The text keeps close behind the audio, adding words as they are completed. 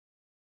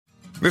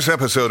This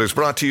episode is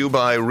brought to you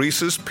by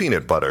Reese's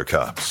Peanut Butter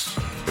Cups.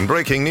 In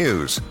breaking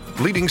news,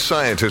 leading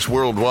scientists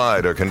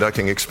worldwide are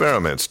conducting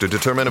experiments to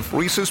determine if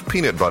Reese's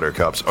Peanut Butter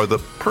Cups are the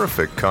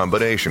perfect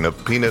combination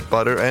of peanut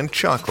butter and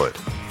chocolate.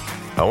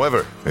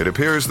 However, it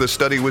appears the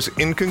study was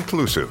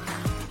inconclusive,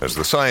 as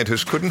the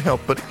scientists couldn't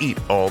help but eat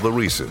all the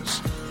Reese's.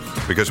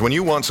 Because when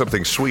you want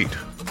something sweet,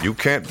 you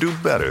can't do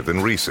better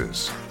than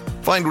Reese's.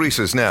 Find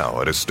Reese's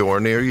now at a store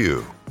near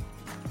you.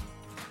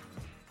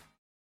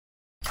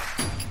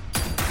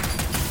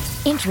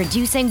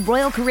 Introducing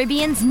Royal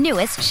Caribbean's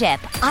newest ship,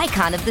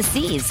 Icon of the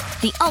Seas,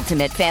 the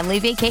ultimate family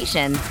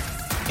vacation.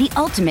 The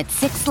ultimate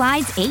 6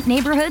 slides, 8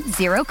 neighborhoods,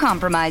 0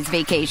 compromise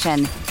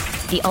vacation.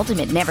 The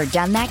ultimate never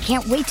done that,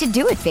 can't wait to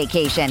do it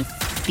vacation.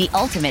 The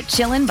ultimate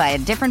chillin' by a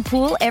different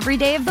pool every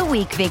day of the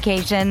week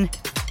vacation.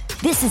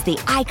 This is the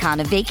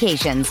Icon of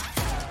vacations.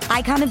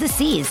 Icon of the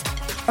Seas,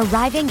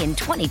 arriving in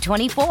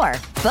 2024.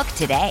 Book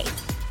today.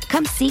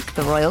 Come seek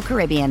the Royal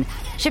Caribbean.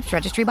 Ships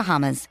Registry,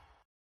 Bahamas.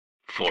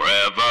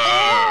 Forever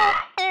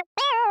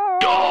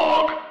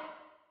Dog.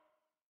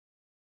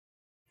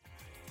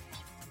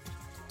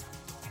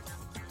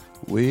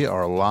 We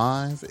are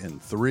live in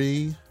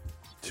 3,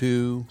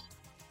 2,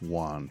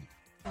 1.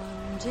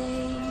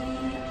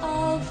 Someday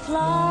I'll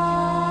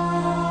fly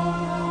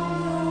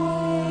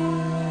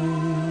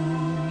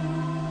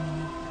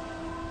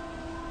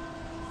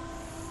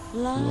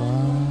away.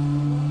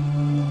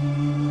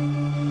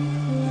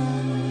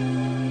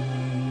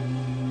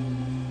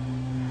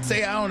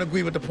 Say I don't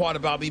agree with the part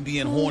about me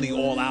being horny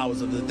all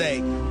hours of the day.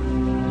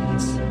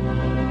 It's 2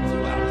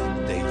 hours of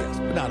the day, yes,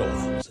 but not all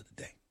hours of the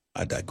day.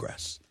 I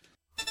digress.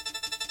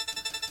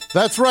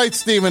 That's right,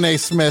 Stephen A.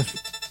 Smith.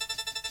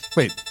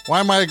 Wait,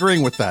 why am I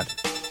agreeing with that?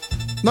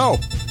 No,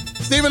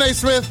 Stephen A.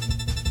 Smith,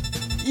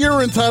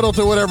 you're entitled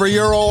to whatever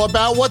you're all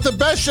about. What the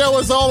best show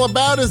is all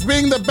about is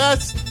being the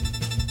best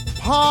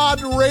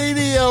pod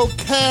radio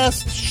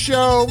cast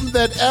show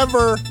that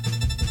ever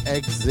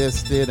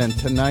existed, and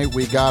tonight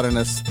we got an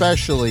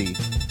especially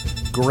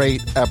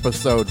great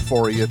episode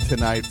for you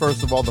tonight.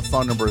 First of all, the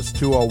phone number is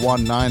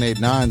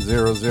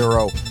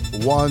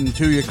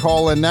 201-989-0012. You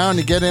call in now and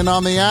you get in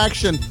on the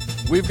action.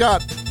 We've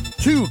got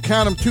two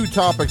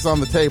topics on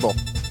the table.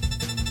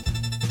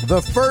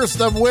 The first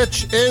of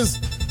which is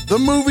the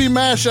movie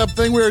mashup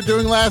thing we were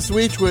doing last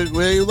week, which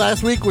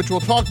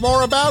we'll talk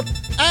more about.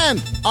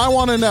 And I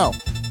want to know,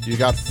 you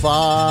got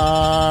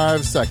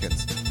 5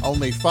 seconds.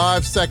 Only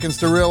 5 seconds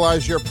to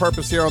realize your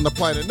purpose here on the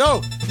planet.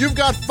 No, you've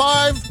got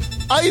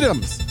 5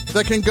 items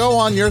that can go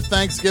on your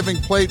Thanksgiving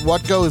plate.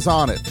 What goes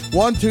on it?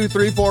 1, 2,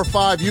 3, 4,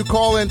 5. You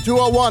call in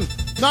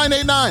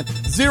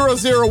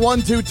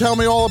 201-989-0012. Tell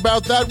me all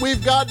about that.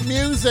 We've got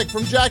music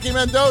from Jackie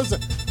Mendoza.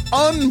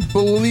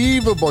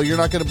 Unbelievable. You're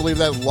not going to believe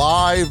that,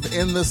 live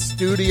in the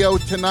studio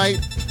tonight.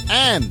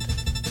 And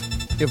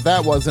if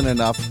that wasn't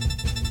enough,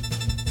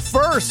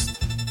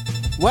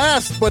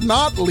 last but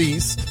not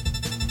least,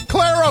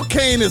 Clare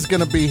O'Kane is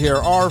going to be here,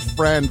 our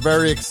friend.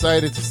 Very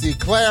excited to see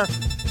Clare,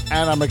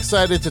 and I'm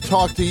excited to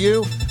talk to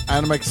you,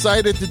 and I'm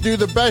excited to do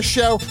the best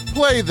show.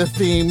 Play the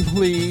theme,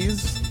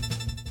 please.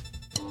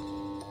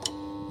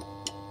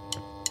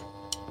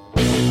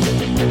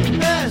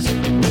 Best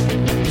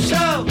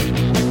show,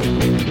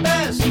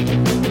 best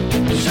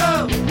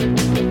show,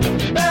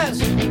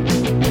 best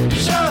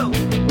show.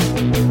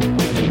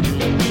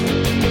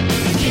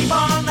 Keep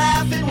on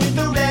laughing with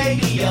the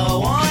radio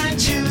on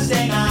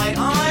Tuesday night,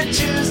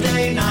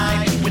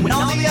 when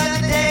all the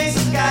other days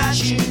have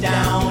got you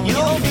down.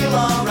 You'll feel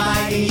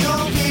alright,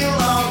 you'll feel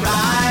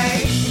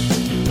alright.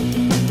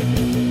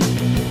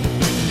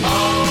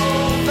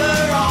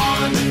 Over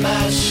on the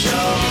best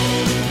show.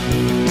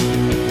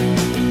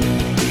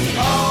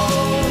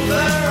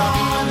 Over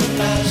on the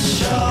best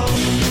show.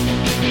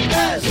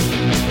 Best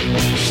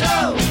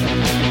show.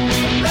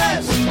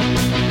 Best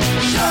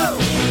show.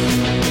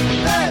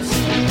 Best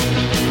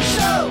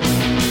show.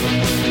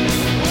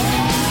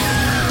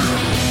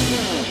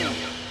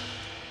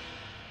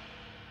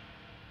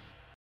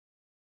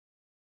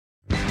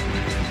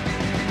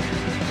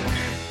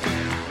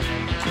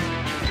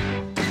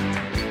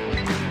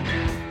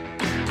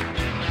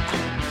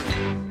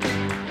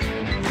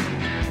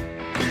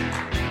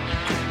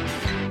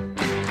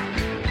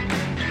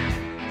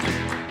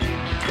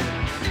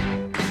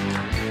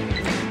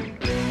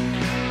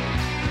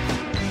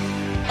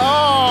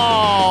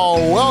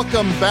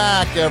 Welcome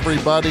back,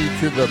 everybody,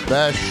 to the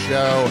best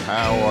show.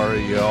 How are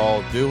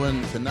y'all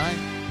doing tonight?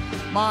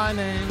 My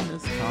name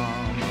is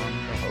Tom.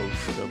 I'm the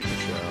host of the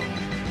show.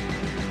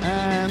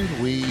 And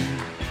we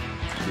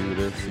do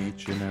this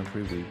each and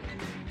every week.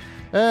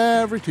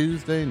 Every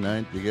Tuesday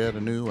night, you get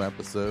a new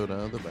episode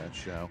of the best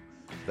show.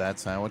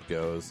 That's how it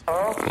goes.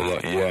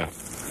 Yeah.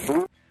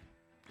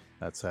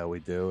 That's how we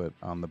do it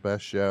on the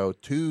best show.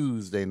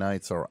 Tuesday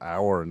nights are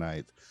our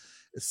night.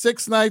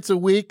 6 nights a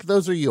week,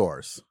 those are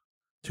yours.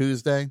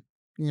 Tuesday,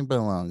 it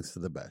belongs to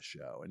the best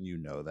show, and you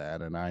know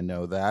that, and I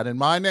know that. And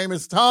my name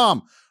is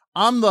Tom.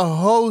 I'm the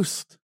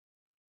host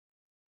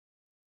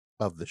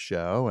of the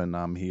show, and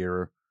I'm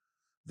here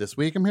this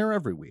week. I'm here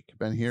every week. I've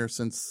been here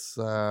since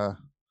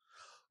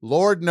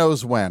Lord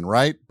knows when,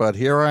 right? But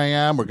here I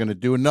am. We're going to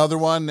do another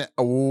one.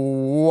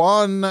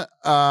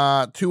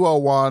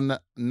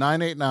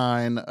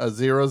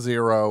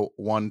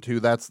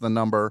 201-989-0012. That's the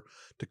number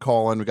to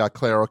call in. We got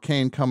Clare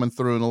O'Kane coming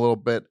through in a little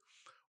bit.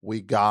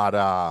 We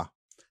got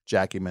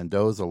Jackie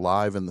Mendoza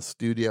live in the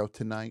studio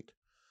tonight.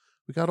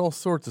 We got all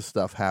sorts of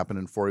stuff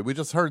happening for you. We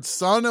just heard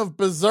Son of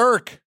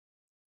Berserk.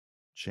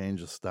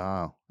 Change of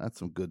Style. That's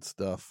some good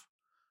stuff.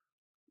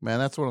 Man,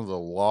 that's one of the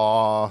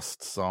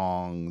lost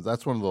songs.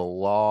 That's one of the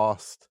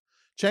lost.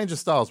 Change of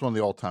Style is one of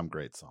the all-time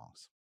great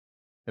songs.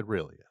 It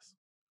really is.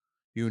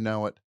 You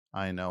know it.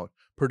 I know it.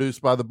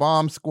 Produced by the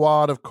Bomb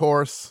Squad, of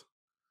course.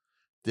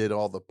 Did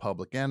all the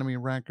Public Enemy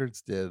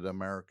records. Did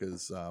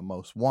America's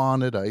Most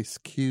Wanted, Ice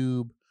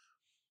Cube.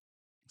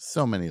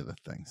 So many of the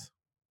things.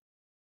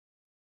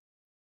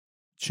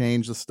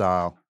 Change the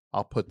Style.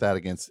 I'll put that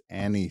against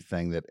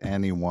anything that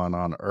anyone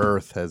on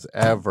earth has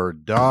ever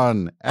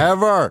done.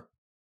 Ever.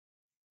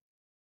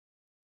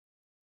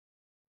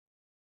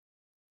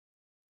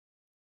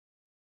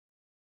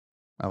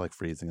 I like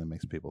freezing. It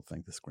makes people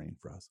think the screen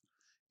froze.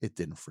 It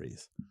didn't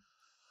freeze.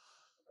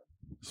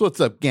 So what's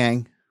up,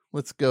 gang?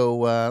 Let's go.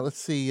 Let's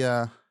see.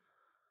 Ooh,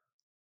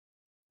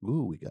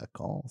 we got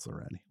calls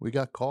already. We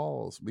got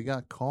calls.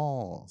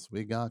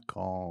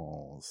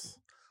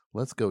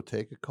 Let's go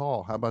take a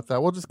call. How about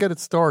that? We'll just get it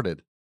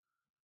started.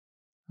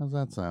 How's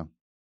that sound?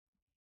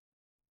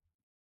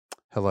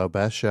 Hello,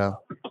 Best Show.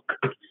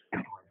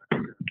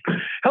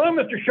 Hello,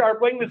 Mr.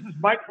 Sharpling. This is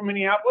Mike from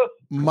Minneapolis.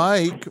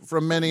 Mike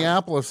from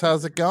Minneapolis.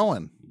 How's it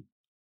going?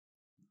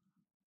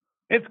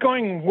 It's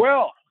going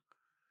well.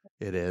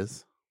 It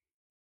is.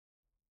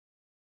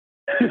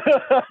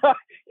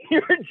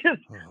 You're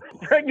just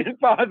pregnant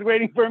pause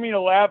waiting for me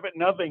to laugh at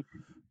nothing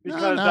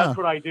because that's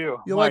what I do.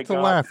 You like to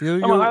laugh.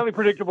 I'm a highly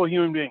predictable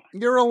human being.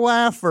 You're a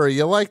laugher.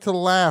 You like to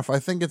laugh. I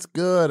think it's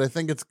good.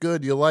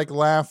 You like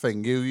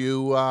laughing.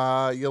 You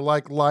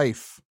like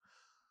life.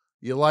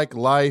 You like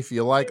life.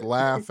 You like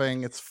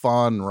laughing. It's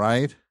fun,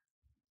 right?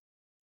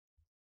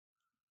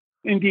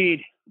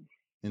 Indeed.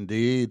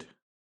 Indeed.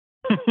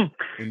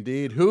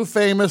 Who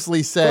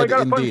famously said, I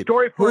got a fun indeed?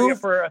 story for you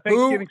for a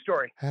Thanksgiving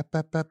story.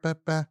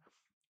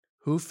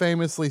 Who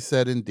famously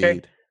said, indeed?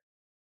 Okay.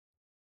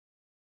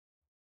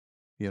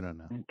 You don't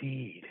know.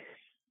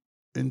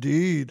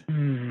 Indeed.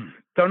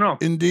 Don't know.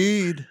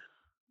 Indeed.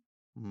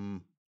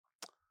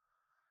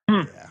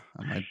 Yeah.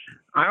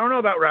 I don't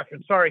know that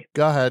reference. Sorry.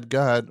 Go ahead.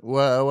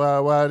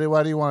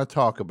 What do you want to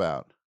talk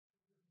about?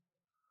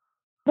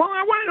 Well,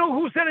 I want to know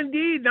who said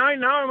indeed. Now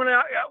I'm going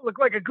to look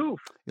like a goof.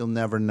 You'll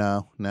never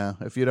know. No,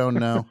 if you don't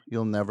know,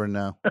 you'll never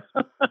know.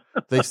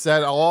 They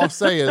said, all I'll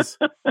say is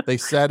they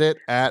said it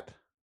at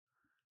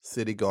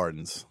City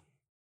Gardens.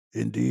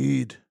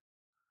 Indeed.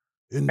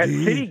 At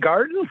City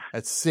Gardens?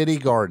 At City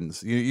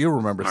Gardens. You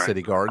remember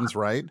City Gardens,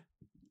 right?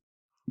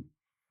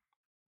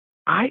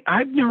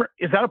 I've never.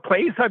 Is that a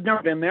place? I've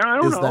never been there. I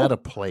don't know. Is that a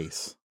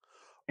place?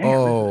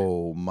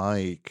 Oh,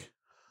 Mike.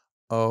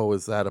 Oh,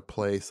 is that a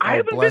place? I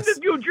haven't been to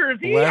New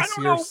Jersey. I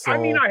don't know. Soul. I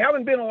mean, I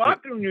haven't been a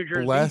lot to New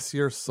Jersey. Bless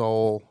your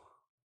soul.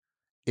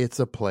 It's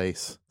a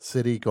place.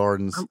 City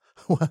Gardens.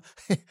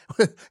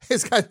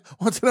 This guy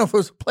wants to know if it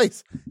was a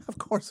place. Of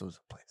course it was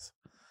a place.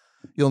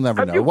 You'll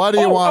never know. What do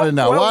you want to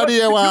know? Well, what do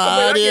you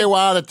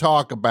want to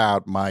talk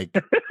about, Mike?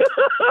 I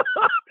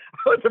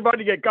was about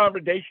to get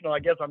confrontational. I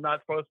guess I'm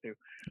not supposed to.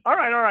 All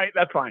right.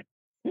 That's fine.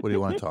 What do you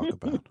want to talk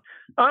about?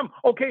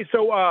 Okay,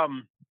 so are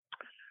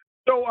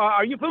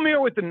you familiar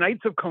with the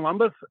Knights of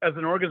Columbus as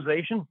an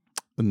organization?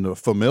 No,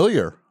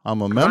 familiar.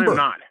 I'm a member. I'm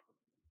not.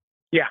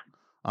 Yeah.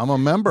 I'm a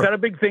member. Is that a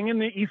big thing in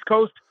the East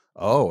Coast?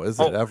 Oh, is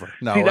it ever?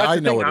 No, see, I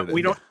know what it is.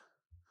 We don't.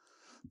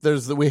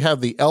 We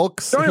have the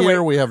Elks so anyway,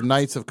 here. We have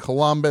Knights of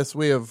Columbus.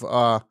 We have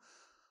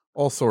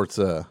all sorts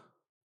of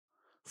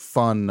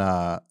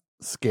fun,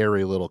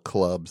 scary little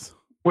clubs.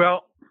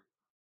 Well,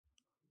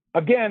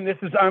 again, this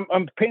is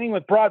I'm painting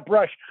with broad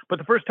brush. But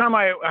the first time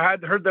I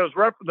had heard those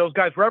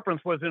guys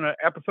reference was in an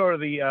episode of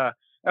the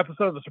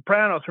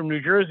Sopranos from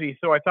New Jersey.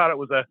 So I thought it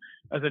was a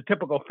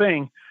typical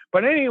thing.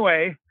 But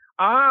anyway,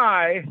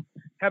 I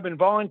have been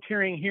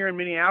volunteering here in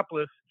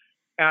Minneapolis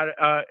at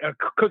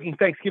cooking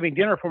Thanksgiving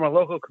dinner for my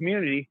local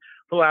community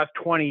for the last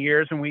 20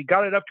 years. And we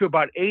got it up to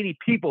about 80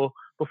 people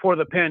before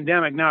the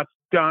pandemic. Now it's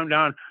down.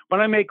 But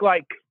I make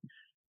like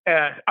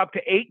up to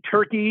 8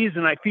 turkeys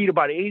and I feed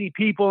about 80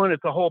 people and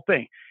it's a whole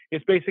thing.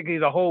 It's basically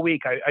the whole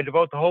week. I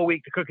devote the whole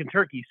week to cooking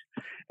turkeys.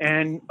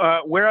 And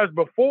whereas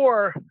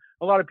before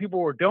a lot of people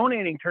were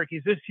donating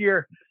turkeys, this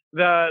year,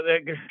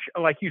 the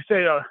like you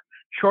said,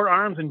 short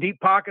arms and deep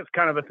pockets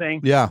kind of a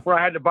thing. Yeah. Where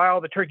I had to buy all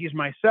the turkeys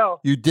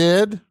myself. You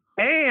did?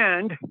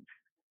 And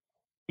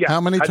yeah. How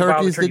many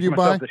turkeys did you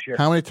buy?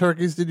 How many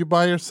turkeys did you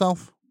buy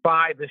yourself?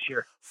 5 this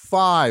year.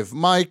 5.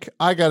 Mike,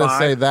 I got to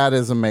say that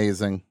is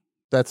amazing.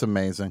 That's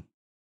amazing.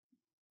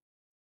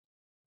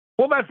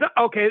 Well, that's not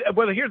okay.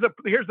 Well, here's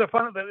the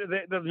fun of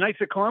the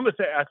Knights of Columbus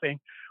thing,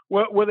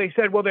 where they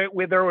said,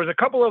 there was a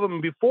couple of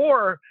them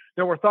before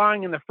that were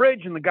thawing in the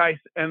fridge, and the guys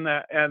and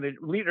the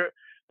leader,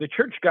 the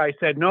church guy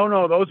said,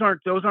 no, those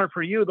aren't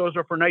for you. Those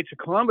are for Knights of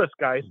Columbus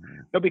guys.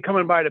 They'll be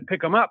coming by to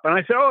pick them up. And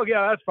I said, oh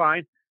yeah, that's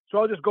fine. So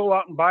I'll just go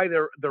out and buy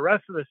the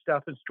rest of the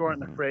stuff and store it in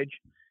the fridge.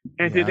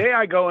 And today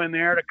I go in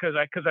there because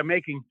I'm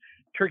making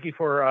turkey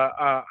for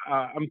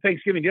I'm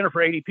Thanksgiving dinner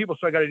for 80 people,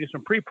 so I got to do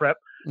some pre-prep.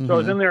 So I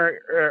was in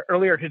there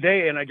earlier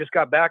today, and I just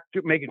got back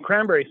to making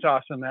cranberry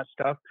sauce and that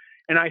stuff.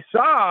 And I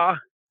saw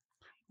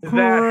that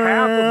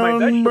half of my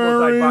vegetables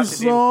I bought the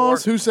day before.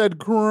 Who said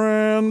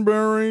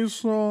cranberry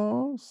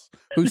sauce?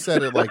 Who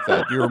said it like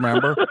that? Do you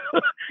remember?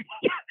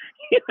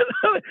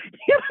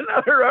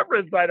 Another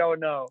reference I don't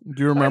know.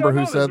 Do you remember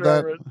who said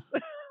that?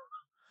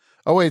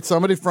 Oh, wait,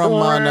 somebody from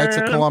Knights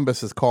of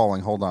Columbus is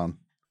calling. Hold on.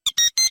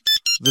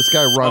 This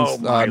guy runs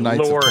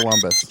Knights of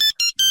Columbus.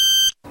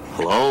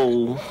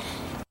 Hello?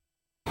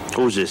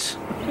 Who's this?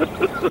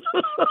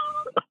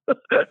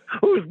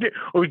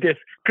 Who's this?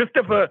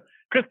 Christopher?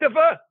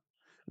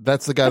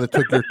 That's the guy that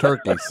took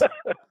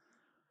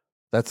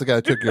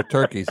your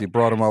turkeys. He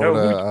brought them over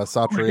to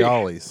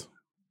Satriali's.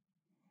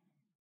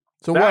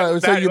 So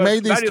So you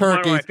made these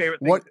turkeys.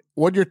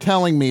 What you're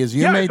telling me is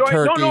you made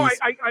turkeys. No,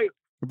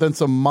 then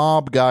some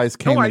mob guys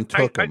came and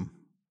took them.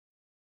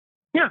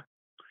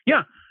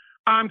 Yeah.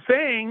 I'm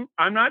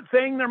not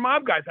saying they're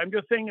mob guys. I'm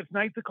just saying it's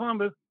Knights of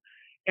Columbus,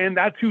 and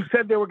that's who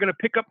said they were going to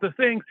pick up the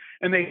things,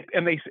 and they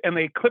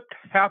clipped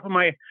half of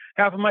my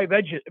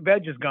veg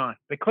is gone.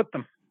 They clipped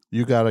them.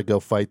 You got to go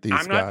fight these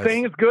guys. I'm not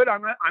saying it's good.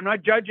 I'm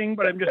not judging,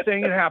 but I'm just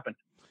saying it happened.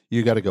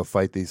 You got to go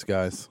fight these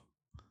guys.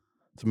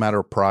 It's a matter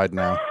of pride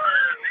now.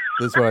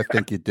 This is what I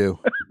think you do.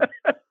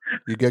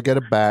 You go get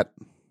a bat.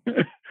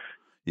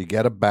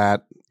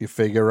 You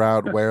figure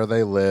out where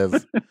they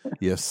live.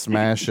 You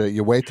smash it.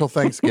 You wait till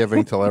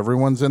Thanksgiving, till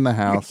everyone's in the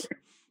house.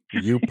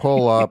 You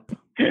pull up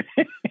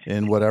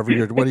in what are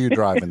you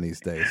driving these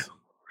days?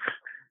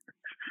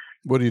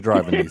 What are you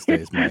driving these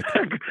days, Mike?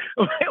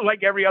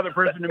 Like every other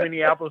person in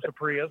Minneapolis, a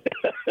Prius.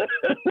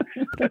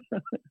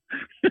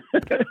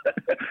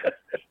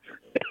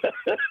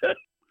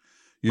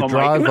 You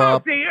drive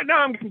up. See,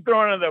 now I'm getting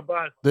thrown under the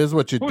bus. This is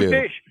what you do.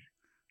 This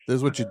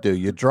is what you do.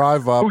 You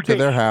drive up to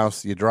their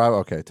house. You drive.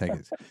 Okay, take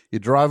it. You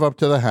drive up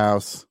to the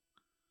house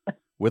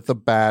with the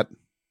bat.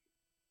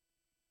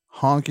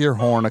 Honk your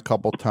horn a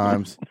couple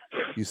times.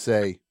 You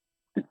say,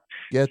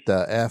 "Get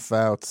the F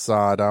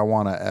outside. I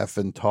want to F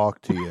and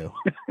talk to you."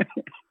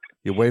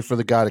 You wait for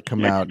the guy to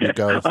come out. And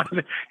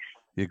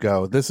you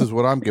go, "This is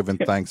what I'm giving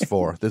thanks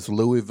for. This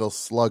Louisville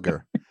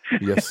slugger."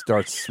 You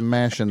start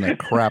smashing the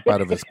crap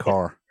out of his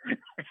car.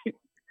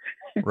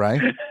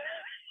 Right?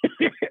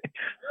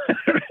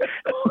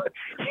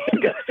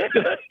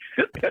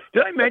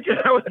 Did I mention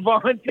I was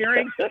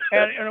volunteering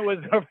and it was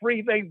a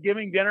free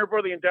Thanksgiving dinner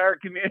for the entire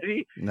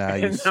community? No,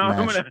 now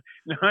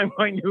I'm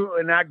going to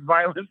enact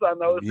violence on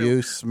those.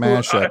 You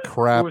smash the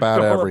crap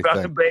out of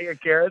everything.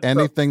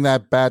 Anything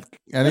that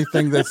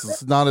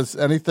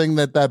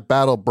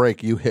bat will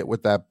break, you hit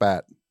with that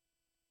bat.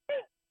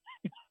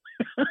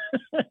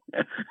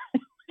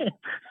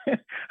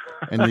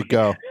 And you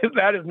go.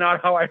 That is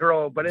not how I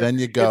roll, but then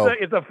you go.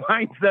 It's a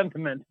fine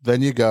sentiment.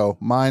 Then you go.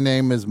 My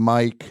name is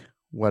Mike,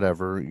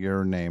 whatever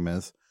your name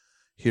is.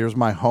 Here's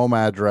my home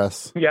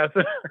address. Yes.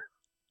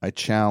 I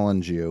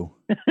challenge you.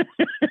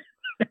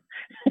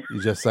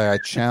 You just say, I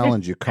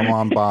challenge you. Come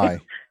on by.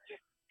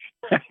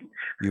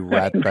 You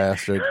rat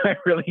bastard. I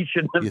really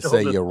shouldn't have You told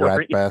say, the you story.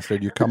 rat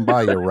bastard. You come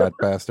by, you rat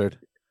bastard.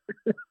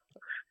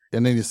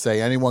 And then you say,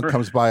 anyone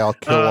comes by, I'll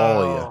kill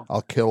all of you.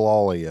 I'll kill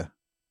all of you.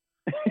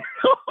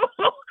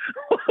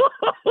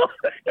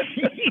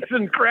 Cheese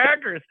and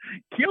crackers,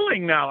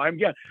 killing now. I'm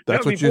getting.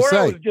 That's what you say.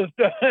 I was just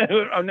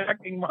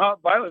enacting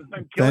violence.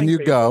 I'm killing. Then you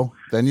people. go.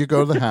 Then you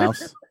go to the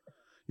house.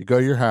 You go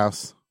to your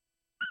house.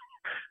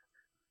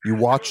 You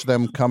watch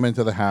them come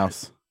into the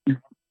house.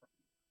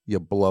 You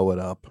blow it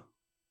up.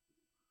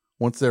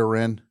 Once they're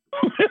in,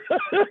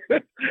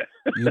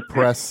 you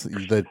press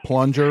the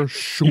plunger.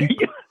 Shunk.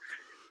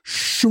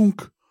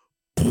 Shunk.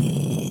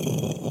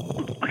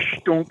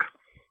 Stunk.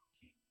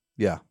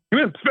 Yeah.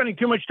 You've been spending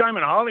too much time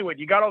in Hollywood.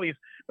 You got all these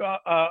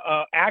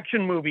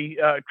action movie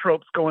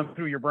tropes going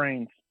through your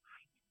brains.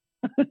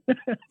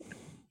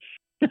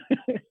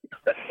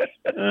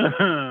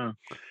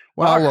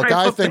 Well, look,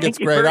 I think it's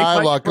great.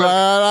 I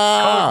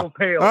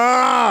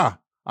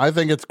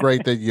think it's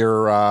great that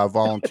you're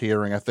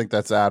volunteering. I think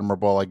that's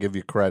admirable. I give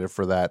you credit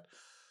for that.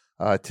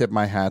 Tip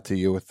my hat to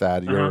you with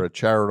that. You're a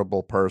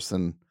charitable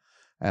person,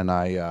 and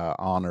I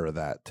honor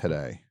that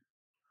today.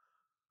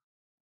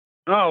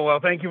 Oh, well,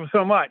 thank you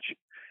so much.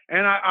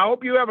 And I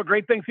hope you have a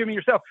great Thanksgiving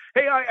yourself.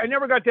 Hey, I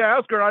never got to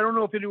ask her. I don't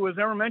know if it was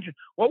ever mentioned.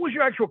 What was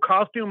your actual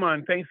costume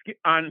on Thanksgiving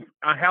on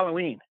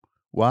Halloween?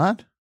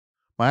 What?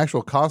 My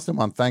actual costume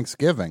on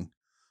Thanksgiving?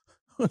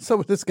 What's up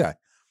with this guy?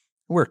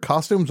 Wear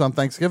costumes on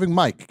Thanksgiving?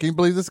 Mike, can you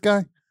believe this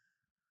guy?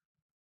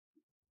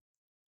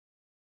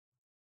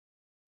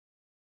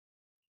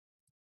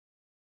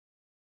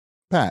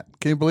 Pat,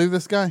 can you believe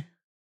this guy?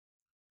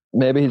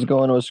 Maybe he's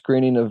going to a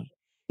screening of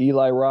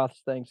Eli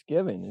Roth's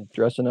Thanksgiving. He's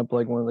dressing up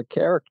like one of the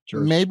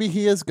characters. Maybe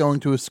he is going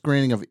to a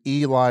screening of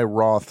Eli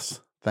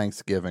Roth's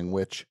Thanksgiving,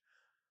 which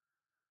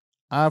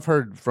I've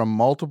heard from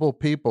multiple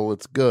people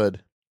it's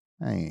good.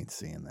 I ain't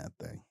seeing that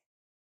thing.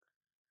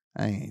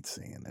 I ain't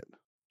seeing it.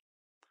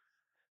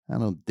 I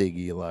don't dig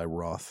Eli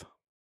Roth.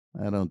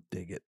 I don't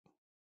dig it.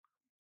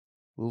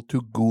 A little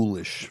too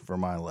ghoulish for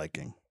my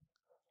liking.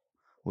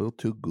 A little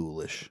too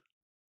ghoulish.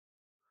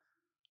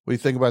 What do you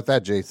think about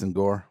that, Jason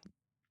Gore?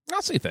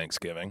 I'll see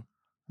Thanksgiving.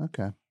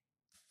 Okay.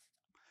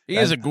 He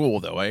is a ghoul,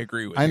 though. I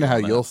agree with you. I know how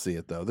on that. you'll see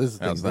it, though. This is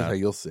the thing. This is how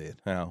you'll see it.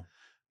 How?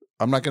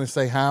 I'm not going to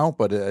say how,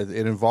 but it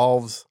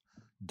involves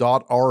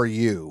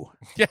 .ru.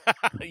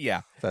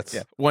 Yeah. That's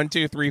 1,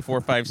 2, 3,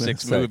 4, 5,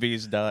 6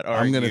 movies.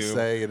 I'm going to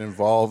say it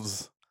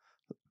involves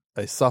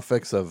a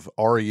suffix of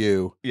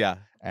ru. Yeah.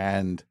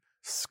 And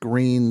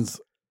screens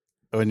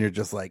when you're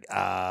just like,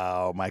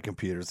 oh, my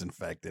computer's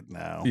infected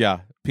now.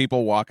 Yeah.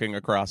 People walking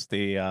across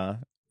the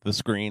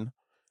screen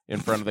in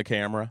front of the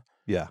camera.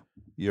 Yeah.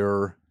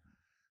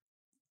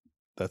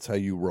 That's how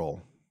you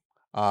roll.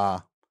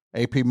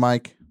 AP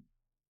Mike.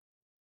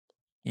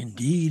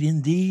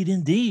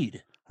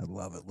 Indeed. I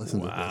love it. Listen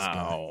to this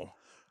guy.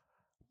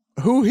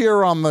 Who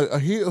here on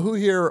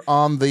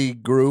the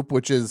group,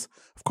 which is,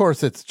 of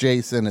course, it's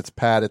Jason, it's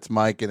Pat, it's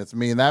Mike, and it's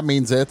me, and that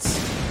means it's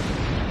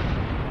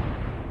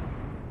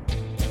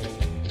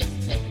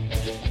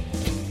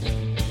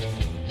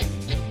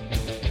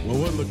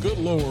well, when the good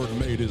Lord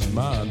made his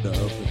mind up,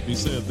 he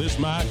said, "This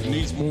mic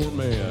needs more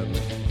men,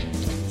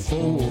 4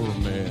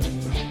 men,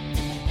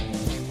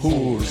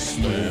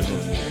 horsemen,"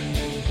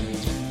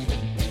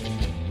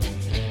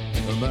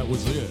 and that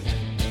was it.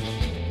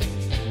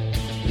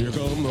 Here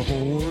come the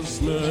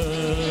horsemen,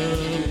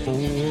 4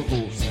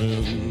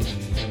 horsemen.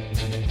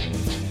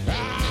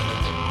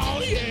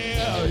 Oh,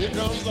 yeah, here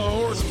comes the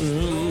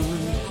horsemen.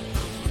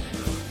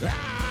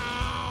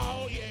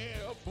 Oh,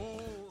 yeah,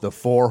 the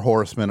 4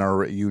 horsemen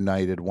are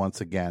united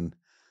once again.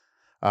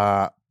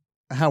 How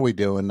we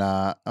doing?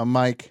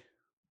 Mike,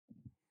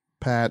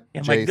 Pat,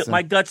 Yeah, Jason.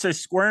 my guts are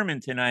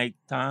squirming tonight,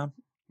 Tom.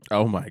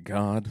 Oh, my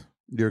God.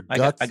 Your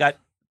guts?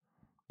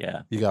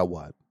 Yeah. You got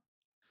what?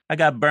 I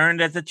got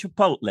burned at the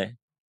Chipotle.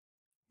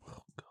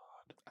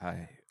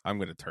 I'm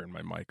going to turn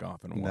my mic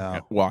off and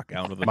No. walk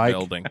out of the Mike,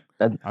 building.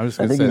 I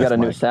think you got a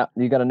new Mike. sound.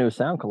 You got a new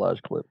sound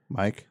collage clip,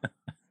 Mike.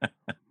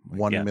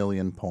 1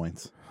 million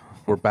points.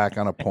 We're back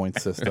on a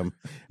point system.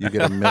 You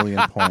get 1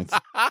 million points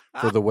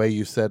for the way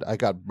you said, I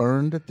got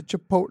burned at the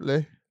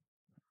Chipotle.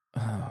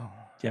 Did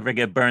you ever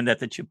get burned at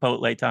the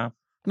Chipotle, Tom?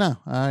 No,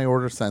 I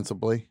order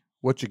sensibly.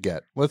 What you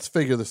get? Let's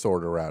figure this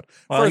order out.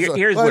 Well,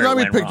 here's where let it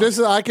me went pick. wrong. This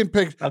is I can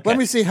pick. Okay. Let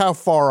me see how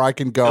far I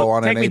can go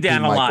on Take an me AP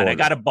down the Mike line. order. I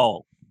got a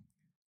bowl.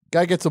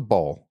 Guy gets a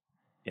bowl.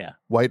 Yeah.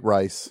 White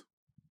rice.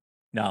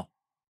 No.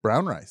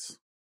 Brown rice.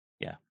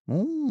 Yeah.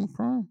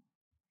 Okay.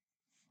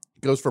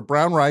 Goes for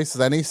brown rice.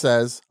 Then he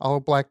says, "I'll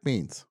have black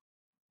beans."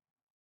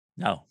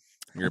 No.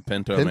 You're a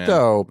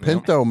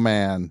Pinto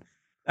man.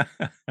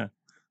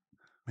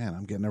 Man,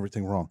 I'm getting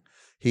everything wrong.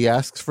 He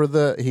asks for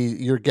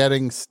you're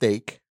getting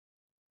steak.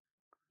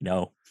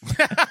 No.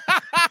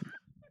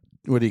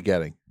 What are you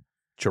getting?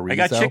 Chorizo? I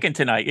got chicken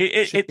tonight.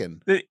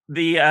 Chicken.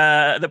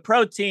 The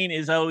protein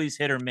is always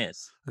hit or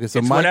miss. Okay, so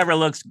it's Mike-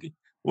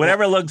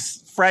 whatever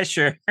looks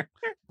fresher.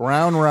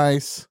 Brown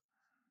rice,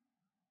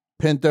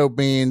 pinto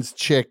beans,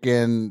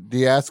 chicken. Do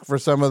you ask for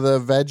some of the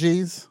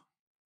veggies?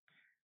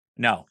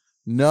 No.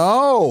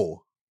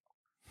 No.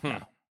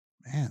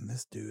 Man,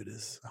 this dude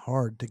is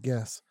hard to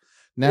guess.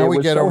 Now we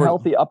get over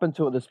healthy up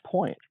until this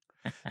point.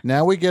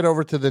 Now we get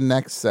over to the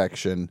next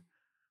section.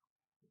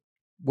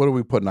 What are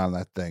we putting on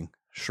that thing?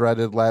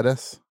 Shredded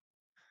lettuce?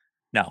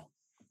 No.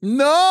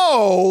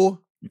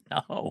 No.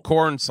 No.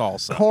 Corn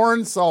salsa.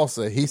 Corn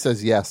salsa. He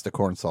says yes to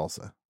corn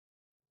salsa.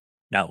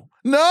 No.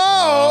 No.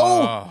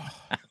 Oh.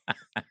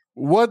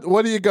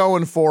 What are you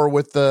going for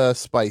with the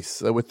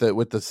spice with the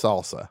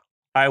salsa?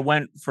 I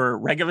went for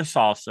regular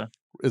salsa.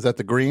 Is that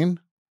the green?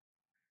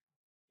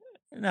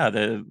 No,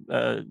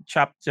 the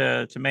chopped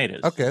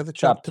tomatoes. Okay, the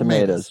chopped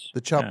tomatoes.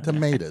 The chopped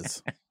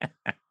tomatoes.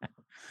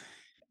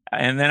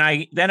 And then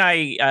I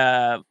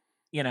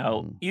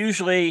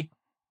usually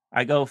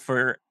I go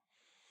for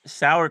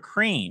sour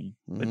cream,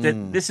 but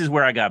this is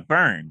where I got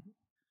burned.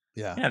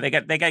 Yeah. Yeah,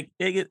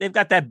 they've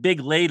got that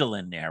big ladle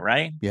in there,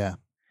 right? Yeah.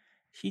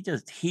 She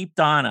just heaped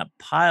on a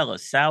pile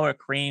of sour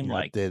cream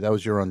like that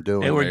was your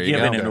undoing. they were There you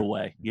giving go. it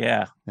away.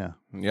 Yeah. Yeah.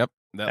 Yep.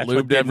 That That's what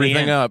lubed did me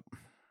everything in. up.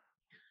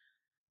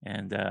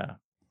 And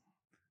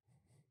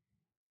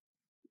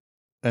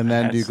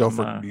then had do you go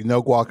some, for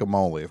no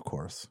guacamole, of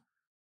course?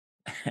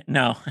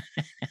 no.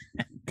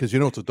 Because you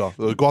know the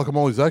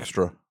guacamole's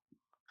extra.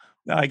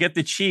 No, I get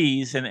the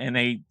cheese, and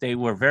they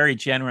were very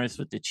generous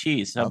with the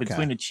cheese. So Okay.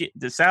 between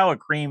the sour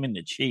cream and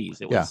the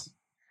cheese, it was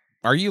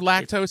Are you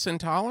lactose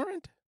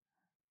intolerant?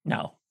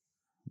 no.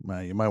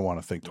 Man, you might want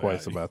to think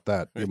twice about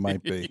that. You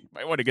might be. You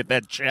might want to get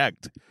that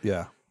checked.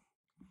 Yeah.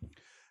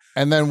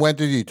 And then when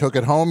did you took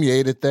it home? You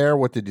ate it there?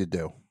 What did you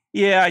do?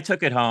 Yeah, I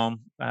took it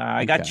home.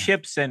 I got Okay.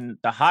 chips and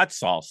the hot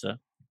salsa.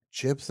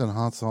 Chips and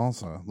hot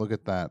salsa. Look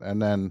at that.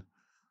 And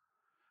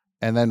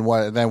then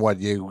what?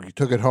 You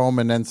took it home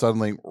and then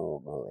suddenly.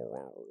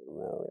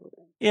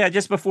 Yeah,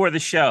 just before the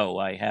show,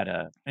 I had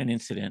an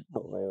incident.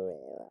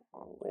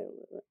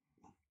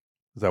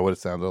 Is that what it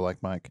sounded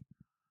like, Mike?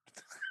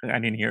 I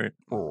didn't hear it.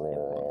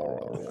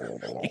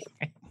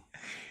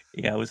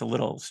 Yeah, it was a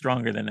little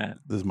stronger than that.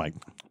 This is Mike.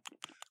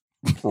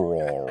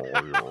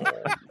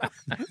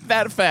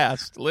 That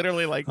fast.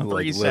 Literally like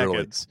 3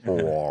 seconds.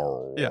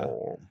 Yeah.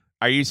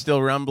 Are you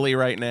still rumbly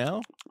right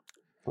now?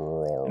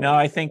 No,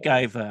 I think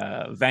I've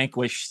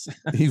vanquished.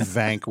 He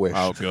vanquished.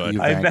 Oh, good.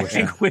 I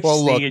vanquished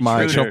Well, look, the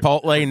Mike. intruder.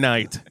 Chipotle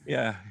night.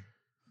 Yeah.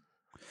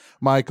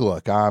 Mike,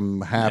 look,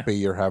 I'm happy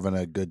you're having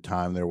a good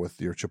time there with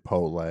your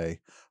Chipotle.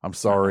 I'm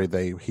sorry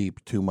they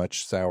heaped too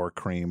much sour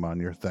cream on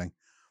your thing.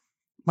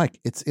 Mike,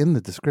 it's in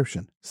the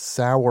description.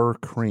 Sour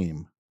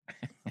cream.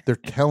 They're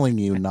telling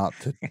you not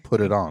to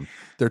put it on.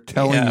 They're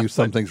telling you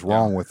something's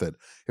wrong with it.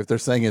 If they're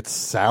saying it's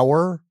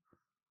sour,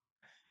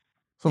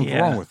 something's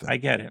wrong with it. I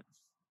get it.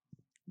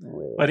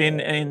 But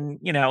in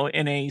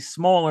a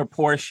smaller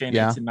portion,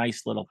 it's a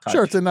nice little touch.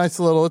 Sure, it's a nice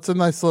little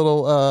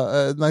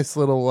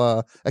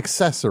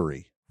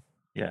accessory.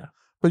 Yeah.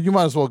 But you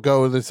might as well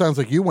go. It sounds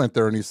like you went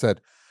there and you said,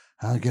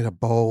 I'll get a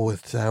bowl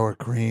with sour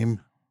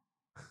cream.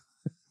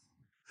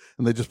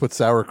 And they just put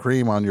sour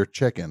cream on your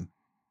chicken.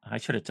 I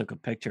should have took a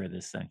picture of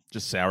this thing.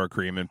 Just sour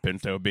cream and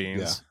pinto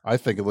beans. Yeah. I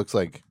think it looks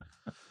like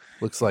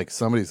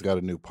somebody's got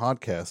a new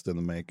podcast in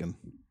the making.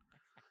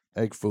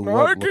 Egg food.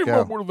 I came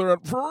up with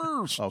that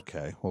first.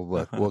 Okay. Well,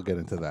 look, we'll get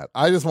into that.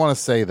 I just want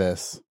to say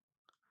this.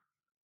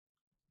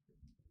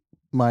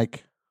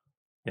 Mike.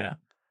 Yeah.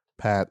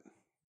 Pat.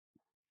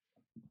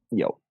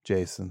 Yo.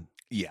 Jason.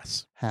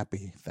 Yes.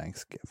 Happy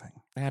Thanksgiving.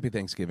 Happy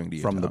Thanksgiving to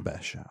you, From Tom. the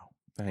best show.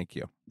 Thank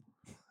you.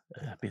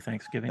 Happy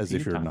Thanksgiving. As to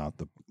if you, you're Tom. not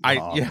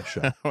on the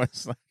show. Like,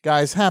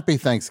 Guys, happy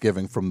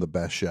Thanksgiving from the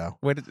best show.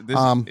 what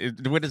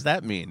does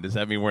that mean? Does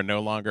that mean we're no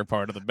longer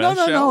part of the best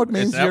show? No, it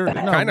means you're. It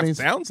kind of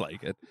sounds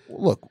like it.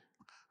 Look,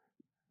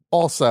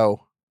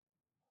 also,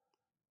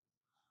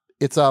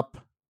 it's up,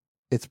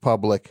 it's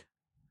public,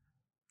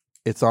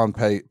 it's on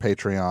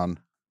Patreon.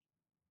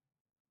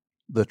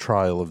 The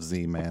Trial of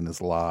Z-Man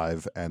is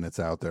live, and it's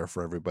out there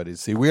for everybody to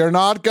see. We are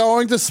not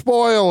going to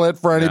spoil it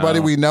for anybody.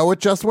 No. We know it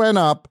just went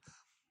up.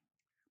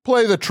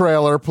 Play the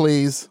trailer,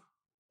 please.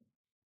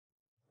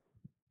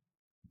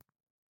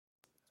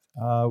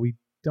 We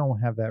don't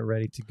have that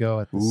ready to go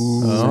at this.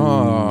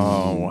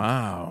 Oh,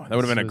 wow. That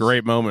would have been a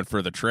great moment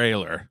for the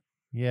trailer.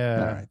 Yeah.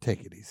 All right,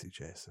 take it easy,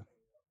 Jason.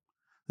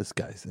 This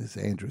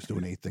Andrew's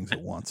doing 8 things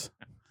at once.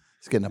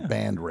 He's getting a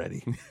band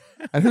ready.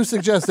 And who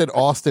suggested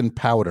Austin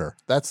Powder?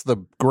 That's the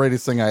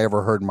greatest thing I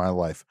ever heard in my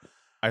life.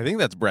 I think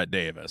that's Brett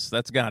Davis.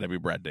 That's got to be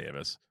Brett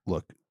Davis.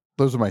 Look,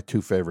 those are my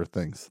 2 favorite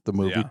things. The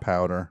movie Yeah.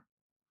 Powder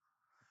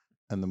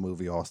and the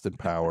movie Austin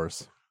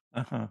Powers.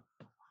 Uh-huh.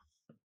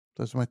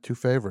 Those are my 2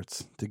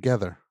 favorites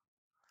together.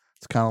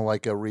 It's kind of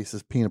like a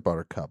Reese's Peanut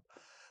Butter Cup.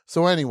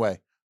 So anyway,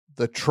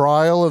 The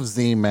Trial of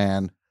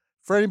Z-Man.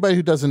 For anybody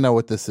who doesn't know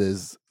what this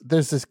is,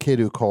 there's this kid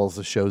who calls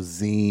the show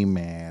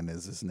Z-Man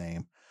is his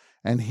name.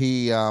 And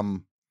he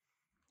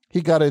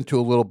got into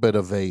a little bit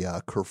of a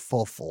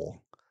kerfuffle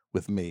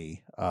with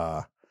me.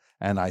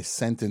 And I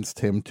sentenced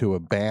him to a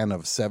ban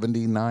of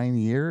 79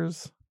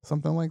 years,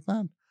 something like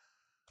that.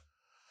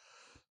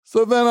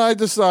 So then I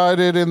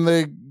decided in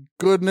the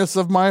goodness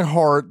of my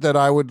heart that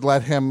I would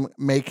let him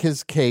make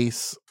his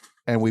case,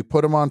 and we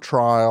put him on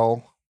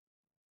trial.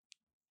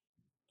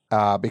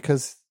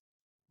 Because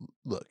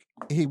look,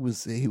 he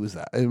was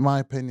in my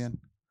opinion,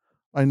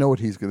 I know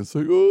what he's going to say.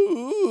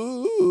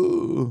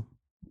 Ooh.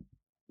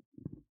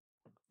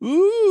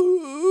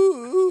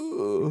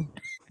 Ooh.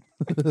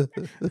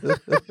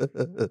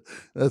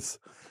 That's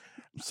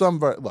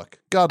look,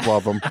 God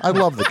love him. I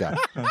love the guy.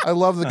 I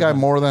love the guy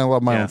more than I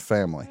love my own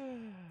family.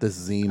 This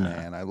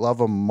Z-Man. I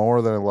love him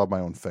more than I love my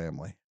own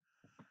family.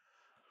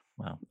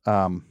 Wow.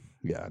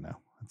 Yeah, I know.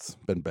 It's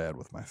been bad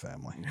with my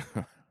family.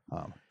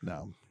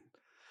 No.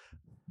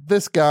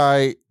 This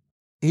guy,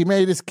 he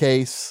made his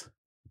case.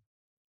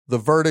 The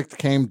verdict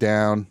came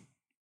down.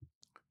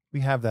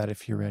 We have that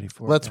if you're ready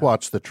for it. Let's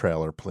watch the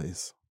trailer,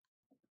 please.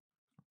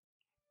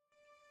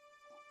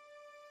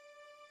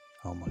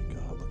 Oh my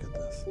God, look at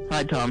this.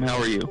 Hi, Tom. How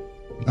are you?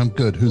 I'm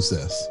good. Who's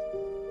this?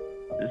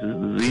 This is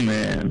the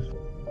Z-Man.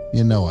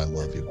 You know I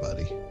love you,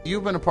 buddy.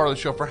 You've been a part of the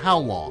show for how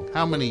long?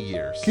 How many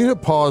years? Can you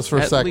pause for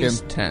a second? At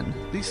least 10.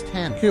 At least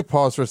 10. Can you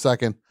pause for a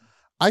second?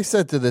 I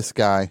said to this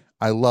guy,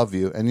 I love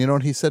you. And you know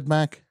what he said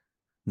back?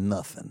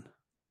 Nothing.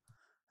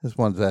 Just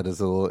wanted that as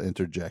a little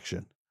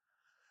interjection.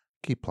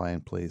 Keep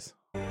playing, please.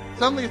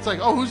 Suddenly it's like,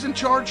 oh, who's in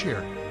charge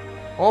here?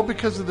 All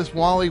because of this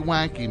Wally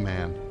Wanky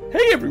man.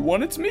 Hey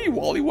everyone, it's me,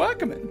 Wally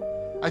Wackerman.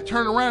 I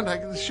turn around,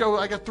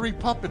 I got 3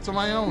 puppets of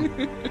my own.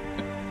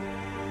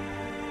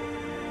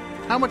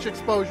 How much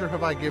exposure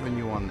have I given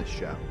you on this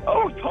show?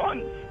 Oh,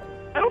 tons.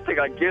 I don't think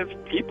I give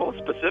people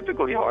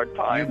specifically a hard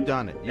time. You've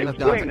done it. You've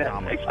Explain done it, that.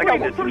 Thomas. I got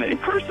one person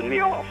cursing me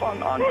off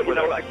on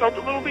Twitter. I felt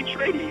a little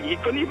betrayed. He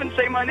couldn't even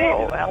say my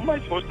name. How am I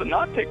supposed to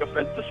not take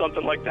offense to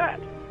something like that?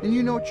 And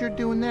you know what you're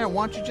doing there.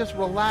 Why don't you just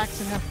relax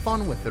and have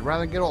fun with it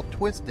rather than get all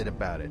twisted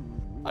about it?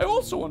 I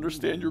also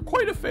understand you're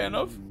quite a fan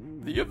of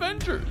The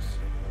Avengers.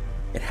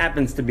 It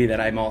happens to be that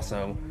I'm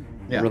also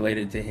Yeah.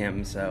 related to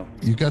him, so.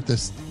 You got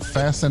this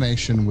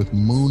fascination with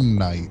Moon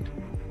Knight.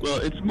 Well,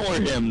 it's more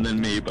him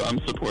than me, but I'm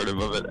supportive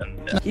of it.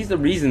 And He's the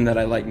reason that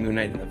I like Moon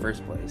Knight in the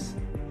first place.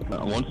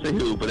 I won't say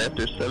who, but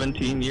after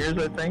 17 years,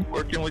 I think,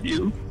 working with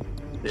you,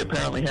 they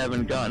apparently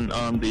haven't gotten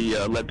on the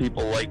let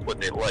people like what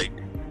they like,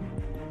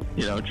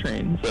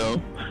 train.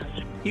 So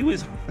He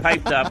was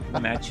hyped up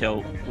when that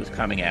show was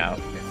coming out.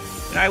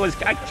 And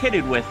I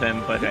kidded with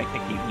him, but I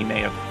think he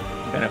may have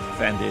been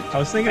offended. I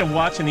was thinking of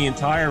watching the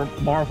entire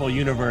Marvel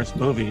Universe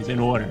movies in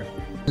order.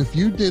 If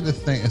you did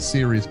a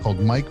series called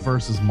Mike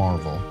versus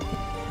Marvel,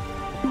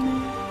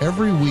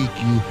 every week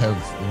you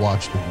have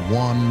watched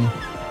one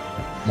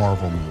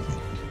Marvel movie.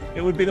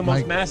 It would be the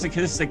most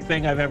masochistic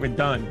thing I've ever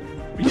done.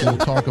 We'll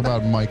talk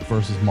about Mike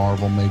versus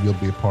Marvel. Maybe you'll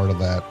be a part of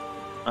that.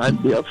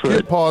 I'd be up for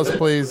Hit pause,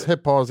 please.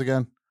 Hit pause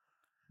again.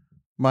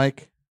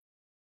 Mike.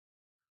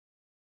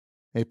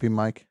 AP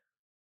Mike.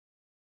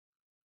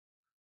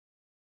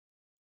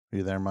 Are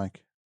you there,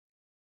 Mike?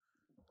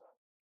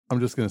 I'm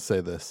just going to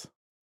say this.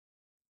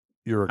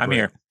 I'm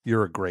here.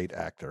 You're a great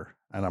actor,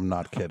 and I'm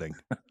not kidding.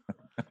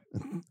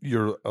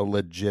 You're a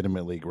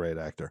legitimately great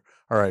actor.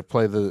 All right,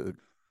 play it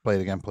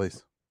again,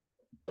 please.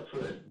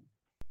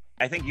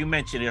 I think you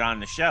mentioned it on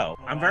the show.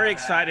 I'm very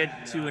excited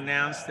to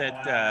announce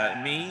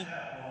that me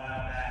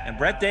and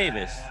Brett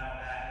Davis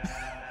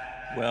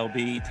will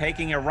be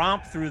taking a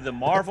romp through the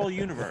Marvel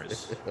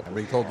Universe. I'm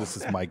being told this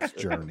is Mike's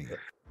journey.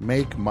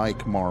 Make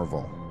Mike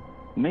Marvel.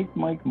 Make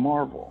Mike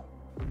Marvel.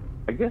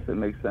 I guess it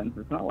makes sense.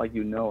 It's not like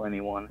you know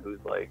anyone who's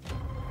like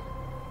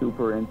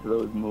super into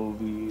those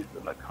movies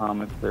and the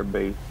comics they're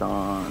based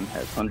on,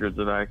 has hundreds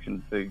of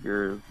action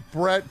figures.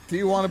 Brett, do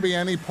you want to be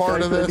any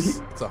part of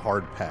this? It's a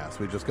hard pass.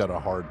 We just got a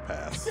hard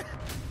pass.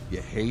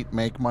 You hate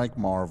Make Mike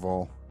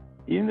Marvel.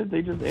 Even if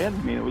they just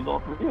added me, it was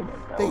all three of us.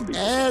 They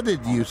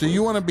added you, so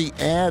you want to be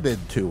added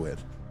to it.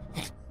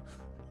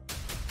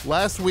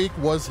 Last week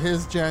was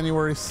his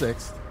January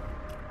 6th.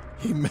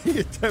 He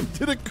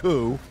attempted a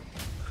coup.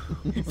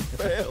 He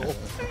failed.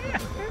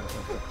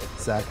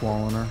 Zach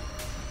Walliner,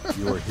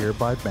 you are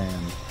hereby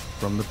banned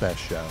from the Best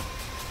Show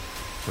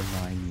for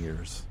 9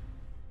 years.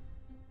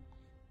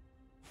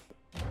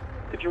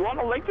 If you want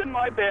to lengthen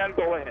my ban,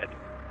 go ahead.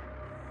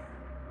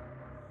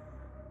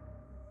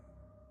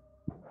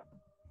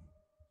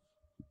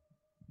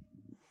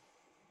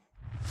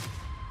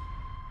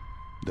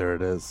 There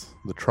it is.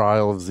 The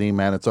Trial of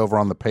Z-Man. It's over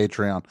on the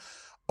Patreon.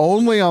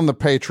 Only on the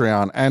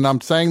Patreon. And I'm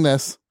saying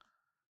this,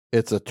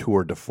 it's a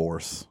tour de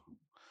force.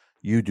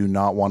 You do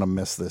not want to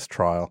miss this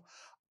trial.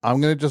 I'm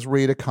going to just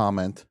read a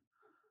comment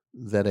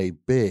that a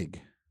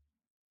big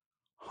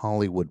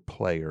Hollywood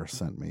player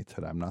sent me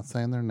today. I'm not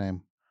saying their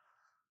name.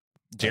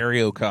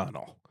 Jerry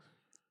O'Connell.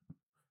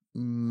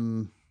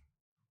 Yeah,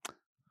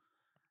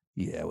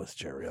 it was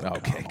Jerry O'Connell.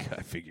 Okay,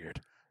 I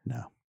figured.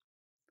 No.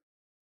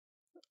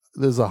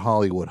 This is a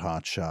Hollywood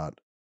hotshot,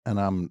 and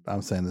I'm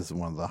saying this is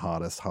one of the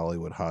hottest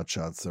Hollywood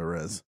hotshots there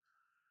is.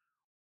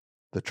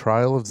 The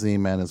Trial of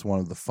Z-Man is one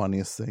of the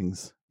funniest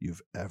things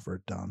you've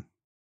ever done.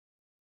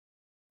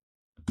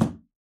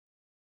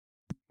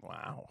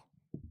 Wow.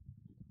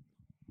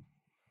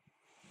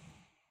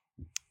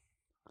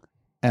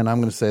 And I'm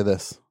going to say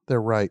this.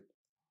 They're right.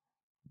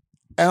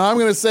 And I'm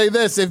going to say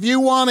this. If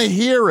you want to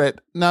hear it,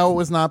 no, it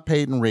was not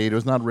Peyton Reed. It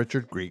was not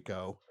Richard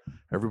Grieco.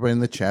 Everybody in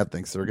the chat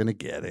thinks they're going to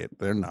get it.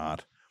 They're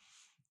not.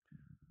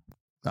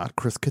 Not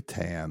Chris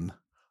Kattan.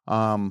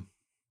 The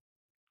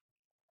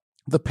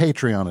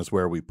Patreon is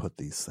where we put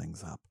these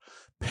things up.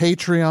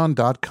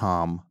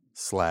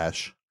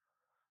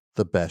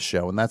 Patreon.com/The Best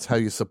Show. And that's how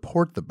you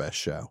support The Best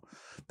Show.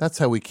 That's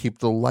how we keep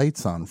the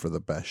lights on for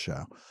The Best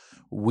Show.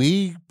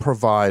 We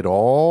provide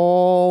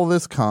all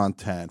this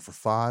content. For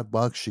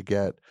 $5, you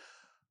get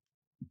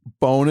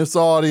bonus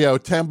audio.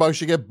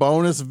 $10, you get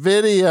bonus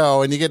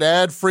video. And you get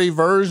ad-free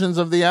versions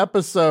of the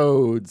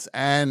episodes.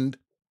 And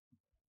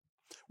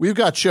we've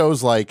got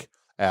shows like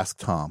Ask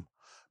Tom,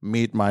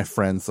 Meet My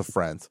Friends, the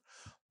Friends,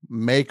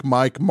 Make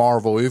Mike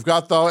Marvel. We've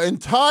got the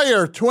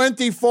entire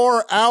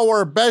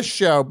 24-hour Best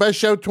Show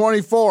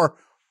 24,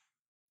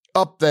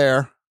 up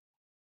there.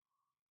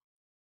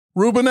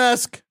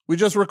 Rubenesque. We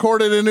just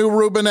recorded a new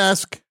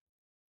Rubenesque.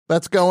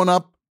 That's going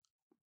up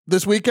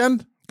this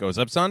weekend. Goes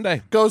up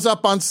Sunday. Goes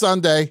up on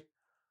Sunday.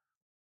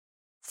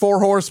 4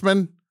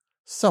 Horsemen.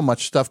 So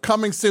much stuff.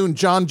 Coming soon,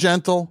 John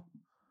Gentle.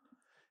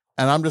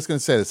 And I'm just going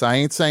to say this. I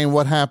ain't saying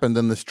what happened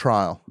in this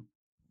trial.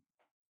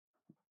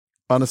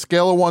 On a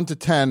scale of 1 to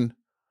 10,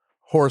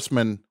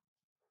 Horseman,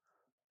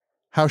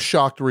 how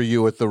shocked were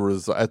you at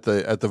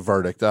the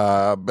verdict?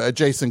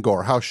 Jason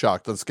Gore, how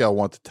shocked on a scale of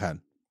 1 to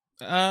 10?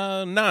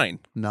 9.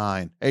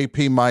 9. AP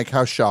Mike,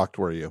 how shocked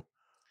were you?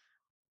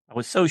 I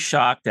was so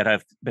shocked that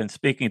I've been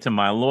speaking to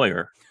my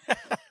lawyer.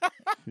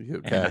 Okay.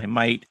 And I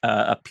might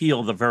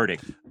appeal the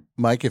verdict.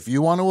 Mike, if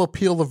you want to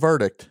appeal the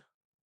verdict,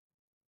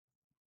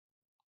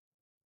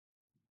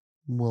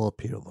 we'll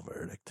appeal the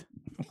verdict.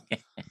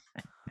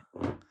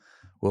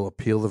 We'll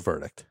appeal the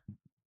verdict.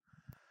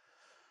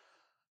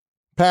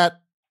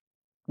 Pat,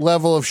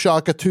 level of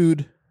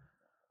shockitude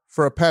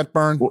for a Pat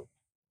Byrne?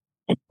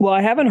 Well,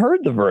 I haven't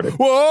heard the verdict.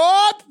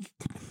 What?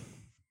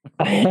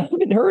 I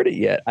haven't heard it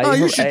yet.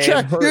 You should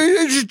check.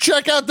 You should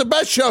check out the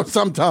best show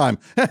sometime.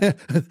 What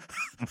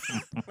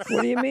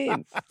do you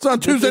mean? It's on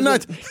Tuesday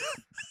nights.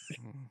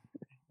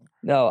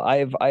 No,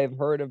 I've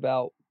heard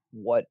about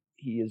what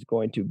he is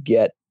going to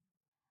get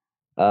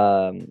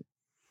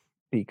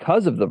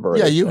because of the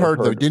verdict. Yeah, you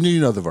heard the. Didn't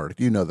you know the verdict?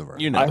 You know the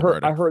verdict. You know I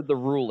heard the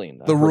ruling.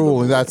 The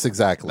ruling. That's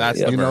exactly. That's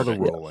it. the You know the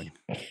verdict. ruling.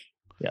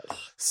 Yes.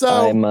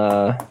 So I'm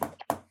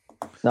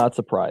not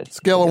surprised.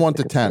 Scale of 1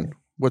 to 10.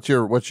 What's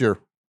your?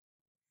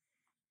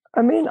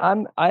 I mean,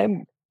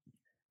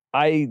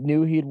 I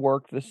knew he'd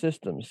work the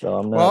system, so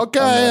I'm not. Well, okay,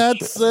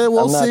 that's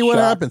we'll see what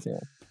happens. Yeah.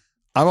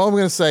 I'm all I'm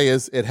going to say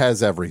is it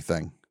has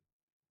everything.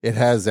 It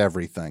has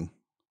everything.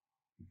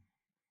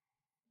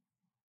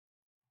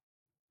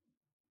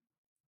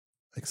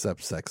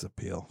 Except sex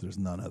appeal. There's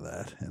none of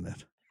that in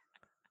it.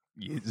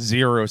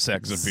 Zero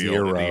sex appeal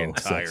to the Zero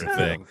entire sex appeal.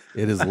 thing.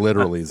 It is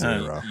literally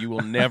zero. You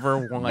will never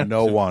want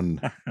No to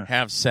one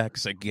have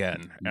sex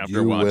again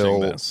after watching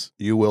this.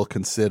 You will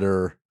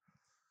consider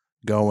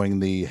going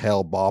the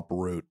Hell Bop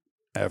route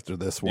after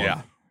this one.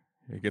 Yeah.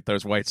 You get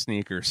those white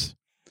sneakers.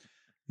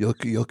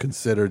 You'll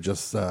consider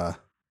just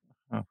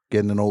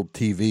getting an old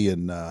TV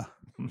and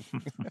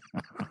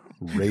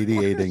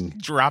radiating,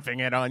 dropping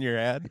it on your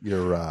head.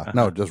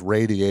 Your just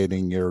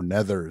radiating your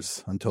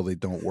nethers until they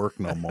don't work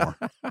no more.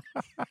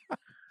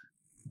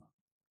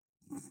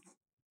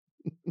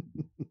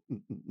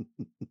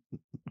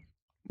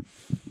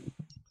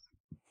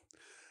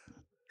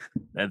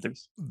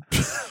 Nethers.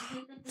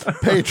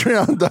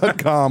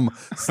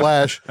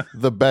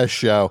 Patreon.com/the best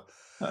show.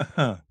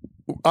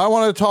 I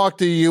want to talk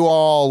to you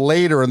all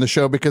later in the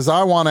show because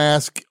I want to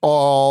ask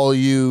all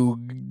you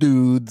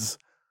dudes.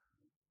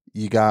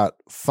 You got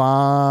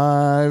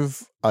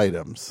 5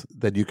 items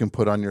that you can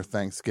put on your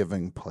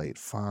Thanksgiving plate.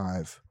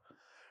 5.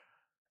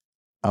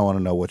 I want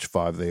to know which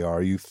 5 they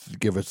are. You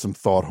give it some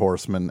thought,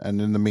 Horseman. And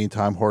in the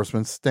meantime,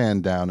 Horseman,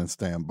 stand down and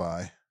stand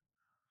by.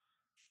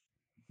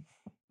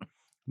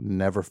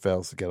 Never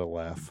fails to get a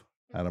laugh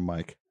out of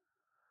Mike.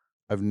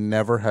 I've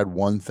never had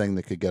one thing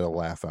that could get a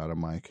laugh out of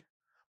Mike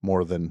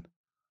more than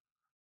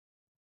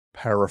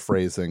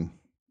paraphrasing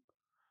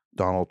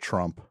Donald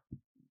Trump.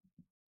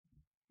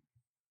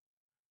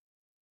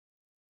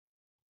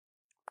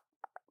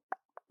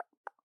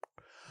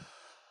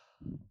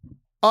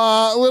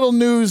 Little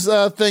news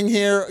thing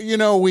here. You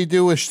know, we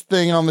do a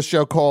thing on the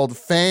show called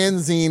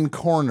Fanzine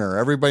Corner.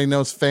 Everybody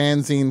knows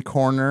Fanzine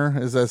Corner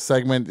is a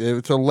segment.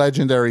 It's a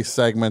legendary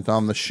segment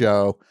on the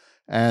show.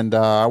 And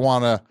I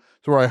want to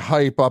where I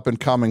hype up and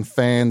coming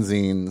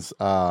fanzines.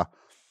 For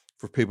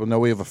people know,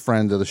 we have a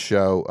friend of the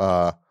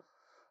show,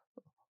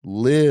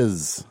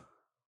 Liz.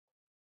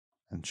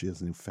 And she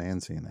has a new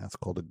fanzine. That's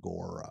called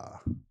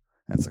Agora.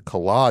 It's a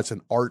collage,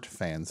 an art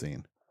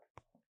fanzine.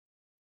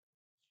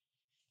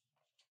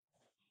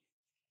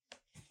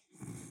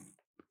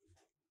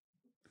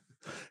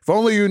 If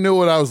only you knew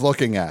what I was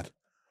looking at.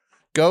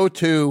 Go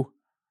to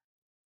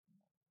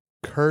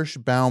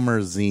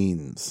Kirschbaumer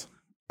Zines,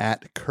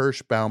 at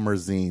Kirschbaumer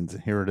Zines.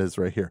 And here it is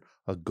right here,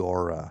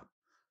 Agora.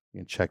 You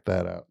can check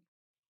that out.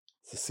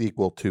 It's a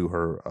sequel to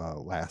her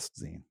last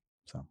zine.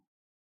 So,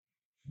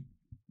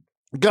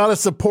 gotta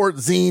support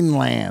Zine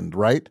Land,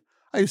 right?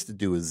 I used to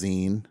do a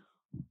zine.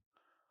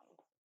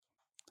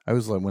 I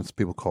was like, when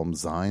people call them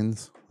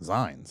zines.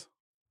 Zines.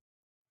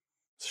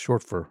 It's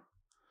short for,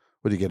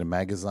 what do you get, a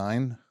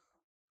magazine?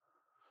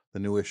 The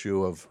new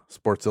issue of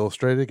Sports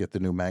Illustrated. Get the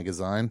new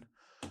magazine.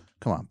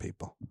 Come on,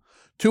 people.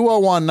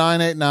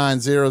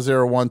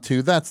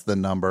 201-989-0012. That's the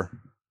number.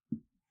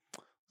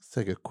 Let's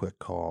take a quick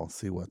call.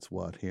 See what's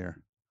what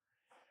here.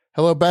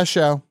 Hello, Best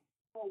Show.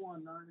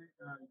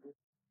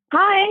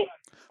 Hi.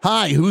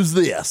 Hi, who's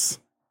this?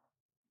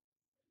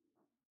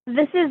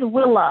 This is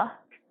Willa.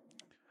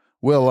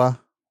 Willa,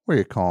 where are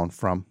you calling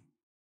from?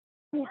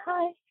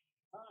 Hi.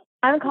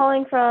 I'm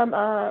calling from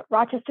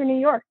Rochester, New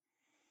York.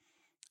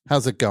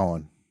 How's it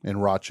going in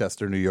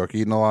Rochester, New York?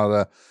 Eating a lot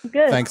of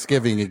Good.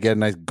 Thanksgiving. You get a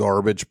nice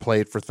garbage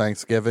plate for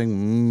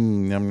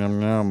Thanksgiving. Yum, yum,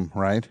 yum,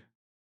 right?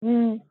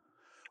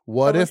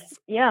 What if?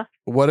 Yeah.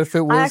 What if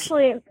it was? I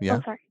actually. Yeah.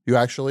 Oh, sorry. You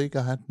actually? Go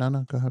ahead.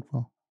 No, go ahead,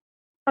 Will.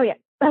 Oh, yeah.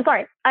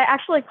 Sorry. I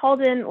actually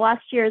called in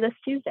last year this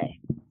Tuesday.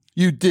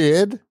 You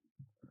did?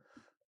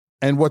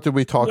 And what did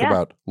we talk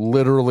about?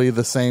 Literally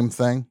the same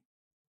thing?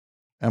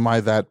 Am I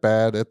that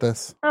bad at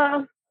this?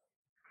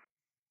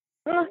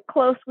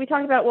 Close. We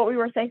talked about what we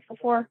were thankful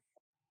for.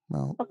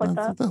 No, Stuff like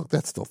that.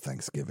 That's still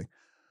Thanksgiving.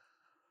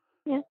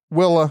 Yeah.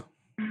 Willa,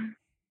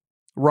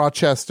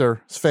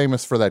 Rochester is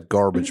famous for that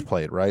garbage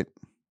plate, right?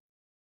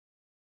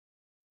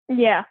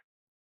 Yeah.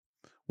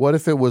 What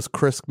if it was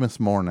Christmas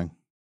morning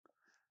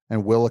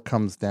and Willa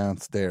comes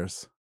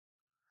downstairs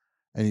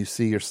and you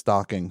see your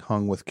stocking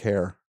hung with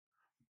care,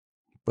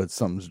 but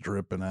something's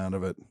dripping out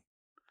of it,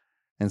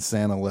 and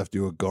Santa left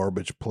you a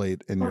garbage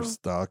plate in your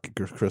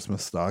your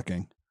Christmas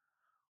stocking?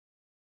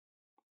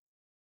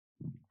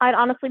 I'd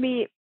honestly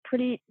be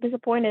pretty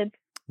disappointed.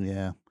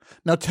 Yeah.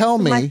 Now tell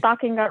My me.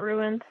 stocking got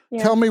ruined.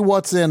 Yeah. Tell me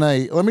what's in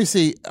a. Let me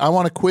see. I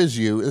want to quiz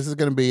you. This is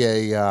going to be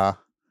a.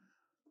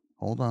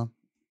 Hold on.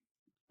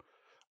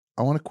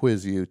 I want to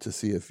quiz you to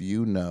see if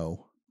you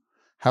know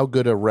how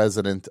good a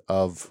resident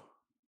of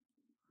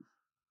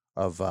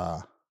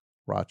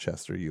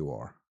Rochester you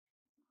are.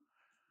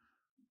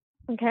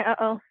 Okay.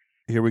 Uh-oh.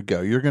 Here we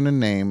go. You're going to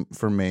name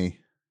for me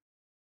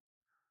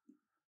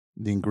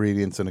the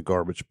ingredients in a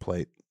garbage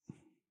plate.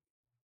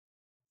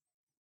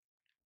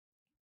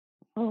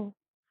 Oh.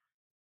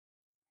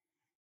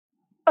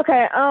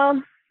 Okay.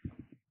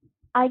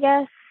 I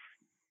guess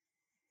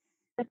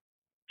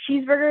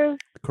cheeseburgers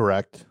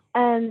Correct.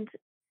 and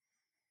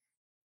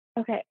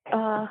okay.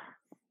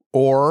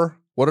 Or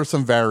what are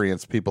some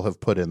variants people have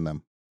put in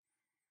them?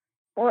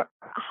 Or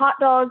hot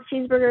dogs,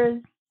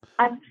 cheeseburgers.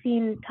 I've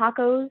seen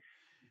tacos.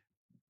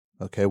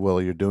 Okay,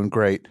 Will, you're doing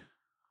great.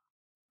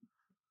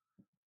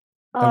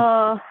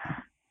 Fries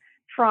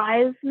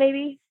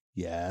maybe.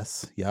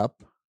 Yes.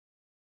 Yep.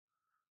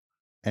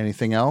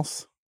 Anything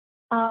else?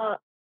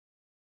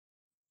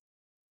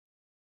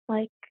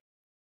 Like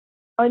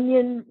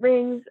onion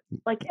rings,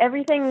 like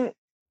everything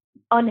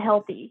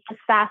unhealthy,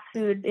 just fast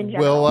food in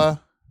general.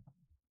 Willa,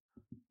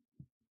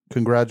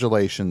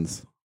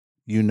 congratulations.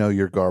 You know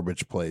your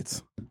garbage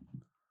plates.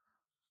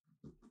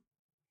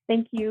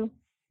 Thank you.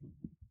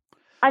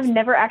 I've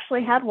never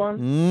actually had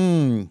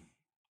one.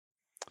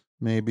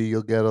 Maybe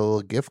you'll get a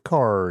little gift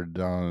card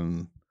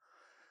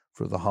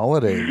for the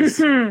holidays.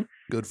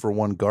 Good for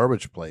one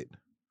garbage plate.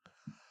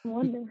 I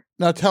wonder.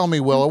 Now tell me,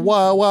 Willa,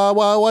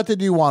 what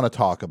did you want to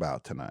talk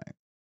about tonight?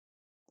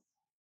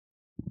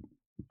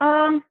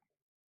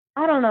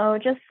 I don't know,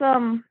 just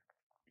some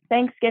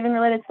Thanksgiving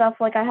related stuff.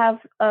 Like I have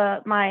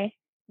my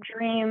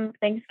dream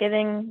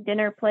Thanksgiving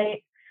dinner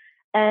plate,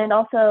 and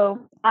also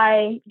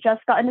I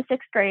just got into 6th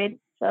grade,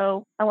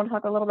 so I want to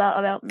talk a little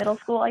about middle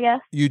school, I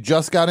guess. You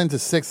just got into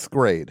 6th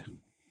grade.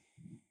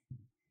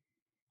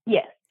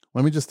 Yes.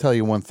 Let me just tell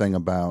you one thing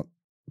about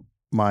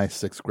my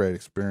 6th grade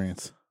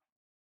experience.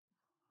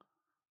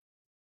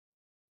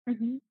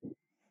 Mm-hmm.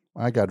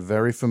 I got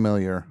very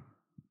familiar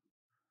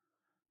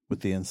with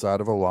the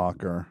inside of a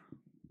locker.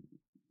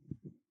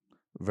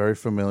 Very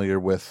familiar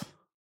with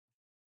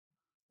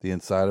the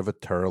inside of a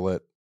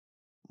turlet.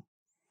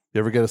 You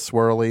ever get a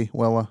swirly,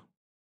 Willa?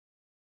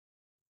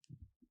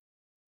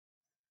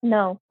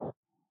 No.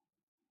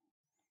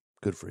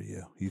 Good for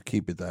you. You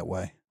keep it that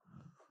way.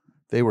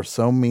 They were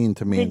so mean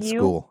to me in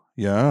school.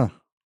 Yeah.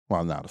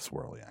 Well, not a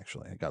swirly,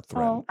 actually. I got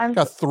threatened.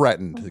 Got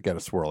threatened to get a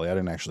swirly. I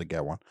didn't actually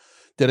get one.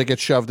 Did it get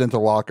shoved into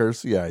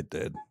lockers? Yeah, I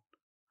did.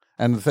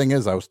 And the thing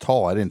is, I was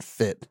tall. I didn't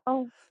fit.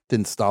 Oh.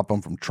 Didn't stop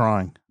them from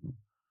trying.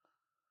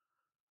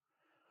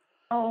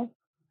 Oh.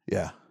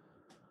 Yeah.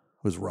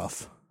 It was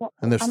rough. Well,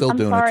 and they're still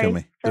doing it to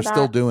me. They're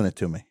still doing it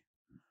to me.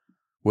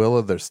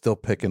 Willa, they're still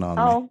picking on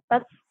me. Oh,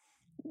 that's...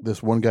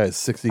 This one guy is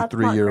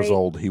 63 years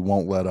old. He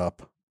won't let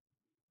up.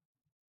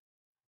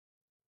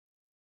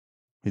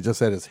 He just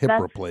had his hip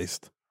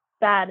replaced.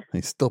 Bad.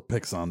 He still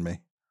picks on me.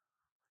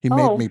 He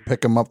made me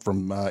pick him up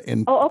from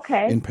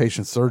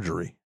inpatient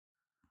surgery.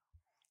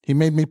 He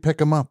made me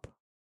pick him up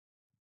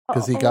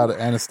because he got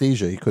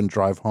anesthesia. He couldn't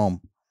drive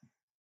home.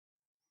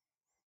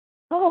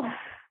 Oh.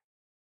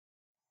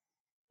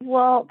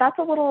 Well, that's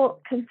a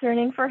little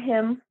concerning for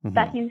him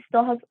that he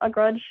still has a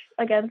grudge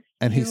against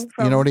and you.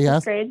 You know what he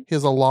has? Grade. He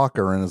has a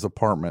locker in his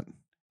apartment.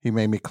 He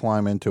made me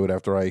climb into it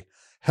after I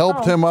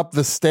helped him up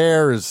the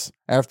stairs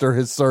after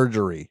his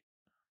surgery.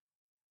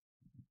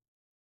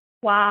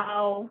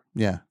 Wow.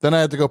 Yeah. Then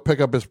I had to go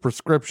pick up his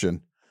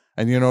prescription.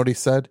 And you know what he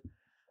said?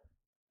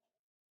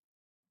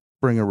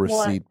 Bring a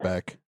receipt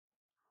back.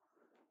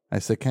 I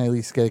said, can I at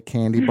least get a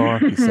candy bar?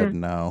 He said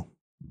no.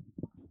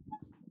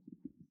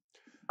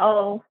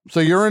 Oh. So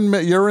you're in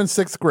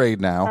 6th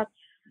grade now.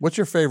 What's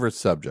your favorite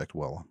subject,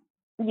 Willa?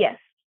 Yes.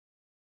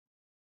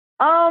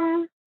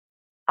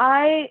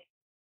 I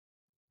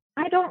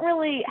don't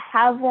really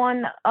have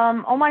one.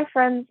 All my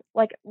friends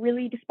like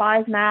really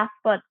despise math,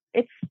 but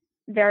it's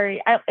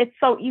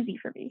so easy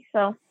for me.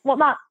 So,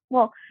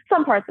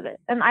 some parts of it,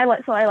 and I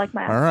like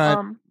math. All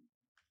right.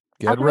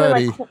 Get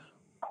ready. Really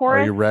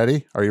chorus. Are you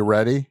ready? Are you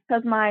ready?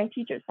 Because my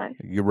teacher's nice.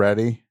 You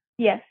ready?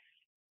 Yes.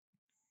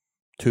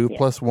 2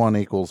 plus 1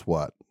 equals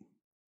what?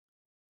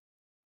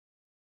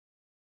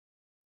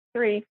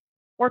 3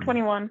 or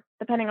 21,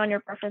 depending on your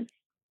preference.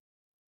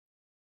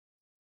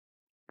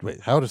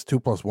 Wait, how does 2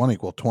 plus 1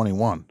 equal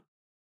 21?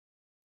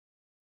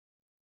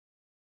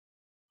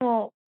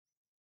 Well,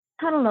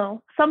 I don't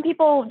know. Some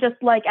people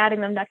just like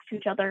adding them next to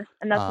each other,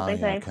 and that's what they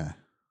say. Okay.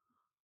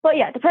 But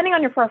yeah, depending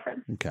on your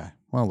preference. Okay.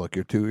 Well, look,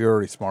 you're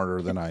already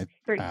smarter than I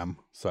am,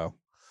 so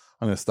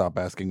I'm going to stop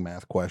asking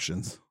math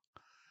questions.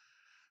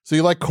 So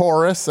you like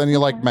chorus and you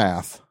like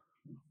math?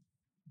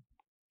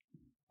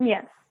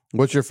 Yes.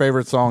 What's your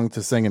favorite song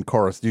to sing in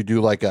chorus? Do you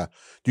do like a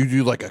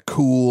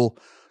cool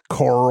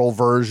choral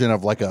version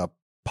of like a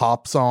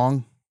pop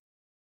song?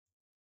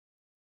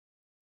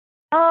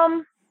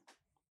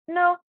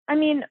 No. I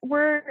mean,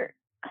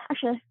 I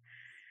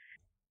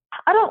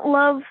don't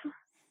love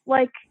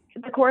like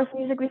the chorus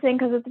music we sing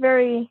because it's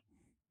very,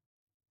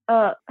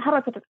 how do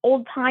I put this?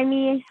 Old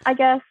timey, I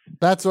guess.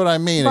 That's what I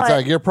mean. It's But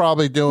like you're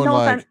probably doing no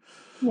like offense.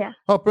 Yeah.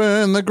 up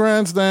in the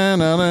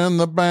grandstand and in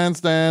the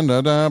bandstand, da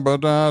da ba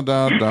da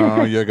da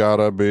da. You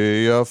gotta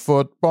be a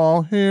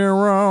football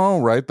hero,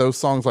 right? Those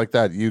songs like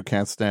that you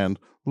can't stand.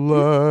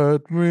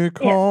 Let me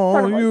call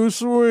sort of you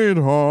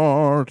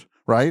sweetheart,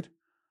 right?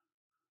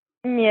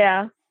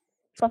 Yeah.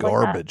 Stuff like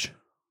that. Garbage.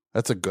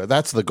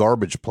 That's the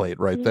garbage plate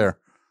right there.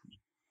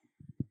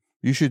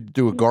 You should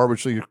do a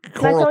garbage. Your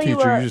choral tell you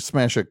teacher, what? you just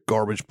smash a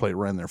garbage plate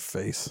right in their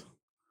face.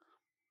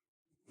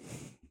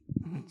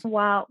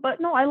 Wow.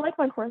 But no, I like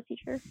my chorus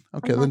teacher.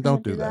 Okay, I'm then not gonna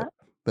don't do that.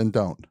 Then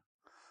don't.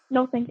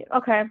 No, thank you.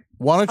 Okay.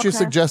 Why don't you Okay.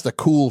 suggest a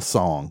cool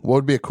song? What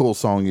would be a cool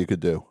song you could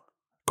do?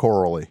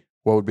 Chorally.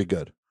 What would be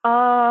good?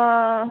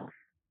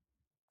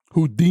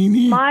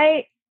 Houdini?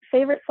 My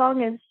favorite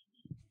song is,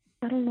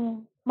 I don't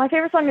know. My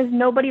favorite song is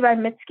Nobody by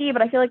Mitski,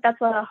 but I feel like that's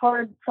a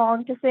hard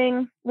song to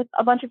sing with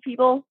a bunch of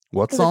people.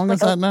 What 'cause song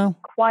it's is like that now?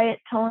 Quiet,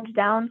 toned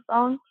down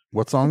song.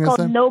 What song It's is called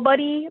that?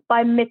 Nobody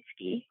by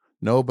Mitski.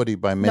 Nobody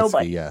by Mitski,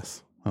 Nobody.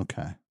 yes.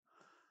 Okay.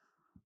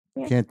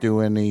 Yeah. Can't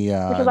do any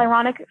Which is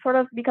ironic, sort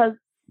of, because,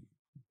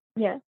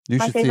 yeah, You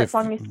my should see favorite if-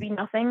 song used to be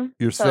Nothing.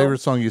 your so- favorite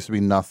song used to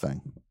be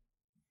Nothing.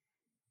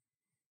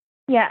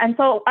 Yeah, and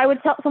so I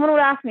would tell, someone would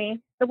ask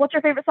me, "So what's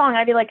your favorite song?"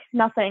 I'd be like,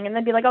 Nothing. And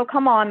they'd be like, oh,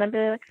 come on. And I'd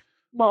be like,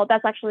 well,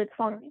 that's actually the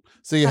song.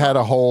 So you had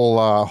a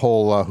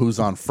whole who's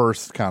on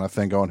first kind of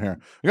thing going here.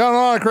 You got a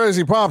lot of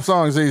crazy pop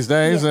songs these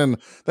days, and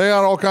they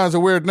got all kinds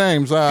of weird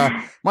names.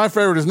 My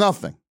favorite is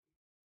Nothing.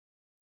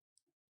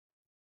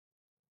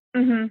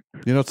 Mm-hmm.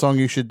 You know what song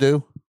you should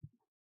do?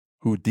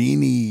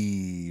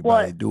 Houdini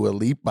by What? Dua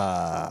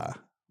Lipa.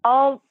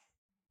 I'll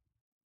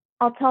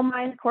tell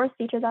my course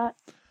teacher that.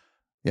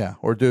 Yeah,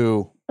 or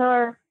do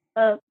Or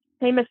a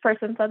famous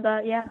person said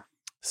that, yeah.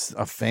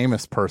 a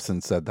famous person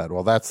said that.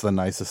 Well, that's the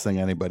nicest thing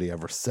anybody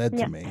ever said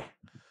Yeah. to me.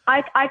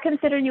 I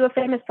consider you a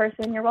famous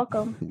person. You're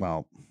welcome.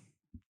 Well,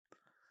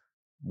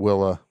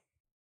 Willa,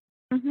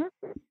 Mm-hmm.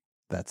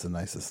 that's the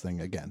nicest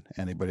thing again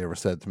anybody ever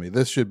said to me.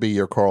 This should be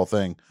your Carl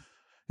thing.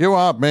 You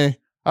want me?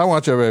 I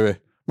want you, baby.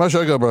 My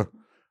sugar, bro.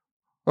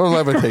 We're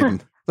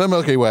levitating. The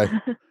Milky Way.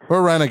 We're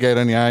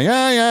renegading.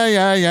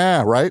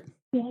 Yeah. Right?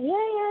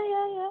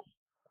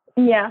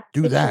 Yeah.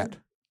 Do that.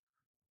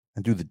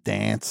 And do the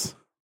dance.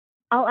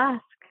 I'll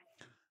ask.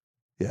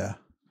 Yeah.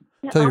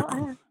 Yeah, Tell I'll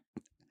your ask.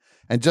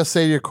 and just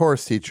say to your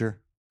course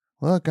teacher,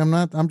 look,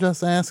 I'm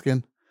just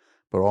asking.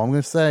 But all I'm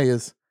going to say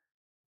is,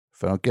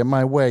 if I don't get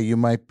my way, you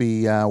might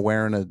be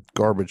wearing a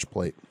garbage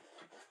plate.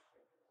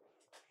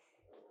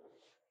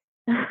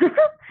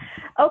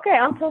 Okay,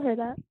 I'll tell her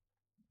that.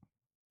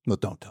 No,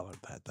 don't tell her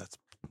that. That's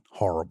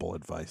horrible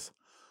advice.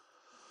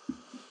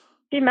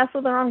 She messed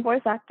with the wrong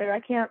voice actor. I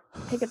can't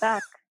take it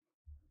back.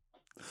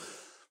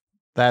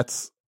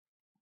 That's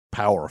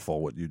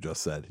powerful, what you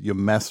just said. You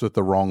messed with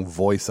the wrong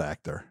voice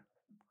actor.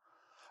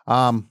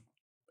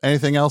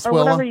 Anything else, Or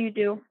Willa? whatever you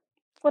do.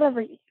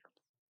 Whatever you do.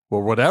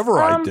 Well, whatever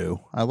I do.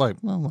 Well,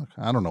 look,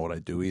 I don't know what I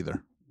do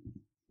either.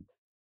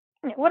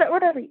 Yeah,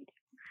 whatever you do.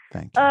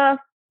 Thank you. I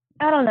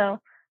don't know.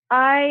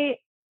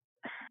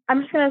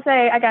 I'm just gonna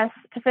say, I guess,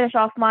 to finish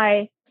off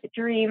my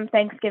dream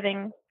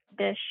Thanksgiving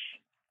dish.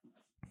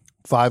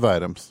 5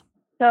 items.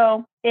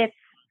 So it's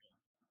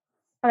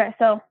okay.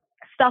 So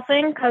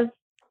stuffing, because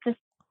just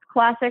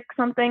classic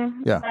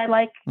something Yeah. that I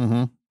like,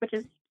 Mm-hmm. which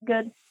is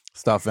good.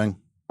 Stuffing.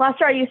 Last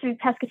year I used to be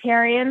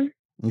pescatarian,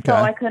 Okay. so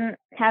I couldn't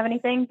have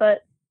anything,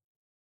 but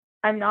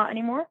I'm not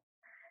anymore.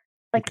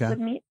 Like Okay. with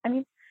meat, I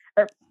mean.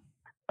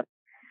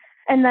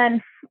 And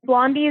then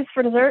blondies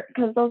for dessert,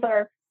 because those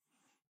are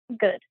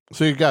good.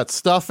 So you got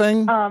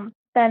stuffing,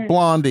 Then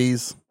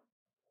blondies.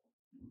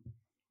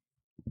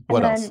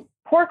 What and else? then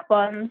pork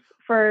buns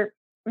for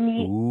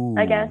meat,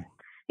 I guess,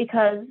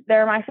 because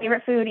they're my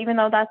favorite food, even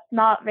though that's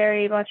not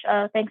very much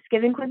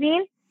Thanksgiving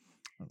cuisine.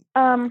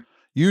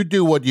 You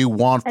do what you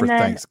want for And then-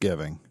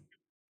 Thanksgiving.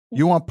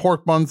 You want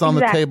pork buns on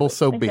the Exactly, table,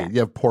 so be it. exactly. You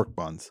have pork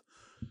buns.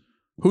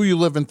 Who you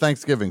live in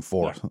Thanksgiving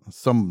for?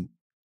 Some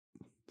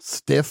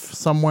stiff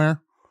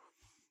somewhere?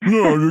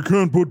 No, you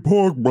can't put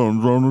pork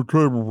buns on the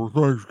table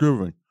for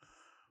Thanksgiving.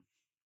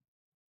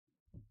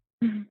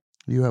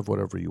 You have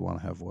whatever you want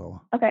to have,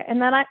 Willa. Okay,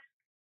 and then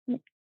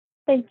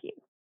thank you.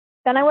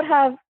 Then I would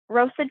have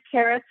roasted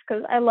carrots,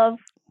 because I love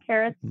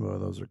carrots Well,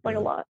 those are like a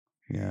good. lot.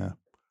 Yeah.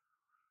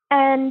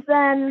 And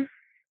then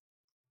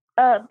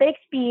baked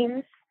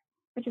beans,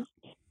 which is,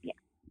 yeah,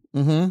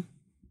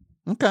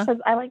 Mm-hmm. Okay. because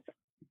I like them.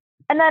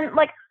 And then,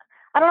 like,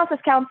 I don't know if this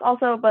counts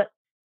also, but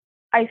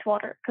ice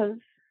water, because,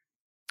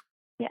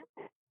 yeah,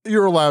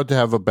 You're allowed to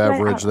have a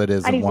beverage that I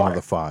isn't need one water.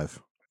 of the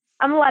 5.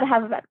 I'm allowed to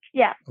have a beverage.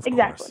 Yeah,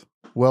 exactly.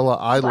 Well,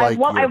 I like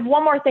I have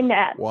one more thing to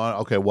add.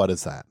 Okay, what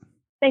is that?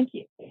 Thank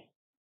you.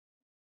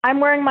 I'm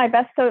wearing my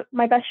best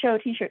show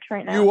T-shirts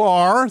right now. You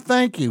are?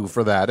 Thank you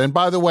for that. And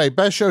by the way,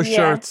 Best Show Yeah.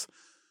 shirts,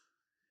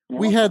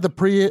 we had the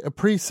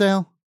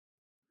pre-sale.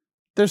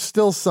 There's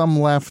still some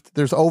left.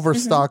 There's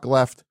overstock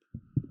left.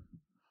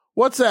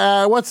 What's the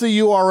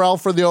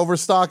URL for the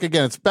Overstock?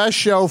 Again, it's Best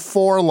Show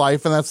for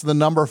Life, and that's the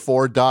number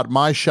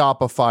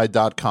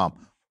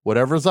 4.myshopify.com.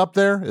 Whatever's up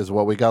there is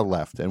what we got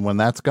left. And when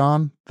that's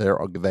gone, they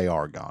are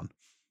gone.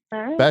 All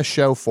right.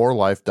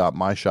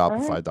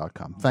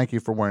 Bestshowforlife.myshopify.com. Thank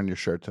you for wearing your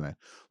shirt tonight.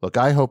 Look,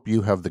 I hope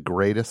you have the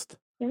greatest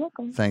You're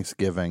welcome.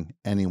 Thanksgiving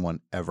anyone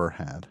ever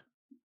had.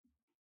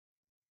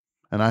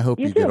 And I hope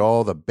you too. get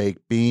all the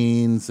baked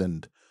beans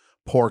and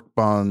pork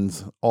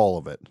buns, all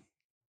of it.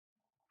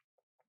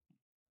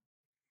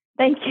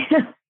 Thank you.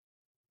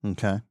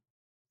 Okay.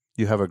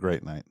 You have a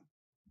great night.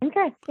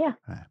 Okay, yeah.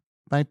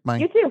 Bye. Bye.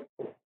 You too.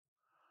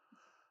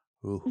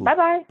 Ooh.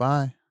 Bye-bye.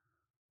 Bye.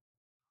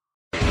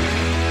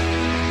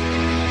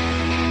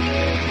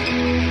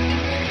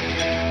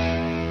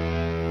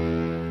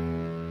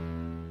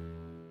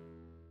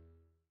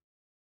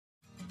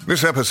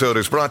 This episode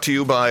is brought to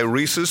you by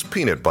Reese's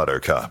Peanut Butter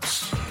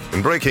Cups.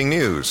 In breaking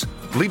news,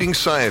 leading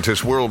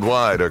scientists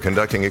worldwide are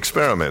conducting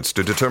experiments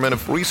to determine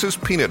if Reese's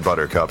Peanut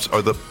Butter Cups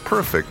are the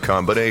perfect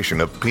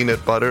combination of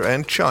peanut butter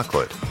and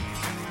chocolate.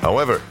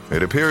 However,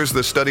 it appears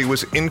the study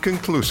was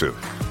inconclusive,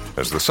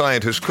 as the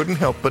scientists couldn't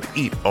help but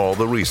eat all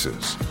the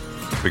Reese's.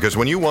 Because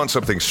when you want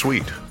something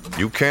sweet,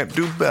 you can't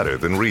do better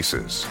than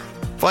Reese's.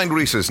 Find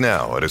Reese's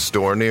now at a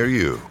store near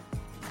you.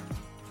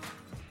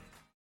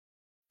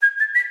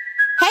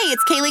 Hey,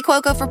 it's Kaylee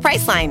Cuoco for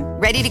Priceline.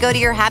 Ready to go to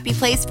your happy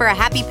place for a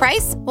happy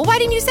price? Well, why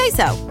didn't you say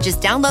so?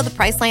 Just download the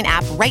Priceline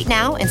app right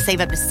now and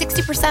save up to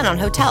 60% on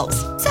hotels.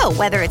 So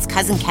whether it's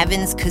Cousin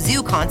Kevin's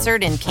Kazoo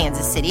Concert in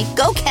Kansas City,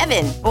 go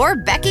Kevin, or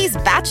Becky's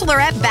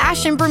Bachelorette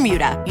Bash in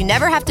Bermuda, you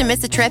never have to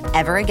miss a trip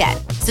ever again.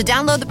 So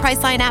download the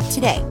Priceline app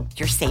today.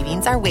 Your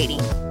savings are waiting.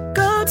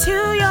 Go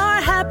to your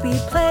happy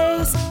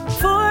place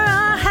for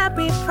a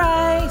happy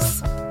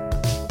price.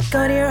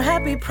 Go to your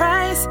happy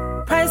price,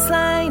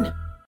 Priceline.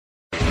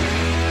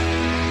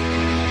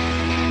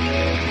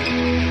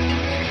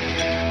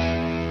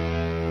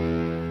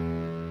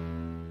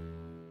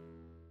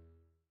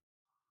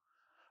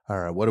 All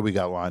right, what do we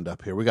got lined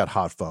up here? We got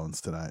hot phones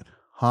tonight.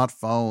 Hot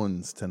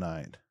phones.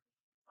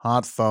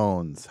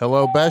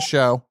 Hello, Best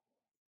Show.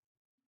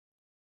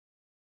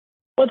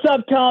 What's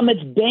up, Tom?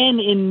 It's Ben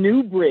in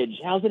Newbridge.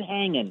 How's it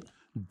hanging?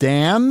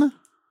 Dan?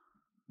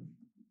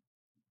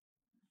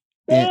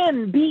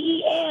 Ben,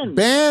 B-E-N.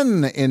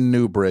 Ben in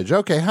Newbridge.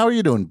 Okay, how are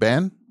you doing,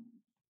 Ben?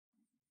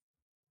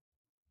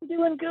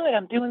 I'm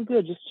doing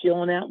good. Just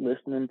chilling out,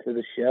 listening to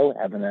the show,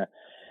 having a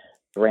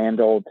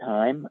grand old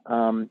time.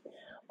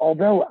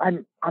 Although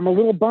I'm a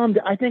little bummed.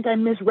 I think I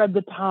misread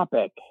the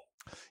topic.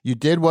 You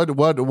did?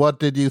 What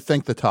did you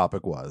think the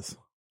topic was?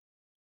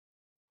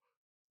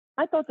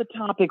 I thought the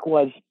topic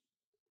was,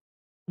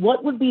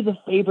 what would be the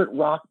favorite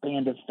rock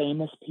band of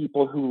famous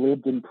people who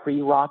lived in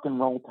pre-rock and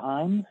roll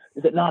times?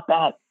 Is it not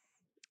that?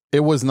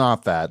 It was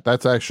not that.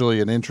 That's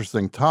actually an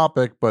interesting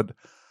topic, but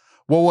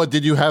what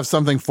did you have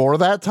something for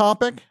that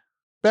topic,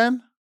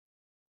 Ben?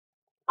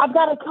 I've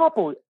got a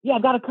couple. Yeah,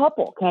 I've got a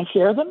couple. Can I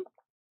share them?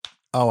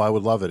 Oh, I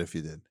would love it if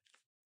you did.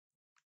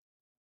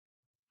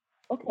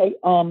 Okay.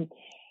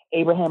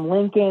 Abraham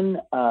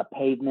Lincoln,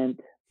 Pavement,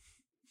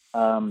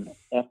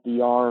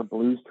 FDR,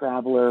 Blues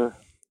Traveler,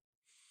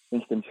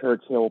 Winston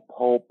Churchill,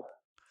 Pulp,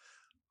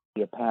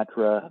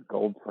 Cleopatra,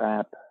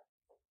 Goldfrapp,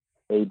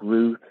 Babe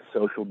Ruth,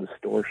 Social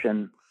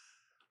Distortion.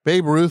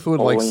 Babe Ruth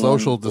would like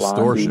Social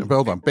Distortion. Blondie.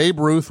 Hold on.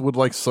 Babe Ruth would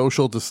like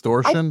Social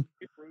Distortion?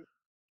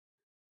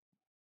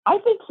 I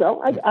think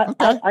so.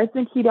 I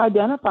think he'd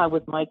identify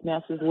with Mike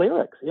Ness's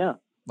lyrics. Yeah.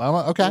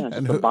 Okay. Yeah,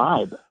 and the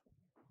vibe.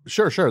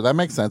 Sure. That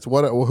makes sense.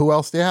 Who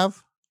else do you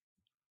have?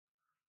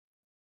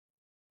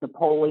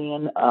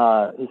 Napoleon.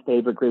 His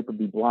favorite group would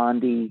be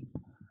Blondie,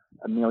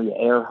 Amelia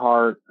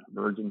Earhart,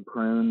 Virgin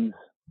Prunes,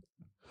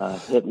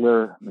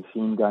 Hitler,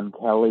 Machine Gun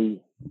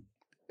Kelly,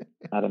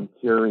 Adam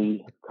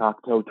Curie,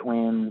 Cocteau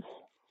Twins,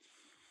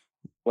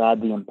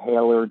 Vlad the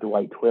Impaler,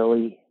 Dwight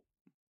Twilley.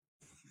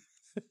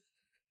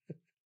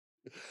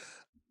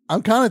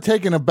 I'm kind of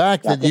taken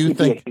aback that you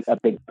think.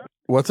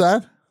 What's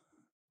that?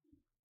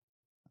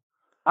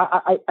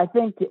 I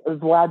think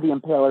Vlad the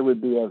Impaler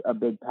would be a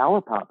big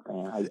power pop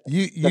fan.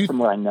 Just from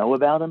what I know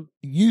about him.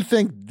 You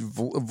think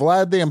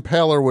Vlad the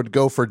Impaler would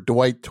go for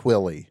Dwight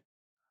Twilley?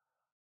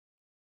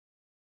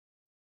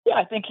 Yeah,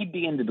 I think he'd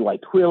be into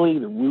Dwight Twilley,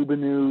 the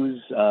Rubinoos,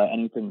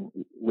 anything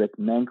Rick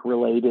Menck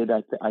related.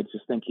 I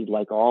just think he'd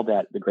like all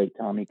that. The great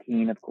Tommy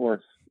Keene, of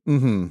course.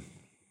 Mm-hmm.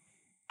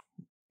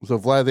 So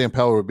Vlad the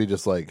Impaler would be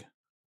just like,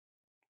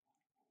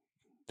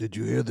 did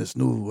you hear this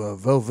new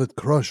Velvet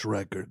Crush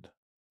record?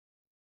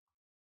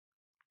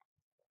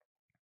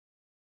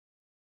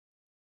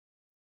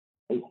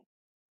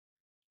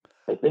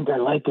 I think I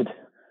like it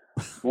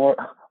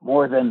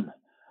more than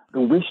the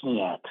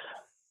Wishniaks.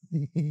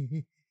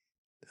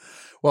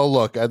 Well,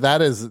 look,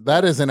 that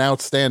is an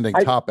outstanding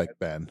topic,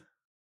 Ben.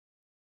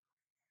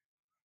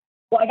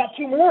 Well, I got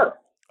two more.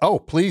 Oh,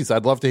 please,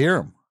 I'd love to hear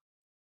them.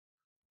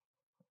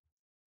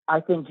 I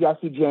think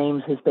Jesse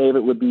James, his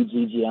favorite would be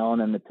Gigi Allen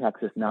and the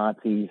Texas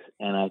Nazis,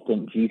 and I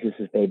think Jesus'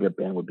 favorite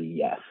band would be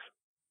Yes.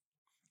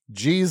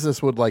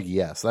 Jesus would like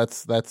Yes.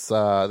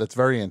 That's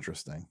very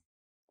interesting.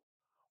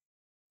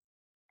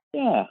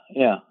 Yeah,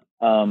 yeah.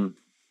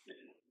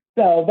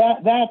 So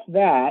that's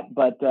that.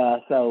 But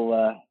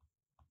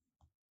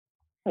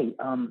hey,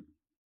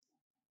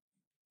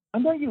 I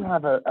know you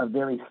have a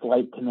very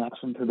slight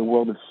connection to the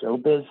world of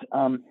showbiz.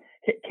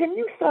 Can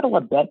you settle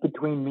a bet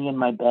between me and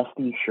my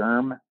bestie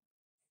Sherm?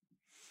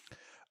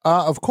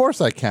 Of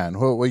course I can.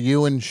 Will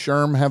you and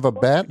Sherm have a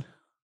bet?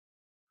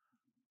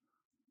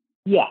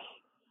 Yes.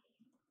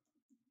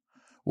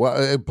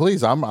 Well,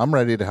 please, I'm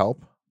ready to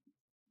help.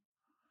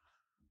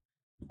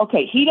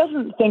 Okay, he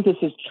doesn't think this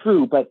is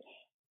true, but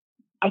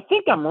I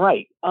think I'm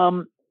right.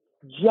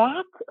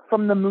 Jack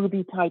from the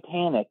movie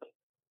Titanic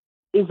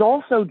is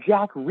also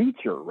Jack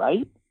Reacher,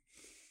 right?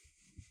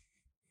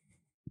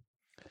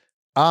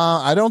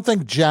 I don't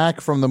think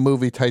Jack from the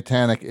movie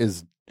Titanic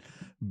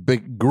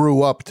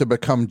grew up to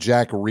become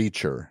Jack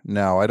Reacher.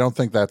 No, I don't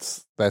think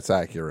that's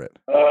accurate.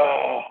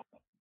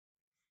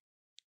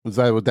 Was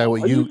that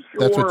what you? Sure?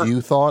 That's what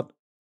you thought?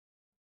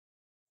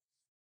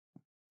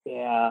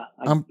 Yeah,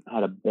 I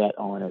had a bet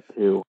on it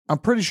too. I'm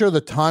pretty sure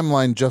the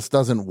timeline just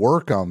doesn't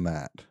work on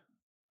that.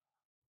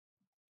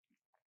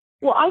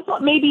 Well, I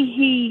thought maybe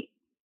he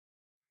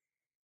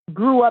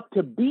grew up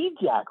to be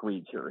Jack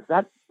Reacher. Is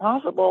that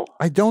possible?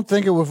 I don't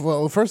think it was.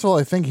 Well, first of all,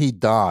 I think he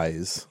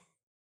dies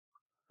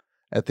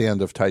at the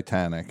end of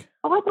Titanic.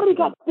 Oh, I thought he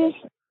got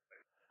fished.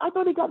 I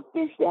thought he got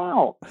fished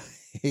out.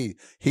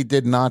 He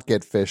did not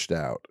get fished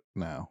out.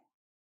 No.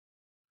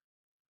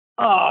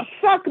 Oh,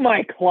 suck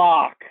my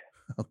clock.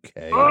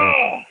 Okay.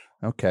 Oh.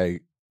 Okay.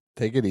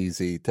 Take it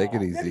easy. Take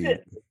it easy.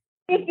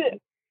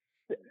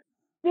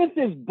 This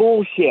is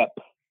bullshit.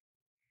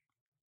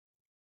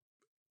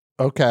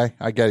 Okay,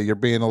 I get it. You're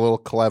being a little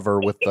clever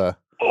with the,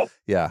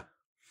 yeah.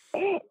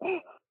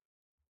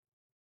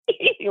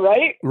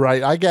 Right?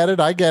 Right. I get it.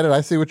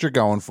 I see what you're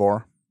going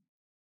for.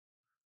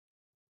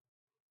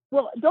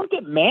 Well, don't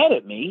get mad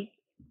at me.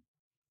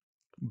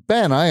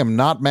 Ben, I am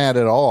not mad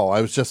at all.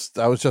 I was just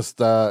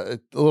a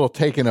little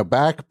taken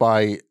aback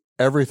by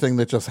everything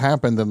that just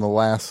happened in the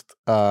last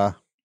 30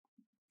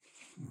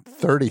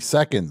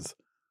 seconds.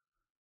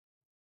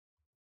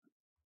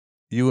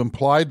 You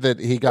implied that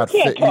he got.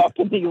 You can't talk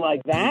to me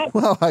like that.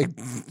 Well,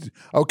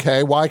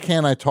 okay. Why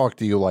can't I talk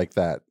to you like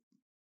that?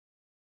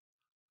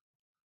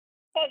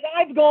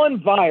 I've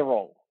gone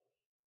viral.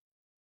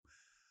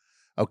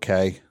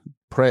 Okay.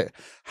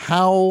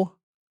 How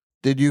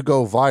did you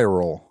go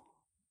viral,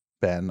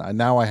 Ben?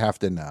 Now I have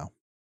to know.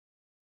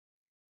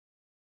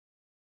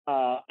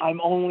 I'm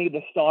only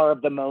the star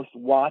of the most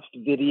watched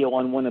video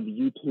on one of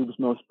YouTube's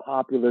most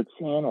popular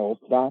channels.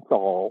 That's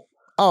all.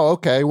 Oh,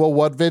 okay. Well,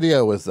 what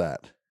video is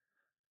that?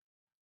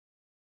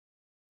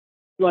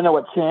 You want to know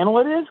what channel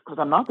it is? Because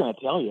I'm not going to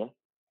tell you.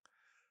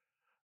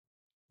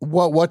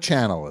 What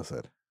channel is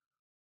it?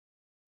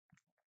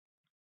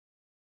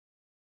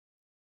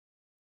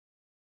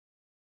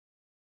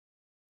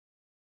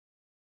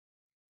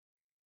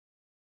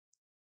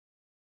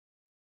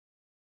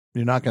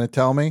 You're not going to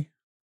tell me?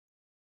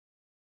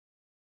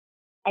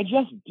 I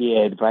just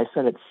did, but I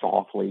said it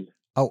softly.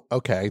 Oh,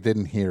 okay. I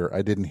didn't hear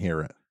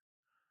it.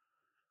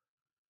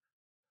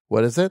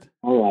 What is it?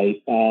 All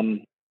right.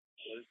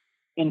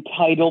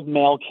 Entitled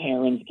Male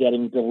Karens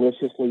Getting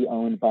Deliciously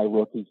Owned by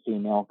Rookie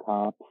Female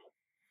Cops.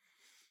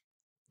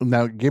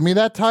 Now, give me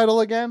that title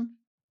again.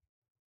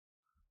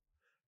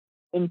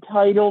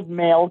 Entitled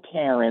Male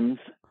Karens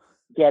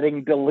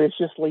Getting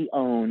Deliciously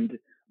Owned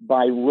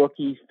by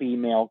Rookie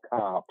Female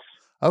Cops.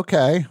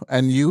 Okay.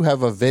 And you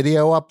have a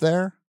video up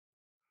there?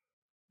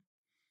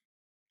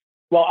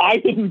 Well, I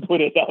didn't put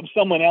it up.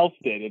 Someone else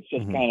did. It's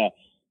just kind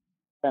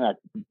of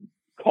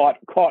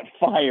caught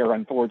fire,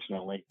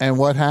 unfortunately. And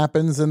what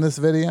happens in this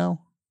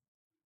video?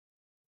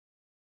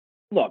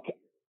 Look,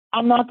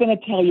 I'm not going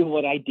to tell you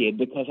what I did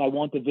because I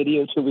want the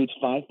video to reach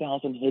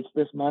 5,000 hits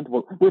this month.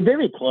 We're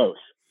very close.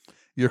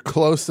 You're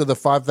close to the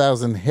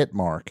 5,000 hit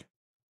mark.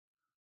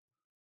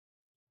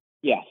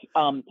 Yes.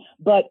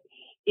 But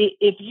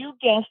if you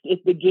guessed,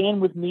 it began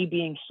with me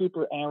being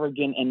super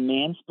arrogant and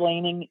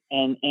mansplaining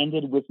and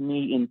ended with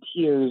me in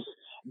tears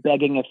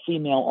begging a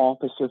female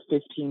officer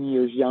 15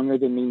 years younger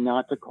than me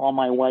not to call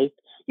my wife,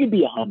 you'd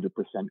be 100%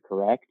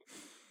 correct.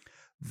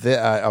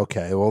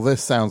 Okay, well,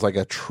 this sounds like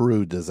a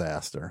true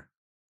disaster.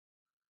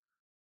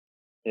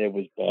 It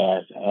was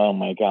bad. Oh,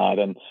 my God.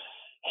 And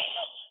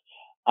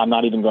I'm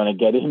not even going to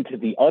get into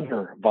the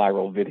other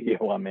viral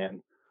video I'm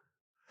in.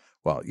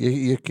 Well,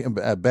 you can,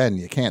 Ben,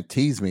 you can't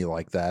tease me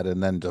like that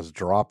and then just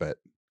drop it.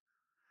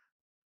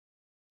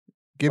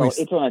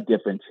 It's on a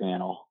different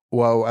channel.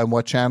 Well, and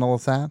what channel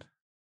is that?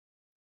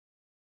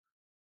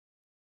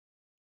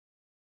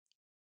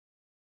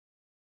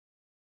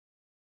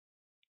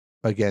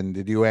 Again,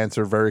 did you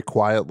answer very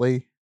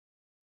quietly?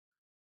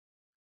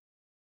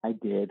 I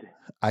did.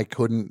 I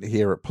couldn't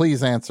hear it.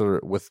 Please answer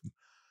it with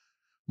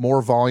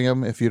more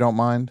volume, if you don't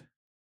mind.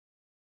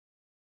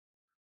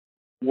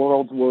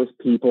 World's Worst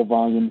People,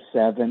 Volume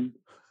 7.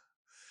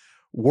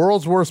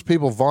 World's Worst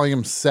People,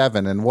 Volume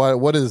 7. And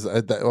what is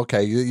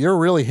okay? You're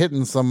really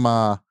hitting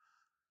some.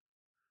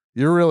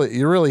 You're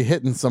really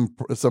hitting some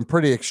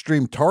pretty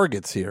extreme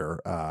targets here,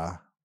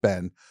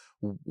 Ben.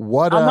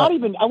 What? I'm not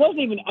even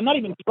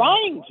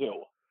trying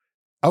to.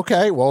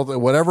 Okay, well,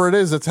 whatever it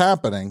is, it's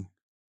happening.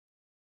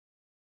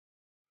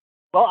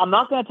 Well, I'm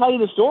not going to tell you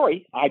the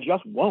story. I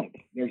just won't.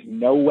 There's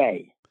no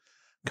way.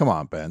 Come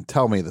on, Ben.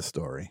 Tell me the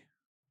story.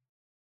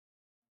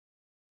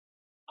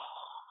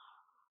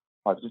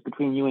 Oh, it's just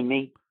between you and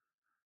me.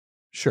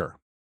 Sure.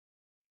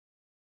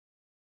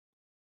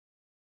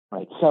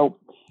 Right. So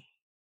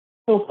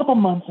a couple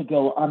months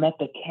ago, I'm at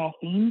the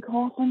Caffeine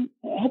Coffin.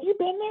 Have you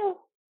been there?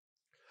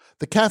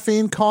 The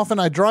Caffeine Coffin,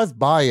 I drive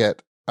by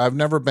it. I've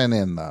never been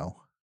in, though.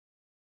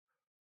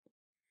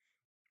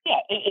 Yeah,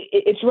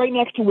 it's right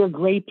next to where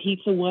Gray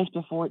Pizza was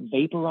before it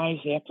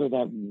vaporized after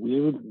that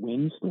weird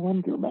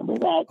windstorm. Do you remember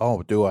that?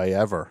 Oh, do I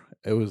ever?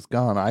 It was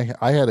gone.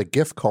 I had a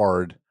gift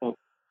card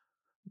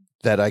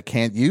that I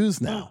can't use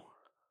now.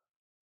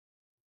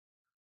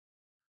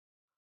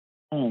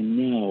 Oh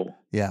no.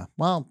 Yeah.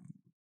 Well,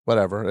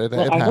 whatever. It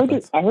I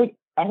happens. I heard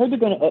they're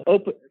going to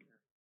open.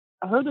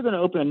 I heard they're going to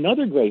open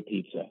another Gray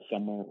Pizza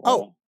somewhere.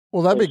 Oh,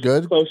 well, that'd be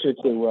good. Closer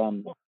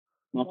to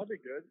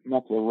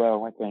Muffler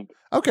Row, I think.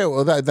 Okay,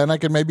 well, then I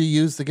can maybe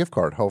use the gift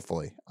card.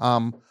 Hopefully.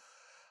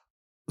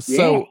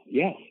 So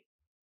yes.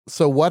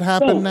 So what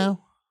happened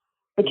now?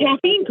 The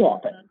Caffeine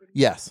Coffin.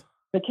 Yes.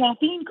 The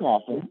Caffeine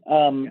Coffin,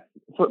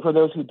 for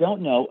those who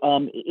don't know,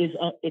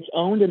 it's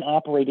owned and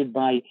operated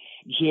by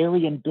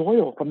Jerry and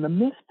Doyle from the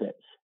Misfits.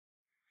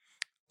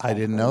 I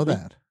didn't know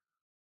that.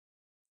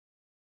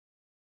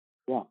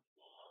 Yeah,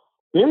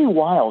 very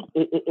wild.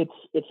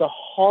 It's a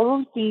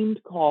horror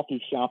themed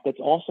coffee shop that's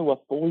also a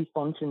fully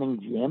functioning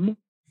gym.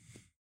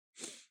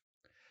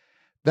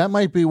 That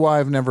might be why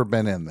I've never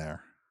been in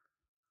there.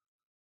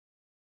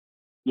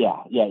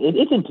 Yeah,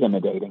 it's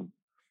intimidating.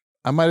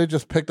 I might have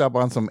just picked up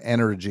on some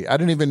energy. I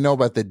didn't even know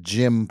about the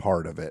gym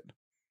part of it.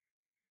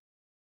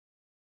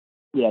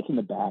 Yeah, it's in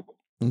the back.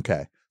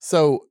 Okay.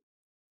 So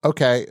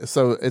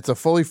it's a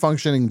fully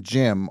functioning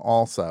gym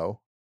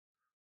also.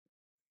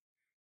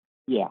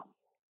 Yeah.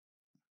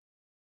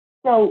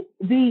 So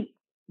the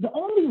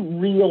only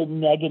real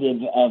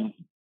negative of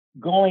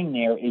going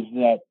there is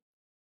that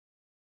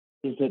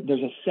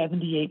there's a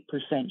 78%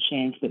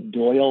 chance that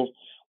Doyle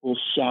will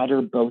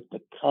shatter both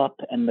the cup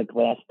and the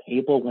glass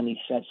table when he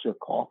sets your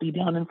coffee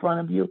down in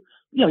front of you.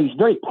 You know, he's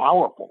very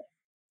powerful,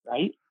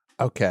 right?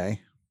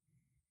 Okay.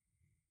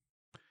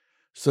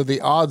 So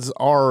the odds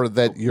are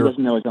that he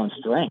doesn't know his own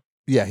strength.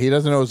 Yeah, he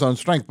doesn't know his own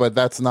strength, but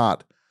that's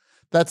not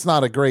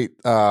a great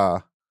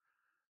a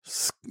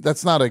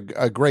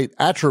great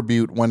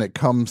attribute when it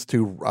comes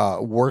to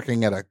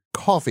working at a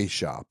coffee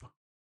shop.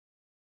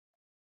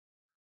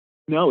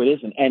 No, it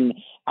isn't. And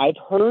I've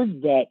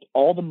heard that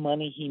all the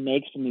money he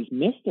makes from these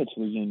Misfits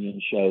reunion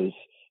shows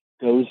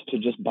goes to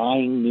just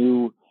buying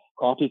new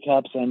coffee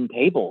cups and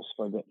tables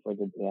for the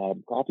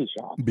coffee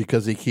shop.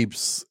 Because he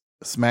keeps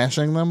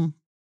smashing them?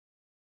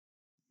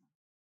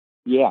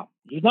 Yeah.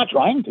 He's not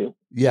trying to.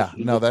 Yeah,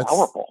 he's that's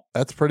powerful.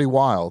 That's pretty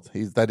wild.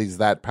 He's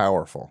that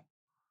powerful.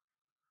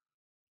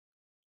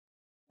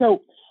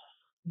 So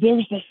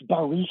there's this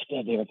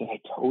barista there that I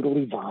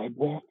totally vibe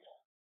with.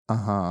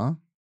 Uh-huh.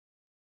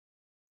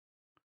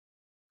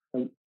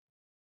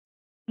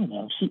 You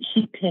know,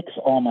 she ticks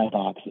all my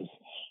boxes.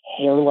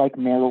 Hair like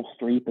Meryl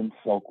Streep in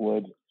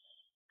Silkwood,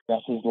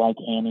 dresses like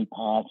Annie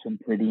Potts in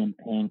Pretty in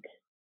Pink,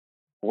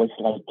 voice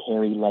like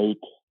Carrie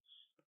Lake,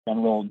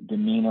 general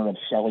demeanor of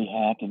Shelley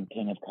Hack in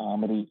King of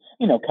Comedy.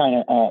 You know,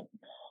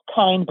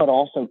 kind but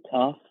also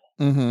tough.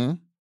 Mm-hmm.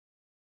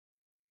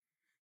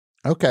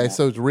 Okay,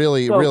 so it's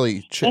really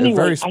anyway,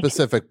 very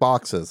specific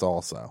boxes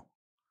also.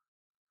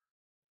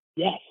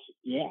 Yes,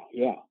 yeah.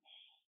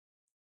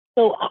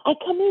 So I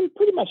come in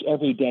pretty much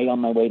every day on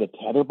my way to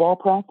tetherball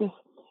practice,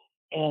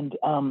 and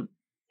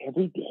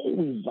every day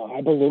we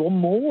vibe a little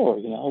more,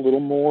 a little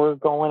more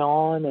going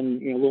on,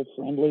 and a little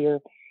friendlier.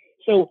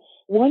 So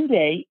one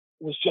day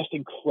was just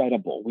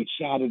incredible. We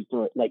chatted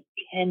for like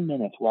 10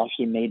 minutes while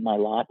she made my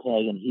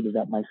latte and heated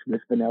up my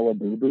Swiss vanilla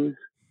boo-boos.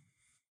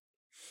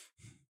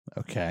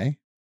 Okay.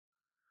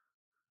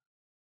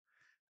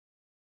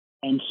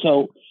 And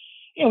so,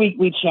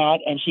 we chat,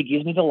 and she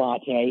gives me the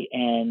latte,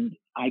 and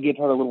I give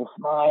her a little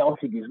smile.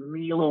 She gives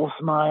me a little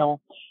smile.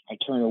 I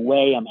turn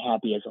away. I'm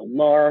happy as a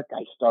lark.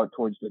 I start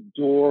towards the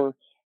door,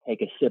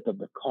 take a sip of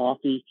the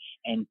coffee,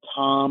 and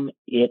Tom,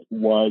 it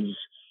was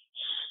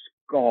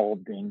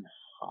scalding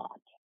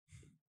hot.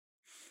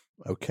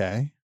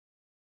 Okay.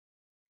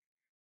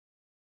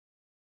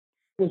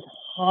 It was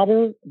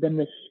hotter than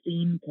the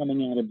steam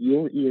coming out of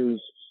your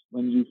ears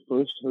when you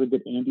first heard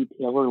that Andy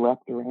Taylor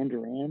left Duran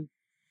Duran.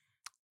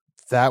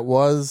 That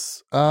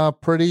was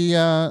pretty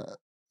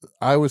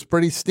I was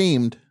pretty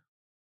steamed.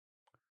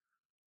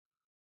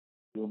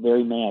 You were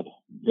very mad.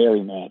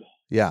 Very mad.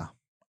 Yeah.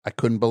 I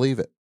couldn't believe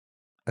it.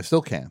 I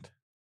still can't.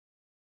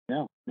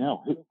 No.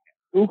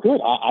 Who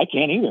could? I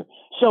can't either.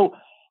 So,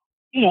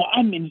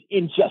 I'm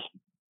in just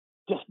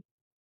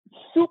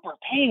super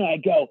pain. I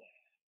go,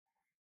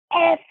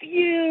 F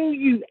you,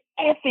 you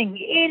effing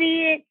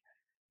idiot.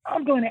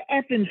 I'm going to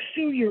effing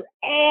sue your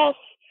ass.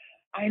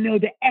 I know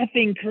the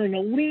effing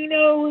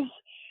Colonelinos.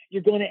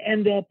 You're going to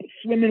end up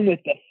swimming with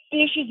the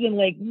fishes in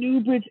Lake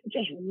Newbridge,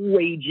 just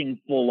raging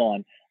full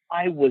on.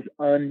 I was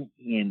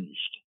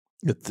unhinged.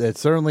 It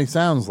certainly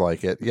sounds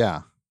like it.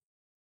 Yeah.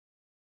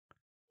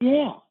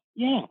 Yeah,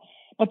 yeah.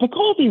 But the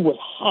coffee was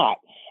hot.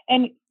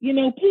 And,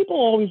 people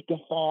always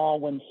guffaw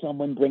when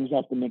someone brings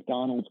up the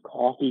McDonald's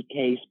coffee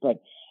case,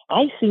 but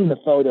I've seen the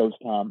photos,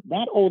 Tom.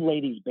 That old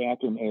lady's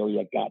bathroom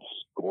area got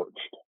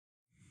scorched.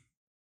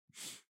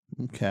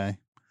 Okay.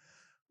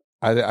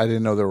 I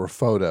didn't know there were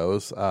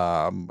photos.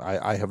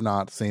 I have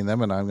not seen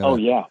them, and I'm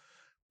going to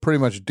pretty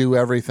much do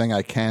everything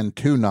I can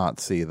to not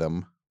see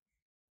them.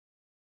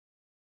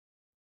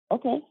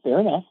 Okay, fair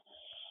enough.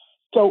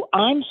 So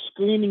I'm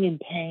screaming in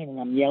pain and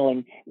I'm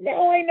yelling,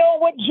 now I know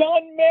what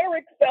John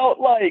Merrick felt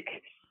like.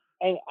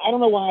 And I don't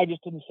know why I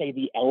just didn't say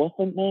the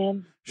Elephant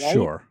Man. Right?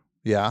 Sure.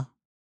 Yeah.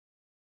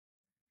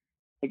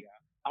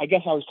 I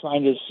guess I was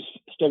trying to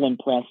still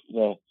impress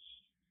the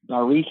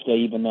barista,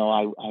 even though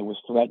I was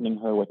threatening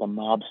her with a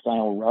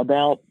mob-style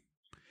rub-out.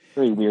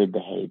 Very weird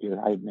behavior,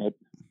 I admit.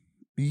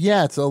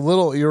 Yeah,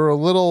 you're a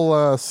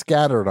little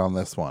scattered on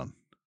this one.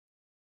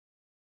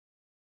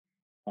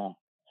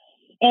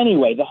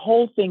 Anyway, the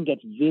whole thing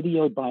gets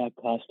videoed by a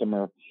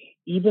customer,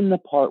 even the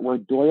part where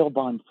Doyle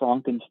von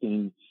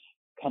Frankenstein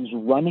comes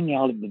running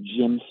out of the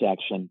gym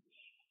section.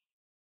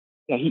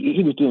 Yeah,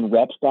 he was doing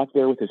reps back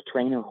there with his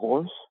trainer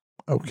horse.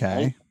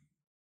 Okay. Right?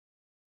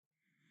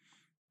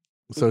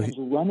 So he's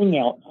running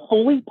out,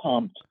 fully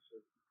pumped,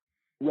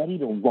 ready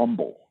to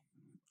rumble.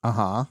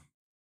 Uh-huh.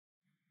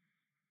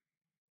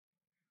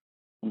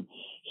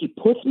 He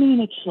puts me in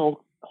a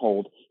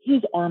chokehold.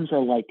 His arms are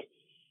like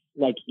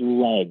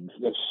legs.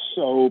 They're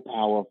so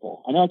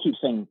powerful. I know I keep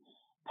saying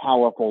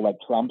powerful, like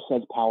Trump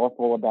says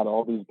powerful about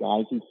all these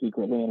guys he's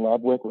secretly in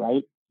love with,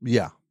 right?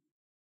 Yeah.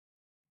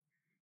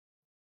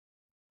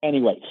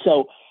 Anyway,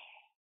 so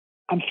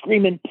I'm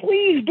screaming,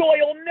 please,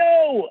 Doyle,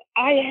 no!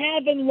 I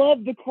haven't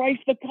loved the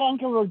Christ the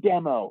Conqueror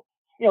demo,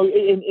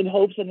 in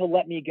hopes that he'll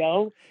let me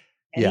go.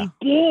 And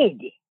he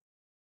did.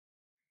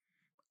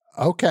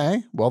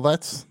 Okay. Well,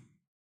 that's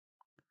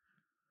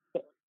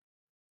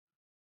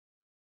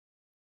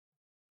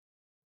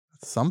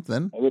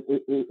something.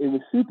 It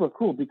was super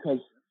cool because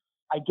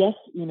I guess,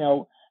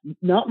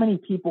 not many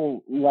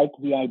people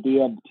liked the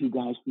idea of two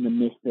guys from the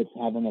Misfits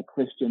having a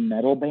Christian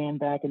metal band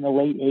back in the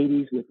late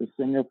 80s with the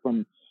singer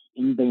from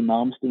Yngwie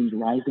Malmsteen's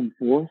Rising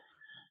Force.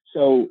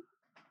 So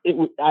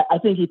I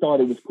think he thought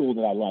it was cool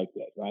that I liked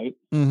it, right?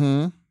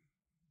 Mm-hmm.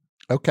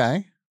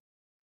 Okay.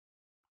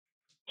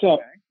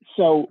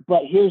 So,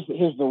 but here's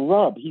the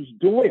rub. He's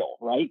Doyle,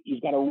 right? He's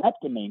got a rep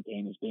to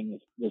maintain as being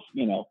this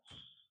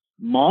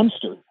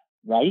monster,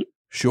 right?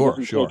 Sure,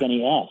 he doesn't take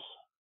any S.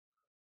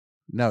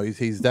 No,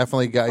 he's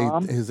definitely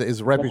got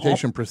his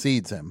reputation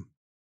precedes him.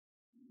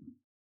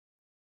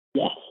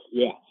 Yes,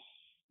 yeah.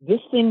 This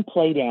thing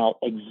played out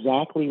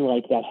exactly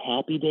like that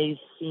Happy Days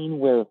scene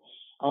where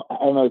I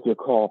don't know if you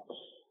recall,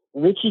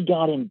 Richie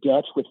got in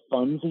Dutch with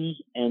Funzy,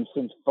 and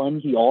since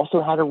Funzy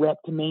also had a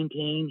rep to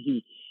maintain,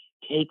 he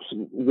takes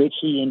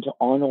Richie into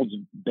Arnold's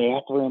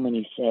bathroom and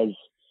he says,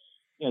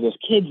 "There's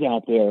kids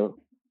out there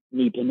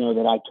need to know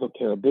that I took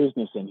care of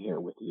business in here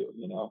with you.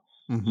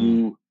 Mm-hmm.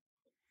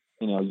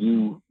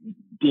 You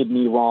did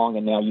me wrong,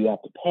 and now you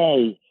have to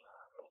pay.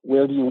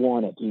 Where do you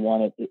want it? Do you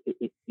want it?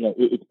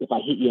 If I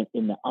hit you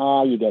in the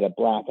eye, you get a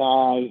black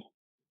eye.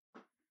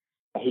 If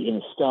I hit you in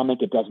the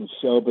stomach, it doesn't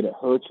show, but it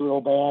hurts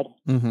real bad.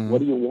 Mm-hmm. What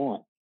do you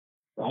want?"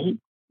 Right?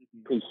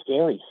 Pretty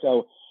scary.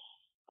 So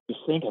I was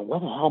thinking, what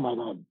the hell am I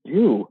going to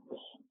do?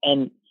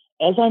 And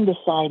as I'm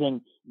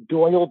deciding,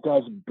 Doyle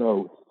does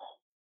both.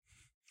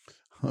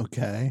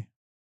 Okay.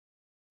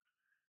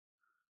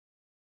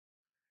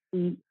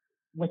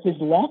 With his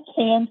left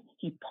hand,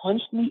 he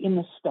punched me in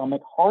the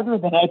stomach harder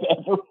than I've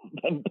ever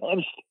been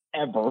punched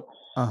ever.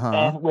 Uh-huh.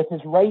 And with his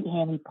right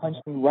hand, he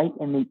punched me right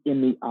in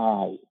the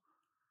eye.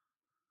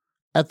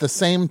 At the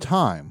same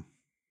time.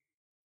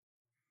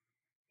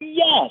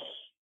 Yes.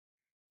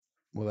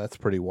 Well, that's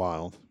pretty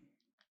wild.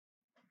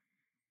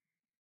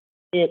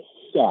 It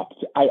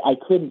sucked. I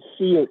couldn't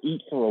see or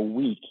eat for a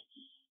week,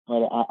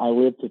 but I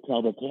lived to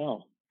tell the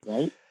tale,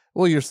 right?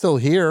 Well, you're still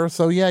here,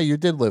 so yeah, you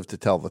did live to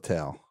tell the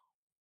tale.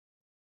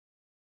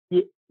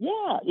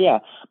 Yeah.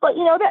 But,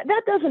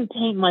 that doesn't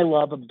taint my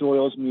love of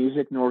Doyle's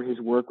music nor his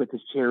work with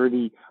his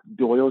charity,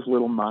 Doyle's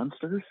Little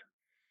Monsters.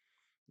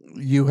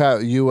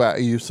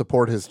 You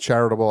support his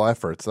charitable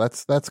efforts.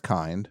 That's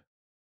kind.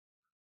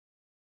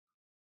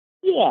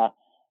 Yeah.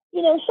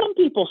 Some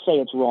people say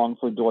it's wrong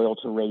for Doyle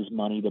to raise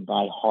money to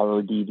buy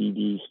horror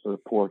DVDs for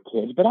poor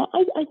kids, but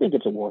I think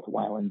it's a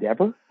worthwhile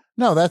endeavor.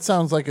 No, that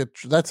sounds like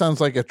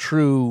a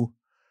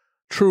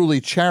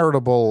truly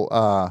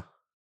charitable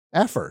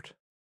effort.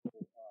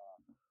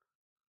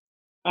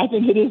 I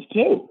think it is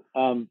too.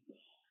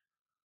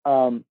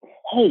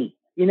 Hey,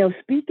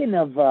 speaking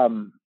of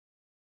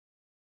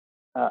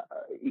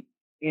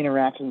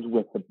interactions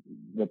with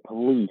the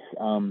police,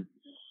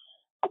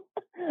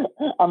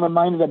 I'm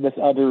reminded of this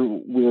other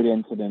weird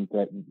incident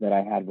that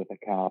I had with a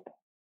cop.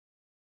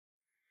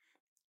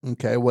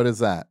 Okay, what is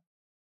that?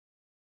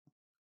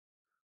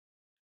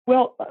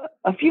 Well,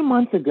 a few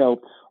months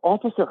ago,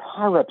 Officer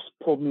Harrops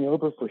pulled me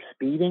over for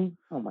speeding.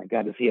 Oh my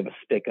God, does he have a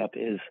stick up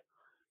his,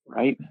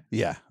 right?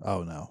 Yeah.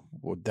 Oh no.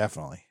 Well,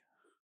 definitely.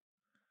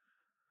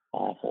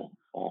 Awful,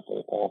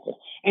 awful, awful.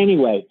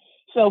 Anyway,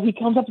 so he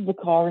comes up to the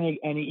car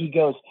and he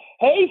goes,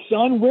 "Hey,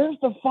 son, where's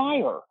the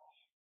fire?"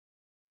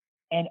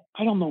 And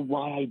I don't know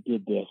why I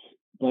did this,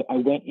 but I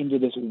went into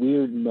this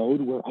weird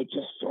mode where I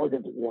just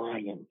started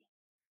lying.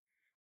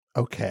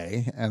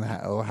 Okay. And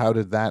how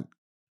did that,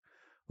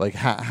 like,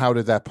 how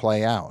did that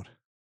play out?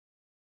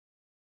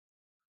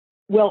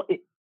 Well,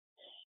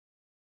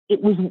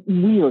 it was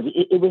weird.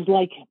 It was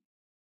like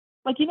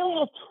you know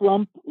how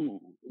Trump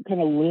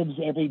kind of lives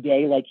every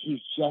day, like he's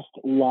just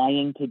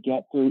lying to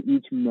get through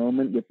each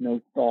moment with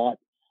no thought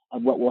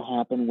of what will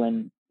happen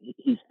when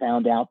he's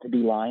found out to be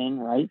lying,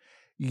 right?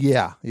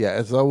 Yeah. Yeah.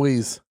 It's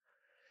always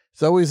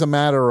a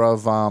matter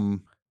of,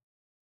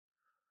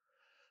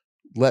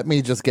 let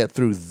me just get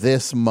through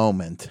this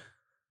moment.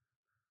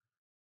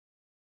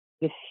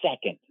 The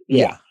second.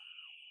 Yeah.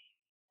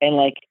 And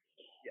like,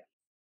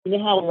 you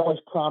know how he always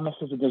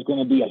promises that there's going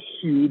to be a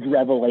huge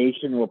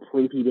revelation or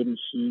proof he didn't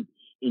cheat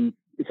in,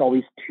 it's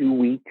always 2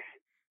 weeks,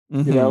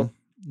 you know?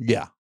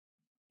 Yeah.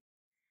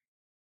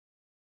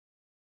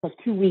 Because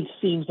 2 weeks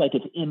seems like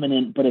it's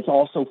imminent, but it's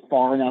also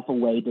far enough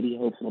away that he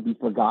hopes it'll be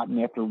forgotten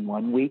after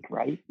 1 week,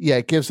 right? Yeah.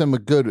 It gives him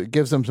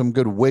some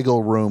good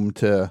wiggle room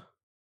to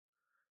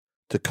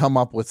come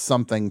up with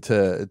something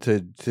to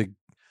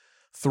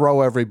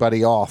throw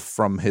everybody off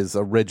from his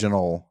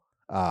original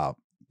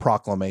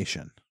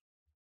proclamation.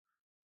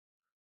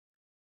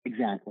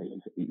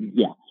 Exactly.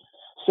 Yeah.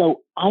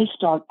 So I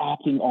start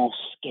acting all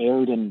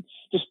scared and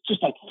just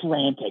like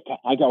frantic.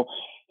 I go,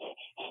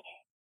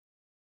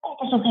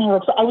 "Officer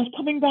Harris, I was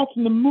coming back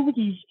from the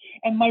movies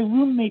and my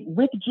roommate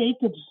Rick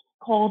Jacobs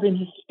called in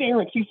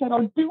hysterics. He said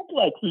our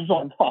duplex is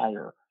on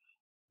fire."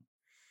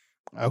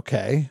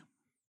 Okay.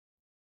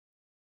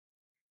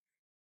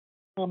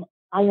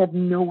 I have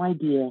no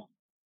idea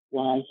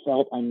why I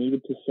felt I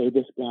needed to say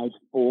this guy's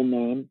full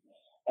name,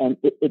 and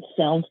it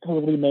sounds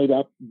totally made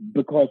up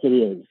because it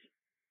is.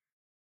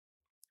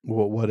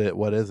 What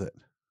is it?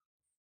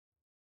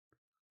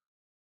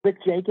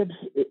 Rick Jacobs.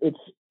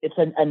 It's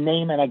a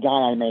name and a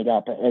guy I made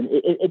up, and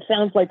it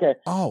sounds like a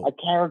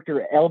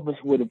character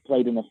Elvis would have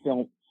played in a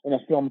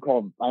film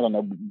called, I don't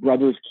know,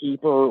 Brothers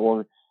Keeper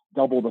or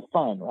Double the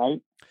Fun,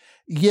 right?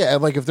 Yeah,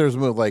 like if there's a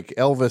movie like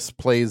Elvis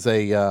plays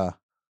a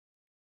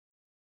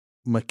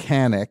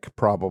mechanic,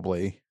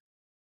 probably.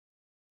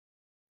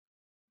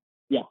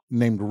 Yeah.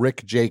 Named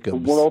Rick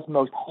Jacobs. The world's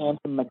most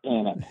handsome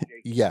mechanic.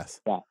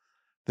 Yes. Yeah.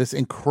 This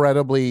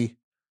incredibly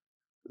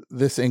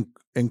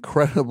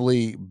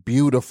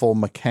beautiful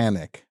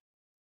mechanic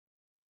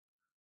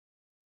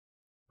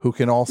who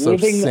can also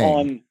living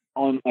sing.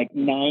 on like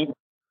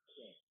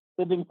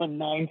living for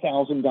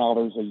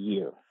 $9,000 a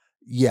year.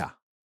 Yeah.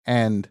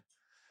 And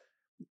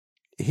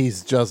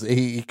he's just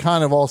he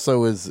kind of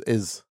also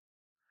is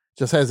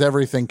just has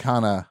everything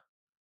kind of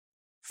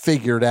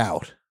figured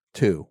out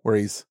too, where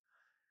he's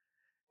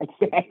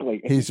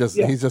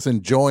just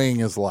enjoying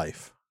his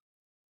life.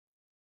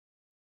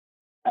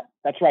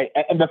 That's right.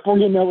 And before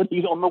you know it,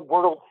 he's on the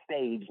world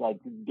stage, like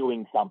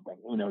doing something.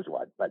 Who knows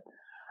what? But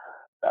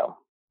so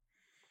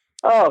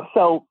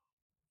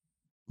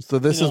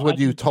this is what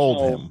you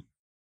told him.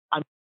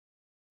 I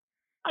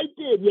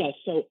did, yes.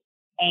 So,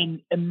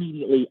 and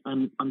immediately,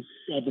 I'm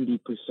 70%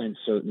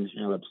 certain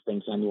Harrops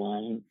thinks I'm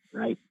lying,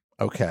 right?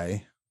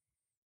 Okay.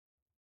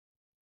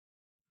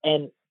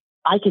 And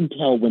I can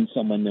tell when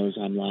someone knows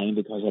I'm lying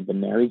because I've been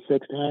married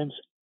 6 times.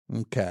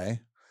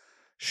 Okay.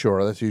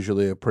 Sure, that's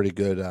usually a pretty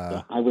good...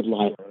 Yeah, I would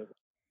lie.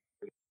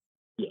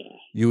 Yeah.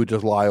 You would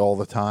just lie all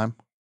the time?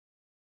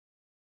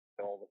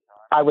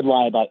 I would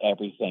lie about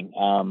everything.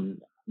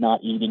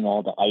 Not eating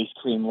all the ice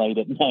cream late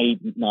at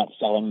night, not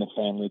selling the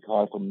family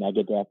car for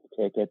Megadeth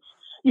tickets.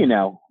 You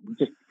know,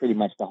 just pretty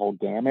much the whole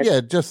gamut.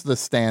 Yeah, just the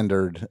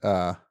standard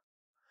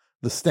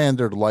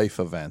life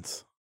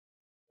events.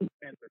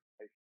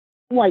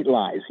 White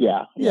lies,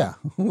 yeah. Yeah,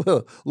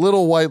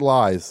 little white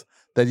lies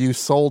that you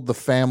sold the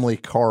family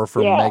car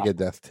for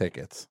Megadeth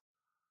tickets.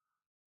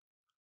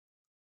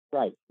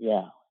 Right,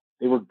 yeah.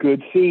 They were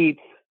good seats.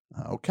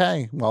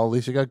 Okay, well, at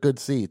least you got good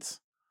seats.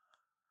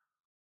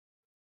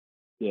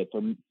 Yeah,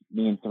 for me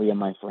and 3 of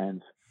my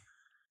friends.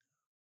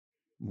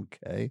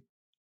 Okay.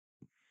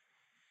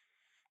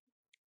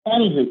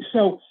 Anywho,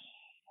 so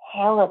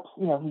Harrop,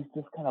 you know, he's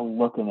just kind of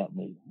looking at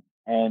me,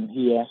 and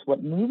he asked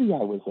what movie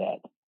I was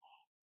at.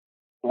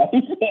 Right?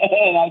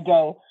 And I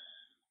go,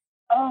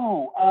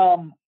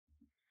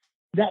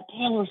 that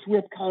Taylor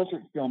Swift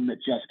concert film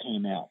that just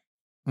came out.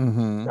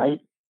 Mm-hmm.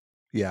 Right?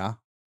 Yeah.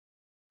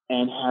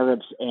 And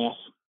Harrops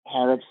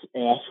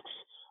asks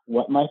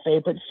what my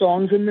favorite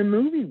songs in the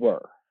movie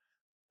were.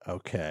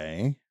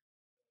 Okay.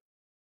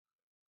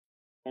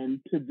 And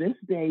to this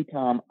day,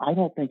 Tom, I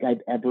don't think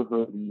I've ever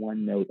heard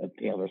one note of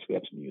Taylor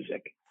Swift's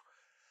music.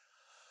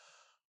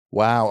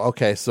 Wow.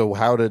 Okay. So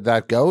how did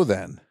that go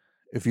then?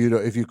 If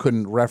you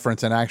couldn't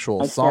reference an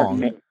actual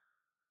song.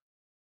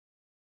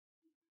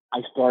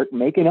 I start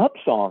making up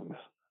songs.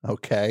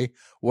 Okay.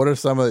 What are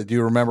some of the, do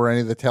you remember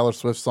any of the Taylor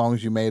Swift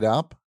songs you made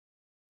up?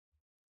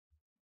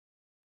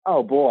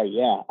 Oh boy,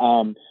 yeah.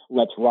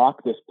 Let's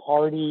rock this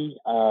party.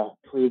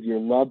 Prove your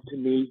love to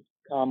me,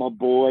 comma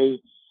boy.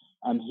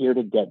 I'm here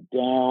to get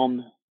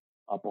down.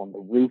 Up on the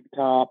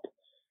rooftop.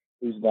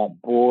 Who's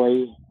that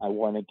boy? I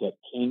want to get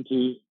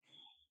kinky.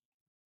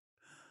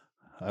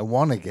 I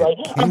want to get Right?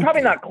 kinky. I'm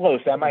probably not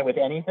close, am I, with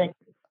anything?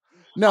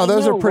 No,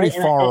 those are pretty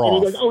right? far and off.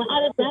 he goes, oh,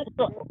 how does that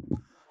song?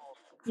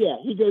 Yeah,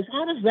 he goes,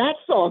 how does that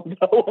song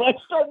go? And I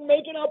start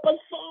making up a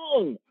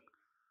song.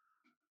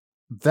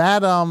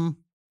 That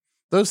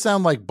those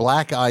sound like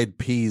Black Eyed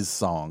Peas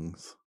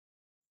songs.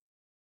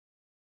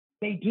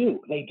 They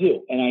do.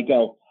 And I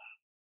go,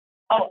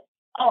 oh,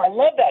 I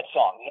love that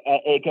song.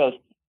 It goes,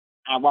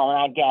 I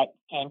wanna get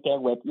kinky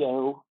with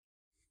you.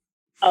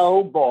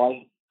 Oh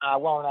boy, I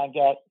wanna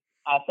get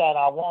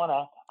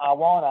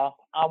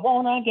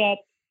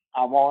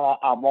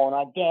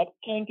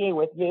kinky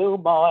with you,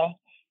 boy.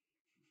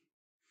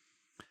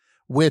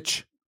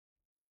 Which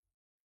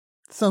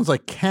sounds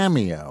like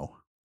Cameo.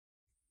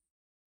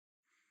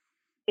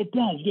 It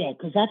does, yeah,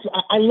 because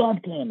I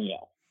love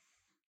Cameo.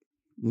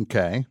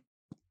 Okay.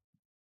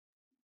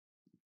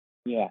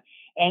 Yeah,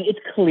 and it's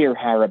clear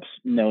Harrops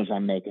knows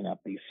I'm making up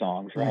these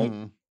songs, right?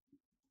 Mm.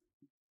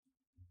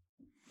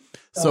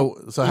 So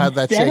how'd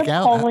that shake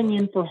out? Calling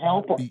in for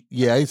help.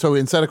 Yeah. So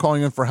instead of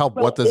calling in for help,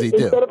 what does he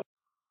do?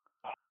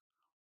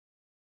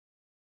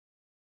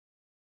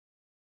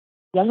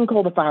 He doesn't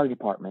call the fire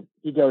department.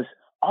 He goes,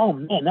 oh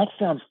man, that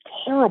sounds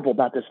terrible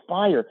about this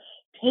fire.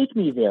 Take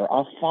me there.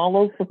 I'll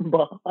follow from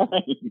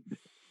behind.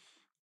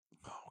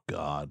 Oh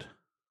God.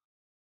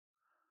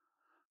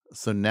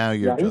 So now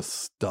you're just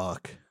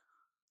stuck.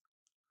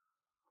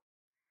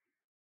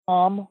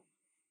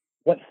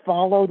 What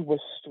followed was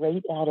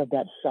straight out of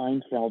that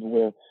Seinfeld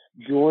where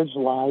George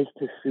lies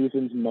to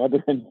Susan's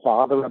mother and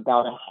father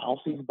about a house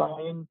he's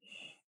buying,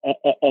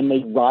 and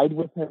they ride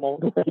with him all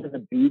the way to the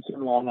beach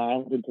in Long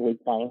Island until he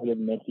finally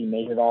admits he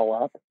made it all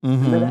up.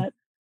 Remember that?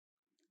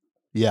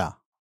 Yeah.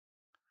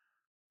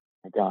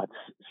 My God.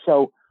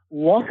 So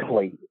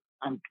luckily,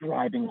 I'm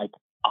driving like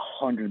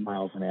 100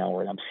 miles an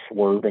hour and I'm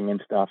swerving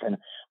and stuff, and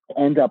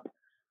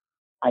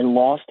I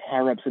lost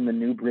Harrops in the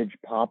Newbridge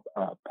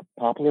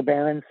poplar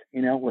barrens,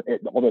 you know, where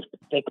all those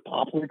thick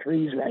poplar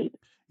trees, right?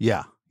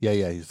 Yeah.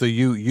 So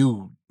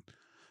you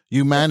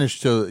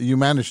managed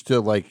to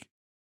like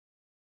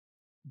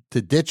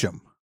to ditch him.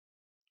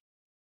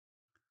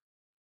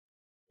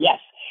 Yes,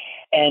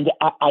 and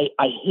I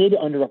hid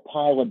under a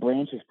pile of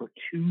branches for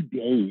 2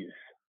 days.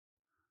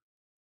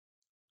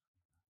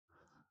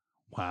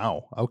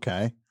 Wow.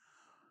 Okay.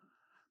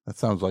 That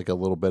sounds like a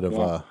little bit of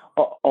a.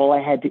 All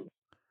I had to.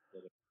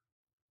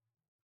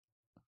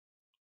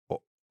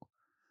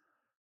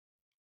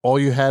 All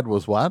you had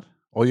was what?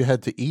 All you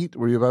had to eat?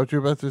 Were you about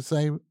to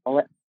say? Yeah,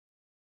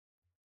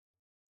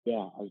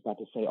 I was about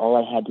to say all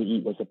I had to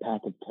eat was a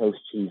pack of toast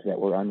cheese that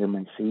were under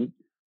my seat.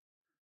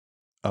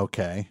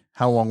 Okay.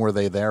 How long were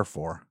they there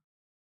for?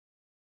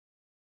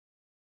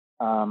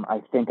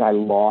 I think I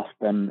lost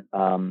them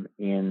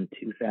in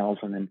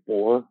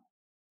 2004.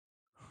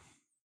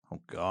 Oh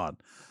God.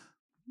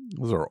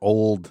 Those are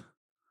old.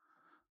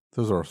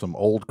 Those are some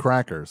old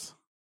crackers.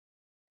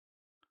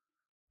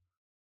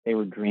 They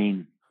were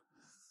green.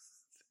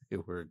 They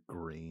were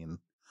green.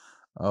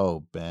 Oh,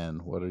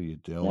 Ben, what are you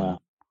doing? Yeah.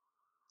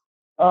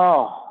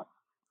 Oh,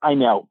 I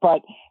know,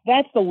 but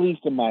that's the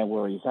least of my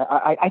worries.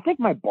 I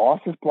think my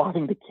boss is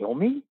plotting to kill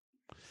me.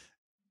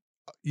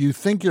 You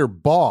think your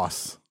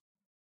boss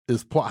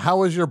is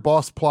how is your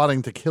boss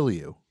plotting to kill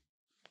you?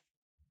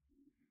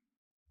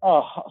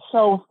 Oh,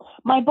 so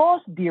my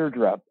boss,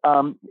 Deirdre,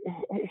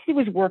 she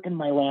was working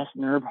my last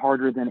nerve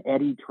harder than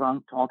Eddie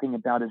Trunk talking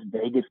about his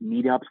Vegas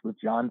meetups with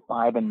John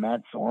Five and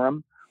Matt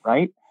Sorum,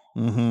 right?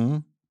 Mm-hmm.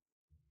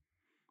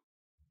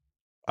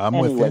 I'm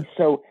anyway, with you.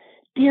 So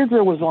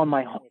Deirdre was on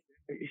my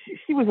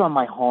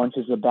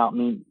haunches about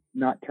me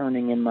not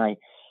turning in my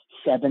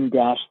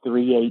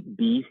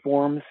 7-38B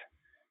forms.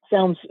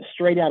 Sounds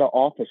straight out of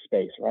Office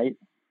Space, right?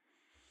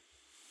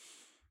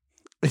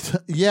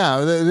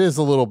 Yeah, it is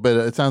a little bit.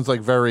 It sounds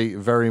like very,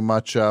 very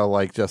much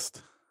like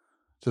just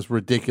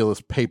ridiculous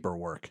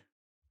paperwork.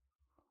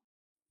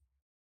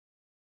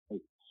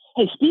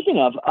 Hey, speaking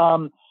of,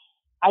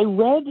 I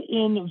read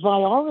in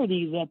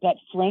Variety that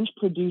French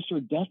producer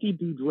Duffy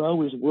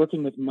Boudreau is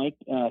working with Mike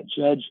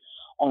Judge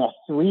on a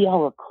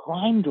 3-hour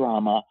crime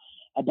drama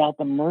about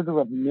the murder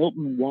of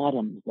Milton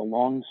Wadhams, the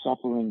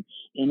long-suffering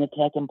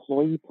Initech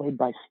employee played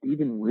by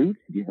Stephen Root.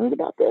 Have you heard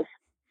about this?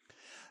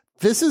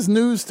 This is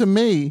news to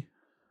me.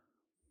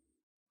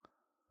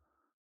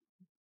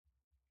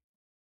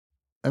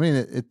 I mean,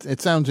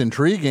 it sounds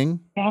intriguing.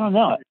 I don't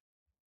know.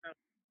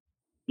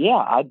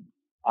 Yeah,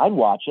 I'd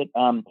watch it.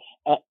 And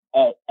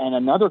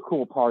another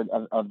cool part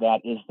of that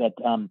is that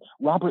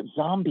Robert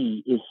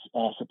Zombie is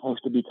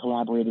supposed to be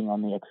collaborating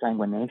on the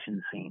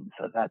exsanguination scene,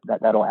 so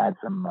that'll add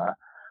some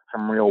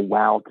real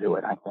wow to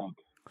it, I think.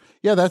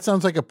 Yeah, that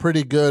sounds like a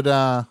pretty good.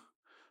 That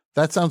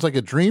sounds like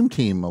a dream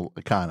team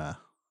kind of.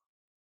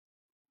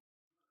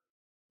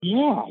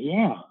 Yeah.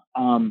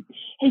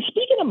 Hey,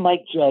 speaking of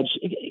Mike Judge,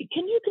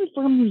 can you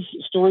confirm these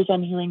stories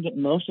I'm hearing that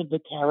most of the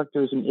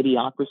characters in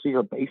Idiocracy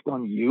are based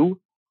on you?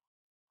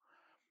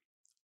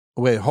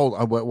 Wait, hold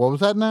on. What was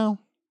that now?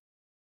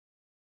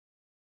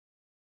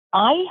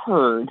 I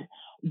heard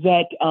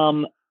that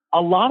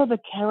a lot of the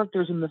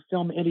characters in the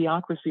film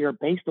Idiocracy are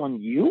based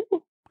on you.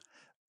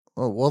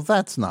 Oh, well,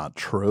 that's not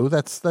true.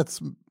 That's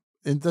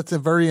a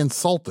very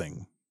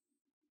insulting.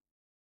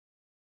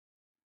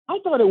 I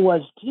thought it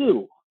was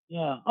too.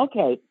 Yeah.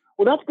 Okay.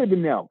 Well, that's good to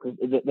know, because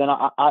then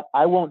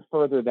I won't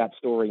further that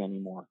story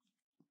anymore.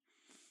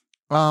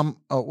 Oh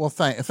well,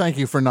 thank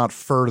you for not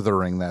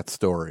furthering that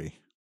story.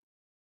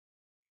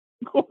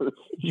 Of course.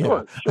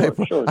 Sure.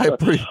 I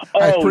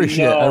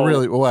appreciate it. I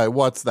really.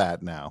 What's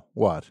that now?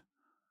 What?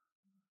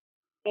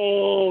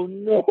 Oh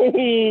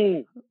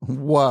no!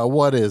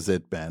 What is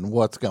it, Ben?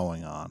 What's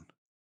going on?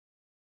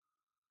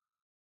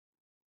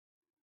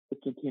 To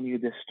continue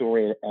this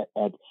story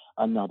at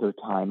another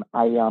time.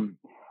 I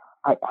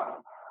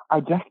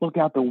just look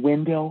out the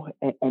window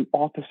and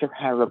Officer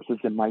Harrops is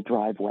in my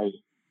driveway.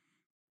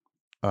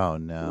 Oh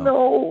no!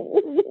 No!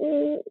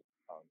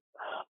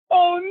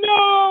 Oh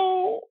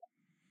no!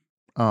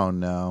 Oh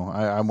no!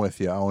 I'm with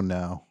you. Oh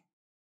no!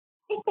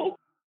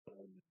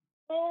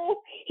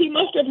 Oh, he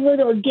must have heard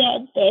our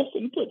gab fest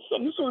and put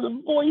some sort of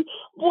voice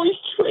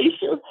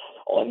tracer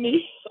on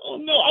me. Oh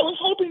no! I was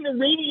hoping the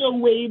radio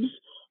waves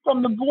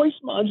from the voice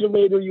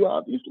modulator you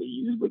obviously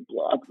use would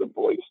block the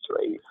voice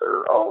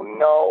tracer. Oh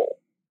no!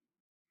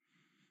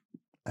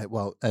 I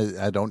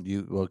don't.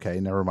 Okay?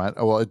 Never mind.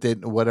 Oh well, it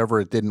did. Whatever.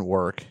 It didn't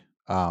work.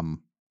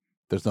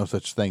 There's no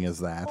such thing as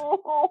that.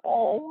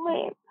 Oh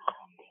man!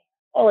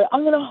 All right,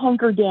 I'm gonna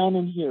hunker down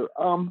in here.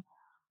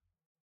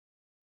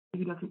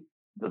 He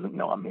doesn't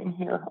know I'm in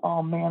here.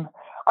 Oh man,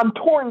 I'm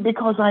torn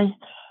because I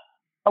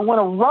want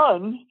to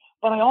run,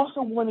 but I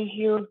also want to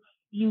hear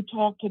you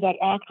talk to that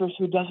actress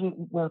who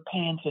doesn't wear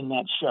pants in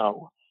that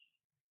show.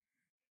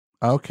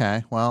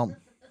 Okay, well.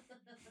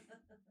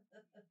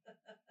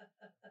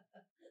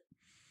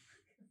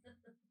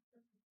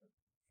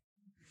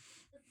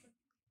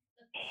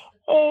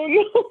 Oh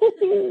no!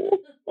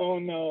 Oh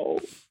no!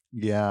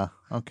 Yeah.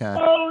 Okay.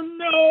 Oh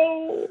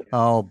no!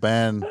 Oh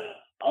Ben.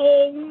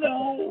 Oh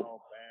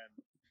no!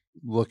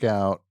 Look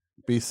out.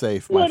 Be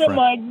safe, my What friend. am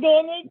I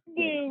gonna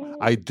do?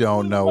 I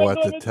don't know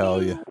what to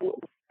tell you.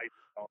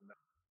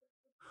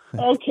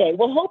 Okay,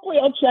 well, hopefully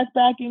I'll check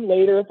back in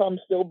later if I'm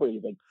still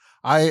breathing.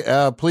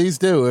 Please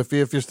do. If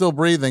you're still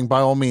breathing, by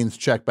all means,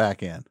 check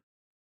back in.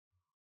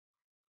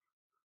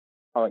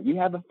 All right, you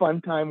have a fun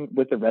time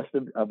with the rest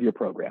of your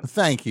program.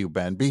 Thank you,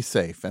 Ben. Be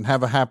safe and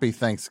have a happy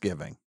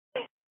Thanksgiving.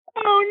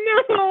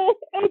 Oh no!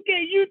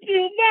 Okay, you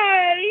too.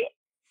 Bye.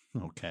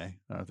 Okay.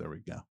 Oh, there we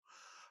go.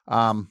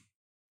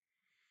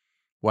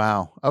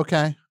 Wow.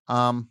 Okay.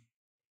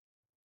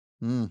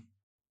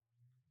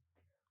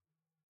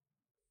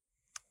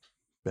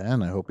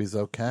 Ben, I hope he's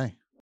okay.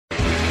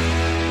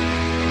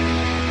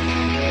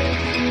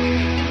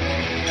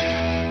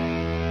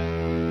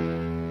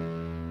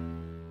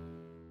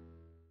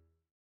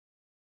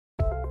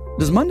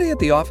 Does Monday at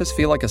the office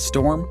feel like a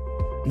storm?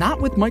 Not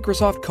with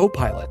Microsoft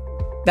Copilot.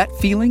 That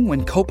feeling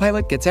when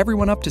Copilot gets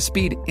everyone up to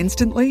speed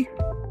instantly?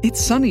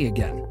 It's sunny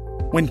again.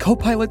 When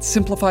Copilot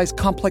simplifies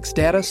complex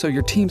data so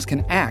your teams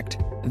can act,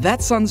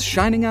 that sun's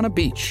shining on a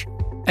beach.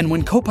 And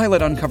when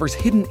Copilot uncovers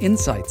hidden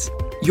insights,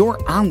 you're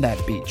on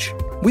that beach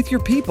with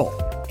your people,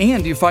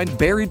 and you find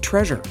buried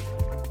treasure.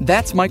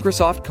 That's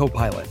Microsoft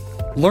Copilot.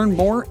 Learn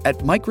more at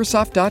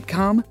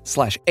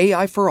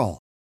Microsoft.com/AI for all.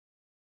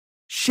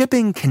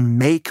 Shipping can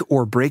make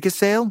or break a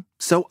sale,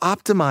 so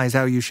optimize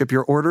how you ship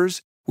your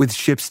orders with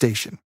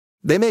ShipStation.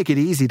 They make it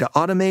easy to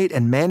automate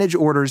and manage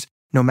orders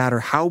no matter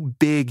how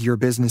big your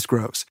business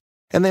grows.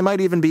 And they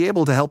might even be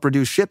able to help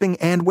reduce shipping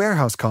and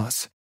warehouse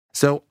costs.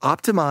 So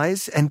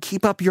optimize and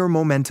keep up your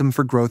momentum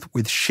for growth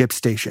with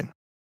ShipStation.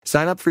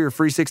 Sign up for your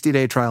free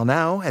 60-day trial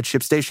now at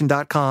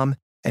ShipStation.com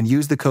and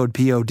use the code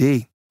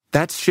POD.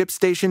 That's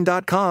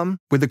ShipStation.com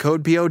with the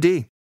code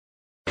POD.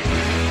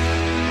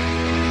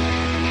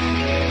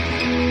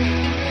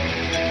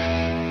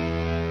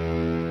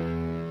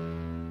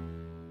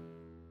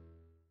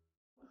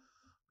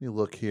 Let me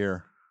look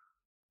here.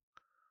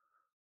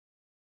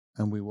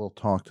 And we will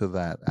talk to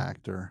that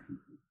actor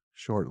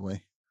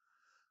shortly.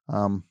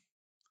 Can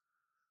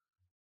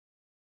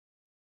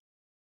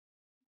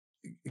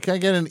I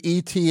get an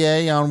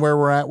ETA on where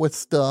we're at with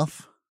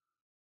stuff?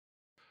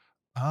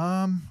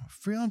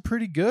 Feeling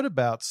pretty good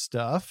about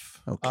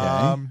stuff. Okay.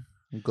 I'm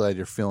glad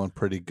you're feeling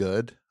pretty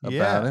good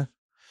about it.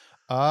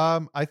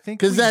 I think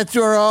because that's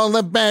where all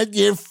about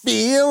your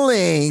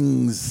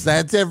feelings.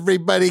 That's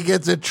everybody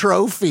gets a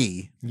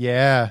trophy.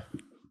 Yeah.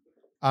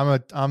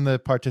 I'm the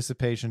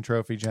participation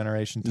trophy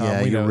generation, Tom.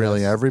 Yeah, we you know really.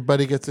 this.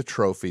 Everybody gets a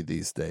trophy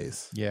these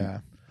days.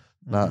 Yeah.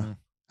 And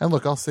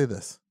look, I'll say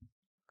this: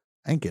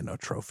 I ain't getting no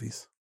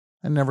trophies.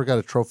 I never got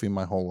a trophy in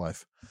my whole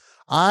life.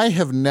 I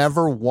have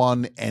never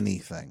won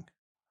anything.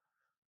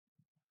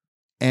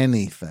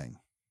 Anything.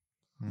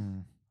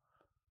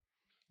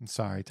 I'm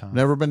sorry, Tom.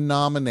 Never been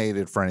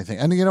nominated for anything.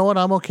 And you know what?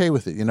 I'm okay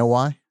with it. You know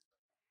why?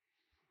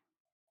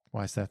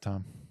 Why is that,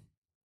 Tom?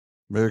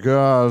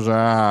 Because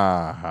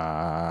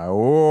I'm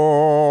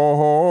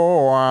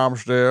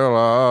still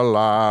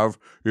alive.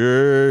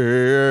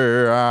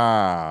 Yeah.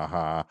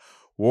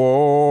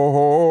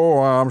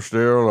 Whoa, I'm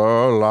still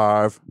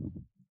alive.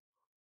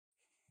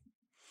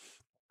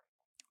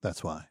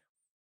 That's why.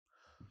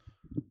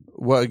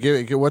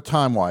 What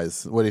time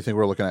wise? What do you think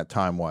we're looking at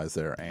time wise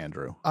there,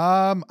 Andrew?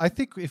 I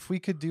think if we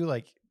could do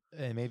like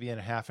maybe in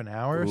a half an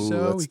hour or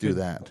so, let's do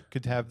that.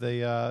 Could have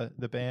the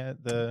band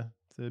the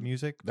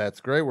music.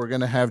 That's great. We're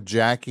gonna have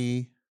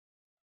Jackie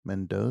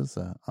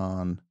Mendoza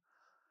on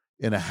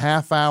in a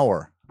half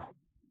hour.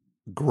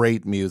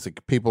 Great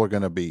music. People are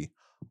gonna be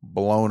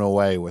blown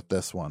away with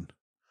this one.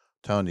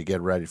 Tony,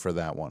 get ready for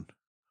that one.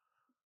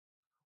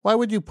 Why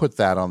would you put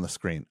that on the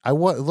screen?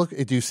 Look.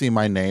 Do you see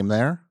my name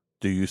there?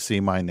 Do you see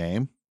my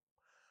name?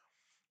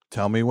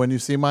 Tell me when you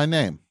see my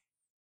name.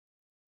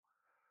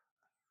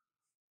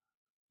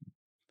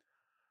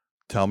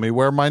 Tell me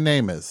where my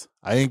name is.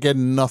 I ain't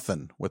getting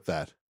nothing with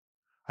that.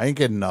 I ain't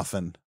getting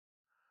nothing.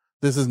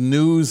 This is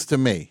news to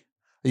me.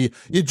 You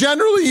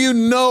generally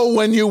know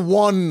when you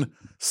won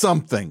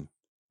something.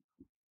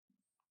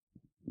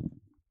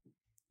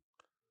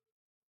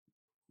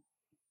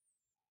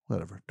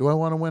 Whatever. Do I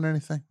want to win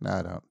anything? No,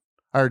 I don't.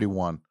 I already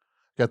won.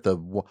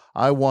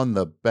 I won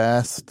the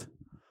best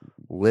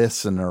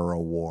listener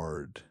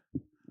award.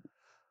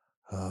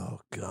 Oh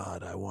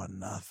God, I won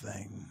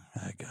nothing.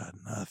 I got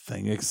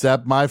nothing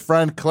except my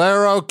friend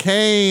Clare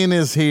O'Kane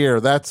is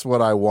here. That's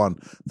what I won.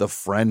 The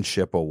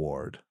Friendship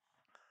Award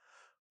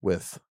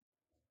with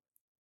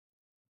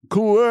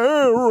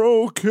Clare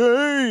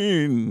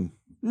O'Kane,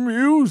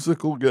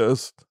 musical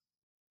guest.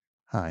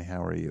 Hi,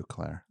 how are you,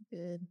 Claire?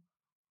 Good.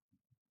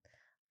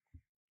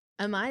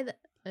 Am I?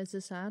 Is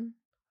this on?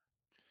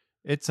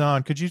 It's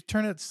on. Could you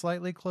turn it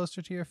slightly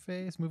closer to your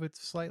face? Move it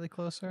slightly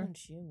closer. Why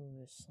don't you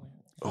move it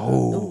slightly?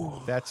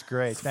 Oh, that's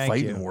great. Thank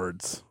fighting you.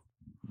 Words.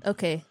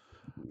 Okay.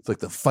 It's like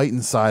the fight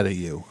inside of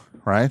you,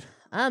 right?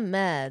 I'm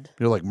mad.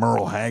 You're like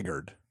Merle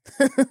Haggard.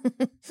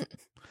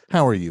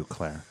 How are you,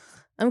 Claire?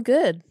 I'm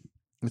good.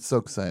 It's so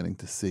exciting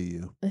to see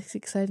you. It's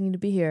exciting to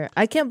be here.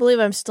 I can't believe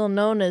I'm still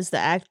known as the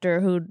actor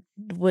who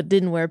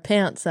didn't wear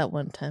pants that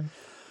one time.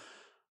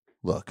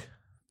 Look,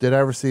 did I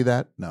ever see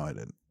that? No, I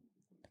didn't.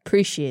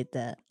 Appreciate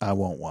that. I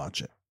won't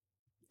watch it.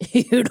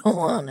 You don't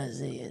want to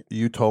see it.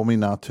 You told me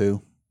not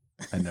to.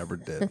 I never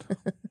did.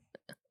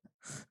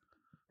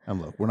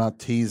 And look, we're not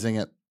teasing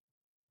it.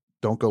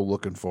 Don't go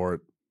looking for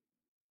it.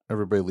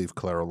 Everybody leave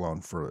Claire alone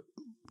for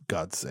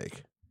God's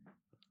sake.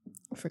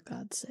 For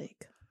God's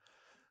sake.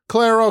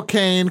 Clare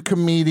O'Kane,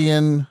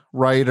 comedian,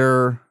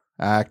 writer,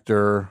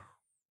 actor.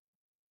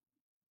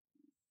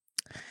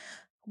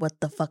 What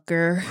the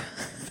fucker?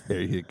 There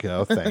you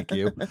go. Thank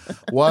you.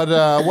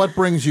 What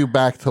brings you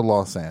back to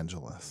Los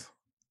Angeles?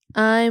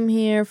 I'm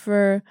here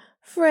for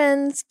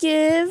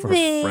Friendsgiving. For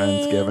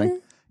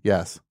Friendsgiving?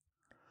 Yes.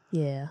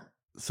 Yeah.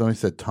 Somebody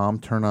said, Tom,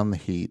 turn on the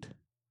heat.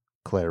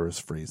 Claire is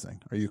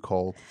freezing. Are you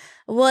cold?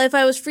 Well, if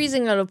I was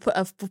freezing, I would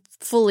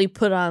fully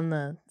put on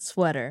the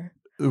sweater.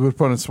 You would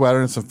put on a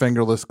sweater and some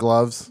fingerless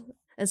gloves?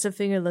 And some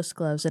fingerless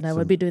gloves, and I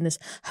would be doing this.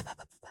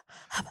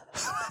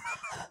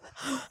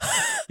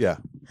 Yeah.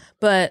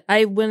 But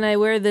when I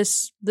wear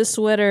this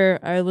sweater,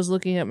 I was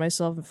looking at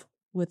myself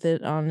with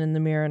it on in the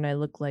mirror, and I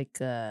look like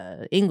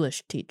an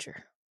English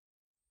teacher.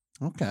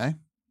 Okay.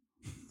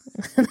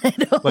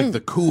 Like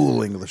the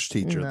cool English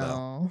teacher,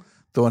 though.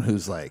 The one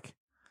who's like,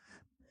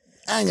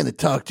 I'm going to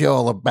talk to you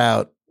all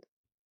about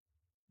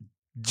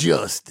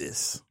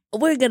justice.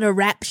 We're going to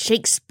rap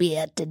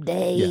Shakespeare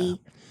today. Yeah.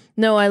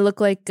 No, I look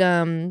like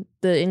the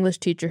English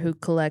teacher who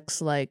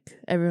collects, like,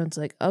 everyone's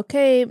like,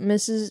 okay,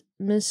 Miss,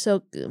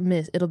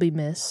 it'll be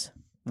Miss.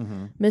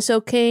 Mm-hmm. Miss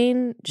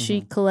O'Kane,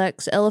 she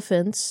collects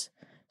elephants.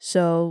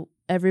 So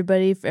every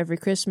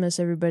Christmas,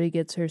 everybody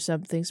gets her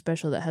something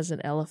special that has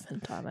an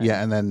elephant on it.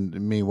 Yeah, and then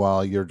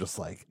meanwhile, you're just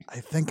like, I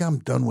think I'm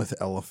done with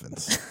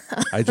elephants.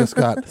 I just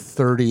got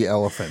 30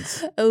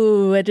 elephants.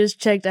 Oh, I just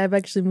checked. I've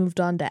actually moved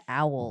on to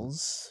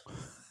owls.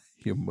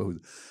 You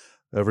moved.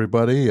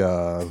 Everybody,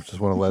 just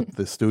want to let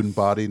the student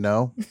body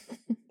know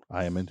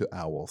I am into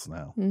owls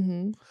now.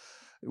 Mm-hmm.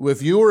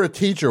 If you were a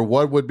teacher,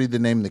 what would be the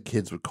name the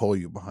kids would call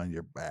you behind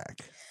your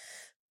back?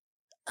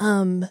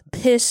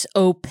 Piss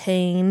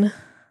O'Pain.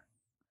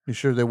 You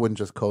sure they wouldn't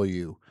just call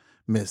you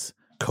Miss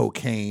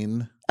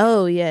Cocaine?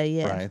 Oh,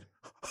 yeah.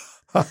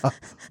 Right.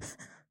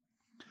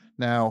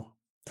 Now,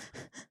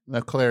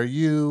 Claire,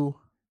 you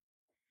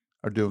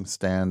are doing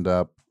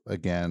stand-up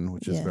again,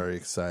 which is very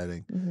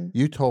exciting. Mm-hmm.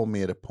 You told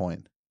me at a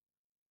point,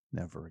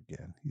 never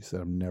again. You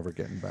said, I'm never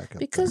getting back up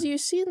because there. you're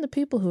seeing the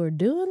people who are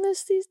doing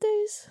this these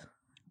days.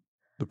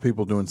 The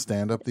people doing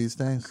stand-up these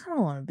days? I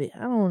don't want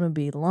to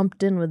be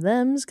lumped in with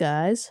them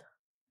guys.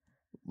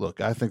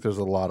 Look, I think there's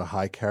a lot of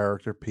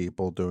high-character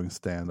people doing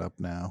stand-up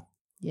now.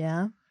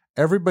 Yeah.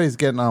 Everybody's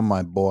getting on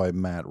my boy,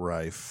 Matt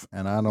Rife,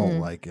 and I don't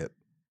like it.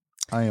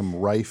 I am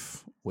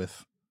rife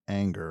with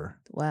anger.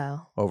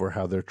 Wow. Over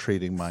how they're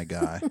treating my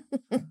guy.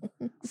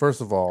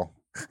 First of all,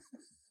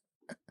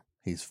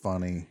 he's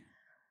funny.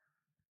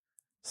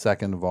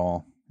 Second of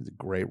all, he's a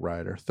great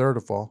writer. Third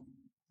of all,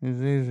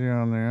 he's easy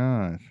on the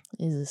eyes.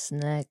 He's a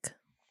snack.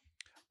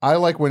 I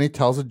like when he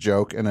tells a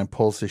joke and then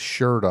pulls his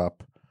shirt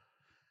up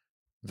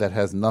that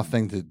has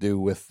nothing to do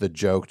with the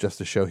joke, just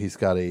to show he's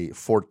got a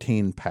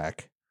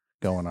 14-pack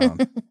going on.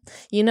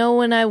 You know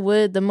when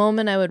the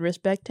moment I would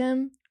respect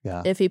him?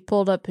 Yeah. If he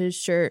pulled up his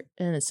shirt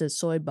and it said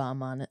soy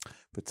bomb on it.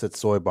 If it said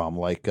soy bomb,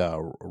 like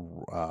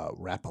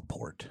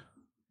Rappaport.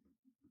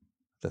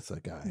 That's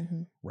that guy.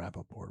 Mm-hmm.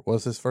 Rappaport.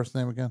 What's his first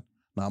name again?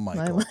 Not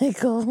Michael. Not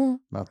Michael.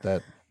 Not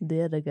that.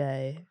 The other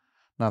guy.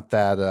 Not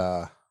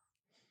that.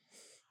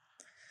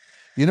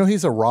 You know,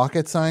 he's a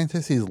rocket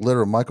scientist.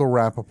 Michael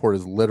Rappaport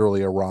is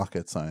literally a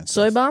rocket scientist.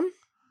 Soy bomb?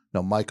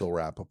 No, Michael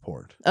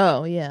Rappaport.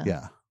 Oh, yeah.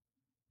 Yeah.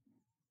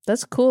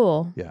 That's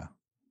cool. Yeah.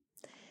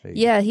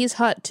 Yeah, he's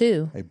hot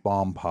too. A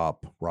bomb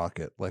pop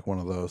rocket, like one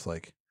of those,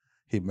 like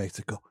he makes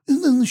it go,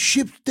 and then the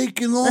ship's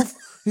taking off.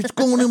 It's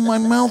going in my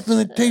mouth and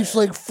it tastes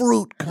like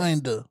fruit,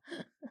 kind of.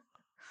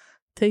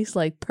 Tastes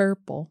like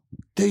purple.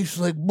 Tastes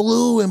like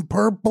blue and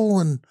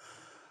purple and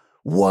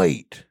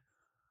white.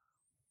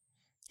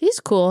 He's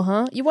cool,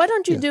 huh? Why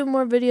don't you do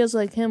more videos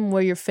like him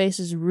where your face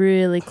is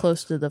really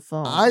close to the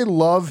phone? I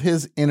love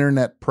his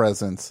internet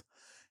presence.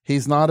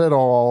 He's not at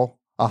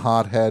all a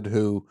hothead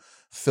who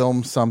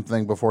films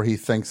something before he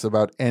thinks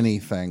about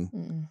anything.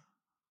 Mm-mm.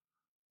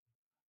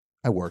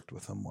 I worked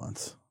with him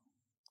once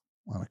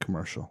on a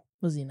commercial.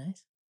 Was he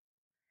nice?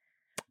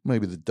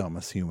 Maybe the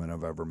dumbest human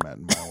I've ever met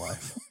in my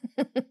life.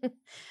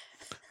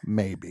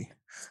 Maybe.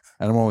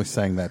 And I'm only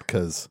saying that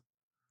because,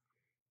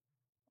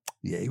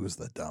 yeah, he was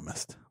the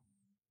dumbest.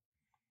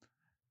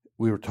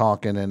 We were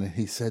talking and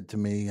he said to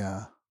me,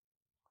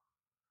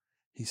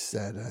 he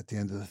said at the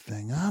end of the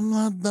thing, I'm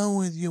not done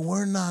with you.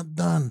 We're not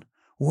done.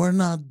 We're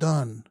not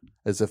done.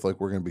 As if like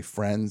we're going to be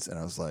friends. And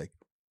I was like,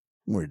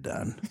 we're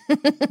done.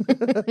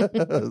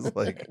 I was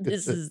like,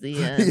 this is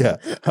the end. Yeah.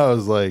 I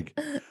was like,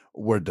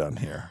 we're done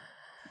here.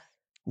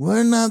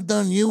 We're not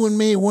done. You and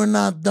me, we're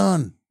not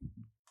done.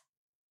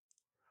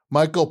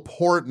 Michael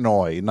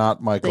Portnoy,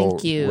 not Michael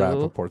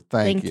Rappaport.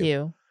 Thank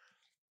you.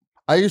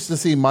 I used to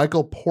see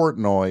Michael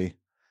Portnoy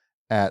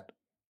at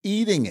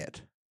Eating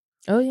It.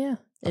 Oh, yeah.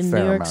 In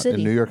New York City.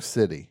 In New York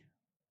City.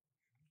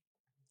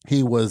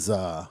 He was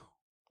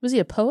he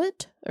a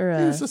poet or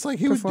a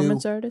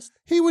performance artist?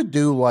 He would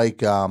do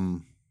like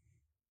like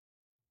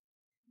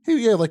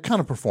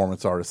kind of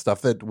performance artist stuff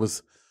that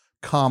was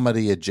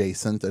comedy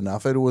adjacent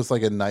enough. It was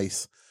like a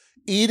nice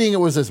Eating It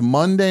was this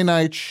Monday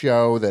night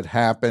show that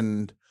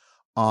happened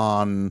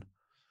in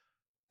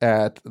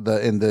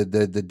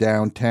the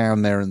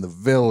downtown there in the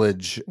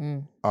Village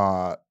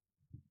on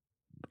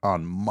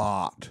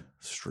Mott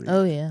Street.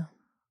 Oh yeah.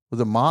 Was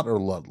it Mott or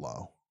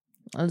Ludlow?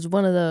 It was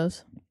one of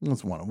those.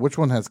 It's one. Which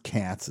one has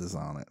Katz's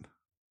on it?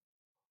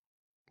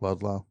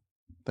 Ludlow?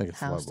 I think it's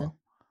Houston. Ludlow.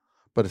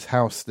 But it's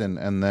Houston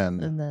and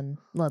then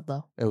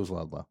Ludlow. It was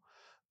Ludlow.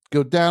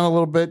 Go down a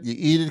little bit, you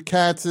eat at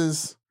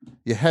Katz's,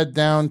 you head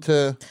down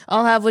to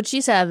I'll have what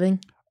she's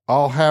having.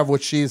 I'll have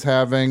what she's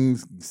having.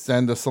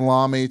 Send a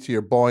salami to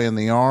your boy in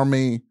the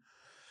army.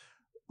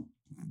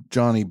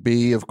 Johnny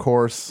B, of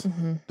course.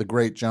 Mm-hmm. The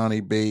great Johnny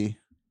B.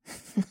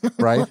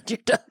 Right? What you're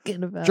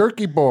talking about.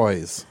 Jerky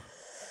Boys.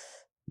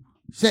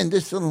 Send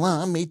a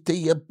salami to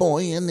your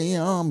boy in the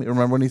army.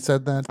 Remember when he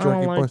said that?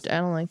 Jerky Boys? I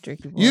don't like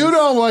Jerky Boys. You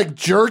don't like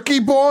Jerky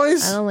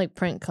Boys? I don't like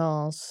prank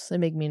calls. They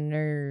make me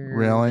nervous.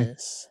 Really?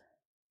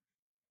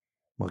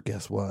 Well,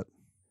 guess what?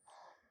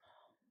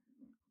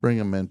 Bring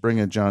him in. Bring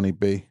in Johnny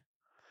B.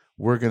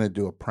 We're going to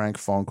do a prank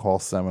phone call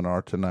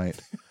seminar tonight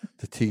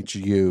to teach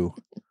you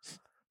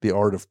the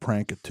art of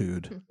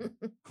prankitude.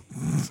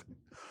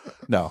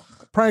 No.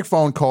 Prank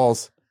phone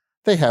calls,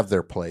 they have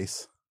their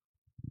place.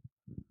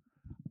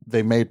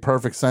 They made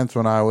perfect sense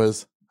when I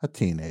was a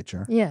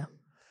teenager. Yeah.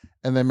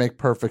 And they make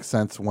perfect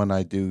sense when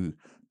I do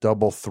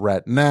double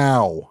threat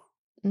now.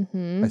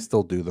 Mm-hmm. I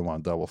still do them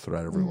on double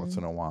threat every once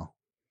in a while.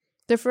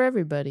 They're for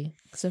everybody,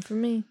 except for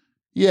me.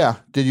 Yeah.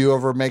 Did you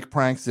ever make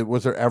pranks?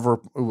 Was there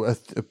ever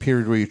a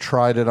period where you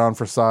tried it on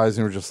for size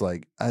and you were just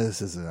like,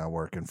 this isn't not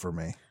working for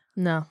me?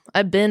 No.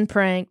 I've been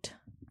pranked.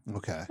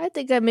 Okay. I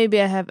think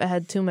I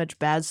had too much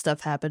bad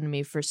stuff happen to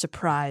me for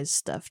surprise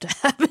stuff to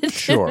happen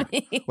to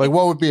me. Like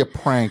what would be a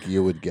prank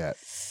you would get?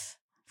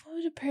 What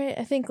would a prank?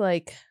 I think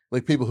like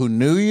people who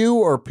knew you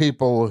or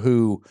people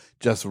who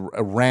just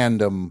a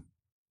random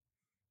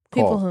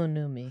people who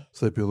knew me.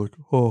 So they'd be like,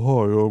 "Oh,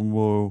 hi, I'm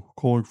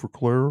calling for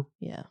Claire."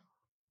 Yeah.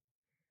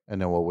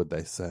 And then what would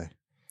they say?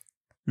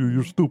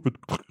 You're stupid.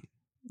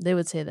 They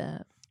would say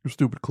that. You're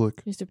stupid,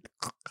 click. You're stupid.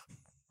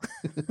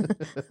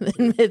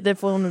 Their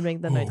phone would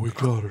make that noise. Oh, we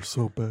got her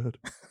so bad.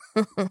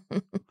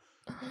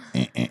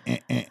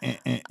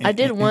 I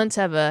did once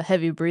have a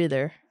heavy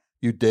breather.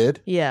 You did?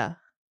 Yeah.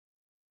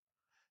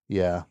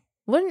 Yeah.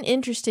 What an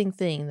interesting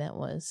thing that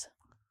was.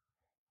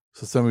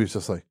 So somebody's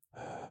just like,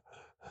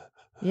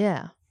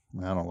 yeah.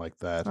 I don't like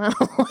that. I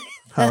don't like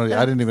I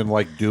didn't even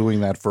like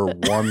doing that for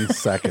 1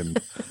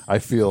 second. I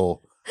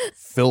feel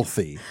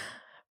filthy.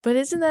 But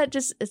isn't that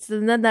just?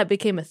 And then that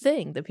became a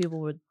thing that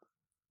people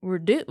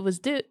would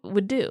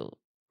do,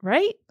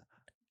 right?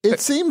 It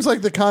seems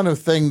like the kind of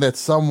thing that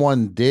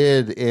someone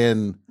did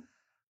in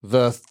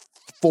the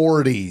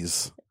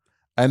 40s,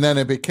 and then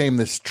it became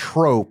this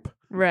trope,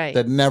 right?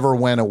 That never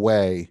went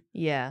away.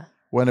 Yeah.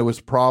 When it was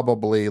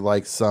probably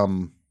like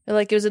some.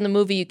 Like it was in the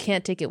movie You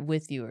Can't Take It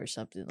With You or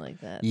something like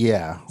that.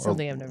 Yeah.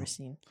 Something I've never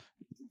seen.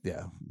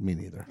 Yeah, me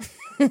neither.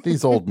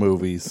 These old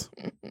movies,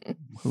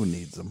 who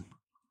needs them?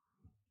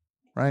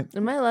 Right?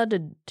 Am I allowed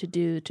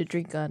to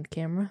drink on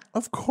camera?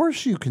 Of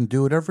course you can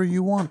do whatever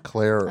you want,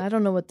 Claire. I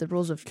don't know what the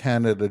rules of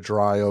Canada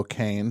Dry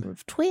O'Kane.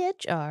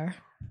 Twitch are.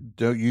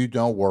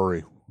 Don't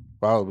worry.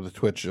 Well, the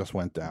Twitch just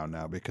went down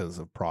now because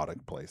of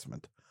product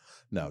placement.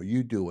 No,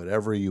 you do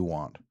whatever you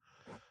want.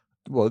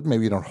 Well,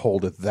 maybe you don't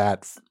hold it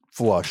that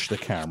flush, the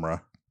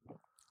camera.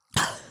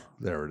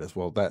 There it is.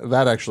 Well,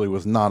 that actually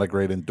was not a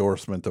great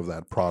endorsement of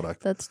that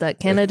product. That's that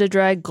Canada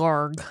Dry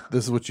Garg.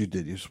 This is what you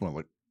did. You just went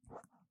like...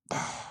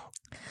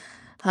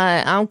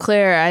 Hi, I'm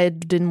Claire. I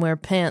didn't wear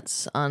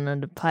pants on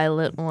a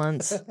pilot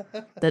once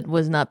that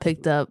was not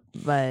picked up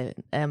by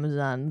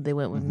Amazon. They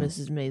went with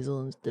Mrs.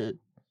 Maisel instead.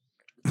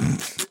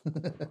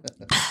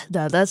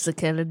 No, that's the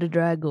Canada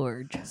Dry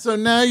Gorge. So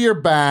now you're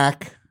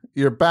back.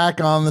 You're back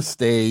on the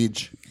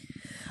stage.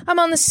 I'm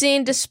on the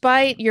scene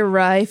despite your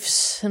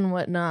rifes and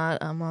whatnot.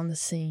 I'm on the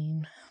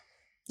scene.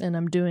 And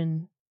I'm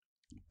doing...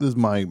 This is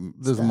my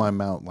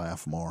Mount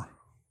Laughmore.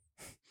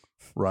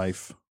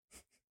 Rife.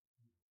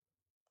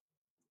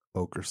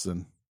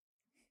 Okerson.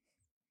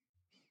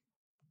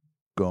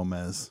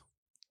 Gomez.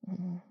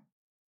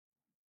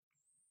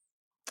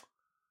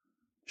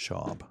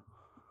 Schaub.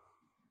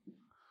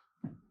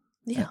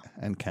 Yeah.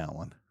 And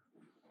Cowan.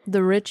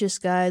 The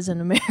richest guys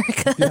in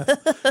America.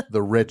 Yes.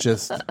 The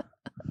richest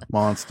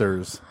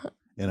monsters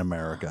in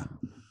America.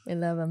 We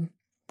love them.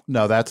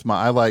 No,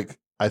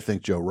 I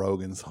think Joe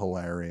Rogan's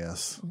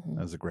hilarious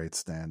as a great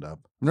stand-up.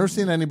 I've never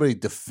seen anybody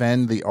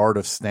defend the art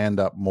of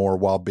stand-up more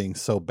while being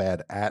so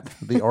bad at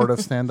the art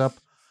of stand-up.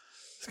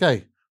 This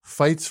guy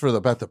fights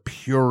about the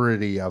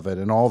purity of it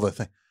and all the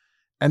things.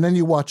 And then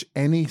you watch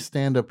any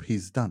stand-up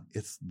he's done.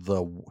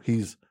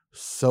 He's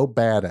so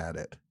bad at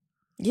it.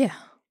 Yeah.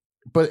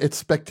 But it's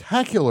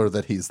spectacular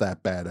that he's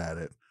that bad at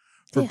it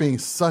for being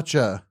such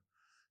an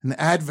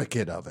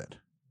advocate of it.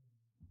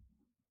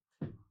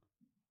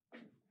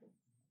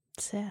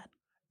 Sad.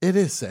 It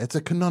is sad. It's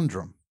a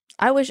conundrum.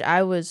 I wish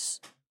I was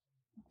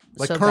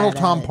like so Colonel bad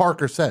Tom at it.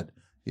 Parker said.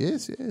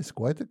 Yes,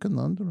 quite a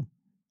conundrum.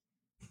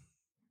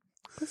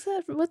 What's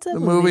that The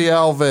movie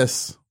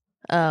Elvis.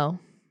 Oh.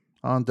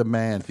 On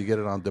demand. You get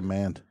it on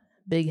demand.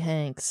 Big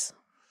Hanks.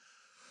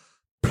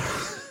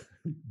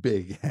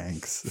 Big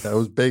Hanks. That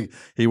was big.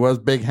 He was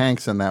Big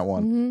Hanks in that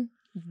one. Mm-hmm.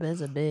 There's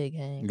a Big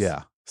Hanks.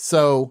 Yeah.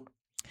 So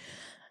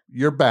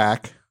you're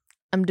back.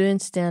 I'm doing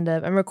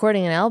stand-up. I'm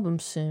recording an album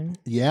soon.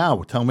 Yeah.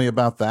 Well, tell me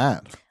about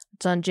that.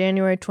 It's on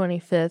January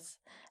 25th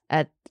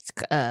at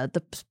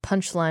the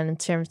Punchline in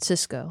San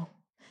Francisco.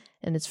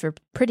 And it's for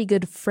Pretty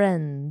Good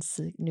Friends,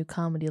 a new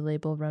comedy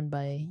label run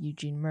by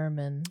Eugene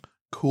Merman.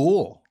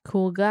 Cool.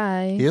 Cool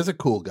guy. He is a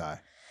cool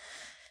guy.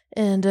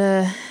 And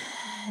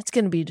it's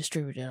going to be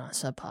distributed on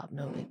Sub Pop.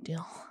 No big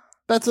deal.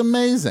 That's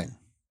amazing.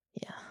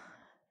 Yeah.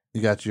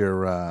 You got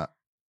your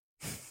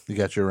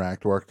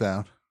act worked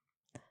out?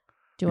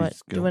 Do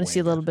you want to see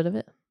a little bit of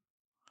it?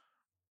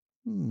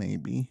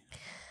 Maybe.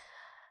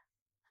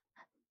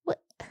 What?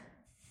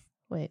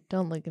 Wait,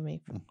 don't look at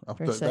me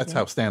for a second. That's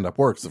how stand-up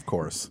works, of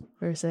course.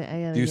 For a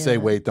second, do you say,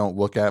 wait, don't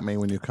look at me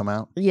when you come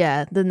out?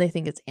 Yeah, then they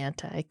think it's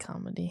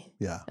anti-comedy.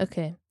 Yeah.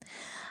 Okay.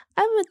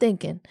 I've been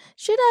thinking,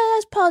 should I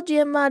ask Paul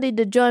Giamatti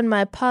to join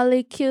my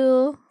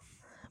polycule?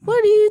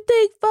 What do you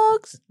think,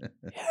 folks?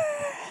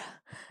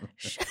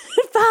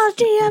 Paul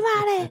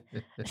Giamatti,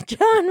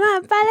 join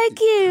my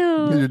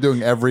polycule. You're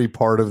doing every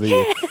part of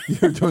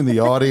you're doing the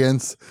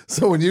audience.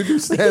 So when you do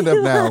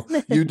stand-up now,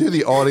 you do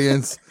the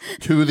audience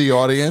to the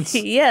audience.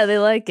 Yeah, they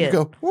like it.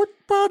 You go, what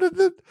part of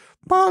the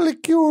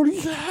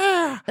polycule?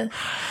 Yeah.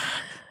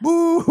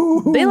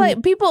 Boo. They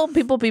like people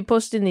be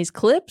posting these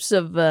clips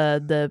of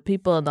the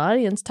people in the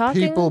audience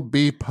talking. People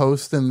be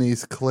posting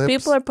these clips.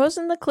 People are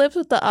posting the clips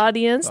with the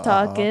audience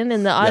talking,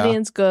 and the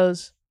audience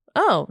goes,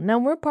 "Oh, now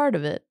we're part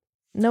of it."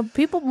 No,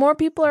 more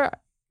people are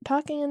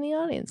talking in the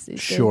audience these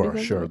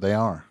days. Sure, they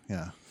are.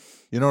 Yeah,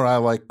 you know what I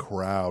like?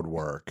 Crowd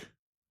work.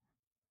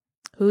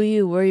 Who are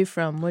you? Where are you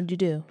from? What'd you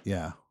do?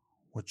 Yeah,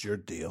 what's your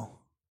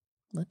deal?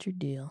 What's your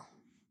deal?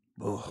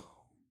 Oh,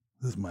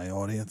 this is my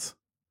audience.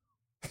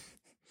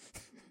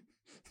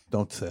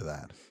 Don't say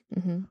that.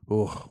 Mm-hmm.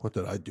 Oh, what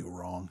did I do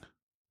wrong?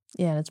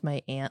 Yeah, and it's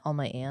my aunt, all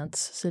my aunts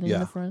sitting in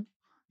the front.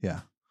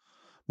 Yeah,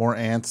 more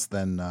ants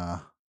than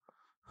the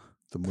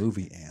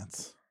movie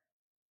Ants.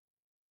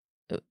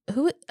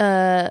 Who?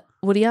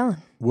 Woody Allen.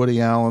 Woody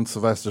Allen,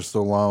 Sylvester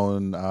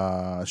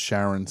Stallone,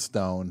 Sharon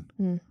Stone.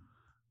 Mm.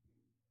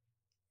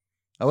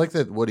 I like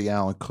that Woody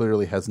Allen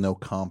clearly has no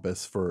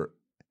compass for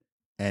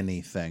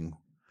anything.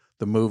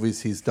 the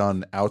movies he's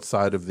done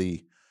outside of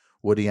the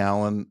Woody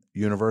Allen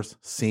universe,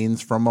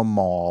 Scenes from a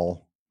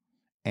Mall,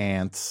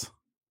 Ants.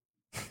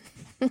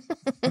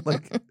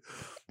 Like,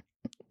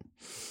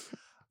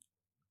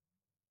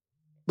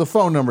 the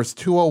phone number is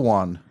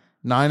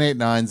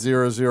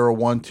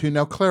 201-989-0012.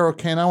 Now, Clare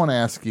O'Kane, I want to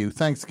ask you,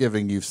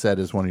 Thanksgiving you've said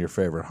is one of your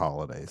favorite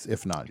holidays,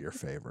 if not your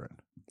favorite.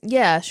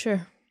 Yeah,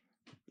 sure.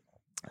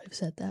 I've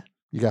said that.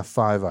 You got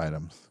 5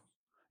 items.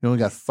 You only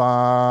got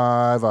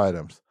 5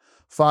 items.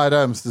 5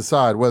 items to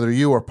decide whether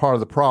you are part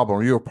of the problem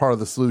or you are part of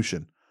the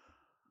solution.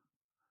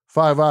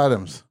 5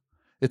 items.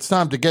 It's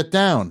time to get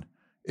down.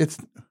 It's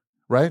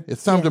right.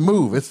 It's time to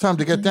move. It's time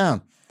to get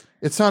down.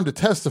 It's time to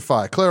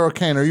testify. Clare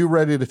O'Kane, are you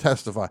ready to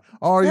testify?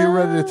 Are you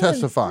ready to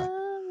testify?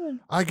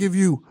 I give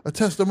you a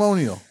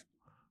testimonial.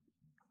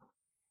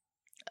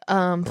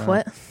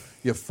 What?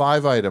 You have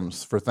 5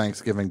 items for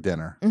Thanksgiving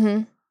dinner.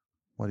 Mm-hmm.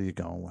 What are you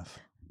going with?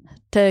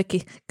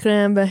 Turkey,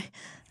 cranberry.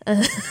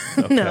 Okay.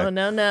 No.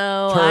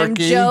 Turkey. I'm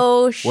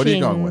joking. What are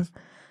you going with?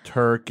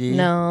 Turkey?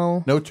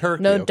 No. No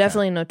turkey? No, Okay.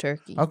 definitely no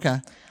turkey. Okay.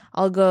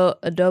 I'll go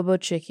adobo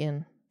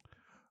chicken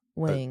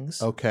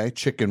wings. Okay,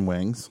 chicken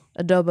wings.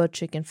 Adobo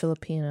chicken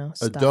Filipino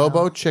style.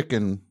 Adobo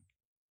chicken.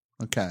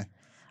 Okay.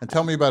 And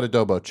tell me about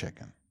adobo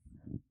chicken.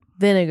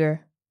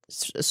 Vinegar,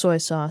 soy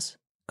sauce,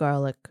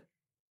 garlic,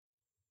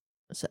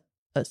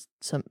 a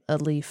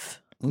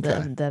leaf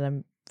that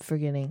I'm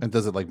forgetting. And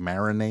does it like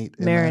marinate?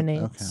 in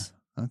Marinates.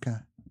 that? Okay.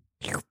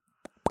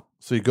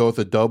 So you go with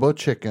adobo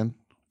chicken.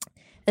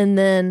 And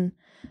then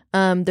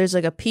there's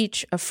like a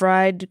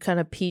fried kind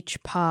of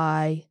peach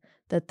pie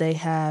that they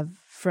have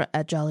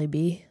at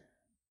Jollibee.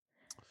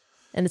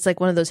 And it's like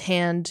one of those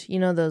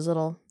those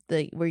little,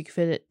 where you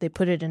fit it, they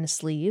put it in a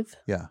sleeve.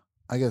 Yeah.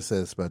 I got to say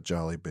this about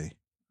Jollibee.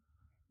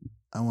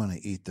 I want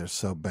to eat there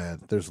so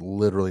bad. There's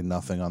literally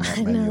nothing on that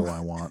menu I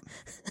want.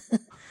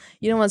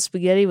 You don't want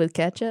spaghetti with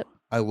ketchup?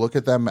 I look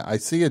at them. I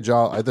see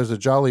there's a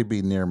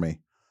Jollibee near me.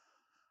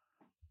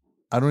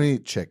 I don't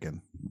eat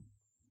chicken.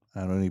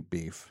 I don't eat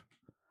beef.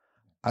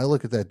 I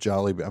look at that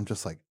Jollibee. I'm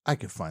just like, I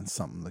could find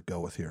something to go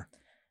with here.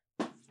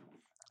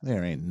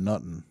 There ain't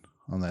nothing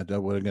on that.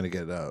 We're going to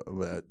get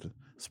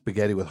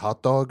spaghetti with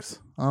hot dogs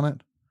on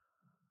it.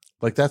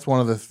 Like that's one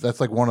of the.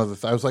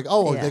 I was like,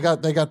 oh, yeah.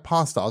 they got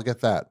pasta. I'll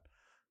get that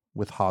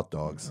with hot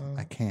dogs.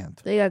 I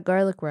can't. They got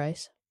garlic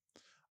rice.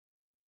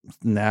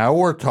 Now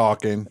we're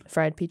talking.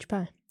 Fried peach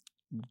pie.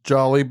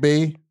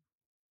 Jollibee.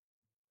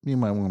 You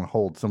might want to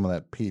hold some of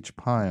that peach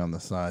pie on the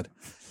side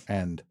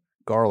and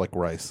garlic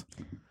rice.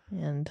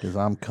 And because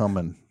I'm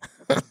coming.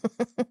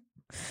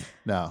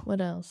 Now.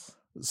 What else?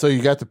 So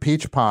you got the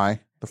peach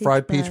pie,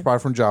 fried peach pie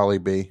from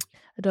Jollibee.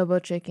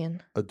 Adobo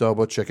chicken.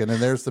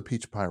 And there's the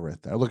peach pie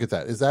right there. Look at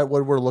that. Is that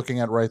what we're looking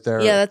at right there?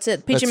 Yeah, that's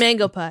it. Peach and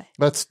mango pie.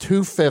 That's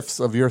 2/5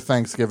 of your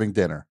Thanksgiving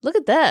dinner. Look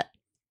at that.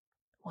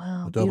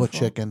 Wow. Adobo beautiful.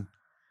 chicken,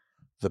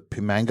 the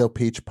mango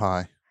peach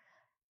pie.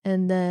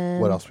 And then.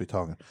 What else are we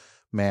talking?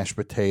 Mashed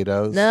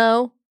potatoes.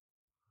 No.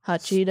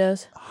 Hot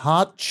Cheetos.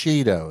 Hot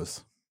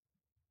Cheetos.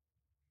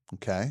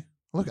 Okay.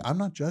 Look, I'm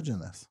not judging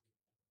this.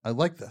 I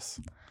like this.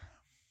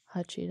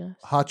 Hot Cheetos.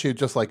 Hot Cheetos,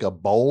 just like a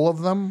bowl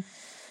of them?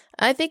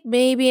 I think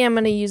maybe I'm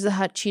going to use the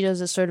hot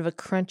Cheetos as sort of a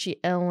crunchy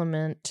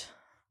element.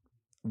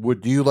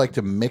 Would you like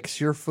to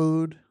mix your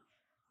food?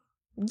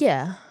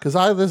 Yeah. Because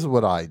this is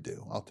what I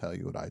do. I'll tell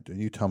you what I do.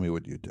 You tell me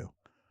what you do.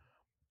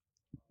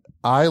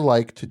 I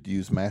like to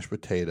use mashed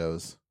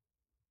potatoes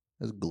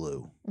as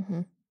glue.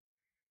 Mm-hmm.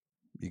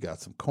 You got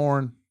some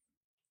corn.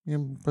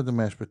 You put the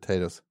mashed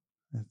potatoes.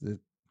 It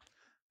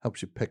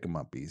helps you pick them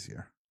up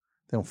easier.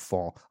 They don't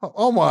fall.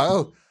 Oh my.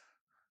 Oh,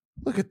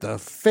 look at the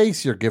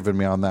face you're giving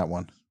me on that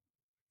one.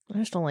 I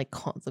just don't like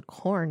the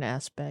corn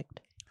aspect.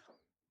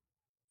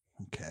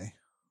 Okay.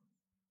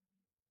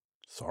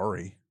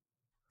 Sorry.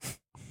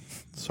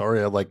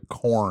 Sorry, I like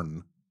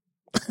corn.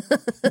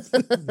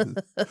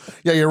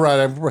 Yeah, you're right.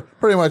 I'm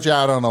pretty much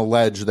out on a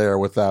ledge there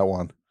with that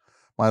one.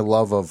 My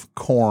love of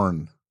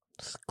corn.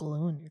 Just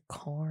gluing your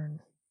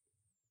corn.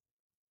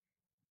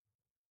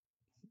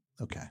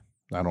 Okay.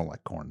 I don't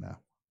like corn now.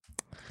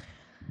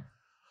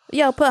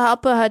 Yeah, I'll put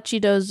hot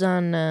Cheetos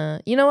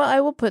on. You know what?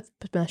 I will put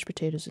mashed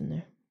potatoes in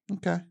there.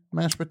 Okay,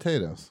 mashed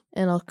potatoes.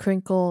 And I'll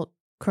crinkle.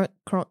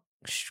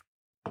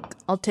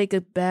 I'll take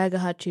a bag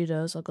of hot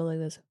Cheetos. I'll go like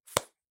this.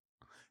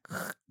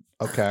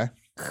 Okay.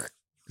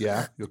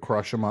 Yeah, you'll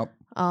crush them up.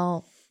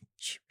 I'll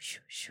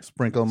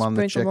sprinkle them on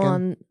the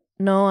chicken.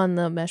 On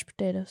the mashed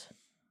potatoes.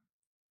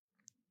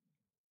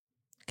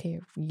 Okay,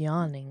 you're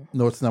yawning.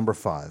 No, it's number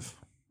 5.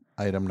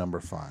 Item number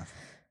 5.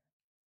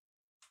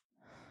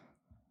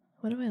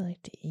 What do I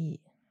like to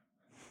eat?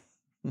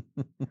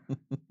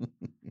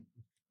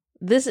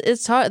 This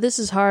is hard. This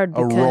is hard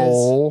because a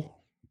roll.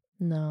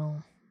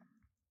 No.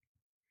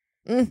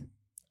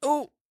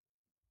 Oh.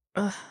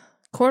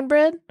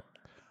 Cornbread.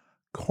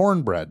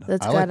 Cornbread.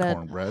 That's I got like a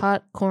cornbread.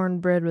 hot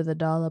cornbread with a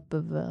dollop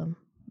of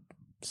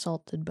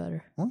salted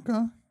butter.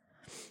 Okay.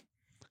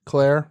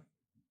 Claire,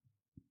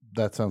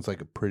 that sounds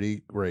like a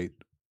pretty great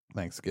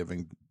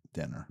Thanksgiving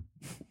dinner.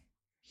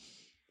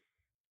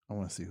 I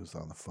want to see who's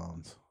on the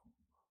phones.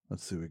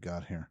 Let's see what we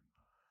got here.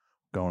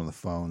 Going to the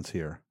phones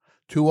here.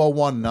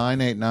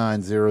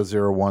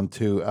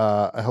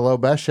 201-989-0012. Hello,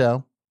 Best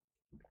Show.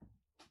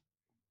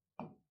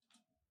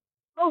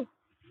 Oh,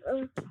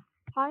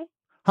 hi.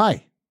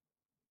 Hi.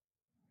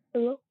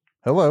 Hello.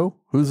 Hello.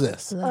 Who's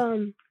this?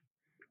 I'm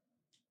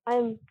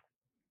Vanyan.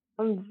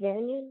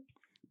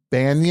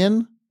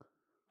 Banyan?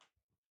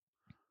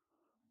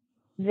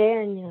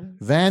 Vanyan.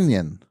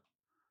 Vanyan.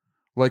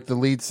 Like the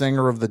lead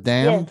singer of The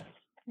Damned?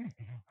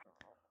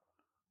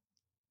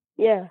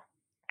 Yeah.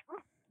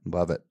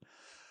 Love it.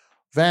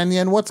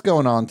 Vanyan, what's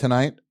going on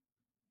tonight?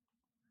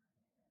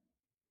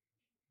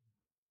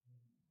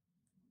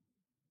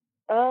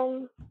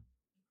 Where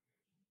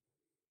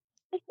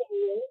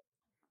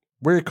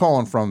are you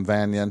calling from,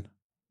 Vanyan?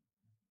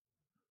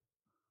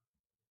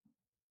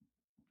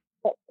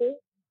 Texas.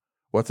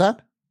 What's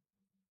that?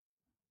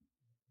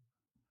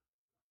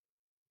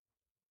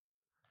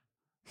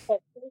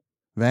 Texas.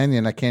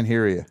 Vanyan, I can't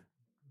hear you.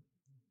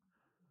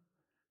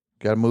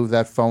 Got to move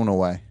that phone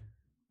away.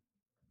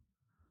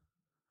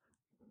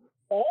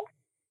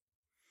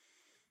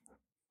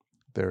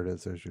 There it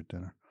is. There's your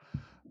dinner.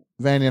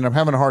 Vanyan, I'm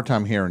having a hard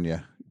time hearing you.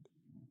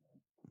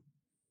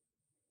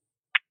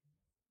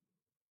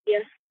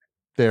 Yes.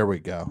 There we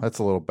go. That's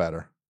a little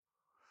better.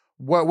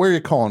 Where are you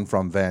calling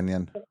from,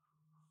 Vanyan?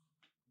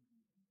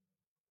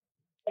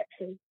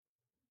 Texas.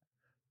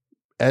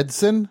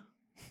 Edson?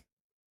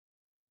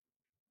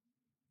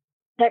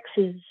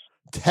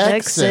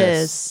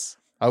 Texas.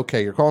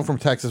 Okay, you're calling from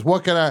Texas.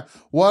 What can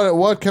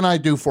I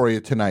do for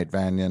you tonight,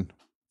 Vanyan?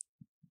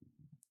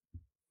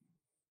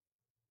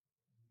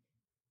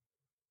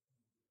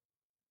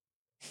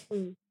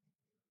 I'm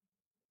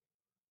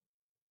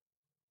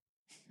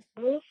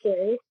gonna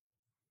say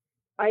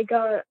I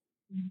got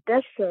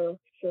Best Show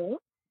shirt.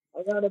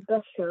 I got a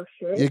Best Show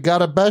shirt. You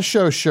got a Best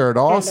Show shirt.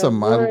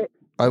 Awesome. I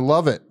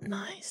love it.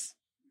 Nice.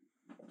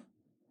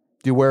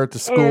 Do you wear it to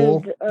school?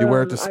 And, Do you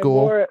wear it to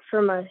school? I wore it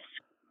for my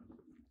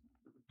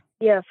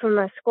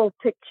school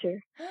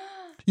picture.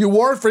 You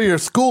wore it for your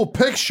school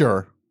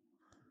picture?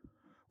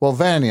 Well,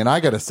 Vanyan,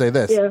 I got to say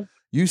this. Yeah.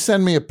 You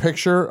send me a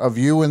picture of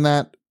you in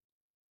that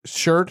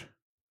shirt,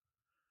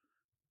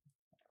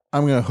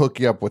 I'm going to hook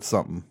you up with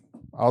something.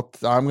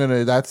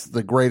 That's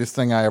the greatest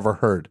thing I ever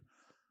heard.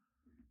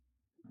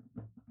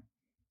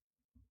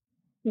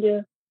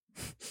 Yeah.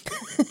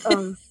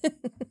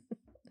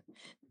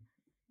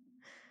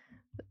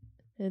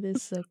 It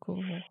is so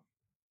cool.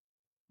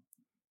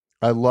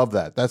 I love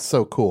that. That's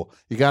so cool.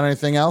 You got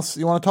anything else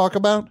you want to talk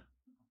about?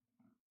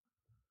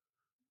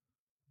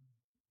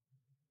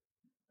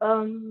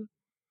 I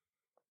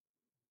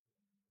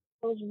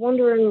was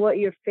wondering what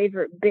your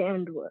favorite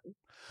band was.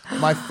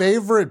 My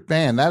favorite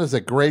band. That is a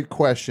great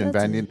question,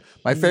 Vanyan.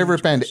 My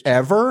favorite band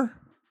ever?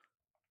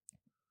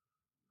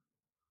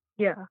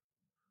 Yeah.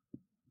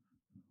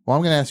 Well,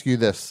 I'm going to ask you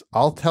this.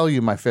 I'll tell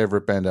you my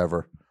favorite band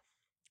ever.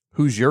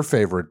 Who's your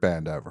favorite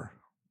band ever?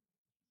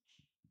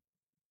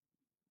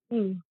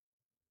 All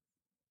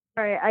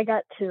right, I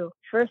got two.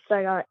 First,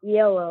 I got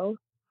ELO.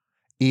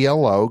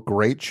 ELO,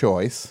 great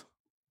choice.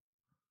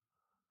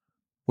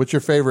 What's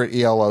your favorite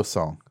ELO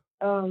song?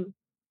 Turn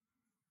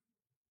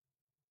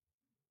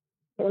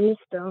to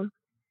Stone.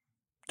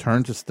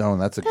 Turn to Stone.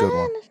 That's a good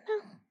one.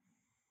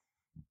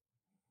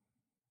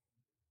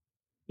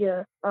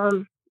 Yeah.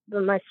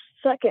 Then my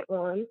second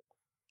one,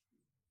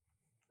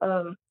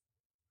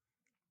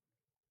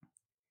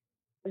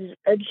 is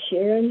Ed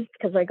Sheeran,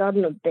 because I got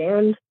in a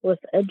band with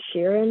Ed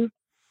Sheeran.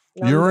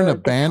 You're in a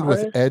band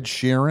with Ed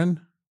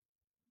Sheeran?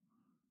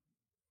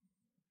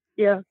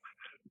 Yeah.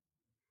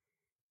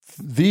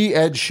 The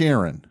Ed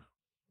Sheeran.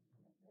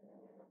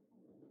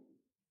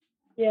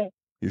 Yeah.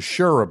 You're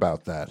sure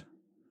about that?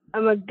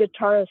 I'm a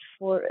guitarist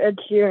for Ed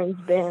Sheeran's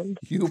band.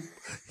 You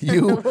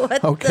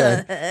What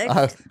okay? the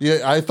heck? Yeah,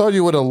 I thought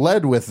you would have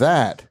led with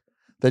that.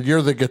 That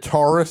you're the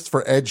guitarist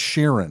for Ed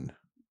Sheeran.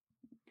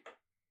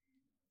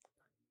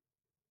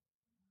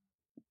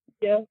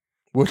 Yeah.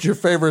 What's your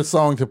favorite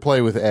song to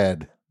play with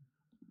Ed?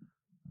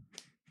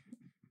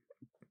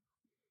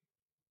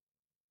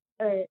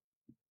 All right.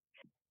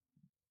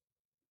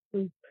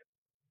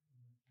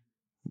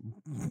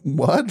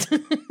 What?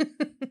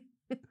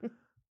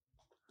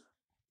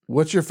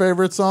 What's your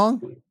favorite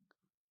song?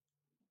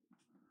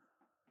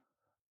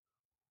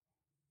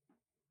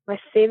 My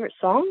favorite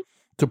song?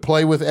 To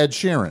play with Ed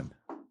Sheeran.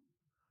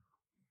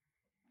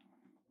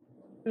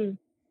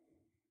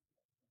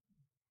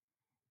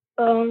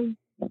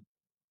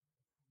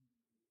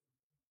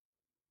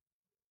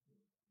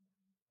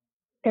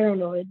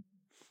 Paranoid.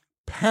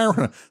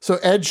 Paranoid. So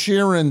Ed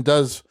Sheeran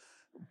does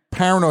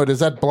Paranoid. Is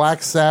that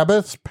Black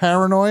Sabbath's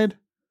Paranoid?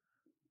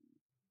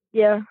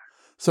 Yeah.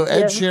 So Ed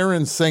Yeah.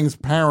 Sheeran sings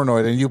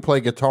Paranoid and you play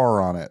guitar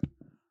on it.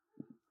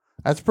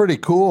 That's pretty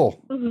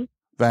cool,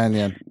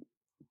 Vanyan.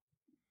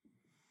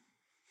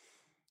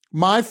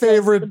 My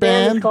favorite The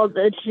band band. is called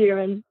Ed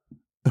Sheeran.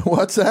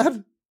 What's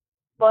that?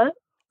 What?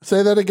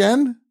 Say that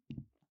again.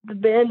 The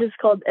band is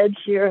called Ed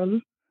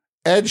Sheeran.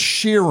 Ed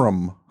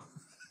Sheeran.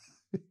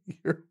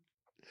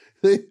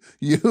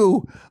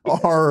 You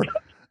are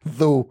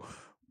the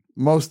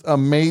most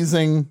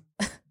amazing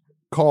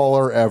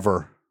caller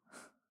ever.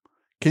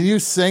 Can you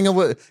sing a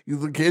little?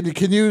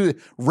 Can you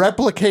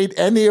replicate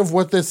any of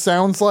what this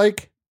sounds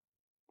like?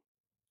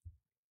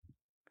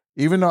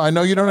 Even though I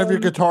know you don't have your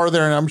guitar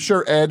there, and I'm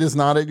sure Ed is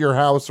not at your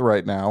house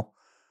right now.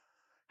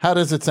 How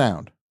does it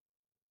sound?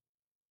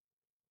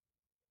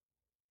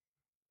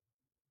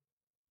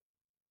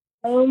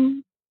 I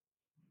don't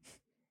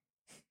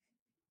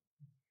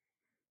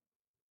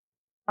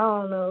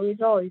know.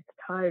 He's always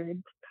tired.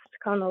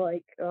 It's kind of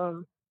like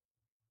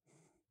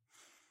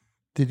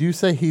Did you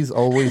say he's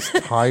always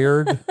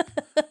tired?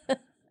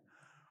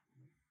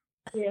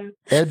 Yeah.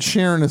 Ed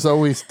Sheeran is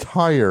always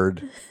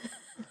tired.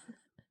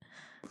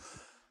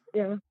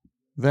 Yeah.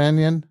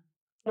 Vanyan?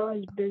 He's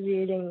always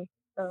busy eating.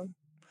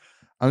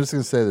 I'm just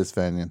going to say this,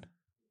 Vanyan.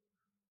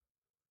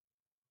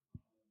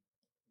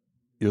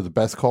 You're the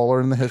best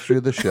caller in the history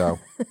of the show.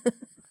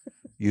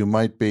 You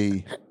might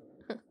be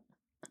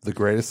the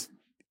greatest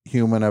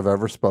human I've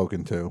ever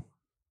spoken to.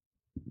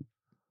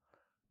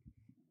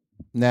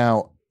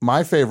 Now,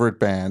 my favorite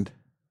band,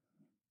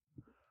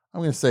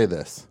 I'm going to say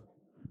this.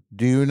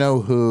 Do you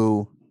know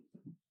who?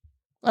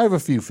 I have a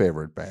few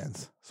favorite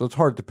bands, so it's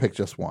hard to pick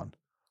just one.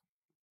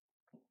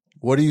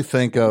 What do you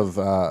think of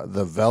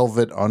the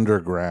Velvet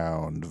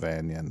Underground,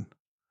 Vanyan?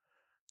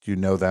 Do you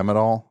know them at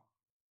all?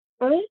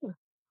 Oh, yeah.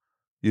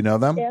 You know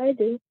them? Yeah, I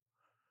do.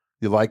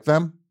 You like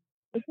them?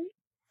 Mm-hmm.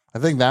 I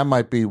think that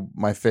might be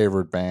my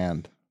favorite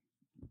band.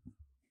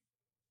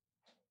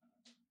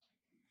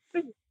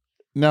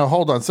 No,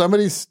 hold on.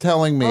 Somebody's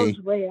telling I me.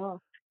 was way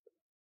off.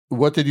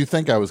 What did you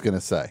think I was going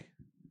to say?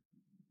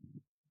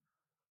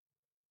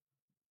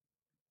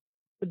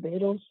 The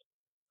Beatles.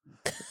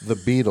 The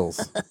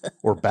Beatles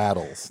or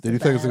Battles. Did you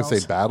think I was going to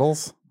say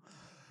Battles?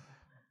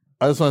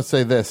 I just want to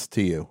say this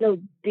to you. No,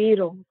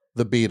 Beatles.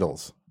 The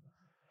Beatles.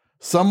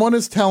 Someone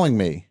is telling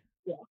me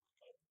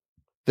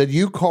that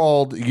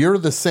you're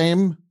the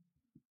same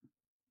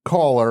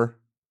caller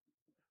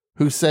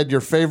who said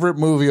your favorite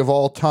movie of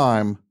all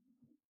time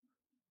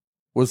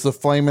was the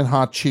Flamin'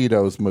 Hot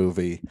Cheetos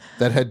movie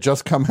that had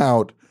just come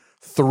out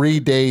 3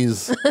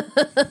 days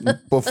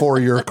before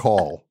your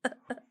call.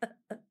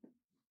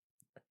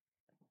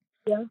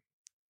 Yeah.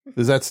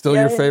 Is that still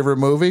your favorite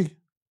movie?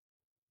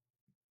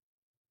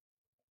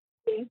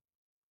 Yeah.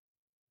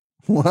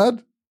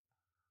 What?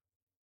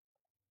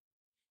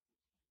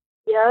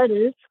 Yeah, it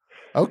is.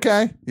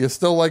 Okay. You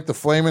still like the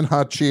Flamin'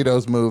 Hot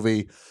Cheetos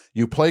movie.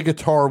 You play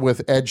guitar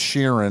with Ed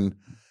Sheeran,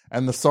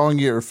 and the song,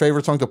 your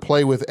favorite song to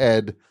play with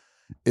Ed,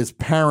 is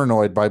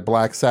Paranoid by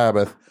Black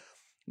Sabbath,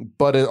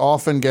 but it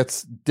often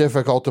gets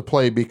difficult to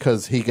play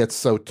because he gets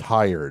so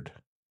tired.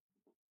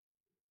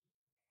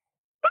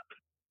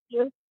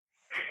 Yeah.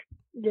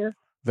 Yeah.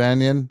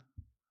 Vanyan,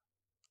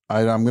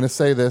 I'm going to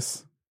say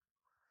this,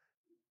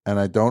 and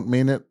I don't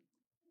mean it.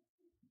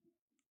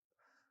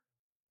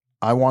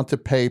 I want to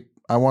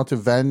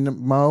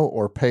Venmo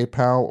or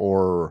PayPal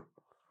or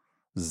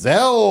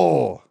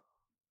Zelle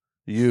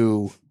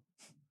you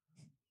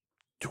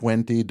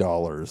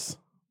 $20.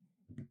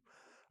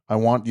 I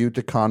want you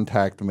to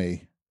contact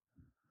me.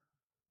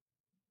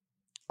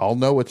 I'll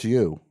know it's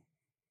you.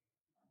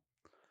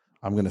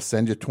 I'm going to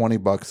send you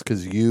 $20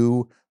 because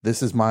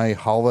this is my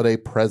holiday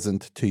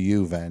present to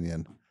you,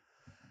 Vanyan.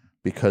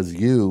 Because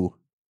you,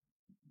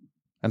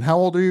 and how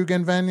old are you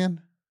again, Vanyan?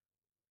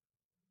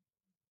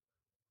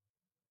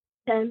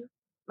 10.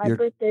 My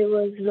birthday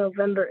was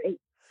November 8th.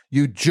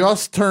 You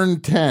just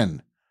turned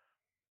 10.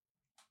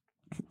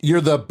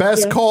 You're the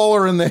best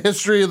caller in the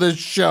history of this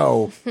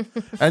show,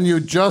 and you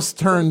just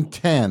turned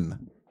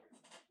 10.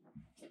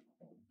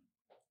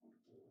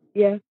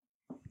 Yeah.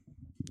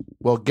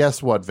 Well,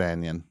 guess what,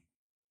 Vanyan?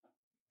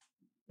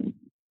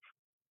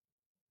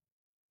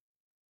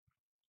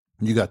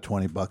 You got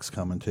 $20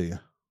 coming to you.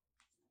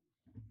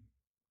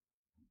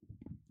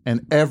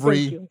 And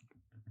every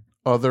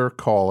other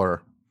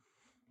caller,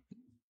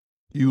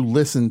 you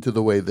listen to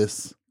the way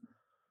this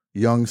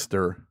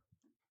youngster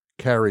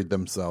carried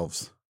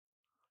themselves.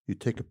 You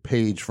take a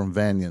page from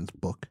Vanyan's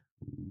book.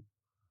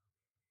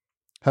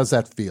 How's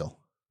that feel?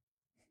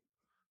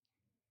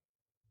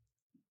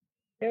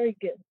 Very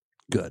good.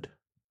 Good.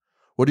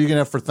 What are you going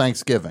to have for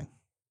Thanksgiving?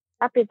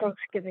 Happy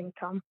Thanksgiving,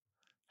 Tom.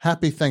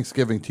 Happy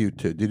Thanksgiving to you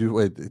too.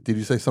 Did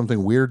you say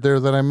something weird there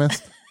that I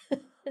missed?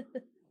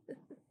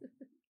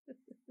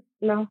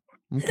 No.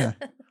 Okay.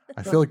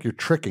 I feel like you're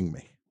tricking me.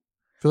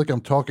 I feel like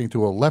I'm talking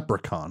to a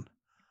leprechaun.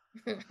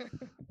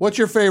 What's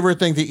your favorite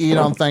thing to eat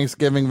on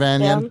Thanksgiving,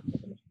 Vanyan?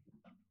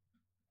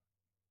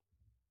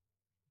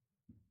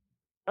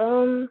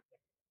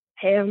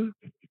 Ham.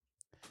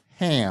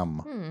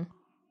 Ham.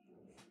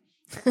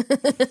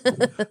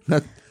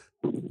 Now,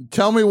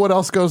 tell me what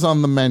else goes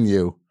on the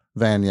menu,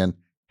 Vanyan.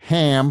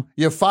 Ham.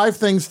 You have 5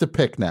 things to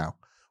pick now.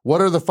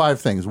 What are the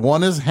 5 things?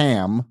 One is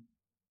ham.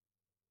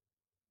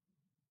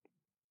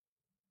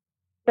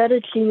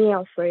 Fettuccine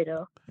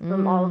Alfredo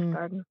from Olive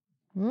Garden.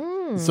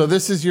 So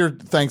this is your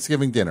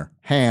Thanksgiving dinner.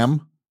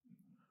 Ham,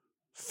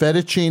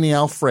 fettuccine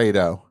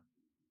Alfredo.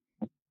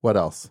 What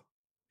else?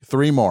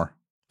 3 more.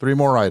 3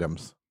 more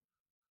items.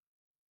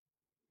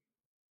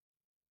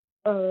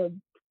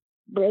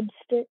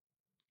 Breadstick.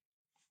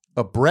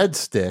 A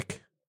breadstick.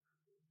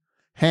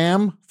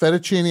 Ham,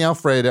 fettuccine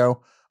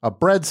alfredo, a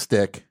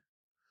breadstick.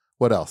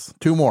 What else?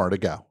 2 more to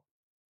go.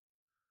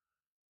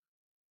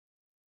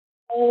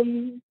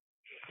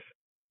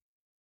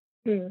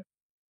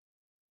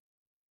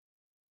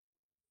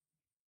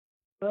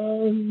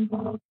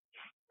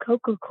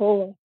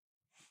 Coca-Cola.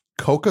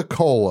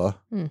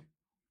 Coca-Cola.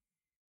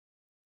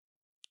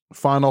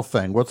 Final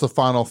thing. What's the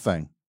final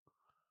thing?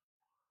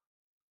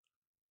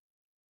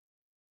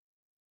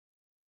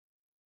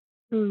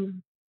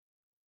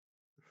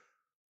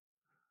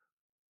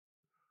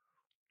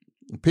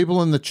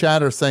 People in the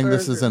chat are saying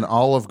this is an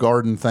Olive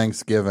Garden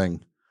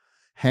Thanksgiving.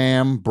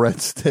 Ham,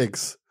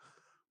 breadsticks,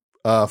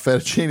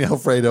 fettuccine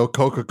alfredo,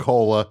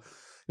 Coca-Cola.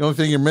 The only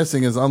thing you're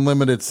missing is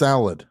unlimited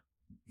salad.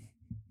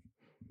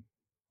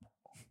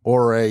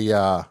 Or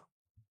a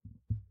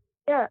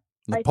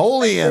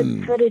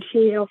Napoleon. I said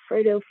fettuccine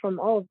alfredo from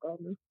Olive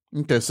Garden.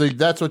 Okay, so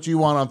that's what you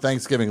want on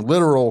Thanksgiving.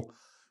 Literal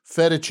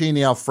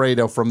fettuccine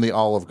alfredo from the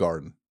Olive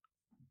Garden.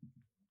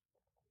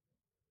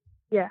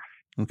 Yeah.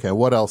 Okay,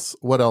 what else?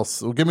 What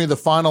else? Well, give me the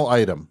final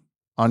item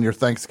on your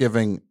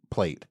Thanksgiving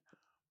plate.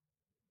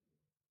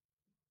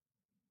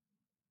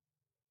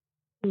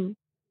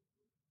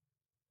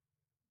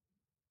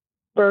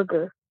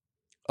 Burger.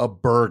 A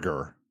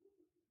burger.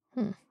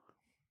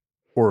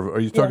 Or are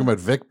you talking about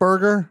Vic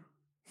Burger?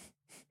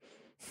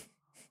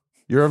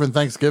 You're having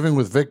Thanksgiving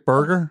with Vic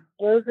Burger?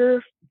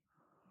 Burger.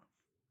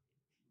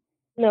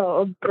 No,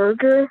 a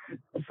burger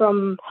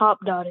from Hop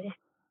Dottie.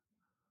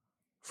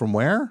 From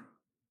where?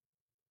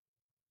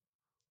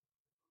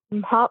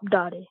 From Hop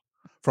Dottie.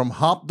 From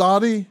Hop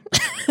Dottie?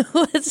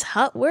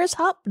 Where's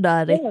Hop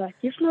Dottie? Yeah,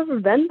 you've never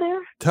been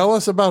there? Tell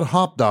us about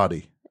Hop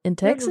Dottie. In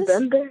Texas? Never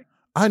been there?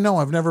 I know,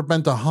 I've never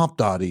been to Hop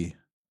Dottie,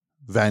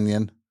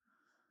 Vanyan.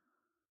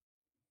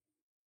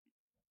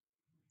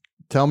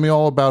 Tell me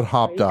all about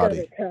Hop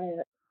Dottie.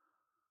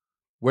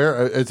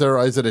 Where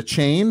is it a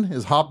chain?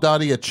 Is Hop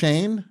Dottie a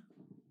chain?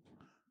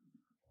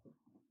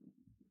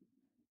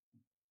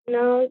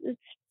 No, it's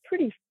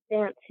pretty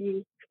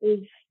fancy.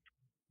 There's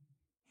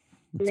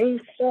green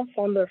stuff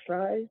on their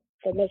fries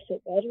that makes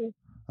it better.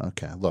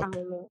 Okay, look. I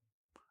don't know.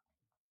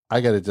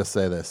 I got to just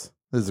say this.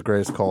 This is the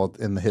greatest call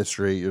in the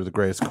history. You're the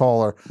greatest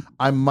caller.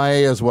 I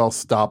may as well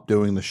stop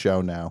doing the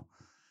show now.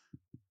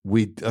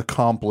 We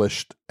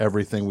accomplished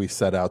everything we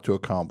set out to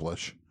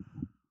accomplish.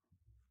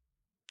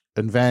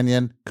 And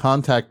Vanyan,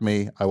 contact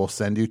me. I will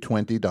send you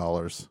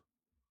 $20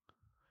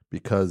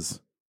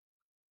 because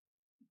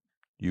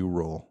you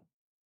rule.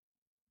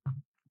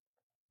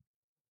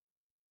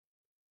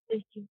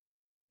 Thank you.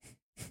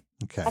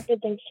 Okay. Happy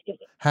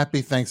Thanksgiving.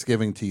 Happy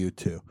Thanksgiving to you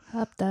too.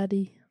 Hop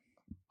Dottie.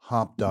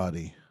 Hop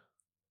Dottie.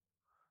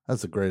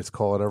 That's the greatest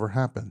call that ever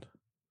happened.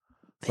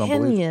 It's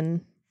unbelievable.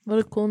 Vanyan. What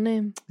a cool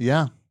name.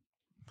 Yeah.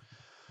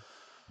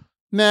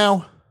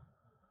 Now,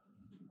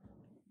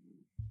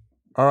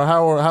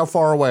 how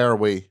far away are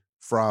we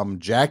from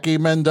Jackie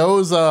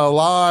Mendoza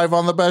live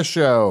on the Best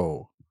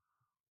Show?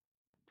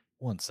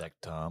 1 sec,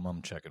 Tom.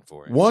 I'm checking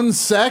for you. 1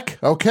 sec?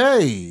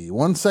 Okay.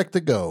 1 sec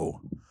to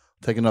go.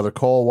 Take another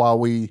call while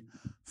we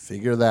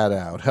figure that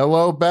out.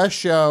 Hello, Best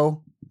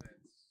Show.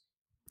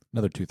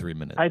 Another 2-3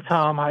 minutes. Hi,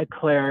 Tom. Hi,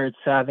 Claire. It's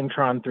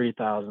Savingtron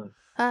 3000.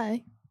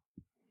 Hi.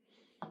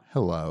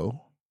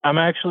 Hello. I'm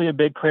actually a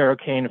big Claire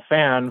O'Kane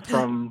fan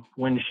from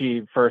when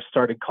she first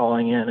started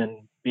calling in and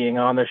being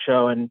on the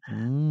show. And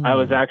I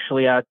was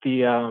actually at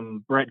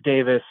the Brett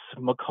Davis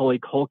Macaulay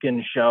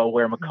Culkin show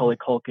where Macaulay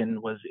Culkin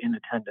was in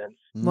attendance.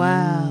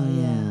 Wow,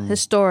 yeah.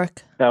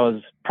 Historic. That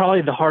was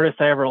probably the hardest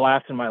I ever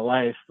laughed in my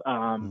life. It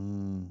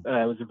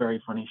was a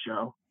very funny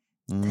show.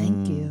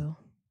 Thank you.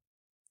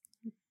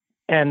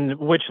 And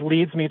which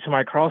leads me to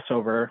my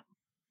crossover.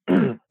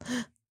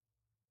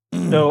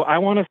 So I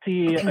want to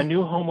see a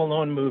new Home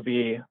Alone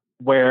movie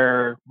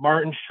where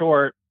Martin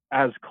Short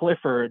as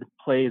Clifford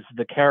plays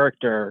the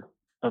character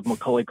of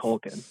Macaulay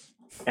Culkin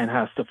and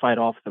has to fight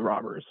off the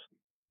robbers.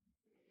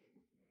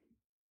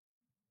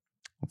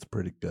 That's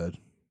pretty good.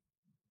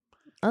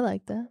 I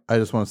like that. I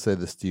just want to say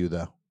this to you,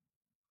 though.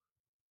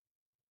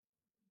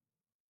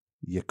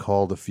 You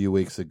called a few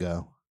weeks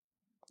ago.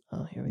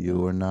 Oh, here we go. You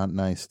were not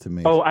nice to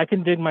me. Oh, I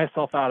can dig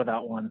myself out of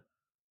that one.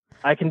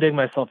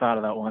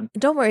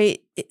 Don't worry.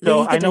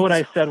 So I know what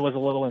I said was a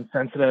little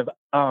insensitive.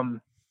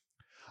 No.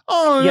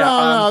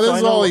 This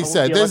is all he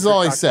said. This is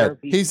all he said.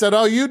 He said,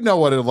 "Oh, you'd know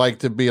what it'd like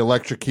to be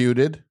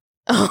electrocuted."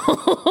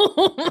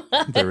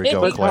 There we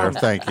go, Claire.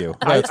 Thank you.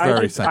 That's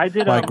very sad.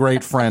 My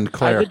great friend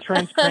Claire,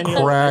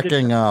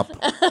 cracking up.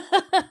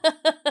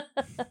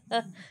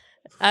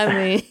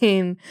 I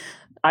mean,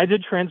 I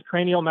did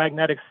transcranial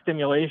magnetic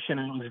stimulation,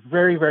 and it was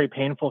very, very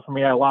painful for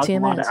me. I lost a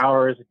lot of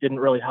hours. It didn't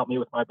really help me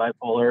with my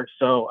bipolar,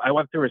 so I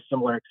went through a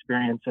similar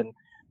experience. And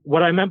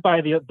what I meant by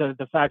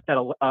the fact that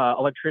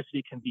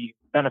electricity can be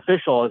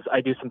beneficial is I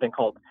do something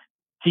called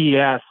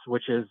CES,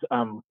 which is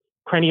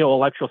cranial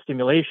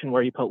electrostimulation,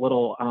 where you put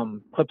little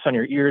clips on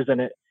your ears,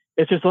 and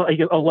it's just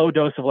a low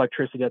dose of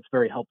electricity that's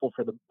very helpful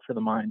for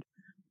the mind.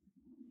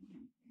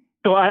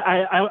 So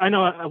I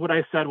know what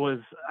I said was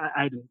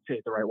I didn't say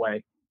it the right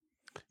way.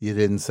 You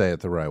didn't say it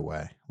the right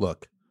way.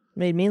 Look.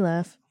 Made me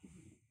laugh.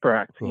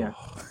 Correct. Yeah.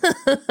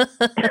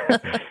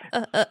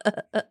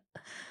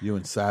 You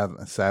and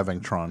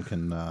Savingtron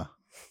can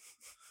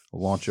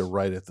launch you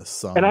right at the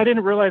sun. And I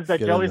didn't realize that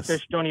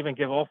jellyfish don't even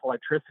give off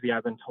electricity,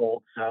 I've been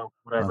told. So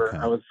whatever. Okay.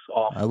 I was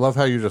off. I love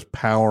how you're just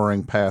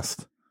powering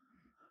past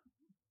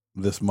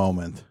this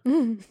moment.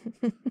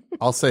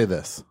 I'll say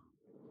this.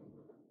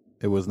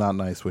 It was not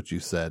nice what you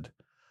said,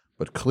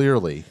 but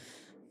clearly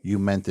you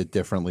meant it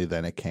differently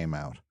than it came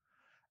out.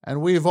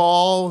 And we've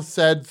all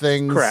said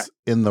things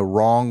in the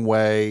wrong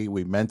way.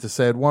 We meant to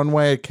say it one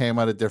way. It came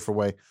out a different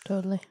way.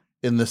 Totally.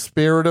 In the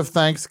spirit of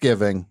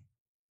Thanksgiving,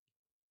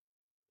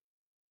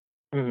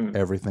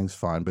 everything's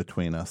fine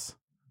between us.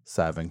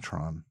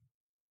 Savingtron.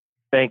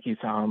 Thank you,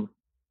 Tom.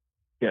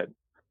 Good.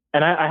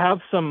 And I have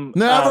some.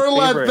 Never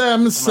let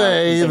them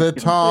say that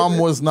Tom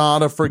was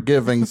not a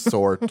forgiving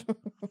sort.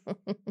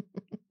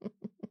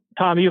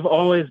 Tom, you've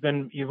always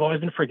been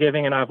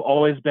forgiving, and I've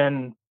always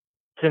been,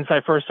 since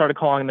I first started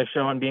calling the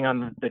show and being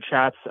on the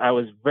chats, I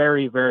was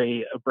very,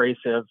 very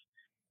abrasive.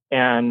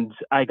 And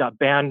I got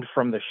banned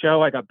from the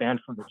show. I got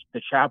banned from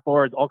the chat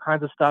boards, all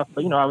kinds of stuff.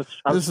 But, I was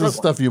this is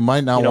stuff you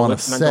might not want to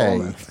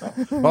say.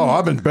 Oh,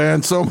 I've been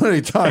banned so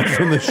many times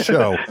from the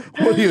show.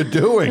 What are you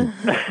doing?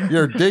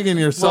 You're digging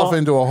yourself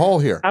into a hole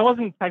here. I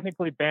wasn't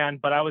technically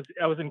banned, but I was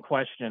in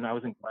question.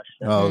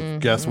 Oh,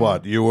 guess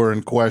what? You were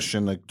in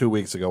question like 2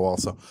 weeks ago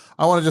also.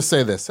 I want to just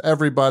say this.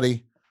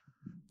 Everybody,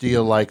 do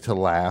you like to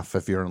laugh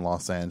if you're in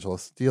Los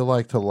Angeles? Do you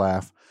like to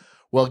laugh?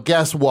 Well,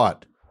 guess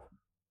what?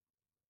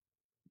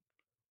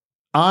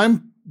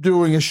 I'm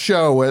doing a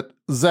show at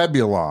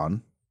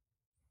Zebulon,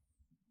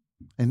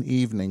 an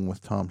evening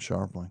with Tom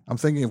Sharpling. I'm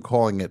thinking of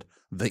calling it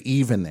The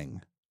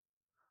Evening,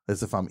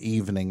 as if I'm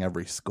evening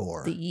every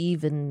score. The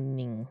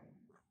Evening.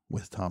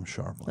 With Tom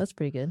Sharpling. That's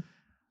pretty good.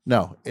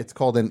 No, it's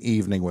called An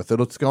Evening with it.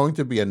 It's going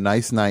to be a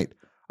nice night.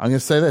 I'm going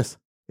to say this.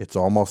 It's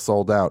almost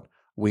sold out.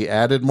 We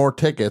added more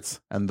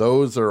tickets, and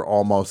those are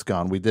almost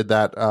gone. We did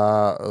that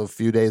a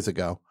few days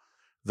ago.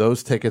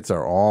 Those tickets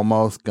are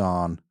almost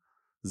gone.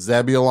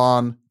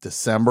 Zebulon,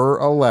 December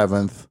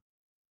 11th.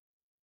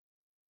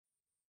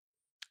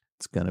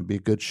 It's going to be a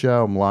good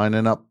show. I'm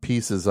lining up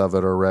pieces of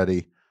it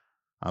already.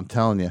 I'm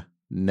telling you,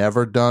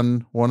 never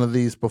done one of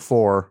these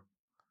before.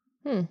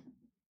 This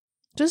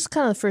is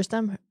kind of the first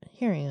time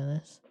hearing of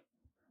this.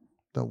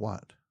 The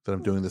what? That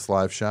I'm doing this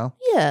live show?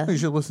 Yeah. You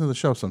should listen to the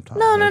show sometime.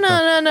 No.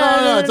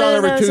 It's on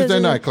every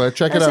Tuesday night, Claire.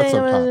 Check it out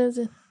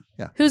sometime.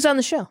 Yeah. Who's on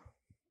the show?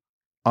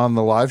 On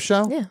the live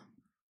show? Yeah.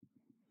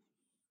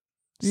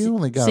 You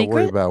only got to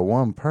worry about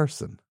one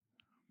person.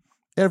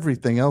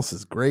 Everything else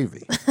is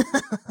gravy.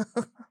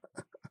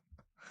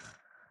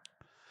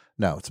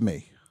 No, it's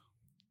me.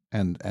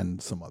 And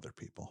some other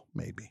people,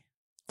 maybe.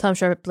 Tom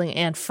Sharpling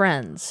and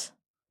friends.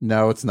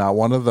 No, it's not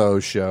one of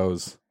those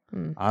shows.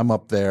 I'm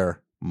up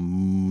there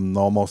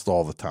almost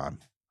all the time.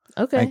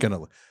 Okay.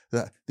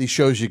 These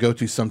shows you go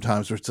to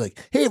sometimes where it's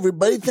like, hey,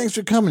 everybody, thanks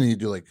for coming. And you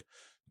do like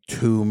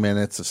 2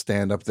 minutes of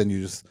stand-up. Then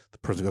the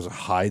person goes and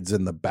hides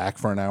in the back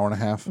for an hour and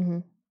a half. Mm-hmm.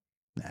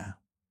 Nah.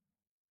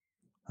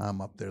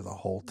 I'm up there the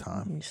whole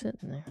time. You're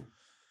sitting there.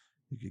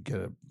 You could get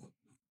a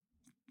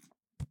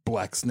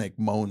Black Snake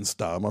Moan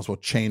style. Might as well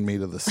chain me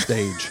to the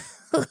stage.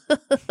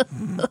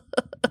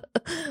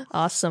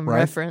 Awesome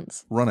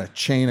reference. Run a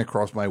chain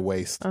across my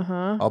waist.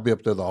 Uh-huh. I'll be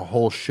up there the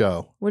whole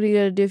show. What do you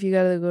got to do if you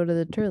got to go to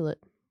the toilet?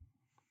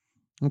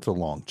 It's a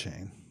long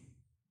chain.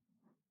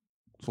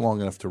 It's long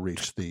enough to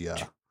reach the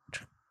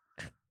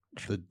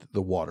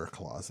water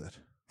closet.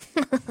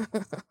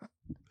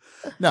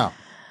 Now,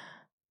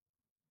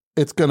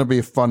 it's going to be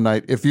a fun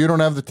night. If you don't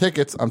have the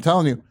tickets, I'm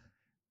telling you,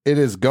 it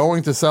is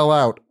going to sell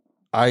out.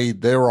 I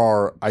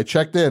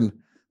checked in.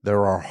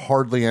 There are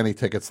hardly any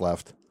tickets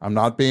left. I'm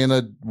not being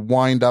a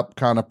wind-up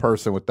kind of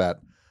person with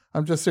that.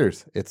 I'm just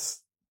serious.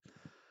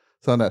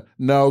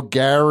 No,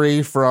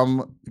 Gary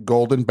from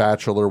Golden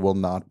Bachelor will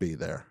not be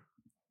there.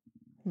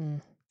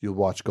 You'll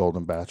watch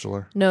Golden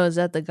Bachelor? No, is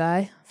that the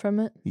guy from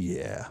it?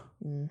 Yeah.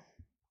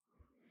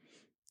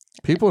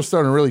 People are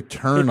starting to really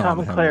turn on Tom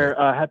him. and Claire,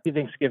 happy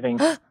Thanksgiving.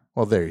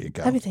 Well, there you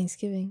go. Happy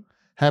Thanksgiving.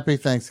 Happy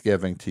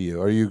Thanksgiving to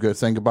you. Are you good?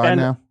 Saying goodbye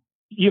now?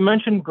 You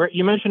mentioned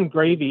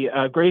gravy.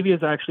 Gravy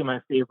is actually my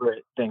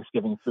favorite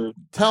Thanksgiving food.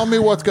 Tell me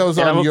what goes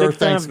on your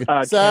Thanksgiving.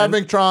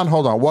 Savingtron,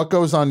 hold on. What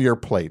goes on your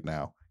plate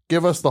now?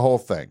 Give us the whole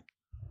thing.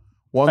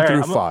 1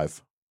 through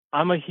 5.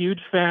 I'm a huge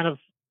fan of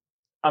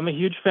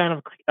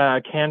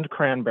canned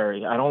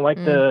cranberry. I don't like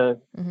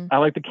I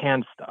like the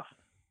canned stuff.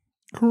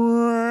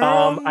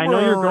 I know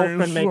your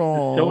girlfriend makes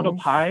the soda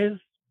pies.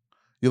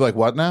 You like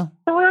what now?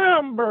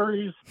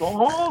 Cranberry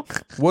sauce.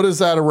 What is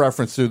that a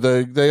reference to?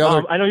 The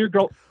other I know your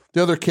girl.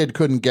 The other kid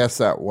couldn't guess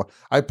that one.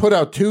 I put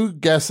out 2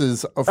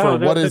 guesses for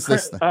what is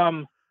this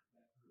thing.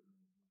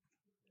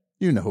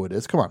 You know who it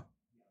is. Come on.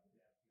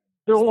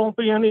 There won't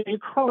be any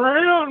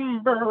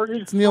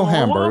cranberry. It's Neil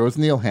Hamburger. It was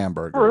Neil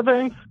Hamburger. For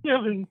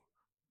Thanksgiving.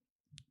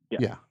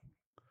 Yeah.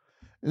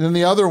 And then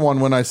the other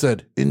one, when I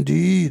said,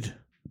 indeed,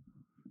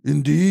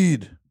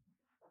 Indeed.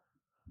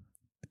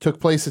 It took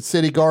place at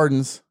City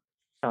Gardens.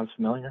 Sounds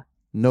familiar.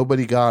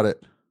 Nobody got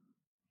it.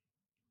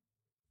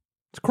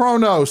 It's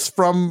Kronos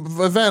from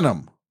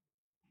Venom.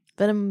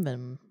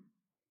 Venom.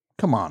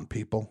 Come on,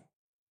 people.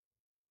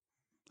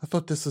 I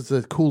thought this is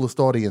the coolest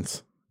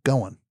audience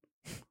going.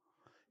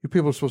 You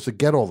people are supposed to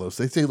get all those.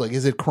 They say, like,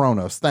 is it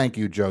Kronos? Thank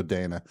you, Joe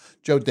Dana.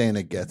 Joe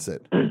Dana gets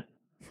it.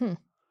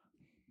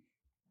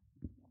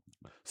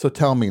 So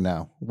tell me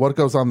now, what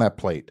goes on that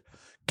plate?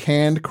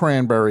 Canned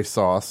cranberry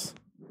sauce.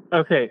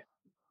 Okay.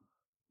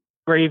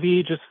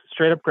 Gravy, just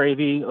straight up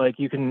gravy. Like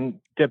you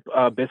can dip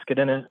a biscuit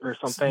in it or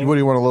something. What do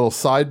you want, a little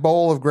side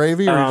bowl of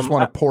gravy, or you just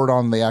want to pour it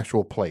on the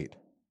actual plate?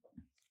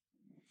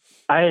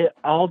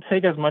 I'll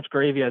take as much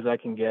gravy as I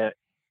can get.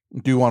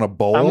 Do you want a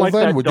bowl like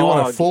then? that Would you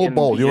want a full in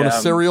bowl? Do you want a the,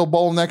 cereal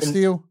bowl next to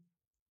you?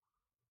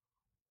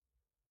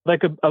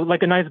 Like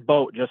a nice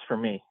boat just for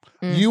me.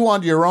 You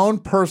want your own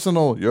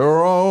personal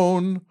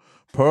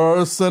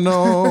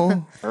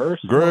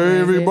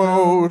gravy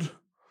boat,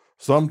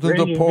 something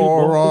to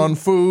pour on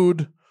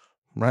food.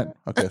 Right?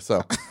 Okay,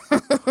 so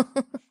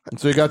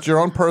you got your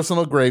own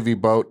personal gravy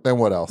boat. Then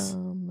what else?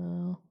 Oh,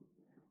 no.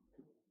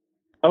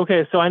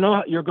 Okay, so I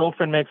know your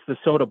girlfriend makes the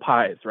soda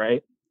pies,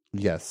 right?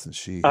 Yes,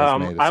 she has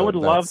made I would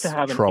love to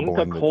have an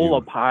Inca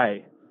Kola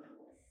pie.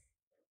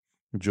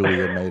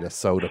 Julia made a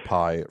soda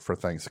pie for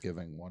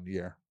Thanksgiving one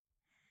year.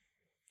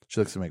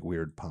 She likes to make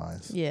weird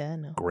pies. Yeah, I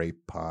know.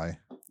 Grape pie.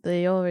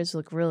 They always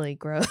look really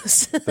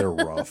gross. They're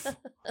rough.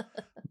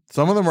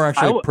 Some of them are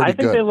actually pretty good.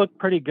 I think they look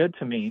pretty good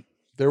to me.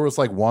 There was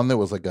like one that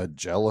was like a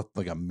gel,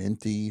 like a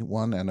minty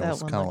one, and it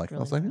was kind of like, I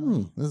was like,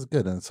 this is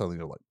good. And suddenly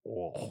you're like,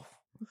 whoa.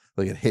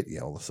 Like it hit you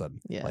all of a sudden.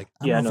 Yeah. Like,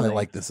 I don't know if I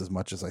like this as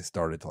much as I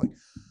started to like.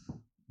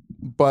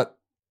 But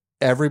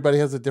everybody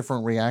has a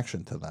different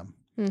reaction to them.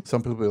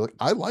 Some people are like,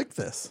 I like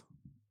this.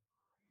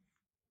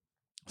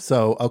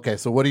 So, okay,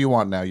 so what do you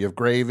want now? You have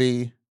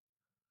gravy.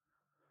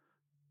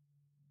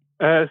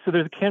 So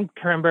there's canned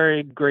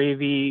cranberry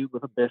gravy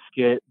with a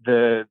biscuit,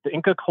 the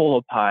Inca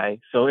Kola pie.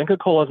 So Inca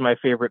Kola is my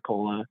favorite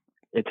cola.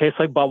 It tastes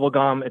like bubble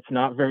gum. It's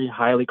not very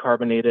highly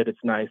carbonated. It's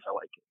nice. I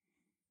like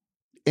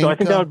it. So I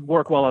think that would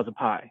work well as a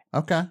pie.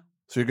 Okay.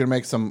 So you're going to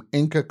make some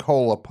Inca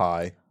Kola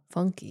pie.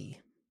 Funky.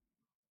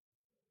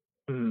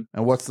 And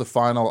what's the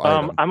final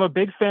item? I'm a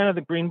big fan of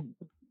the green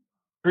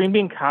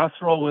bean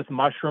casserole with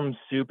mushroom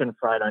soup and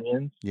fried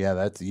onions. Yeah,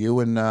 that's you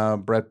and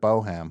Brett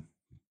Boham.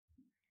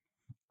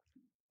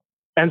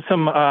 And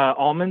some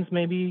almonds,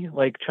 maybe,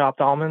 like chopped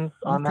almonds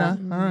on that.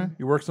 All right.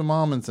 You work some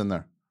almonds in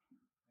there.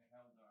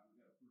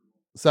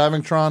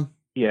 Savingtron?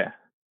 Yeah.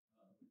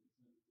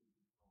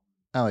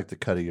 I like the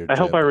cut of your I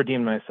hope jib. I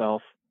redeemed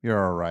myself.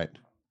 You're all right.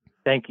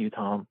 Thank you,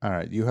 Tom. All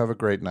right. You have a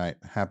great night.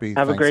 Happy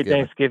Have a great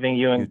Thanksgiving.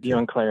 Thanksgiving, you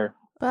and Claire.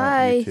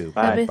 Bye. You too.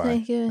 Happy Bye.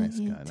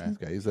 Thanksgiving. Nice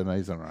guy. He's a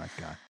all right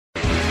guy.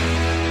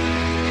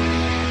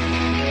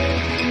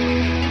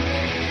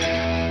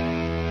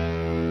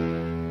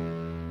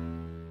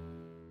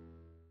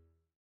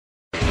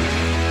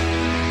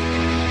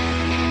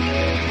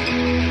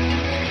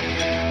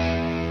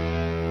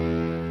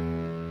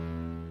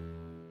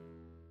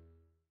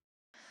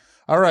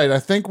 All right, I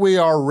think we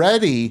are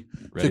ready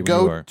to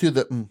go to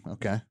the.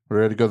 Okay, we're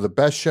ready to go to the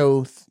best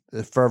show,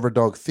 Forever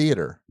Dog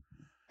Theater.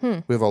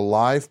 We have a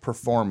live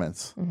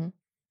performance.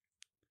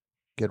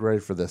 Get ready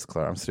for this,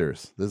 Claire. I'm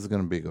serious. This is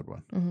going to be a good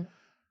one.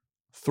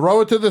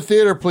 Throw it to the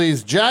theater,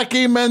 please,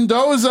 Jackie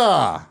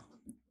Mendoza.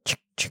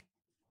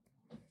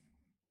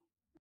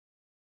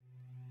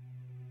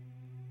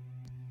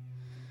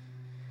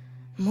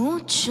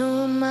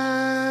 Mucho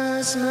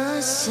más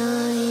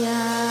allá.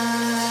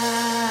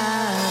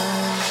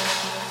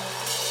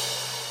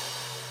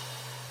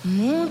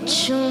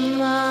 Mucho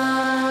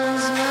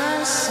más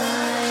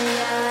allá.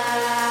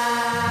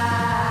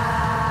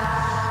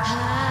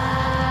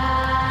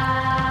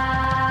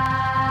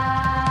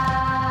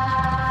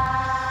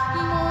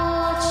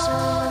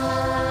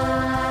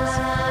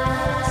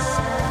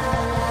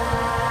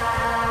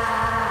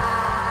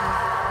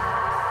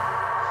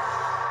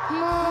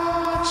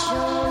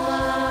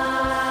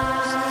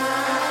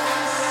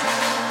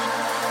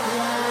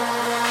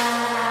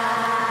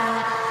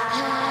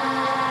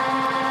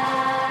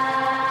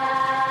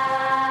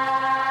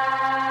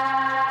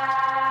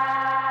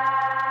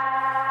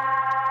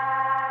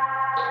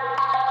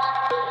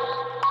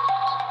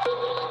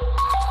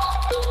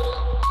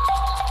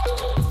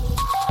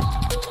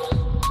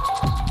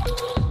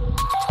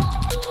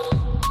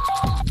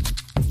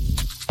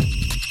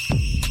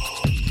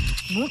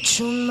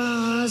 Mucho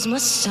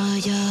más allá. Mucho mucho más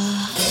allá.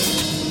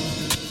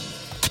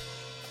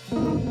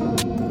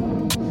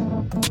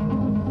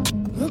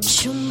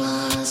 Mucho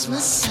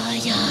más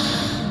allá.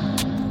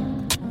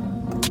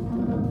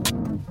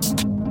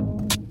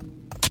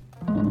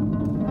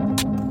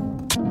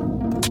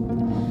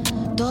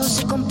 Todo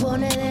se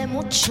compone de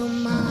mucho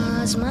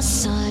más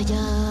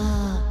allá.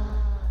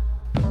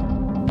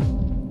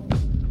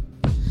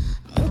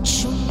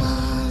 Mucho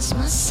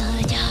más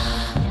allá.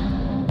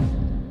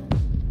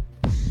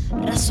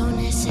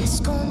 Razones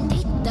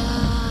escondidas,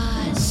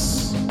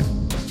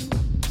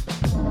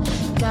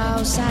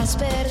 mis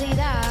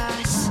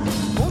pérdidas,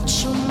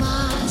 mucho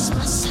más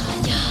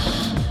allá.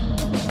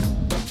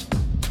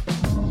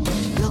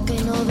 Lo que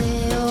no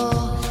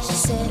veo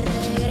se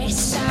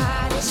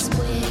regresa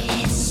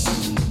después.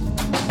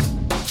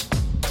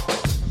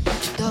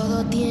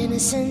 Todo tiene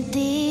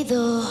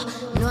sentido,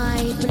 no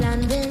hay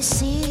plan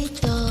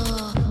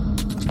vencido.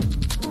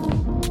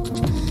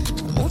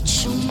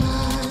 Mucho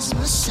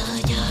más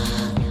allá.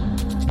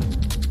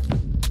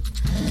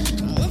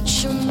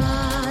 Mucho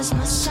más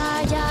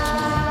allá.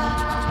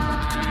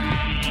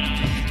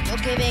 Lo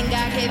que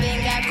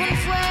venga con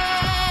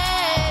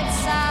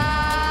fuerza.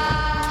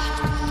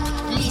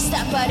 Lista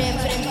para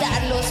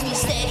enfrentar los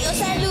misterios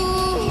del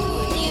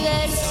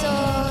universo.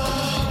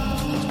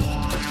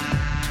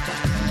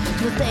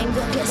 No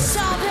tengo que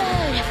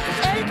saber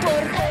el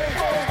porqué.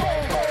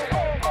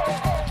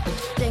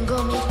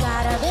 Tengo mi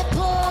cara de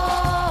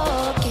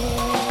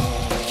póker.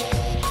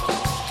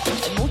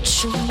 Hay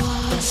mucho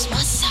más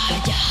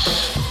allá.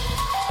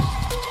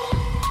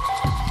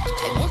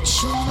 Hay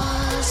mucho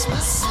más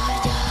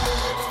allá.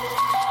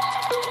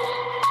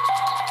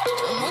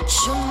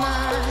 Mucho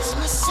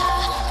más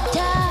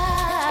allá.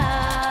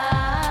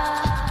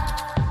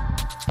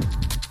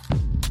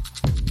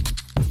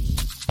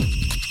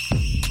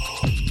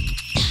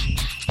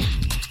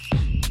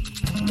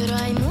 Pero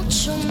hay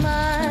mucho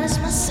más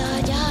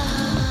allá.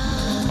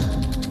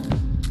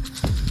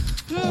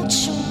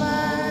 Mucho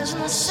más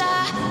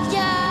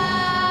allá.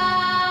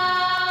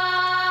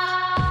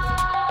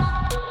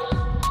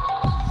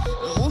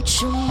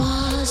 Mucho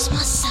más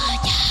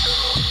allá.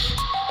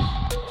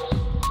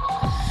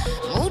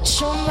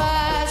 Mucho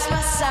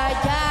más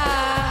allá.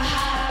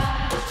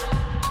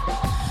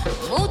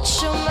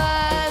 Mucho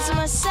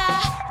más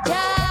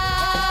allá.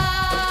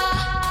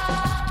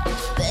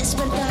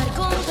 Despertar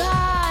con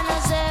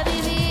ganas de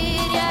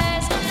vivir ya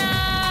es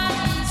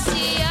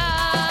ganancia.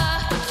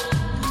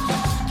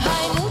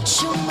 Hay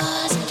mucho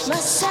más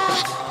allá.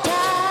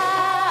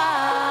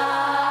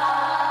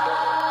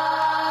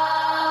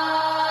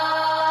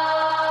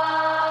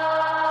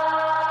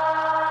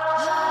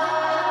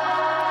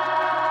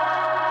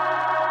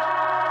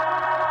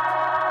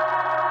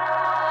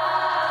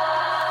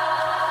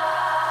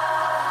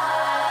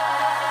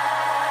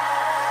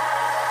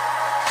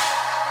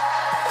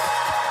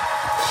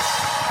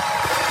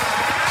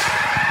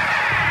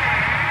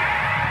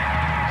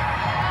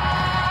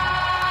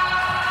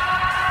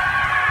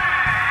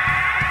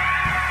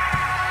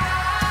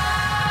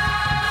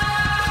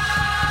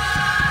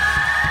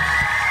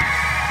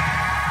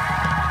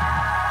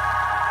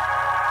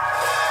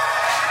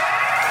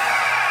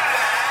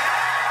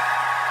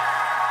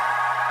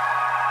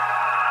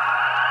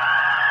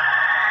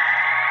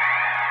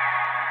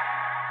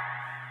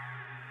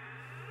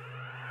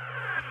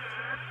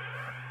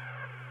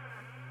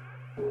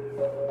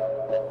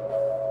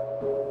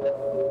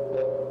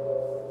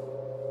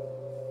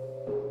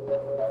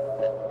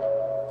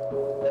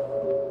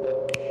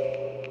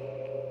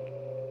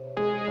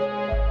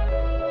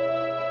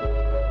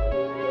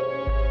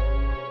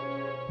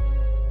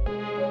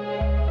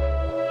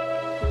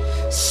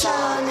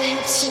 Sun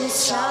hips and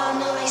sun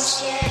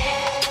waist,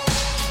 yeah.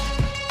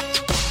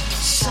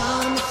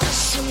 Sun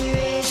twists and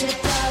raised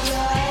above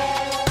your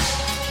head.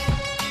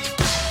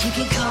 You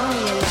can call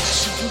me a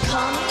witch, you can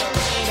call me a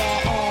lady,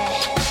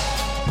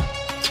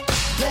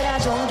 but I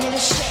don't give a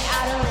shit,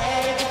 I don't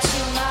let it get to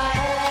my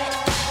head.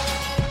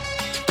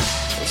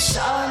 It's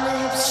on the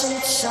hips and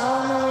it's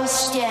on the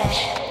waist, yeah.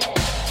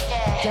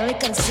 Ya me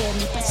cansé,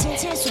 mi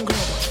paciencia es un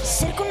globo,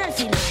 cerca un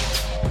alfiler.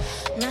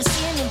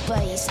 Nací en un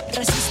país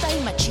racista y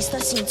machista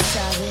sin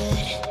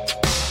saber.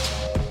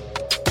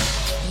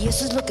 Y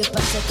eso es lo que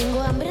pasa,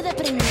 tengo hambre de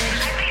aprender.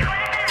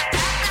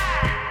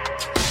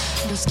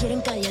 Nos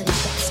quieren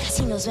calladitas,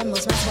 casi nos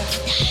vemos más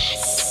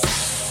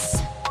bonitas.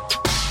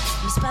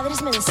 Mis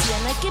padres me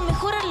decían, hay que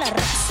mejorar la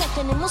raza.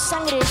 Tenemos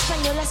sangre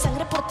española,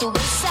 sangre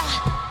portuguesa.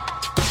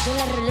 De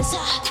la realeza,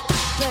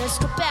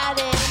 periscope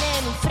ADN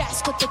en un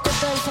frasco. Te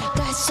cuento el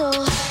fracaso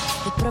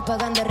de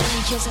propaganda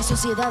religiosa,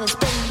 sociedades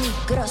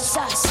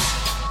peligrosas.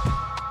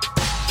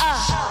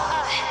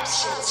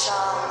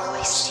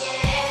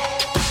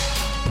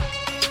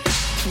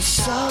 The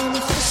sun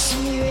twists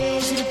and you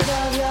raise it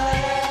above your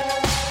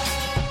head.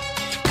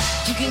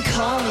 You can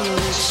call me a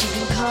witch, you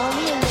can call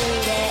me a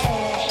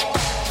lady,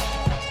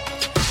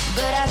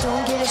 but I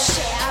don't give a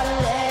shit, I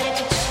don't let it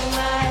get to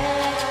my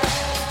head.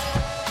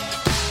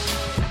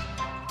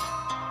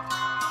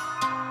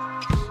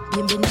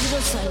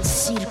 Bienvenidos al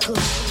circo.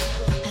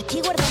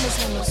 Aquí guardamos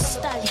la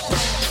nostalgia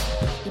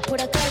y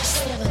por acá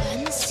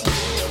extravagancia.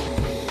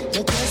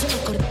 Detrás de la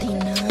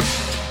cortina,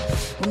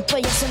 un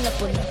payaso en la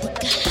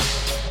política.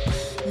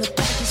 No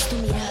partes tu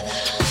mirada,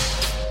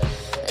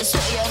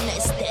 soy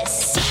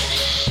anestesiada.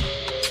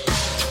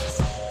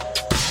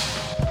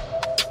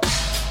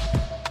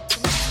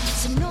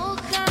 Se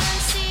enojan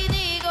si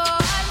digo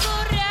algo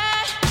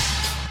real.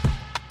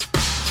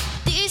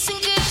 Dicen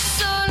que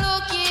solo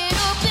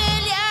quiero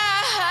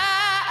pelear,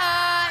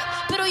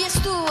 pero ya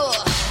estuvo,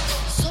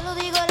 solo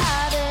digo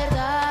la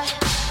verdad.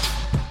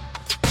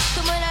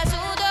 Como el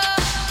asunto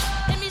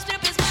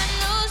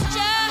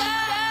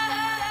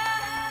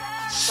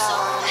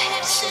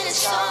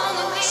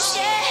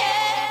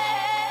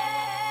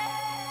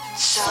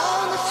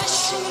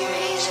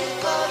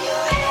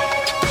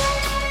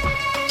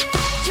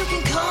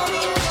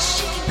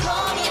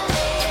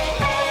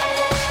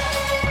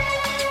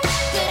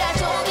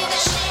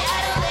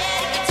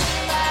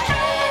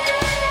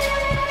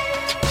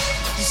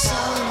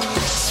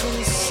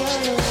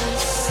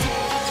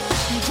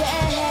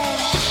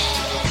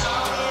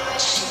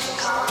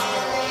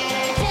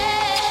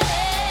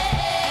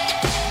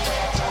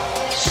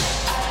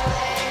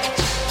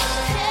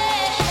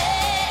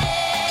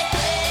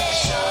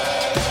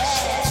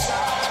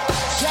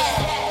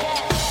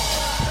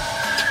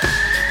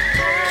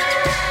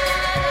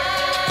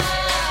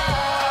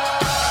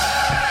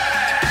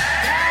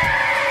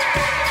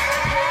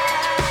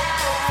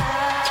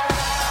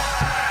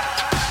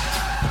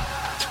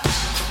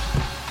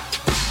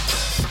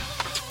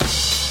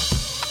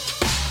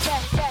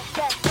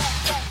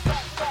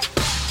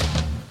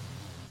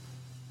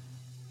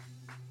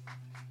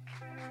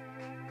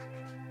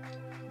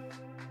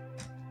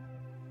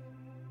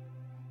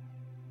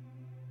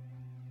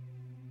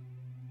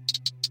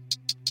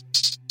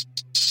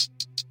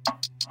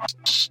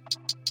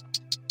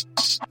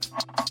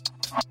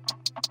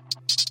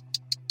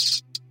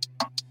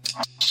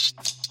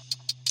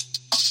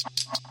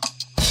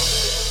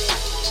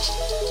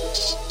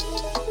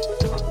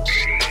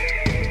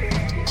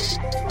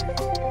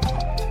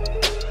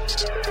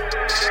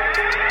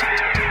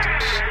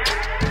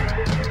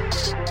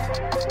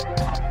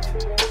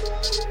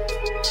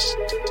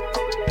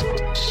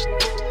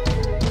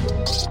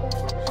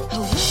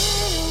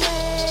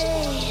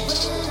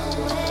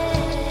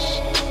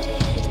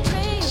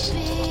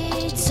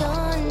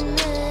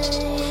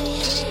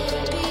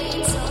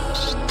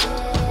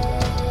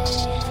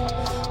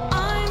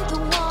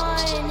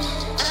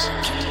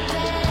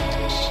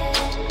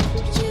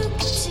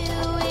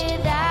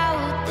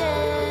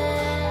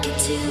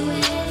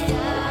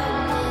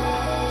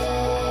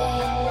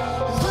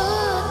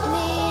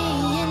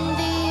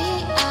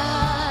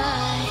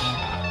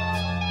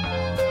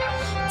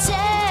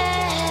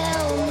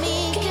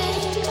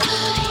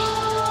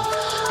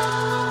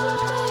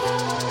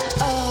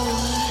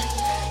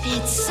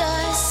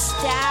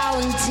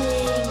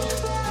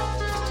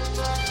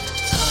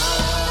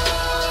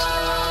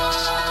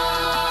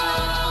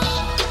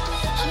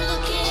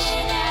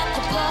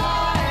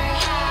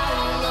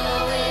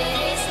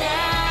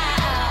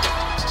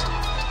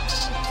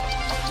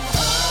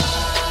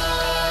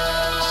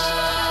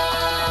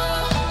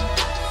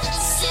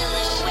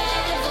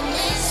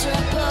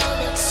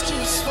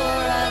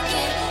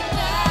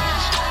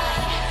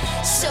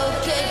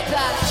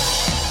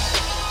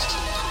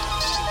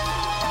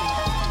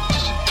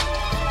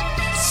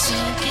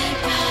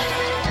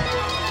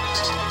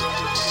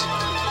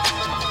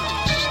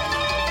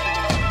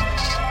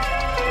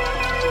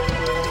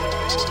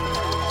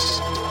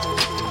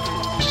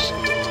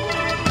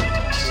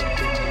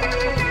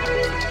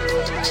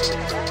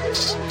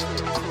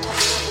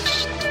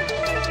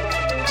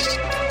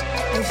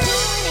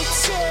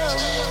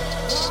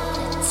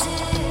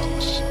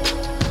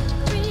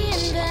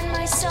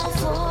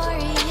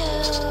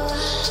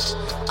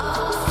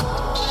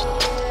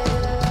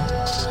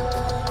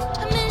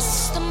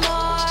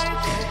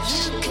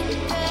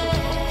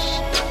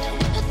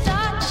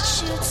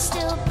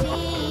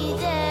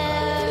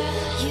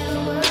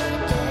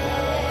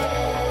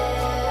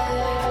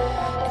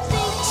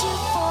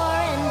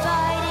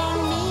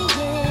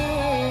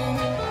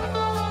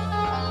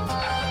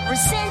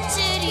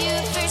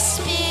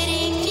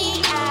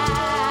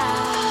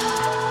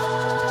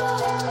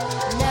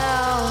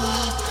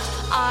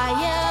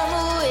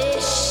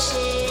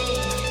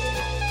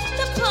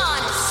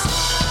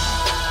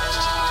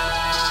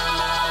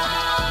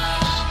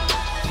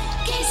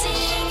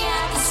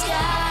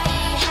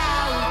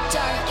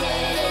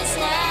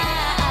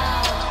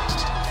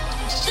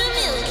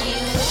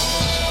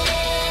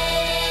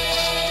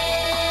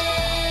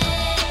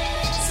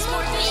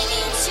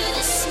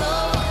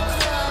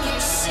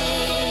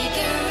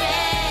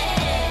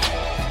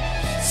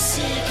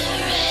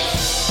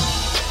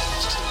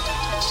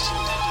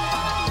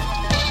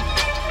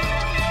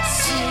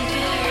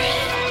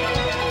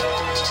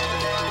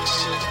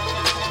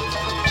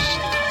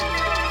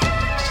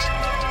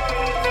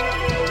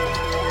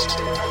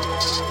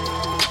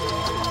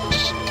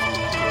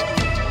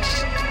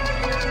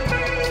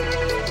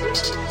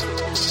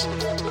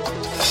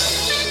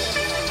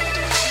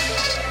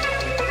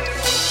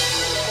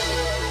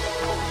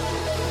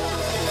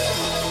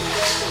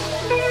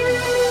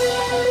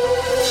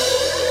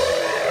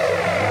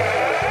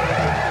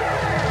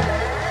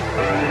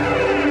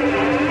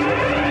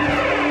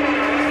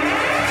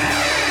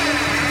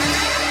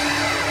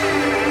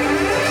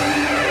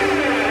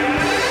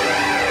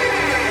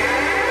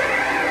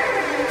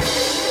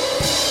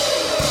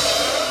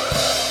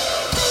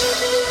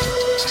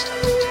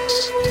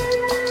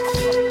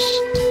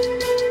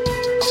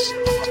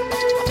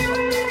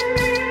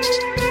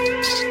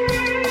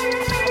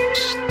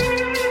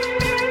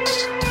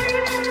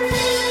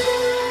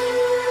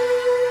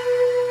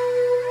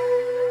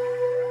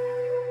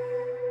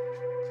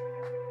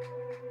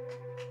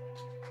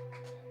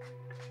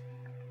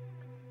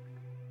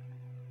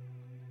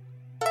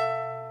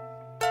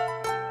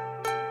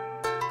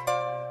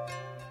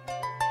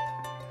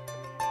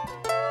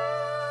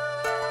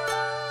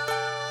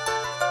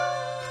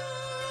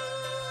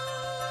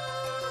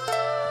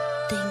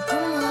Te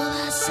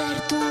incomoda ser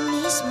tú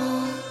mismo.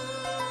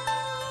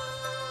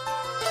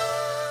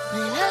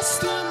 Me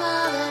lastima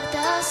verte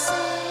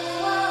así,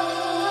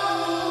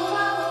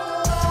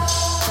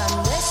 tan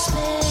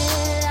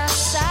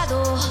despedazado.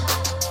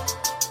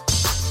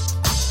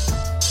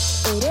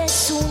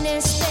 Eres un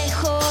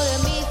espejo de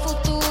mi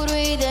futuro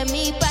y de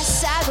mi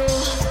pasado.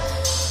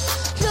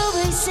 Lo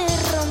veo y se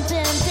rompe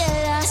en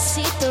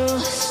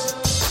pedacitos.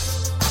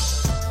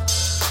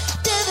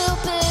 Te veo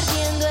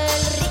perdiendo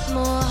el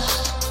ritmo.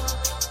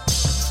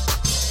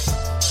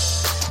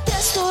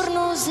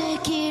 Trastornos de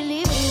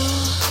equilibrio.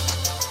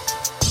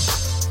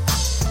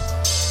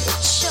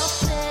 Hecho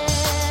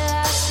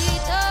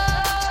pedacitos.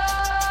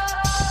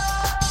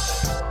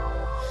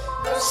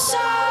 No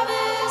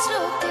sabes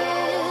lo que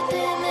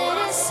te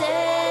mereces.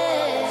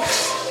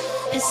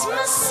 Es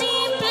más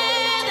simple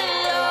de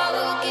lo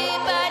que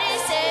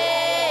parece.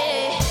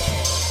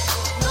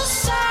 No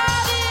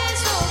sabes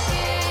lo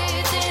que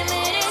te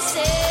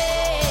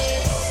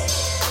mereces.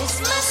 Es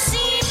más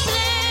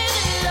simple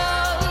de lo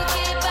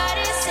que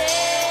parece.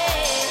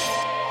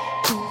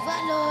 Tu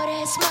valor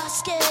es más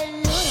que el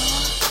oro,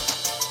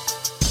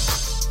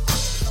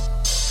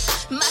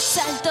 más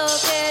alto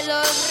que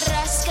los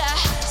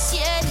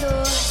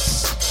rascacielos.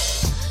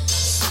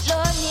 Si lo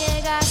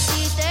niegas y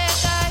te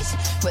caes,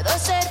 puedo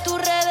ser tu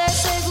red de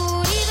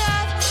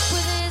seguridad.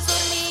 Puedes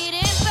dormir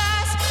en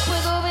paz,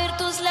 puedo ver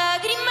tus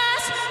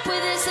lágrimas.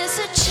 Puedes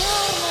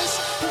desecharlas,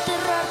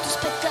 enterrar tus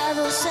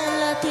pecados en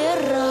la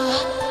tierra.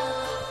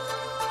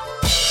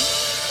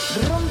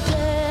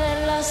 Romper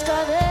las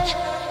cadenas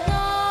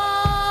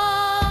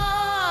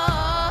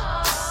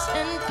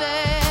en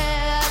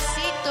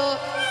pedacitos.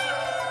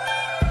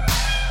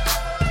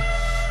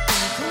 Te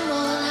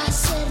incomoda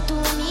ser tú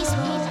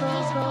mismo.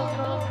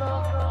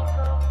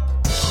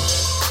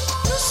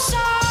 No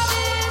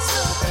sabes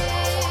lo que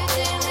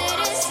te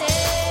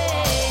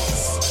mereces.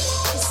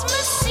 Es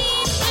más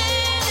simple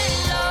de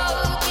lo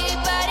que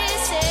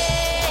parece.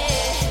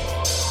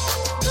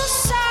 No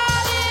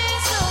sabes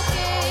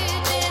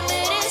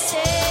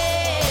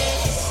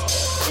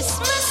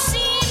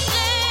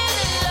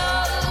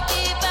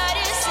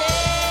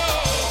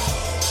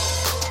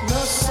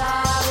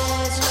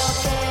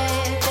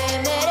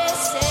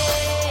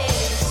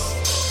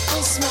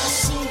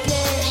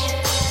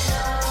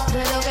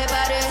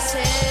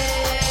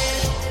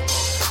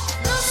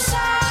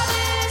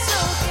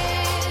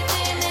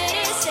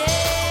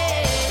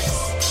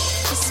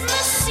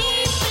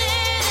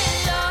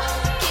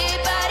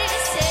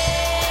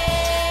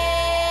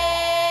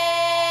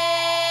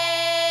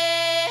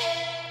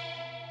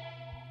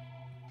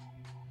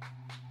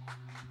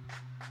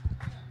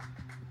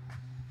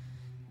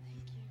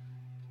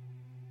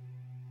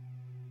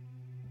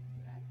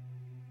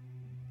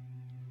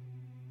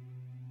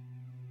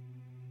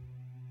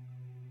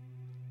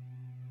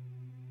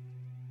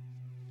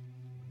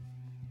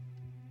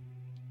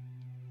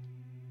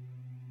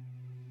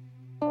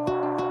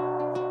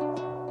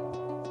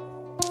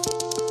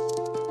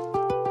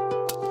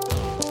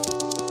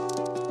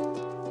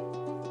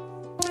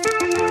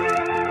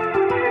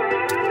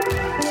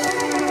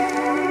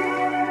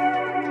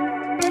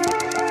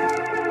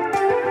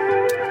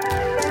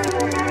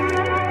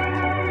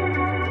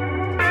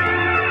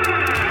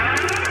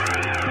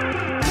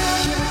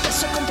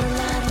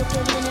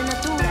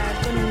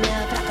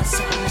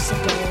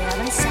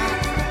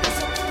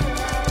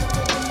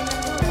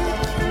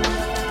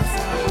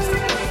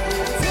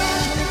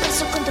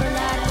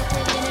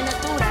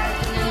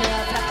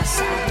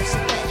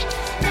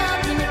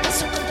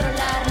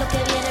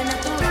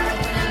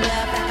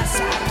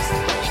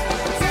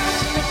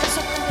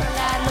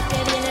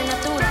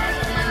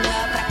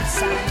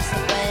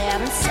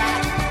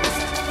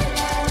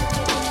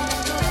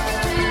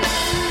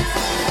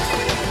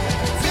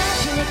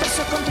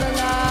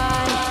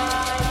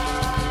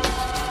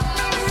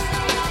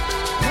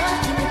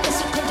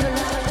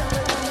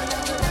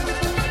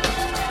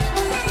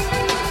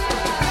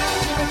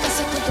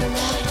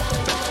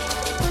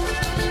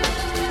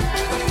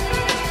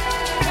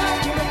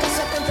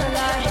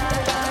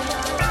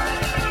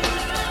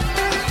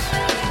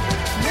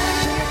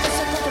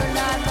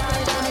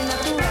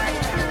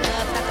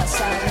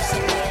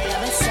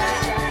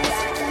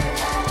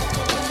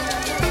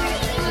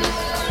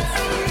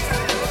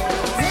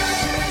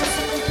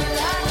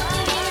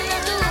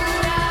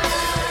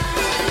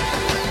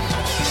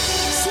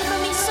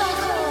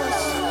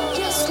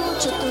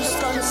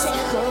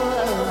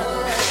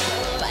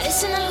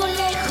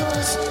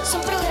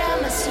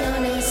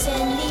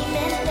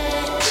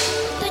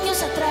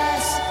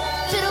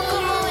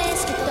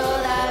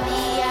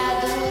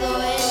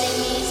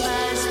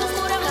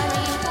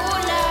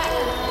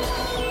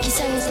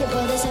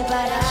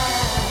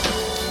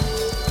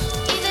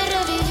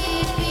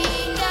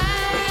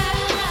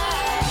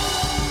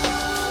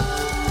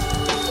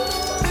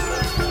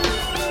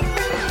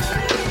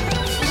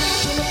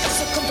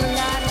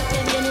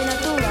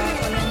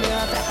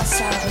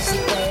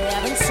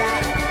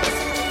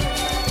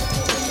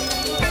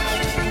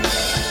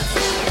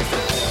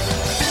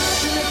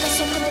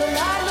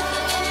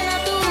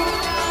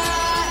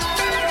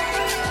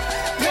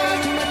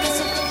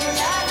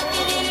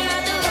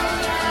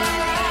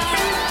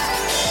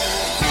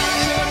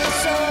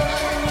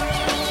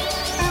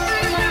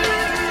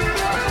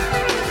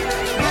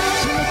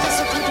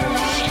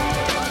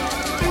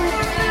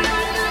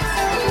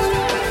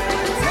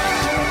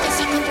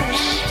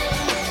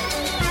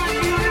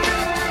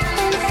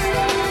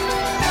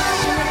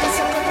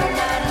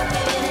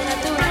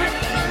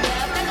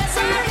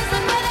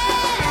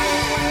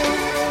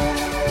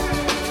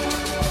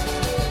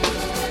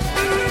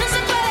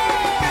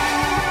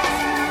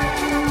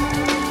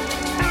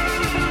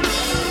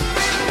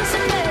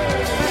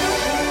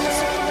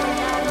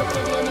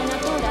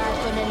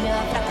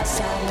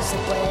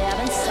puede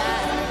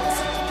avanzar.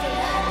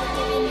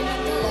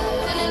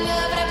 Con el miedo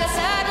a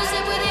fracasar no se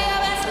puede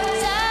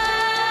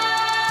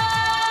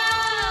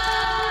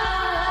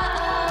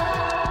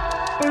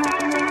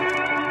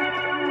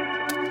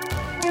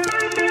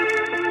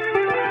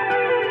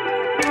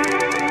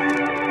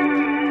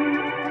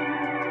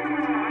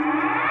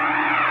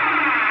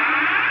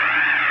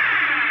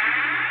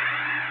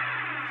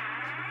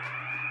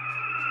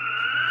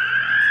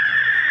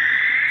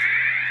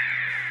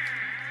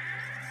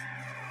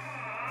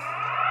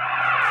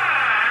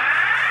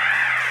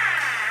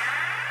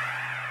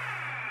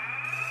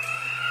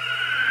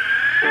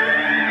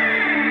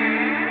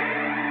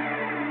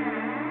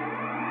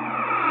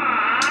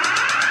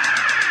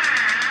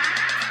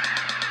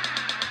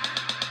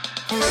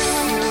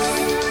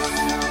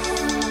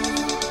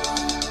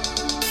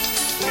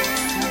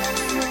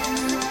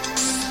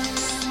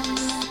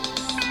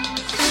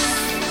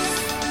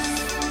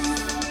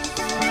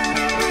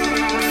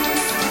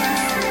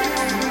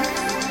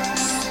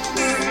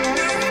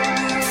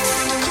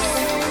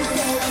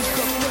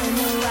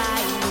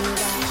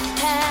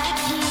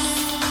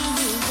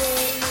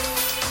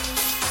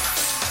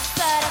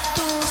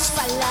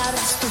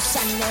tus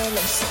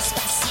anhelos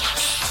espaciales.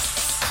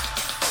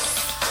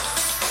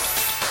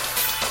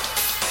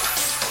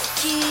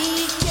 ¿Y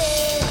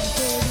quién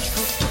te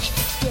dijo que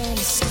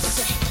tienes que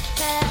ser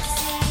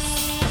así?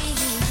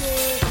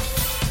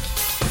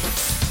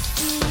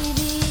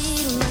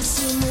 Vivir una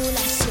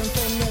simulación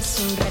que no es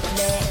un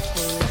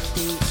reflejo de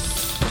ti.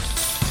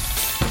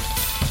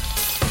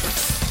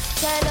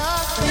 Te lo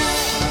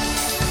creo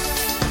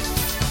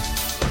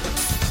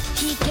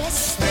y que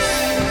estoy.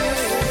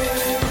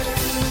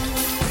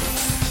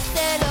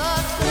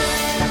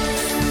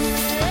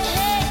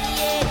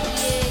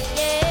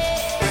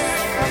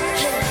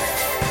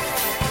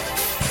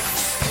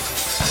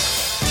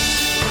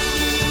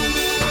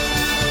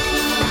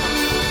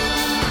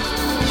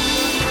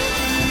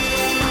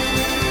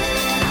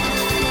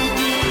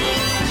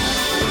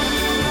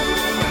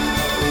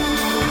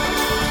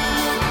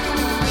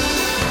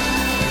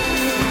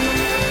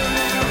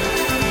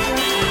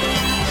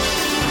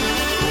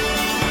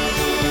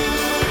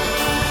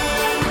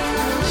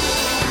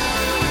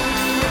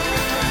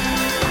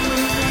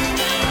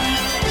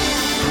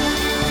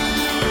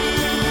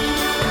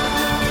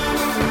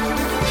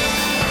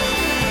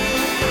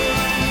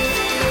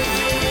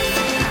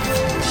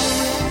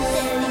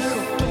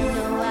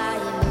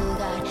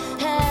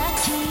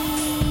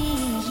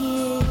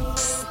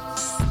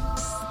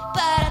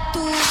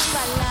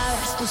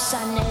 Tus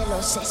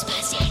anhelos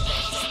espaciales.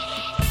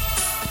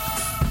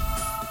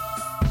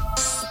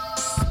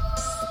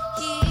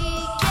 ¿Y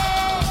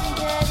quién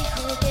te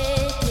dijo que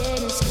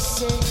tienes que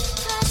ser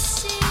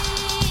así?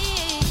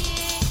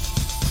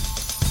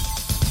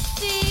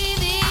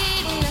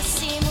 Vivir una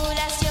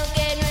simulación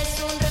que no es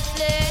un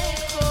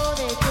reflejo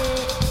de ti.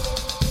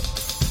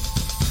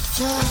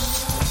 No.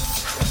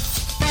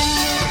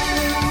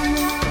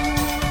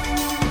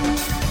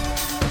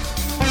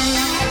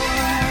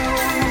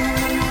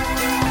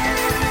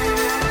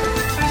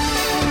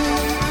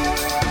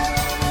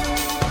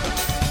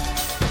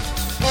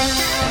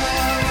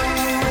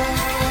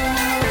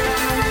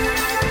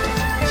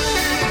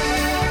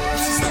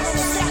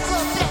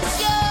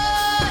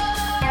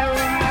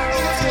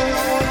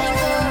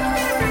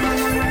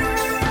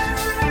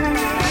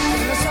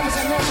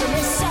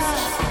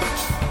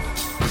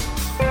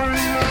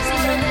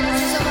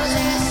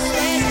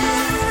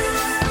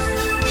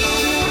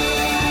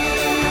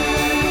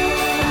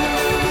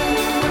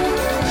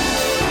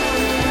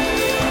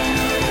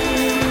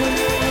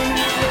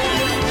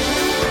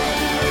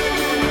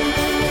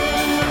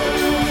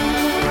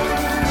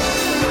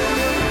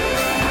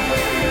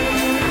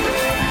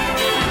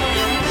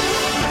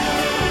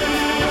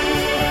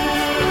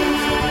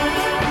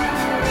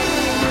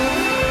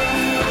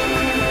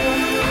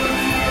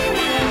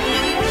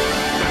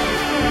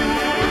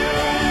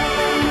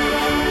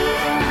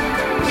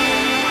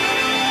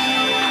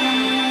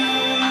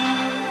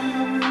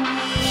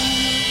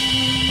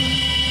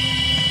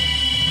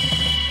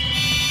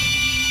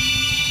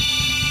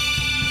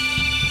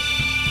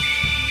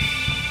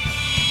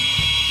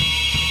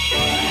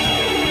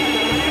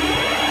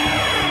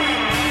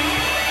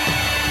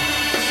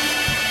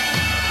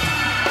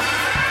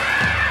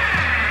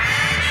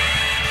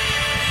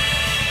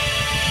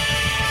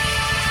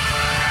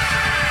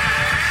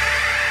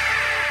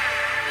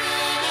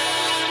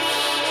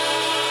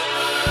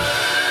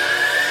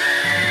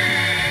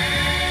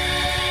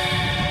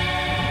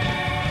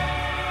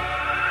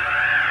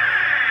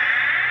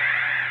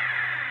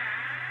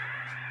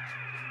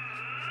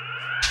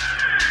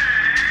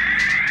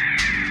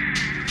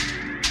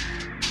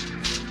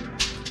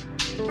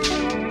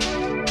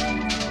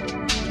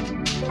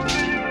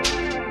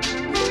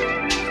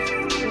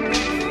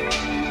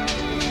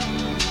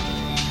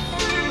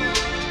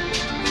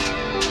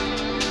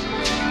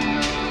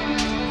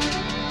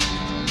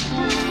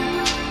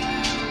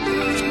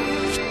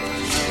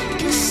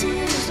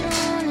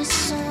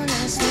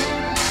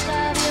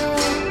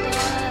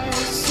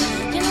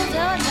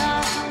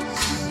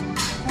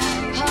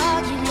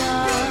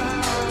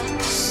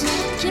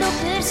 quiero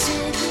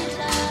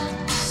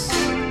perseguirlas.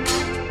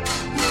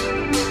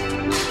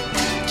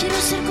 Quiero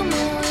ser como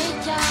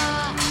ella.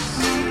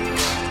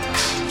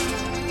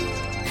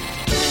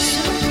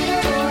 Solo quiero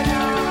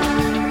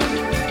volar,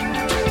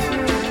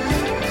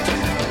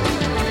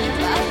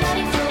 bailar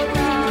y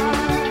flotar,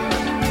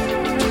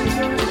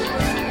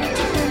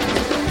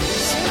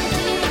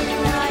 sentir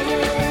el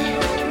aire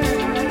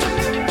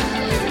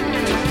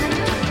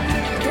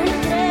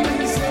entre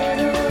mis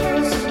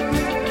dedos.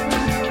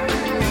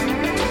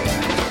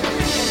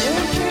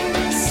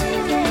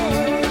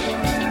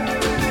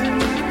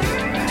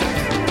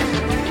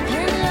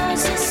 En los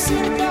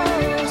desiertos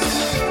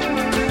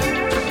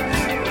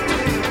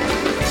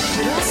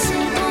quiero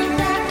hacer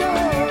contacto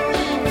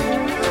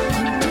contigo,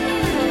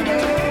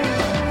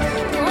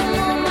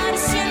 como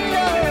marciano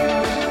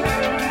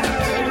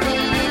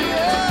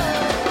perdido.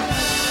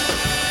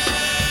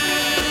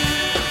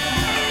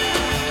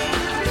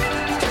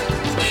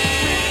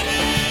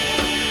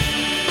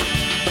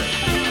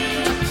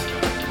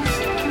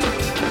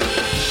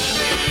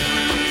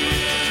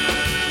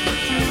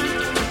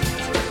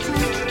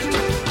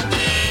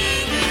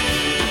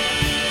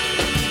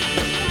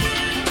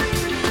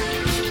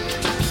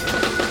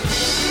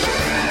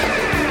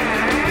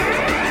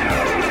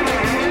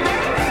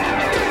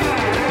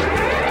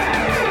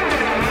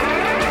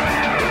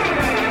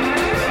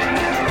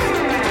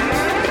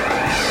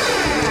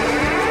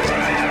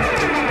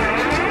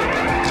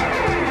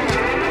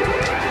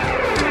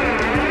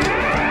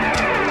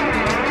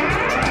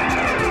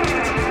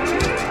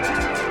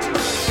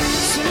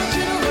 Solo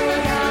quiero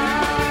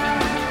volar,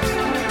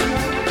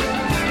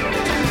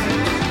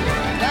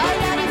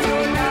 bailar y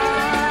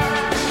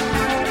flotar,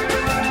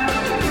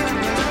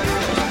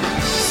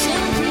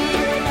 sentir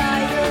el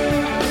aire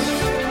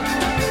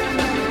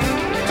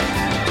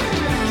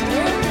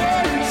entre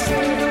mis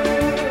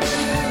dedos.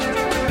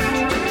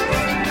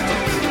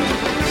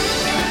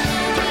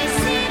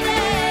 Invisible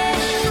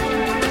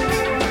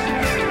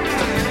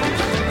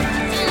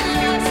en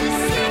los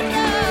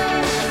desiertos.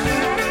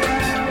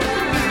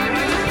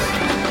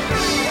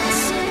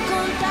 Hacer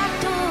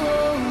contacto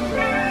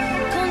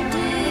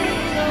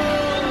contigo,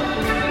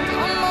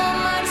 como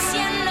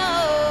marciano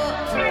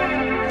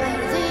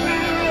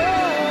perdido.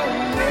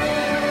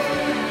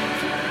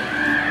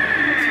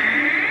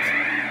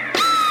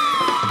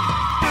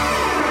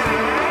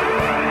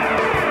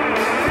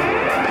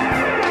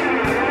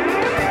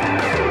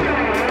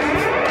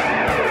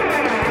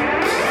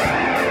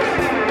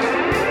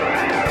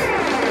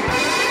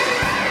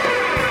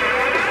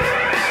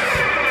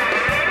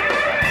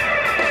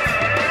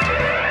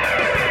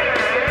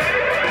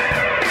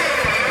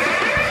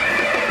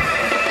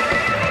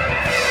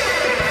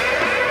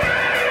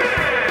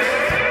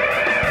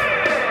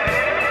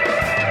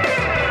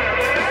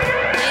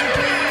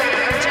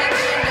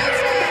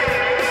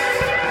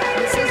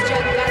 This is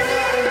Giancarlo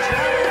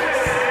Andreas.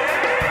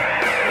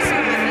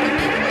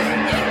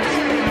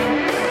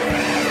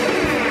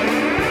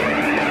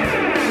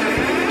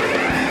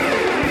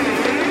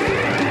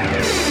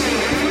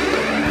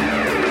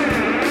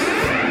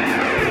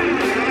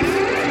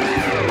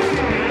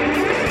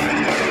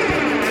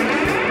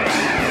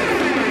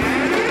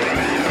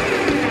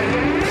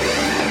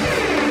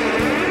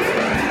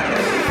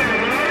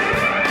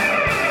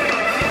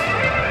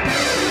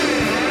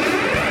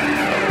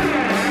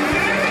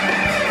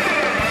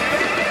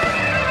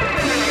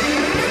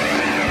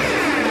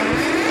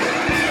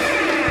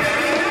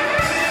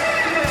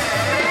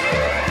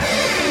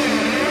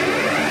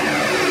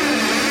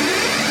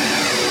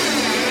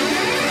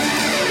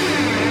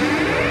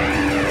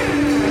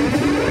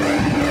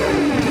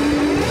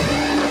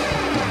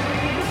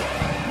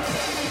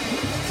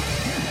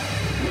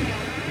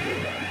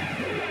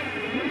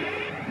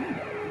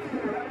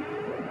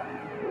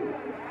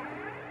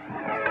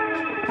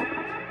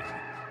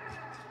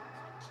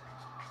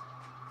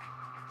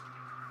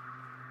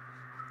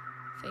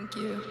 Thank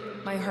you.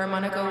 My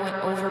harmonica went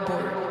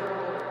overboard.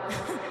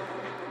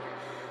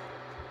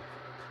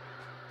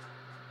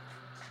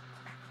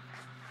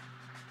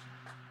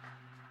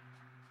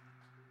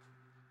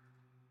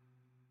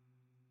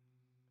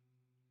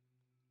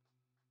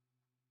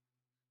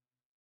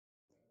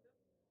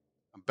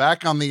 I'm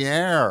back on the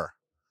air.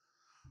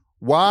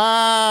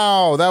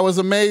 Wow, that was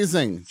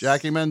amazing.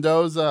 Jackie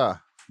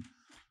Mendoza.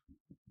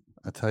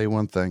 I'll tell you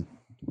one thing.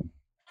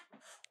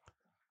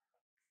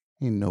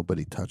 Ain't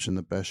nobody touching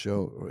the best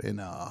show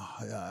in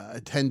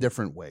 10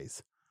 different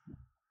ways.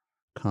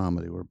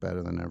 Comedy, we're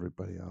better than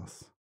everybody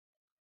else.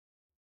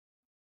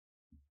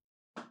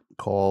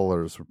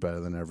 Callers were better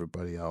than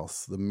everybody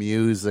else. The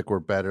music were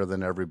better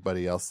than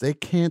everybody else. They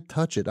can't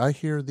touch it. I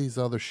hear these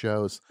other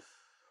shows.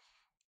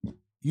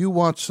 You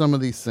watch some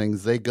of these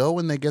things. They go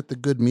and they get the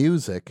good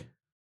music.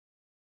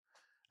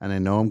 And I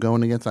know I'm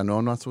going against. I know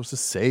I'm not supposed to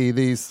say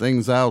these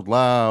things out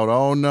loud.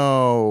 Oh,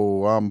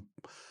 no. I'm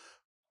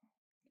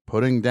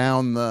putting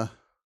down the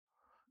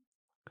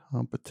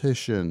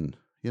competition.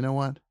 You know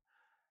what?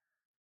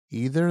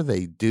 Either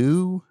they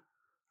do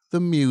the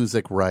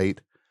music right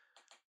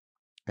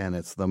and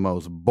it's the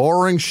most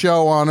boring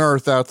show on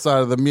earth outside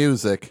of the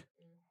music,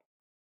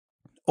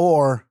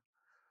 or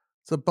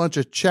it's a bunch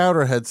of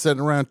chowderheads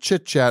sitting around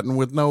chit-chatting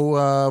with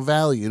no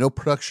value, no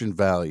production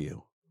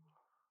value.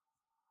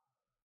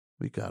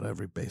 We got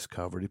every base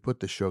covered. You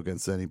put the show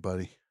against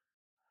anybody,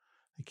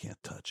 you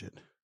can't touch it.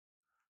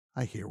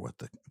 I hear what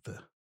the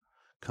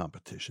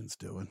competition's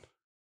doing.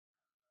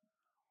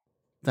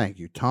 Thank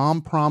you.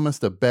 Tom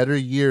promised a better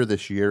year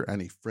this year,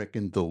 and he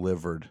frickin'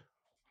 delivered.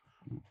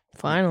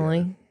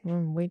 Finally.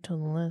 Wait till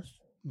the last.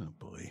 Oh,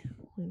 boy.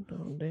 Wait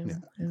till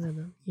the end of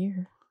the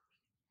year.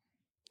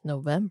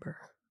 November.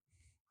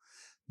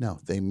 No,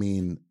 they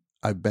mean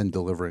I've been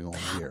delivering all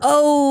year.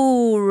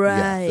 Oh,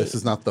 right. Yeah, this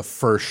is not the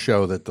first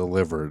show that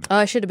delivered. Oh,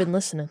 I should have been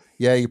listening.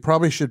 Yeah, you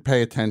probably should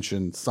pay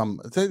attention.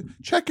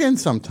 Check in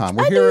sometime.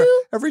 We're here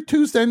every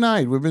Tuesday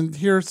night. We've been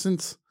here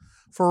since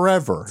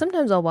forever.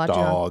 Sometimes I'll watch it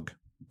on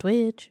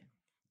Twitch.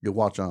 You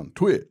watch on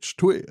Twitch.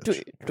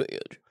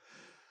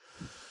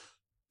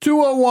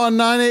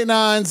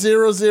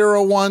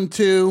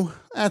 201-989-0012.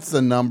 That's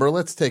the number.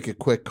 Let's take a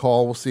quick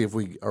call. We'll see if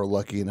we are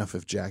lucky enough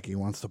if Jackie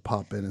wants to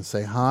pop in and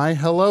say hi.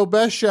 Hello,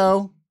 Best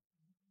Show.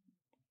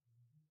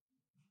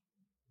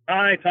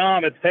 Hi,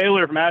 Tom. It's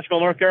Taylor from Asheville,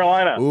 North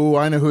Carolina. Ooh,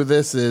 I know who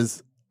this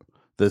is.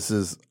 This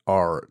is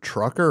our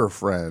trucker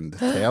friend,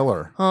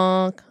 Taylor.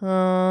 Honk,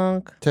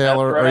 honk.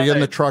 Taylor, That's right. Are you in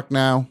the truck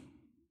now?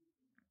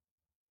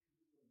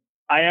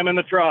 I am in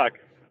the truck.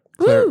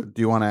 Claire,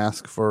 do you want to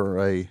ask for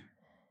a...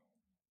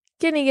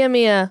 Can you give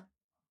me a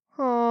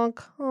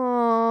honk,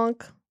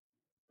 honk?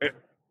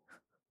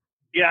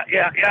 Yeah.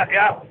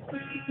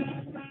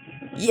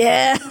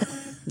 Yeah.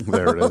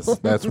 There it is.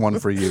 That's one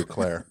for you,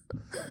 Claire.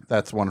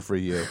 That's one for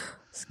you.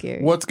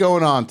 Scary. What's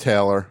going on,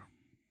 Taylor?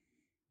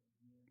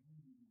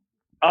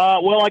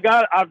 Well,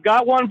 I've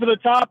got one for the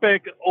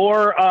topic,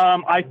 or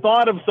I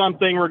thought of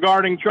something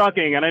regarding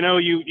trucking, and I know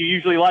you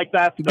usually like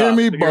that stuff. Give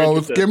me if you're both.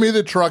 interested. Give me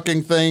the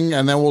trucking thing,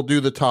 and then we'll do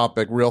the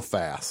topic real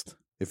fast,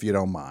 if you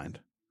don't mind.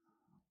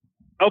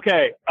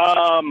 Okay.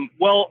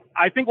 Well,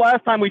 I think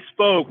last time we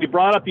spoke, we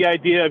brought up the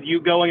idea of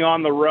you going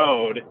on the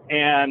road,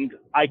 and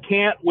I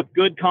can't, with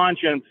good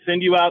conscience,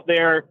 send you out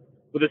there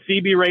with a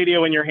CB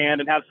radio in your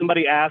hand and have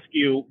somebody ask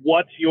you,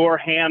 what's your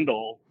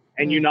handle,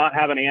 and you not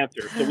have an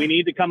answer. So we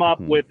need to come up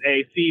with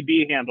a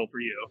CB handle for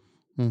you.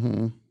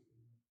 Mm-hmm.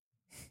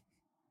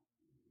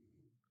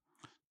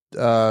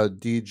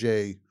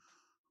 DJ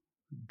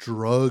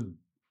Drug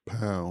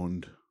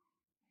Pound.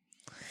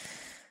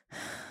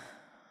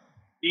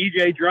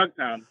 DJ Drug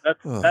Pound. That's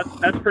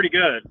pretty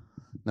good.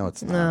 No,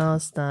 it's not. No,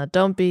 it's not.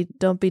 Don't be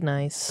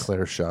nice.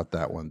 Claire shot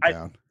that one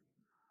down.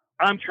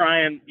 I'm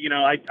trying.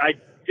 I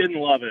didn't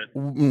love it.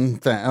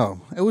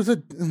 It was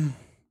a...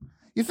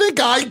 You think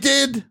I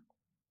did?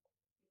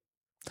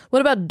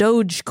 What about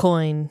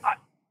Dogecoin?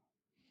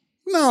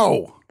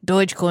 No.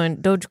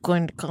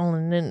 Dogecoin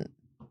calling in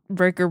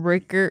breaker.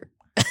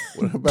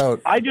 What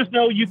about... I just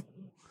know you...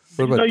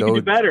 What about you can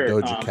do better,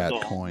 Doja Cat so.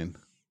 coin?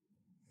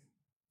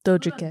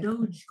 Doja Cat.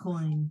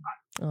 Dogecoin.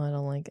 Oh, I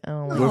don't like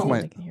I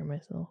can hear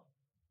myself.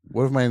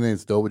 What if my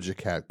name's Doja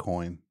Cat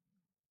coin?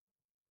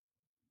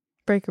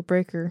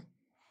 Breaker.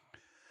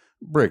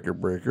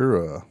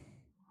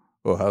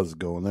 Oh, how's it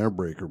going there,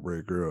 Breaker?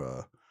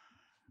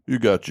 You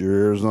got your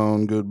ears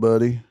on, good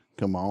buddy?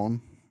 Come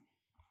on.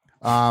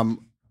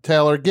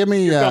 Taylor, give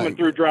me... You're coming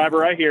through,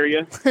 driver. I hear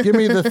you. Give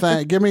me the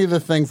thing. Give me the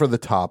thing for the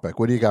topic.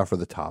 What do you got for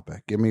the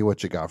topic? Give me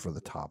what you got for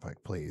the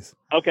topic, please.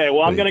 Okay,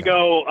 well, I'm going to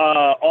go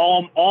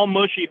all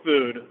mushy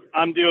food.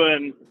 I'm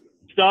doing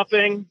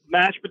stuffing,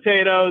 mashed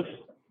potatoes,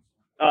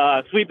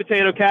 sweet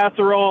potato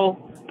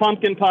casserole,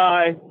 pumpkin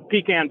pie,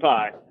 pecan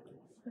pie.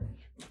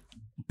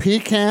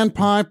 Pecan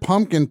pie,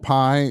 pumpkin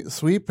pie,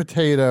 sweet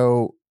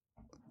potato.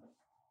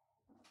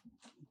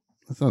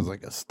 That sounds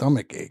like a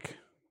stomach ache.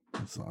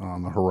 It's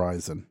on the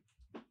horizon.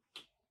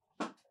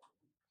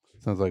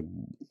 Sounds like,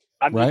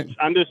 right?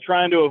 I'm just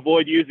trying to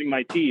avoid using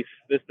my teeth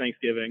this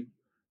Thanksgiving.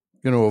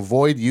 Going to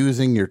avoid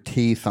using your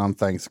teeth on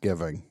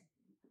Thanksgiving.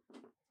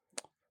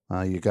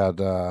 You got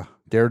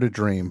Dare to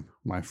Dream,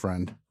 my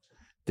friend.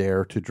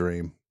 Dare to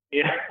Dream.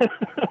 Yeah.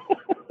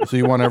 So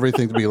you want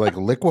everything to be like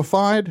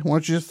liquefied? Why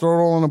don't you just throw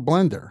it all in a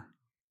blender?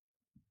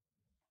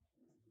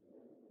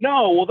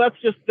 No, well, that's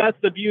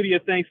the beauty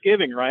of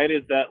Thanksgiving, right?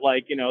 Is that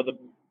the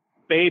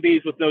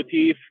babies with no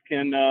teeth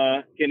can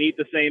eat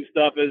the same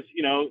stuff as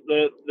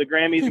the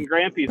Grammys and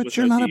Grampies. But with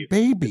you're no not teeth. a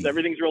baby.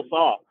 Everything's real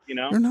soft,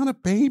 You're not a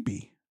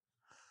baby.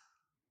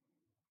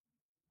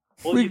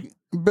 Well,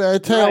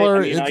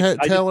 Taylor, right. I mean, Taylor's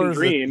I just can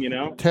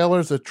dream,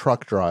 Taylor's a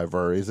truck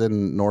driver. He's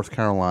in North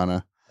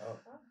Carolina.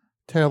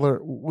 Taylor,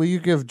 will you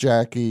give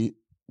Jackie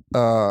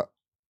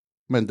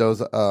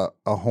Mendoza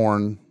a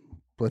horn,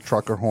 a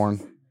trucker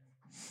horn?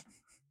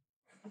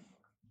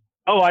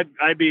 Oh,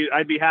 I'd be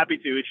happy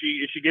to. Is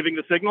she giving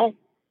the signal?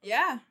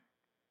 Yeah.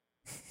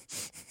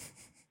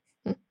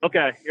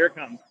 Okay, here it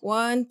comes.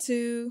 1,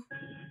 2.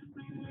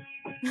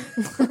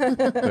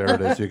 There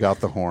it is. You got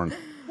the horn.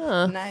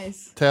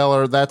 Nice.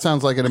 Taylor, that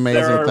sounds like an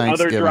amazing There are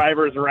Thanksgiving. other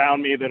drivers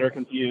around me that are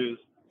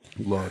confused.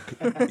 Look,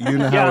 you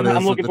know how Yeah, it is I'm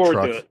with looking the forward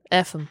truck. to it.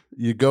 F them.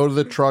 You go to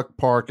the truck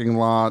parking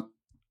lot,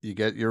 you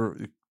get your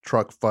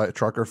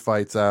trucker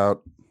fights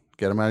out,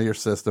 get them out of your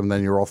system,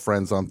 then you're all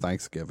friends on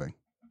Thanksgiving.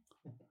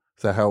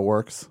 Is that how it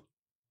works?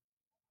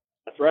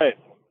 That's right.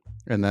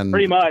 And then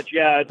Pretty much,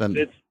 yeah. then-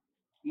 It's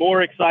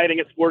more exciting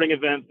a sporting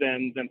event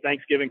than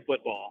Thanksgiving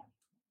football.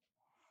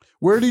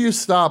 Where do you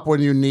stop when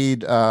you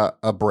need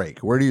a break?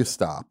 Where do you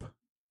stop?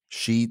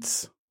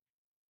 Sheets.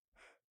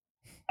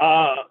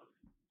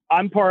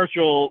 I'm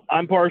partial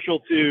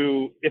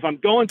to, if I'm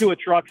going to a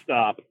truck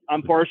stop,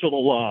 I'm partial to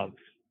Love's.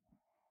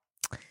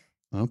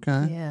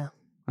 Okay. Yeah.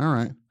 All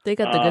right. They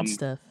got the good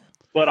stuff.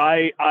 But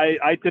I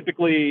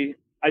typically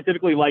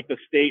like the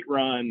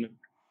state-run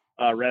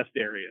rest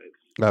areas.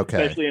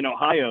 Okay. Especially in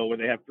Ohio where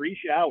they have free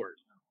showers.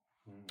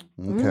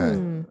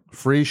 Okay.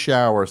 Free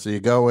shower. So you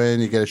go in,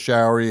 you get a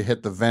shower, you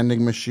hit the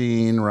vending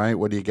machine, right?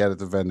 What do you get at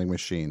the vending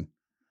machine?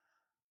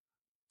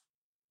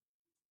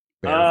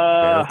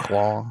 Bear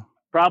Claw.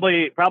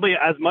 Probably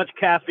as much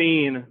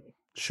caffeine.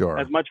 Sure.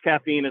 As much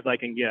caffeine as I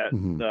can get.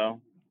 Mhm.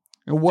 So.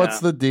 And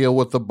what's the deal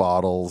with the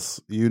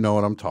bottles? You know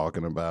what I'm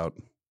talking about.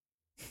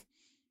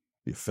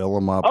 You fill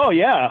them up. Oh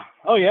yeah.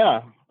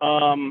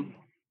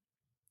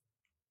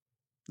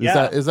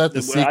 Is that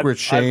the secret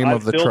shame I've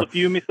of the filled truck? a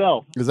few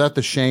myself. Is that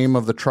the shame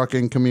of the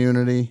trucking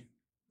community?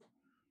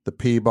 The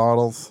pee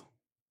bottles?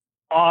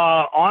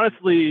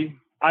 Honestly,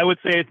 I would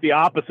say it's the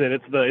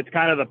opposite. It's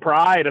kind of the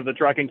pride of the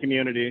trucking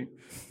community.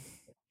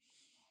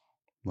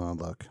 Well,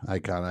 look, I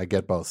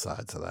get both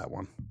sides of that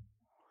one.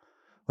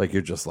 Like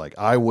you're just like,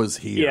 I was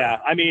here. Yeah,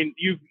 I mean,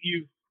 you.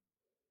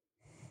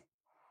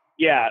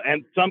 Yeah,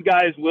 and some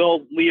guys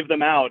will leave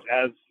them out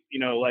as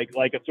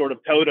like a sort of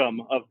totem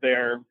of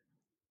their,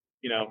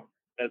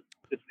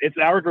 it's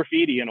our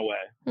graffiti in a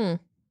way.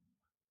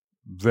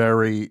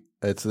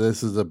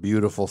 This is a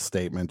beautiful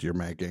statement you're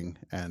making,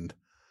 and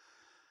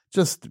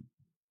just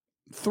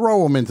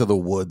throw them into the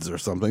woods or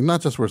something,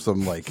 not just where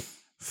some like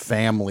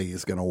family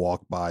is going to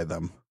walk by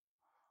them.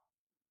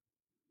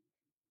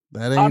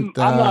 That ain't.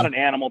 I'm not an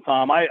animal,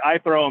 Tom. I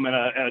throw them in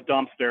a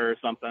dumpster or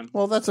something.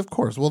 Well,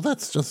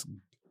 that's just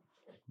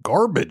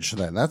garbage.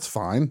 Then that's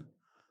fine.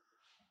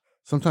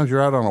 Sometimes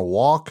you're out on a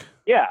walk.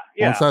 Yeah.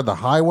 Alongside the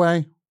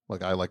highway.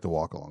 Like I like to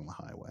walk along the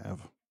highway.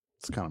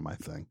 It's kind of my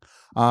thing.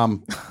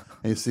 And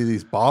you see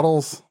these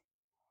bottles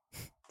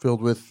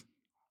filled with,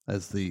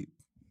 as the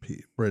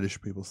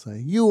British people say,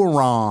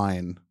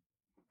 urine.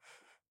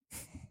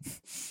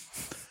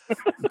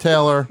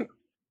 Taylor,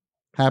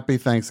 happy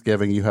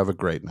Thanksgiving. You have a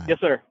great night. Yes,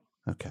 sir.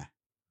 Okay.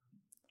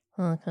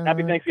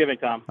 Happy Thanksgiving,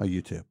 Tom. Oh,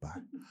 you too. Bye.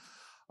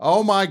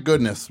 Oh my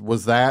goodness,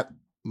 was that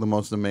the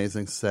most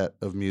amazing set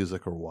of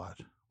music or what?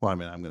 Well, I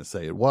mean, I'm going to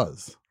say it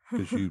was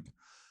because you.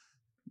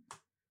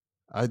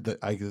 I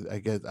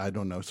guess I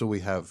don't know. So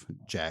we have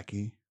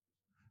Jackie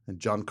and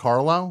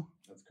Giancarlo.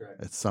 That's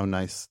correct. It's so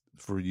nice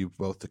for you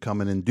both to come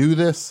in and do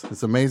this.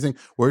 It's amazing.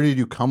 Where did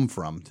you come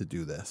from to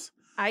do this?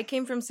 I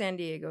came from San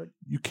Diego.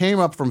 You came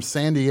up from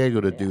San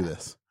Diego to do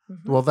this.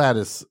 Mm-hmm. Well,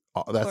 that's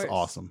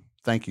awesome.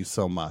 Thank you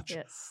so much.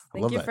 Yes.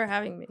 Thank you for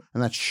having me.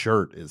 And that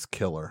shirt is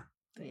killer.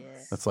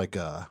 Yes. That's like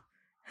a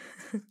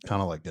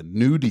kind of like a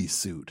nudie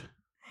suit.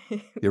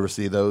 You ever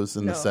see those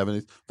in the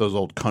 70s? Those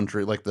old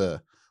country, like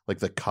the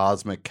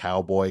cosmic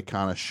cowboy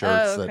kind of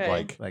shirts that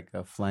like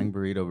a Flying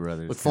Burrito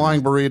Brothers. With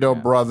Flying Burrito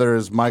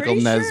Brothers, Michael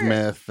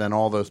Nesmith, and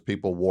all those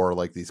people wore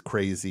like these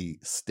crazy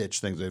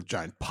stitch things. They have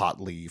giant pot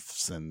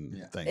leaves and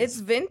things. It's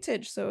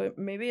vintage, so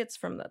maybe it's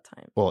from that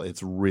time. Well,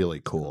 it's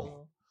really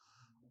cool.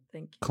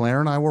 Thank you. Claire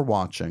and I were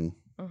watching,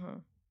 Uh-huh.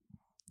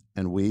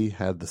 and we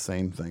had the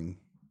same thing.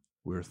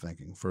 We were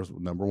thinking, first,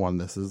 number one,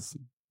 this is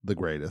the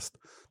greatest.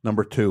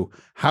 Number two,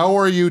 how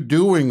are you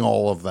doing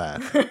all of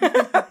that?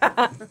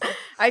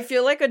 I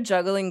feel like a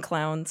juggling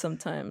clown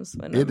sometimes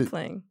when I'm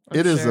playing.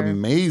 It is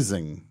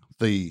amazing.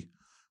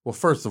 Well,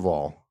 first of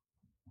all,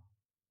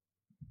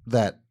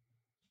 that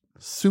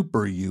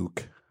super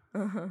uke.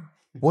 Uh-huh.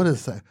 What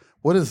is that?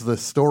 What is the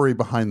story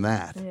behind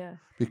that? Yeah.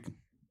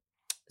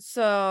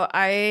 So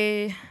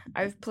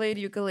I've played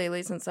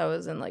ukulele since I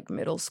was in like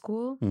middle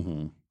school.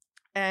 Mm-hmm.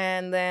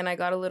 And then I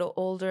got a little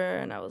older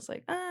and I was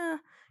like,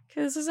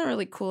 this isn't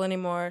really cool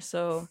anymore.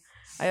 So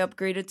I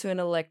upgraded to an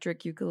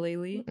electric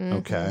ukulele.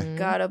 Okay.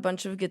 Got a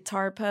bunch of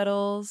guitar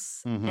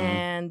pedals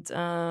and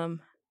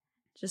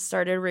just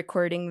started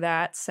recording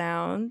that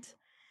sound.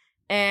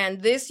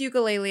 And this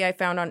ukulele I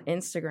found on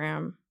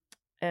Instagram.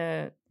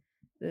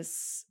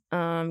 This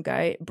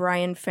guy,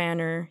 Brian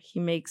Fanner, he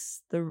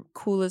makes the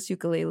coolest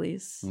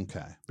ukuleles.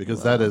 Okay.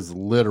 Because that is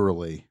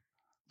literally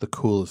the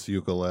coolest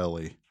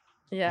ukulele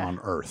on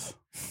earth.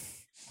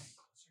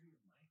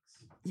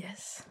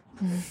 Yes.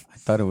 I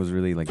thought it was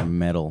really like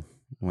metal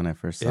when I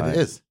first saw it. It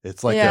is.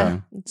 It's like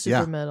it's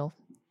super metal.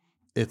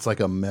 It's like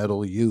a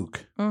metal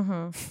uke.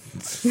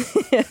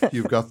 Mm-hmm.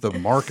 You've got the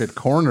market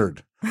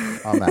cornered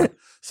on that.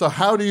 So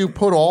how do you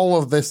put all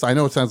of this? I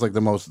know it sounds like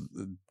the most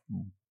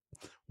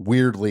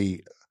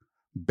weirdly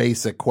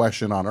basic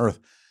question on earth.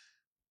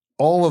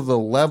 All of the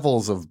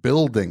levels of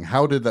building,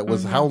 how did that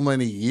how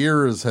many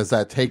years has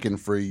that taken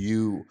for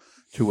you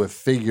to have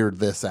figured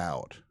this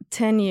out?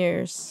 10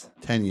 years.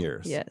 10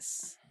 years.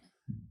 Yes.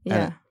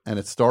 Yeah. And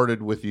it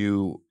started with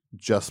you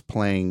just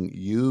playing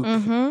uke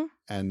Mm-hmm.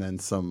 and then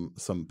some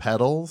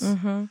pedals.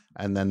 Mm-hmm.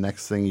 And then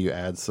next thing you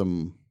add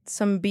some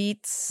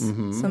beats,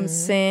 Mhm. some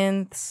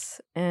synths,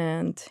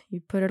 and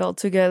you put it all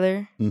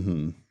together.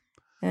 Mm-hmm.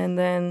 And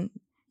then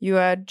you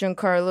add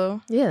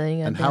Giancarlo. Yeah, then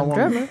you got And a how damn long?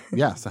 drummer.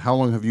 Yeah. So how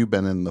long have you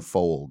been in the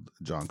fold,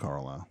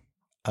 Giancarlo?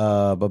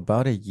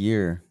 About a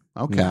year.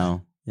 Okay.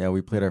 Now. Yeah,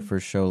 we played our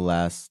first show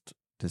last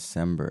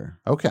December.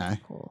 Okay.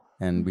 Cool.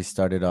 And we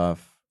started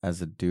off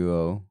as a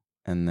duo,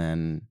 and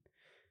then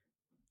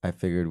I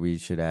figured we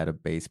should add a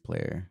bass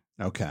player.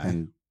 Okay.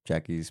 And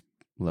Jackie's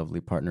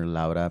lovely partner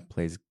Laura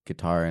plays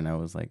guitar, and I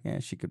was like, yeah,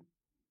 she could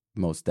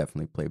most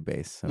definitely play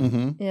bass. So.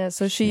 Mm-hmm. Yeah,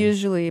 so she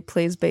usually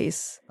plays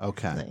bass.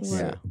 Okay. Nice.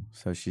 Yeah.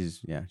 So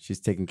she's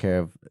taking care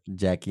of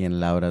Jackie and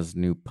Laura's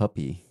new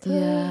puppy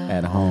Yeah.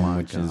 at Oh home, my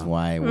which is God.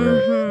 why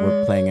Mm-hmm.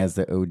 we're playing as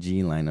the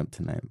OG lineup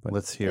tonight. But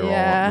Let's hear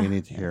Yeah. all. We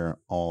need to hear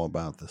all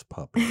about this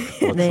puppy. What's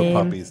the Name.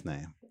 puppy's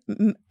name?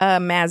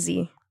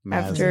 Mazzy. Mazzy.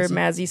 After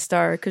Mazzy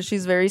Star, because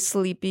she's very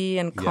sleepy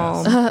and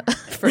calm. Yes.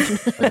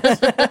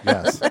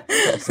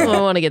 So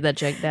I want to get that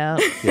checked out.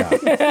 Yeah.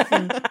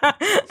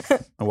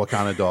 And what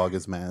kind of dog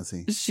is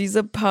Mazzy? She's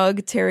a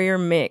pug terrier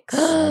mix.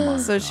 Oh my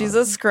So God. she's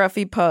a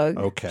scruffy pug.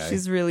 Okay.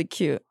 She's really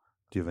cute.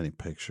 Do you have any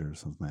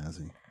pictures of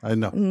Mazzy? I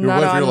know.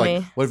 Not what if you're on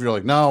like, me. what if you're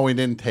like, no, we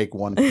didn't take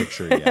one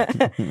picture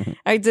yet?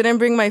 I didn't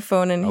bring my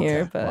phone in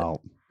here, but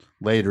well,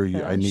 later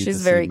I need she's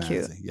to very see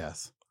cute. Mazzy.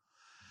 Yes.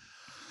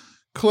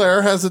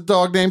 Claire has a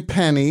dog named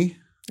Penny.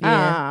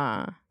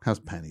 Ah. How's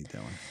Penny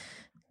doing?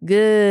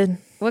 Good.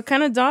 What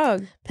kind of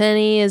dog?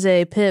 Penny is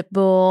a pit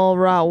bull,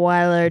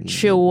 Rottweiler,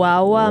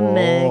 Chihuahua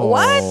mix.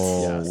 What?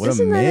 Yes. What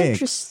Isn't a that mix.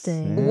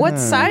 interesting? What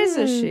size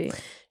is she?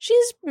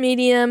 She's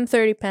medium,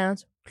 30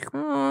 pounds.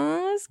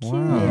 Oh, that's cute.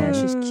 Wow. Yeah,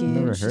 she's cute.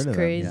 Never She's heard of them.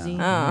 crazy.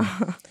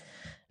 Oh.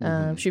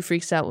 She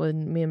freaks out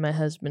when me and my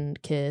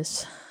husband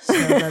kiss. So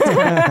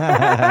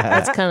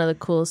that's kind of the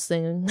coolest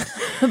thing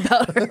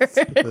about her.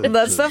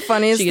 That's the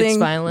funniest She gets thing.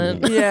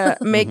 violent. Yeah,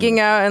 making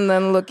out and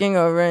then looking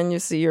over and you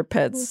see your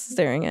pets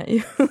staring at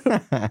you.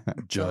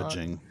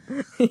 Judging.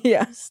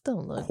 Yeah. Just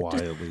don't look.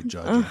 Quietly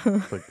judging.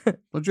 Like,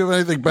 don't you have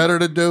anything better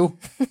to do?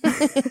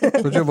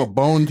 Don't you have a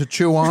bone to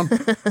chew on?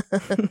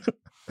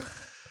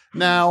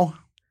 Now,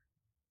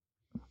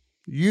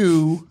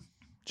 you,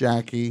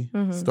 Jackie,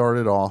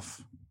 started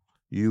off,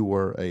 you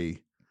were a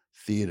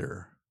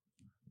theater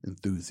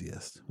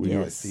enthusiast. Were you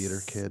a Yes. theater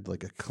kid?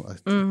 Like a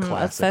classic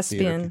A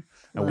thespian. theater kid?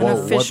 And An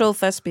official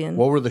thespian.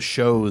 What were the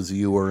shows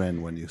you were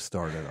in when you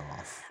started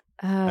off?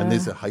 And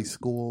these are high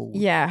school?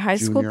 Yeah, high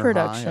school junior high?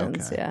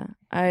 productions. Okay. Yeah.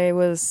 I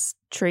was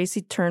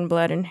Tracy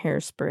Turnblad in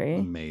Hairspray.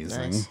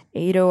 Amazing. Nice.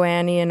 Ado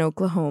Annie in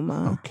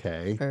Oklahoma.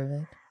 Okay.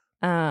 Perfect.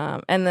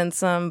 And then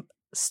some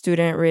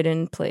student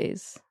written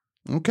plays.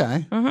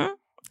 Okay. Mm-hmm.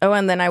 Oh,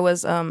 and then I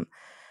was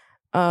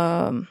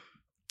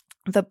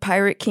the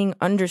Pirate King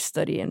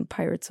understudy in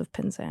Pirates of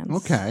Penzance.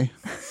 Okay.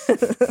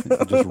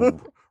 Just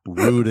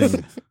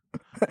rooting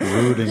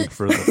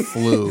for the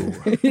flu,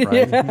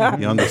 right? Yeah.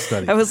 The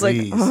understudy. I was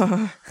please,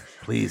 like,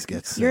 please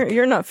get sick.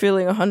 you're not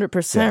feeling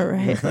 100%,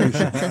 right? You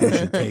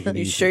should take it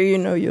You easy. sure you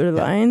know your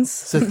lines?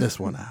 Sit this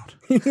one out.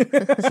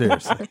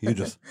 Seriously,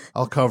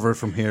 I'll cover it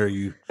from here.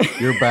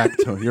 You're back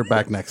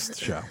next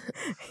show.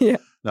 Yeah.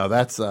 No,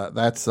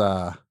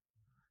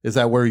 is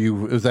that where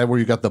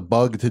you got the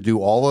bug to do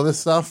all of this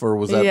stuff, or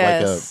was that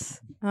Yes.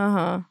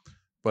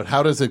 But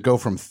how does it go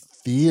from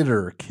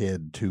theater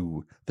kid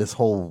to this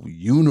whole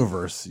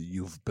universe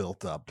you've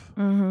built up?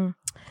 Mm-hmm.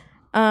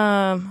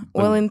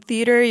 Well, in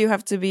theater, you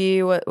have to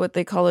be what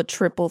they call a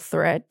triple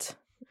threat.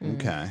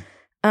 Okay.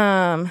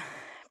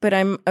 But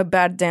I'm a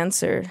bad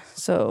dancer,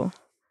 so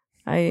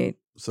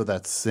So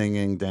that's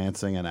singing,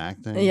 dancing, and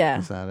acting? Yeah.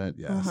 Is that it?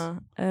 Yes.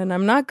 And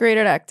I'm not great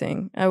at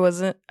acting. I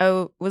was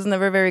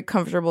never very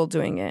comfortable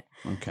doing it.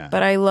 Okay.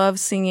 But I love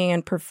singing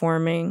and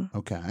performing.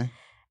 Okay.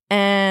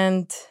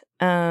 And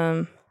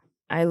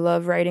I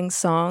love writing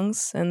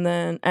songs, and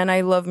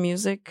I love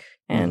music,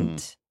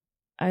 and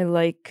I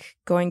like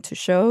going to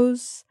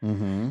shows.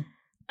 Mm-hmm.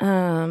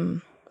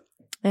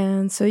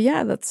 And so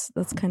yeah, that's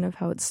kind of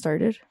how it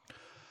started.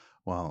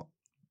 Well,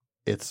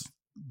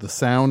 the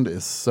sound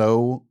is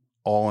so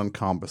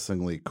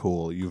all-encompassingly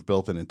cool. You've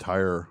built an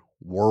entire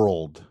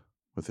world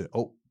with it.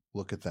 Oh,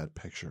 look at that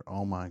picture.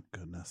 Oh my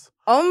goodness.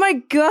 Oh my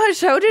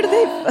gosh, how did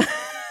they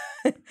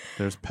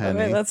There's Penny.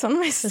 Okay, that's on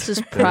my This is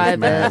story.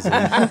 private.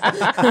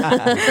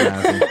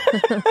 Mazzy.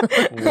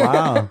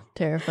 Wow.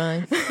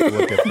 Terrifying.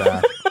 Look at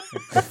that.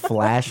 A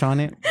flash on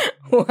it.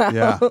 Wow.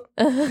 Yeah.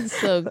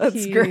 So That's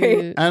cute.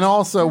 great. And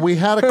also, we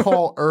had a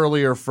call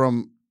earlier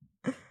from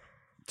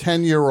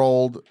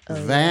 10-year-old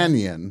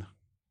Vanyan,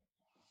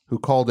 who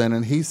called in,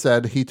 and he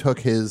said he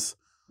took his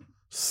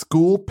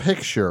school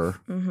picture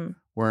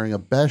wearing a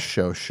Best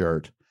Show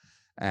shirt,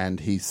 and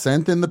he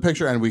sent in the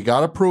picture, and we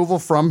got approval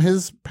from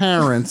his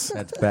parents.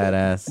 That's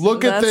badass.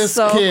 Look at That's this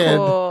so kid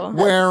cool.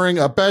 wearing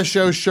a Best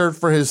Show shirt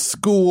for his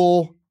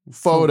school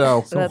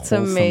photo. That's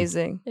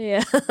amazing.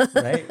 Yeah.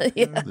 Right?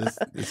 Yeah.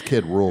 This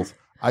kid rules.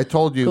 I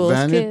told you,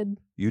 Coolest Vanya, kid.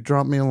 you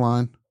drop me a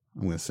line,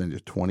 I'm going to send you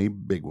 20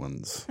 big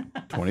ones,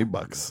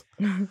 $20.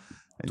 And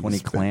 20 you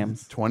spend-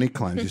 clams? 20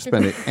 clams. You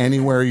spend it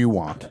anywhere you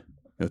want.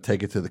 You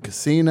take it to the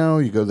casino.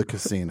 You go to the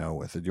casino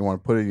with it. You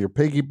want to put it in your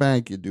piggy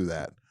bank. You do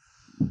that.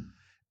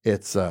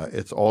 It's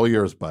all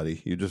yours,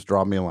 buddy. You just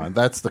drop me a line.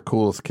 That's the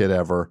coolest kid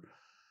ever.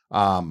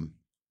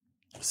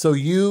 So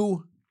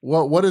you,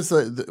 what is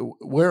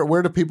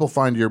where do people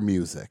find your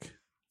music?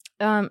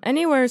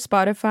 Anywhere,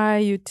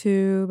 Spotify,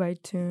 YouTube,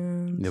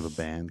 iTunes. You have a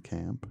band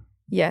camp?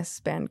 Yes,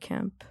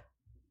 Bandcamp.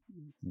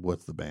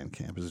 What's the band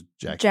camp? Is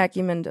it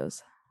Jackie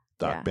Mendoza.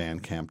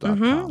 .bandcamp.com.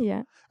 Mm-hmm,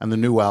 yeah. And the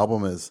new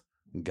album is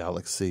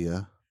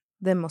Galaxia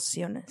De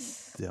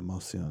Emociones. de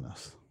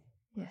Emociones.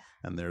 Yeah.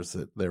 And there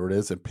it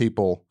is. And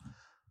people,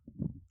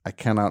 I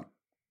cannot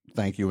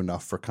thank you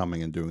enough for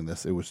coming and doing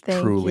this. It was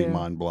truly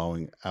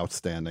mind-blowing,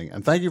 outstanding.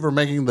 And thank you for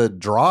making the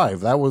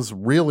drive. That was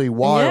really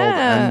wild.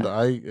 Yeah. And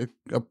I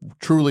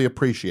truly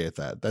appreciate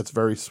that. That's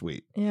very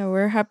sweet. Yeah,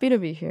 we're happy to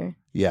be here.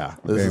 Yeah,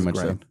 this Very is much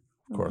great. so.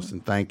 Of course.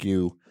 And thank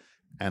you.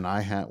 And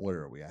where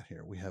are we at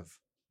here? We have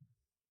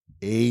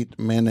 8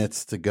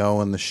 minutes to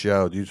go in the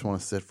show. Do you just want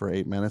to sit for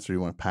 8 minutes or do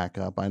you want to pack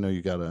up? I know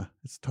you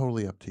it's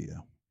totally up to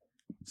you.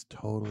 It's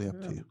totally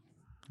up to you.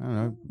 I don't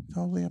know.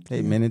 Totally up to 8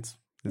 you. minutes.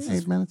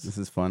 8 minutes. This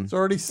is fun. It's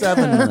already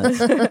 7 minutes.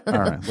 All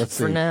right, let's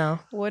see. For now.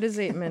 What is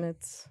 8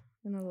 minutes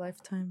in a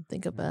lifetime?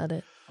 Think about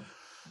it.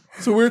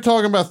 So we were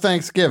talking about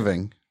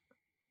Thanksgiving,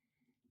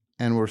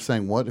 and we're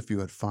saying, what if you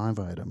had 5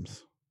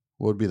 items?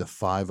 What would be the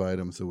 5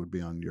 items that would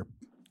be on your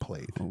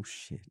plate? Oh,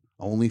 shit.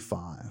 Only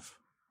 5.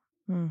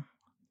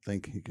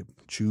 Think you could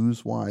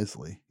choose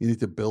wisely. You need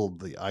to build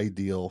the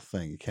ideal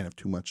thing. You can't have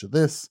too much of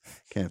this,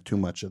 can't have too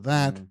much of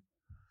that.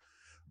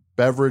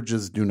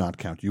 Beverages do not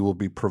count. You will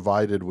be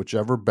provided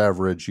whichever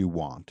beverage you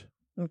want.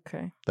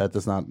 Okay. That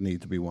does not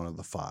need to be one of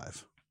the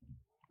 5.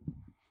 Do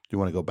you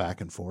want to go back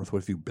and forth?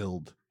 What if you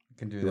build? You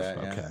can do that.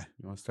 Yeah. Okay.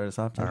 You want to start us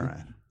off? All Jackie?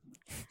 right.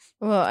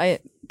 Well,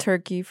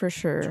 turkey for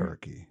sure.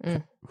 Turkey.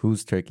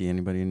 Who's turkey?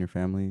 Anybody in your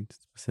family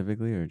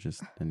specifically, or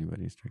just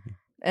anybody's turkey?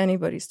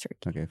 Anybody's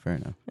turkey. Okay, fair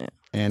enough. Yeah.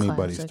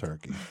 Anybody's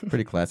Classic. turkey.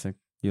 Pretty classic.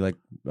 You like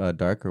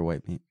dark or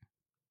white meat?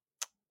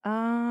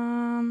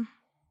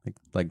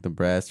 Like the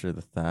breast or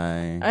the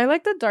thigh? I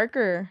like the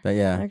darker.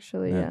 Yeah.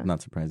 Actually, yeah.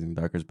 Not surprising.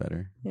 Darker's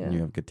better. Yeah. And you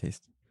have good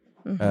taste.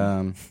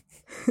 Mhm.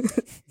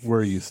 Where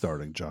are you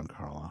starting,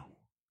 Giancarlo?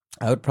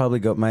 I would probably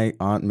go. My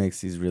aunt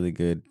makes these really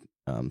good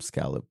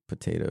scallop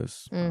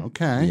potatoes.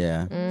 Okay.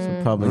 Yeah. So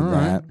probably All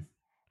right.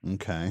 that.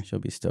 Okay. She'll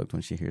be stoked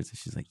when she hears it.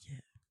 She's like, yeah.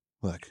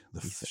 Look,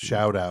 the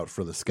shout out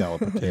for the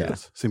scallop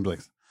potatoes. Seems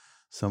like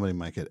somebody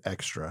might get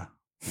extra.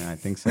 Yeah, I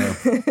think so.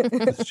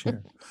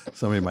 Sure.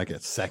 Somebody might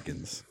get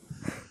seconds.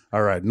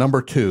 All right.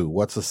 Number 2.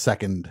 What's the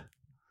second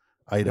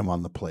item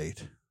on the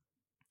plate?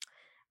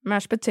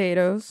 Mashed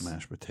potatoes.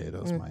 Mashed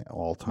potatoes, my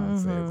all-time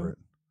favorite.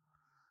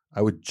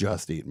 I would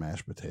just eat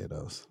mashed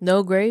potatoes.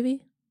 No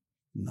gravy?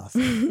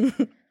 Nothing.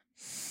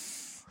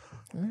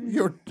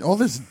 You're all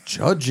this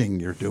judging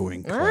you're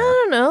doing, I Claire.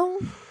 don't know.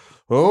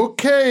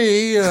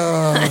 Okay.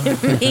 I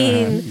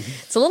mean,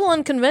 it's a little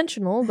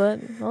unconventional, but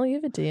I'll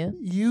give it to you.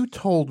 You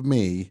told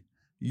me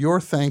your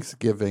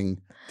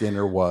Thanksgiving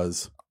dinner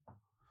was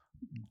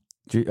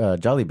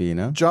Jollibee,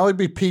 no?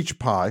 Jollibee peach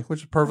pie,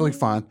 which is perfectly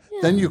fine.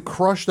 Then you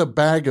crushed a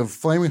bag of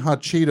Flaming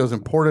Hot Cheetos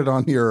and poured it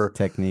on your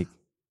technique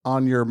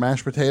on your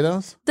mashed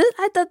potatoes.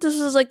 I thought this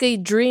was like a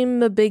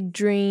big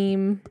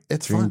dream.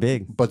 It's Dream fine.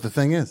 big. But the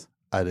thing is,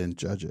 I didn't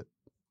judge it.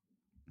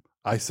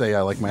 I say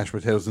I like mashed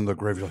potatoes in the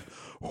gravy. Like,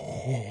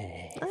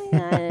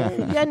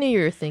 I knew you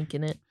were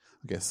thinking it.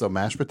 okay, so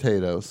mashed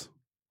potatoes.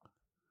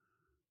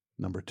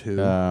 Number 2.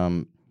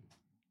 Damn.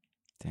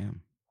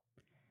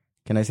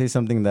 Can I say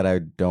something that I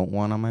don't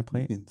want on my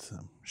plate?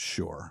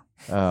 Sure.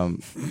 My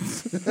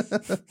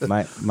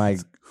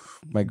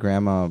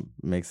grandma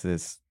makes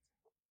this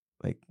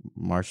like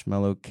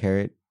marshmallow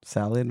carrot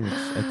salad, which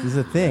is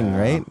a thing,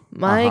 right?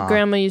 My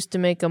grandma used to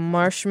make a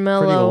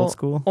marshmallow, Pretty old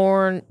school.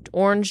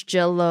 orange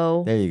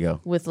Jello. There you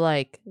go. With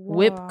like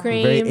whipped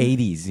cream, Very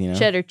 80s, you know?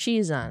 cheddar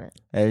cheese on it.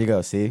 There you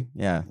go. See,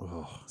 yeah.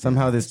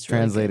 Somehow this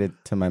translated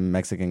to my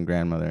Mexican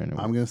grandmother. And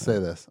I'm going to say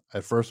this.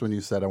 At first, when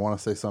you said, I want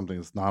to say something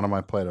that's not on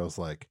my plate, I was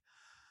like,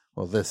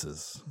 well, this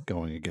is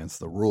going against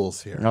the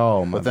rules here.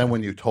 Oh, my But then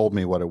when you told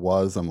me what it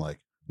was, I'm like,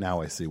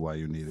 now I see why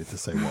you needed to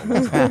say what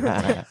was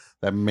it.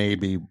 That may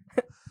be,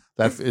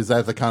 is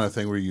that the kind of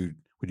thing where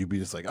would you be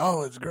just like,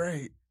 oh, it's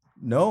great?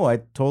 No,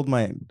 I told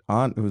my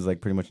aunt, who's like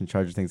pretty much in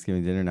charge of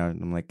Thanksgiving dinner now.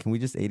 I'm like, can we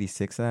just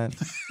 86 that?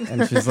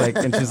 And she's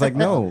like,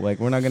 no, like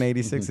we're not gonna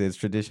 86 it. It's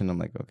tradition. I'm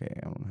like, okay,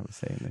 I don't have a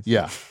say in this.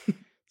 Yeah, it's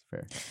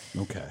fair.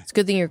 Okay, it's a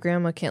good thing your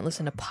grandma can't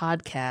listen to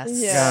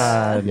podcasts.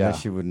 Yeah, no,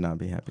 she would not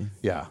be happy.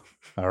 Yeah.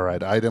 All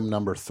right. Item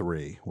number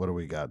 3. What do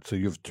we got? So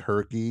you have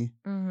turkey,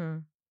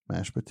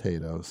 mashed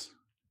potatoes.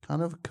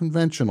 Kind of a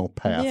conventional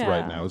path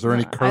right now. Is there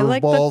any I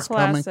like curveballs the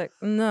coming? classic.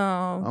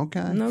 No.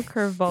 Okay. No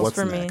curveballs What's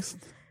for next?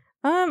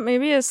 me.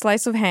 Maybe a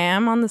slice of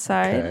ham on the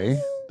side.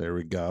 Okay. There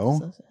we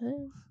go.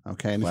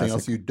 Okay. Anything Classic.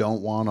 else you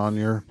don't want on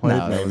your plate?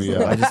 No, Maybe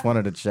I just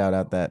wanted to shout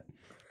out that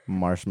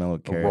marshmallow a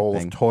carrot roll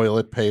thing. of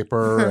toilet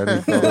paper.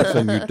 Any other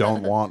thing you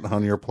don't want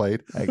on your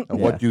plate?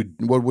 What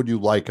would you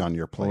like on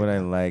your plate? What would I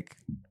like?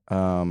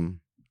 I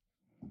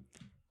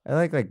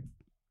like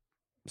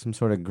some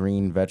sort of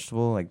green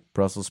vegetable, like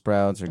Brussels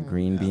sprouts or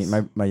green beans.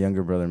 My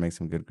younger brother makes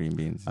some good green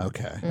beans.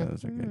 Okay. Yeah,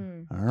 those are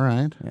good. All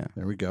right. Yeah.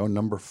 There we go.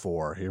 Number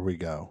 4. Here we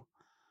go.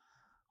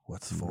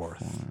 What's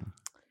fourth?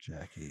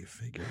 Jackie,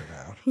 figure it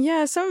out.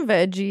 Yeah, some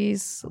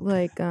veggies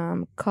like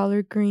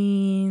collard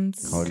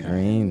greens. Collard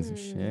greens,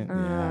 shit.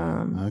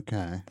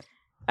 Okay.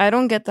 I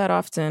don't get that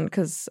often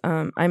because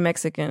I'm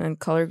Mexican and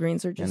collard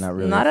greens are just not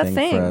really not a a thing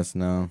thing for us.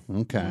 No.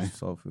 Okay.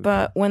 Soul food.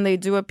 But when they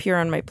do appear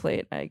on my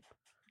plate, I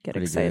get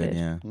Pretty excited. good,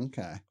 yeah.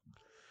 Okay.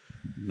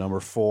 Number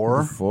 4.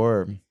 Number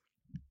 4.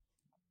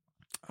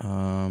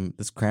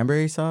 Does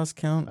cranberry sauce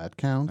count? That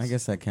counts. I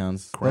guess that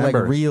counts. Or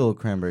Cranberry. like real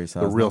cranberry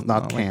sauce. The real,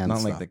 not canned not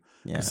stuff. like the,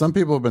 yeah. Some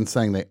people have been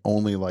saying they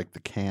only like the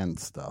canned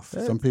stuff.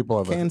 Some people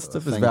have canned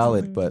stuff is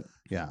valid, but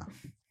yeah,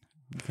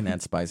 you can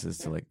add spices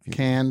to like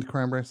canned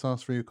cranberry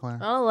sauce for you, Claire.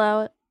 I'll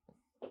allow it.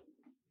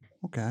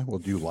 Okay. Well,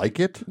 do you like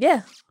it?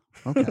 Yeah.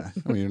 Okay.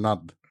 I mean, you're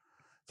not.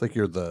 It's like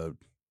you're the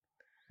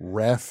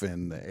ref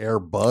in the Air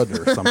Bud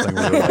or something.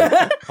 Where you're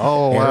like,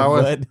 oh wow,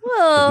 Air Bud.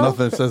 Well,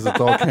 nothing says a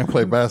dog can't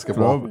play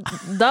basketball.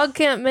 dog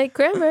can't make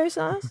cranberry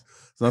sauce.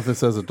 Nothing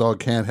says a dog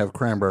can't have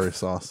cranberry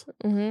sauce.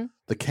 Mm-hmm.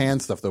 The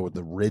canned stuff though with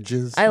the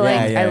ridges. I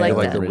like you that.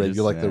 like the ridges.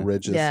 You like the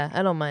ridges. Yeah,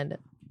 I don't mind it.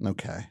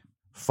 Okay.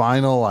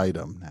 Final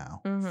item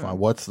now. Mhm.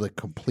 What's the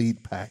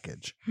complete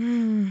package?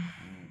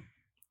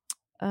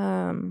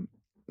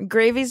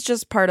 Gravy's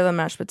just part of the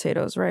mashed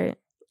potatoes, right?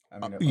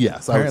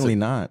 Yes, I would apparently say-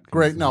 not.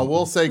 Great. No,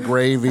 we'll say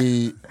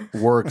gravy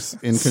works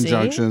in See?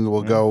 conjunction.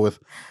 We'll go with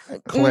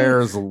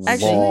Claire's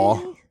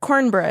law.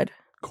 Cornbread.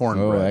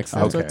 Cornbread. Oh,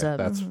 excellent. Okay,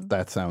 That's what's up.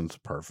 that sounds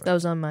perfect. That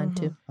was on mine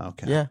too.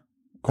 Okay. Yeah.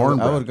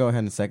 Cornbread. I would go ahead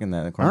and second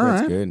that. The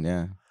cornbread's right. good,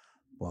 yeah.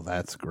 Well,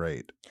 that's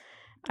great.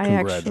 I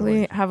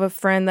actually have a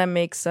friend that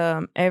makes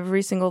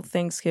every single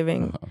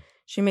Thanksgiving.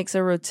 She makes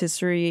a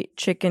rotisserie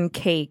chicken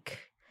cake.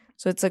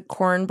 So it's a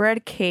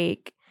cornbread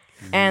cake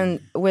and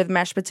with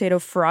mashed potato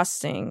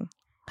frosting.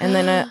 And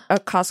then a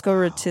Costco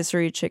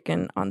rotisserie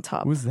chicken on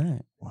top. Who's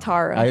that?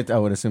 Tara. I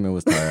would assume it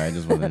was Tara. I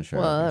just wasn't sure.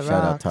 Well, that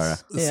Shout out rocks. Tara.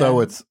 Yeah. So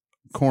it's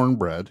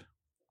cornbread,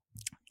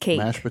 Cake.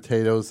 mashed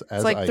potatoes as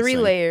It's like 3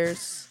 icing,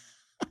 layers.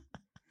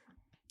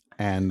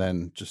 and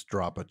then just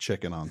drop a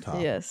chicken on top.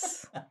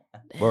 Yes.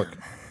 Look,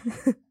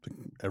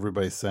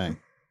 everybody's saying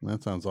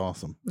that sounds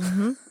awesome.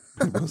 Mhm.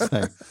 People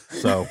saying.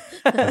 So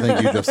I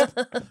think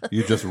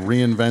you just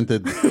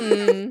reinvented.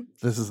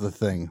 This is the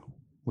thing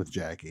with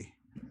Jackie,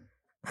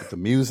 with the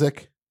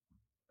music,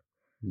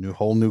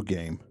 whole new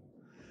game.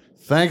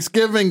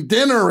 Thanksgiving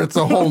dinner, it's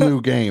a whole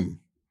new game.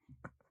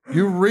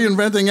 You're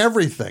reinventing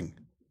everything.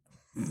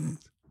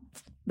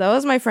 That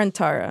was my friend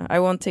Tara. I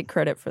won't take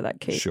credit for that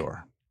cake.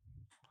 Sure.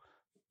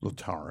 Well,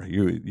 Tara,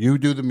 you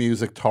do the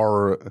music.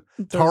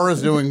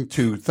 Tara's doing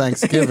to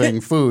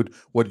Thanksgiving food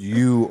what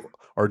you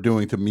are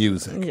doing to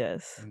music.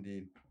 Yes.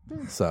 Indeed.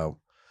 So,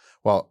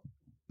 well,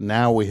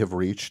 now we have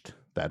reached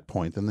that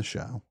point in the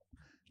show.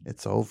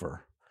 It's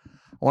over.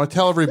 I want to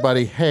tell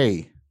everybody,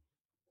 hey,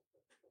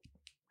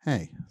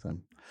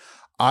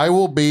 I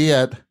will be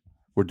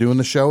we're doing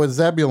the show at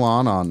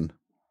Zebulon on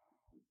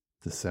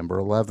December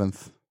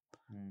 11th.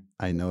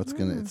 I know it's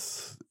gonna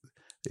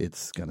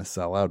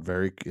sell out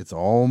it's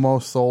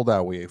almost sold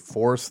out. We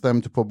forced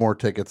them to put more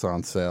tickets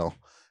on sale,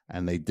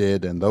 and they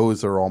did, and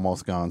those are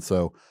almost gone.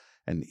 So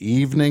an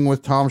evening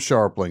with Tom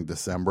Sharpling,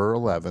 December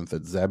 11th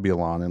at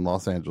Zebulon in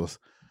Los Angeles.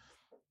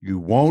 You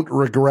won't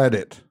regret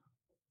it.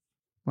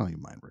 Well, you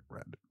might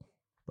regret it,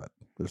 but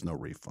there's no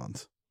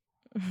refunds.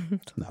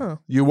 No,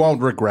 you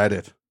won't regret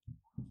it.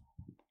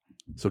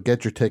 So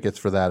get your tickets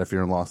for that if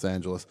you're in Los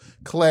Angeles.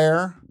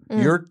 Claire,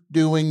 you're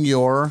doing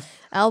your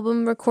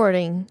album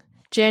recording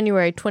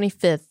January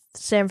 25th,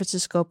 San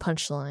Francisco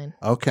Punchline.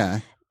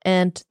 Okay.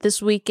 And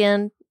this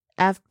weekend,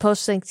 after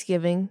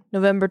post-Thanksgiving,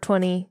 November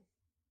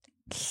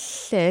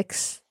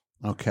 26th,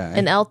 Okay.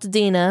 in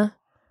Altadena,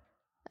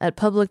 at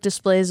Public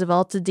Displays of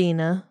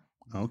Altadena.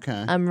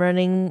 Okay. I'm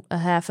running a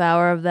half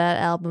hour of that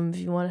album if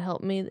you want to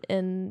help me.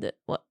 And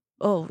what?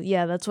 Oh,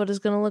 yeah, that's what it's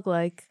going to look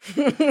like.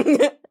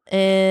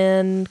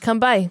 And come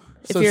by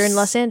if you're in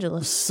Los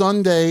Angeles.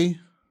 Sunday,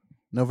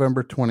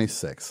 November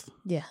 26th.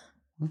 Yeah.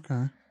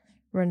 Okay.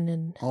 Running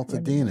in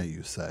Altadena,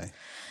 you say?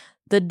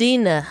 The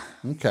Dina.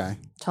 Okay.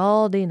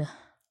 Tall Dina.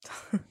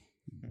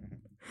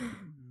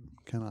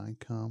 Can I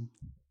come?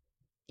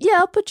 Yeah,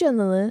 I'll put you on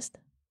the list.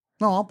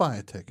 No, I'll buy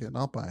a ticket.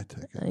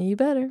 You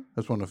better. I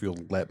just wonder if you'll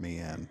let me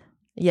in.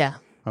 Yeah.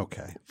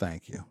 Okay.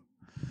 Thank you.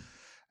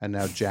 And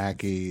now,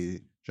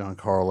 Jackie,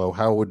 Giancarlo,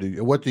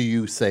 what do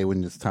you say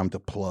when it's time to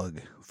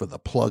plug for the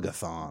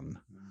plug-a-thon?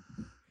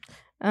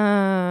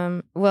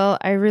 Well,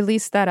 I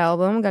released that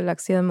album,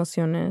 Galaxia de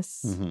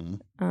Emociones,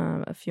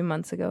 a few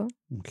months ago.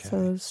 Okay.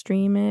 So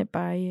stream it,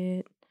 buy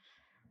it.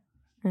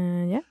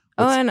 And yeah.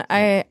 And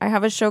I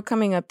have a show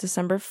coming up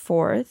December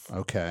 4th.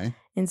 Okay.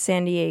 in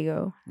San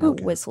Diego,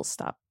 Whistle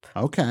Stop.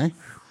 Okay.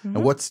 Mhm.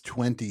 And what's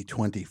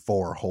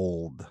 2024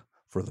 hold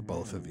for the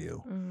both of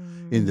you?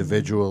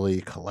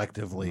 Individually,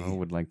 collectively? I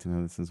would like to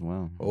know this as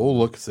well. Oh,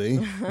 look, see?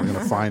 We're going to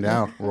find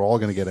out. We're all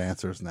going to get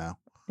answers now.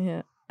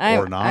 Yeah.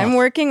 Or not. I'm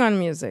working on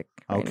music.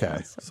 Right Okay. now,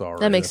 so. Sorry.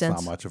 That makes that's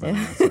sense. Not much of an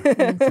Yeah. answer.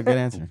 It's a good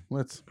answer.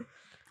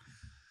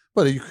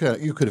 But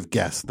you could have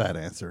guessed that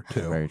answer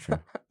too. Very true.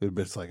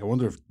 It's like, I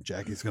wonder if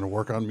Jackie's going to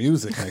work on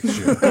music next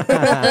year.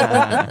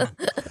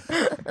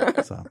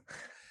 So,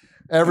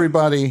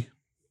 everybody,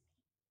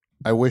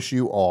 I wish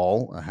you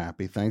all a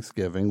happy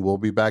Thanksgiving. We'll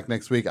be back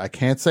next week. I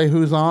can't say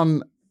who's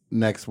on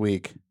next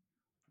week,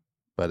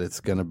 but it's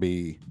going to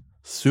be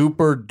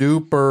super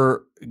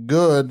duper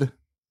good.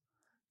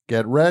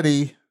 Get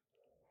ready.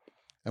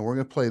 And we're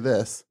going to play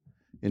this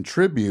in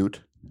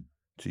tribute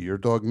to your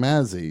dog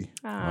Mazzy.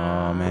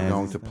 Oh, man. We're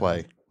going to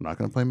play. We're not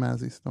going to play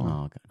Mazzy Star.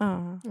 Oh, okay.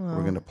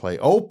 We're going to play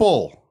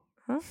Opal,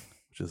 Huh?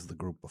 which is the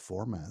group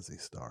before Mazzy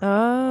Star.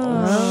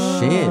 Oh.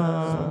 Shit.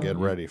 So get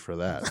ready for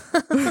that.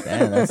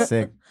 Damn, that's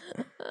sick.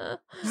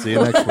 See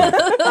you next week.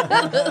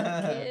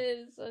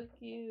 Kid is so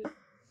cute.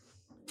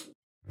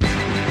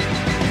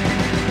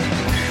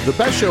 The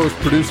Best Show is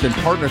produced in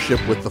partnership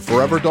with the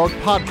Forever Dog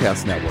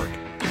Podcast Network.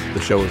 The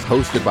show is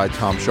hosted by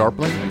Tom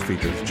Sharpling and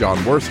features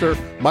John Worster,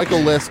 Michael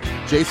Lisk,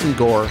 Jason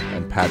Gore,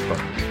 and Pat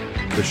Byrne.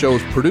 The show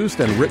is produced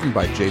and written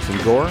by Jason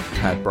Gore,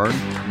 Pat Byrne,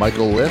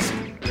 Michael Lisk,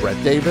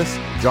 Brett Davis,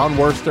 John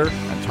Worster,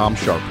 and Tom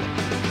Sharpling.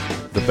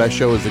 The Best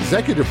Show is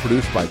executive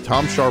produced by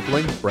Tom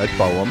Sharpling, Brett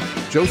Boehm,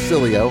 Joe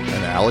Cilio,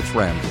 and Alex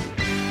Ramsey.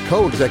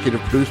 Co-executive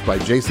produced by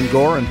Jason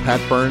Gore and Pat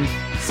Byrne.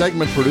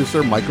 Segment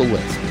producer Michael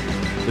Lisk.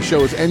 The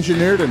show is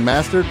engineered and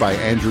mastered by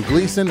Andrew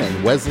Gleason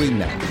and Wesley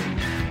Knapp.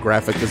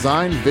 Graphic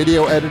design,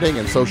 video editing,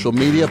 and social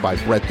media by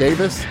Brett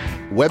Davis.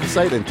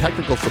 Website and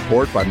technical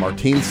support by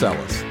Martine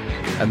Sellis.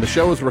 And the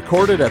show is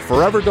recorded at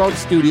Forever Dog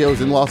Studios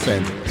in Los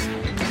Angeles.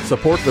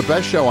 Support The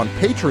Best Show on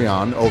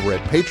Patreon over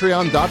at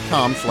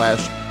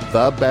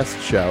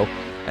patreon.com/thebestshow.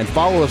 And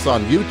follow us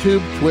on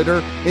YouTube,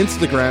 Twitter,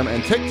 Instagram,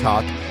 and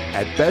TikTok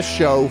at Best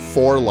Show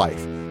 4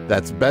 Life.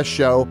 That's Best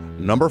Show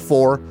number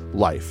 4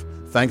 Life.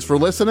 Thanks for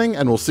listening,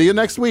 and we'll see you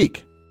next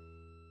week.